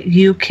standards that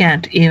you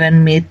can't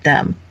even meet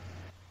them.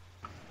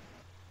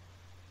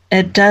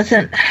 It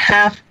doesn't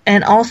have,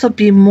 and also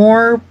be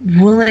more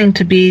willing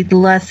to be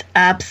less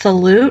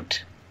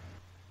absolute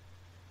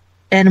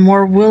and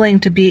more willing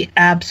to be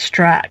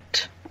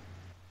abstract.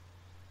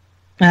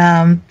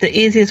 The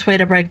easiest way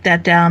to break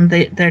that down,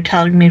 they're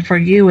telling me for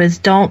you, is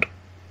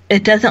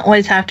it doesn't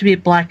always have to be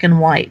black and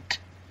white.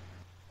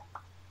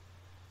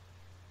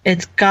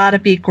 It's got to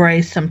be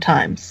gray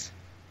sometimes.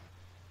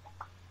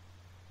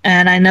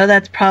 And I know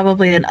that's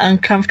probably an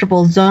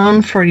uncomfortable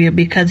zone for you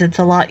because it's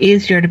a lot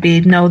easier to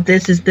be, no,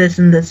 this is this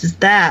and this is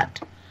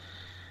that.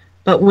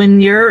 But when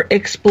you're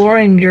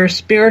exploring your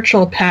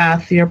spiritual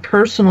path, your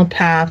personal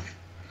path,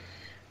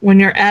 when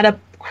you're at a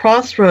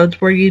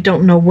crossroads where you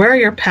don't know where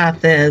your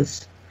path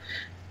is,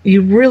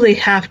 you really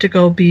have to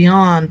go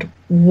beyond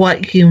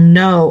what you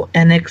know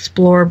and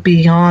explore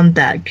beyond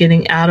that,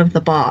 getting out of the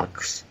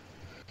box.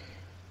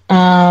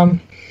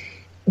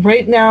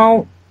 Right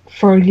now,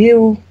 for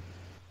you,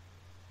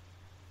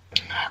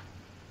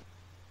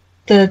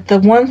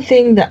 the one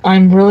thing that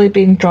I'm really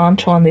being drawn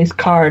to on these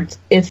cards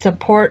is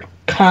support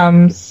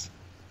comes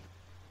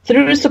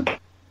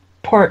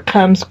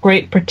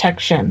great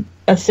protection,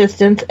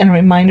 assistance, and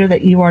reminder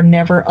that you are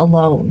never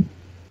alone.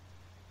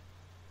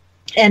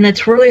 And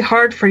it's really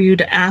hard for you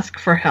to ask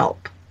for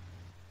help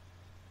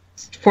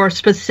for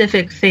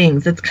specific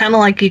things. It's kind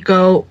of like you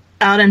go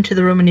out into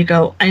the room and you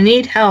go, I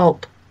need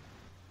help.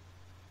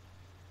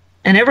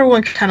 And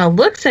everyone kind of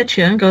looks at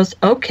you and goes,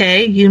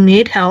 okay, you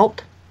need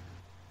help.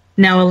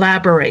 Now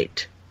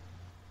elaborate.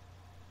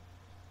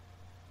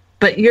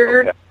 But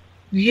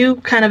you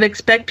kind of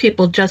expect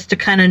people just to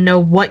kind of know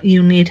what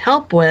you need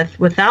help with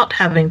without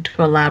having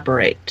to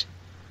elaborate.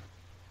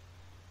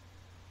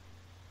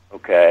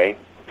 Okay.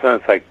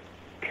 Since I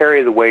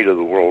carry the weight of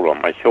the world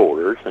on my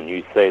shoulders, and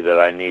you say that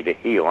I need a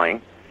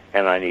healing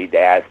and I need to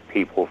ask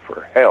people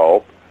for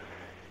help,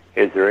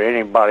 is there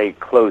anybody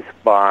close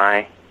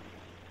by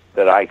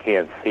that I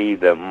can't see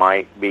that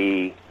might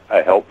be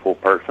a helpful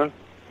person?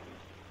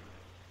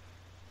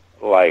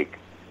 Like,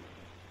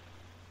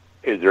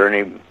 is there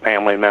any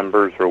family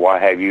members or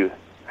what have you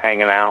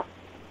hanging out?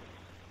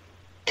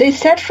 They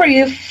said for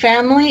you,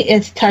 family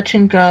is touch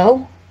and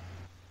go.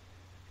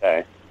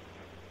 Okay.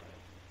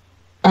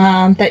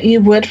 That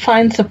you would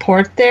find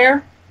support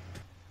there,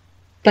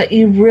 but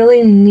you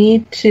really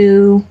need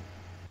to...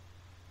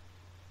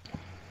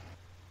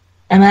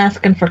 I'm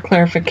asking for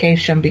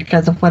clarification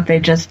because of what they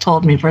just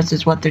told me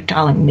versus what they're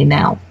telling me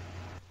now.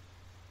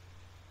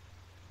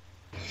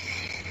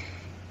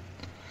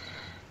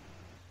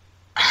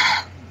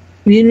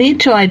 You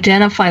need to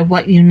identify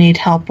what you need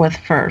help with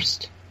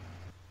first.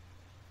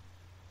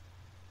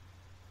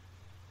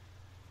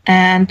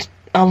 And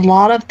a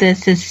lot of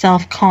this is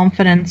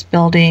self-confidence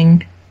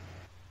building.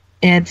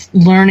 It's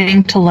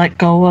learning to let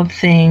go of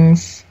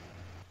things.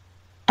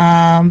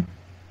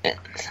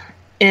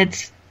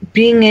 It's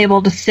being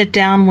able to sit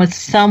down with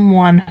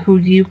someone who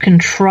you can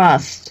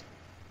trust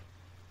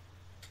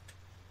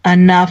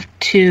enough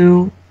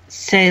to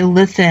say,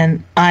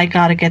 listen, I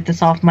got to get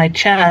this off my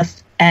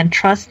chest, and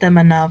trust them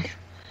enough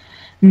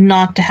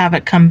not to have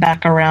it come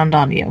back around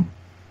on you.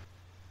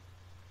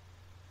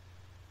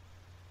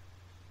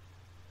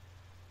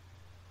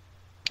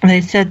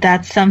 They said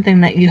that's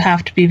something that you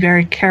have to be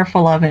very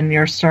careful of in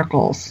your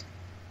circles.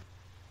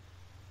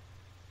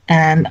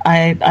 And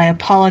I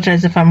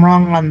apologize if I'm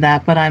wrong on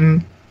that, but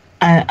I'm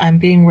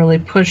being really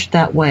pushed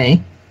that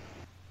way.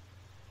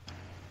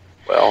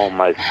 Well,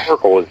 my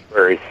circle is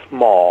very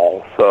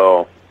small,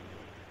 so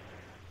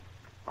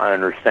I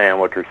understand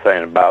what you're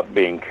saying about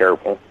being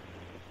careful.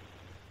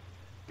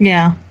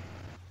 Yeah.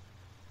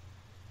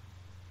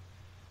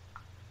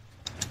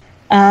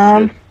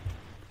 You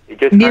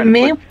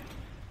may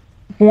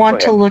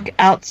want to look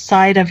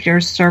outside of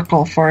your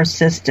circle for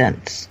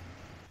assistance.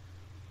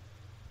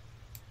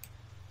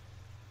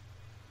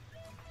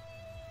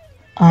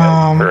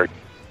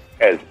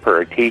 As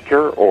per a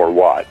teacher or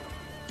what?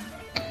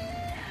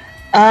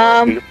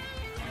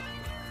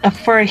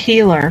 For a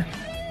healer.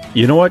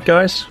 You know what,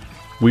 guys?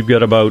 We've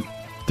got about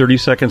 30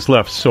 seconds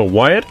left. So,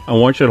 Wyatt, I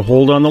want you to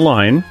hold on the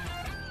line.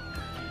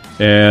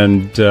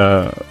 And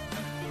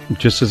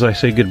just as I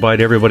say goodbye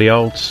to everybody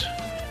else,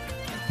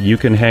 you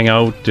can hang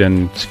out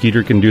and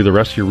Skeeter can do the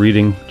rest of your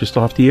reading just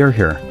off the air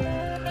here.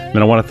 And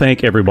I want to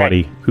thank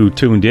everybody who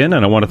tuned in,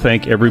 and I want to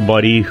thank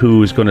everybody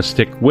who's going to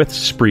stick with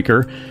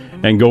Spreaker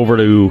and go over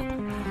to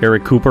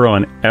Eric Cooper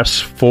on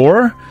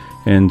S4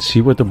 and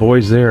see what the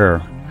boys there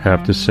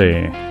have to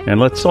say. And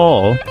let's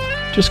all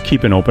just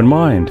keep an open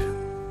mind.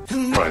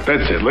 All right,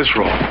 that's it. Let's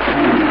roll.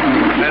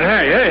 And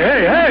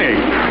hey!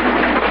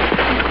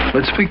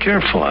 Let's be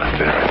careful out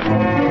there.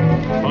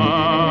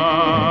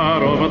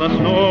 Far over the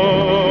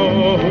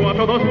snow, what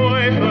are those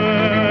voices?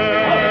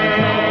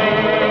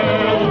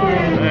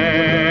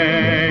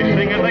 They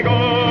sing as they go.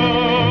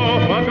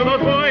 What are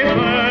those voices?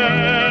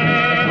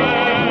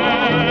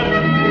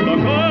 Look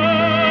up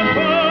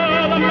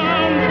for the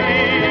mountain.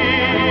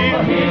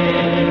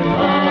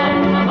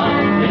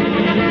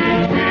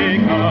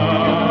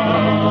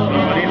 Because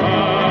somebody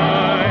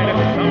hide,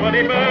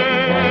 somebody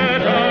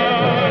better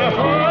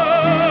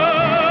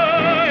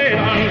hide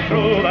on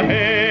through the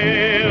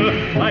hill,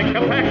 like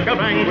a pack of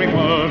angry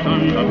wolves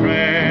on the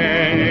trail.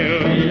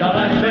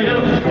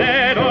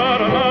 Dead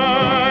or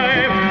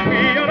alive, we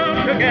are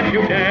out to get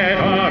you, dead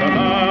or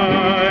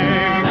alive.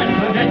 And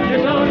forget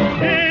yourself.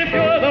 If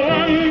you're the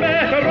one,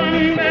 better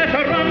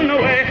run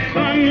away.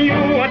 Son, you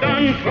are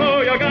done,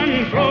 throw your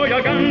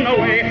gun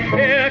away.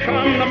 Here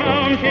come the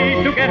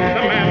Mounties to get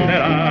the man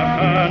they're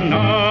after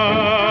now.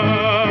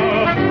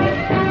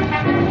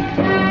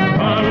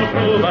 Run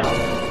through the...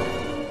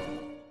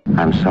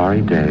 I'm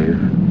sorry, Dave.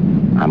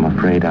 I'm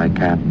afraid I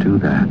can't do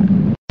that.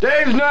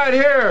 Dave's not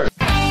here!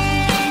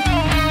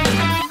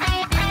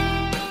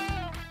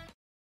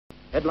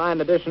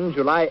 Headline edition,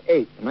 July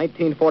 8,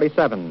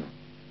 1947.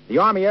 The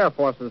Army Air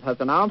Forces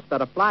has announced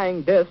that a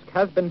flying disc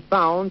has been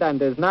found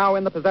and is now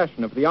in the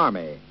possession of the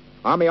Army.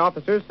 Army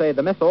officers say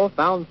the missile,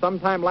 found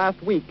sometime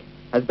last week,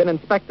 has been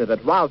inspected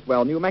at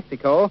Roswell, New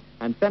Mexico,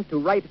 and sent to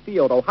Wright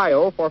Field,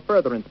 Ohio, for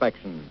further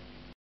inspection.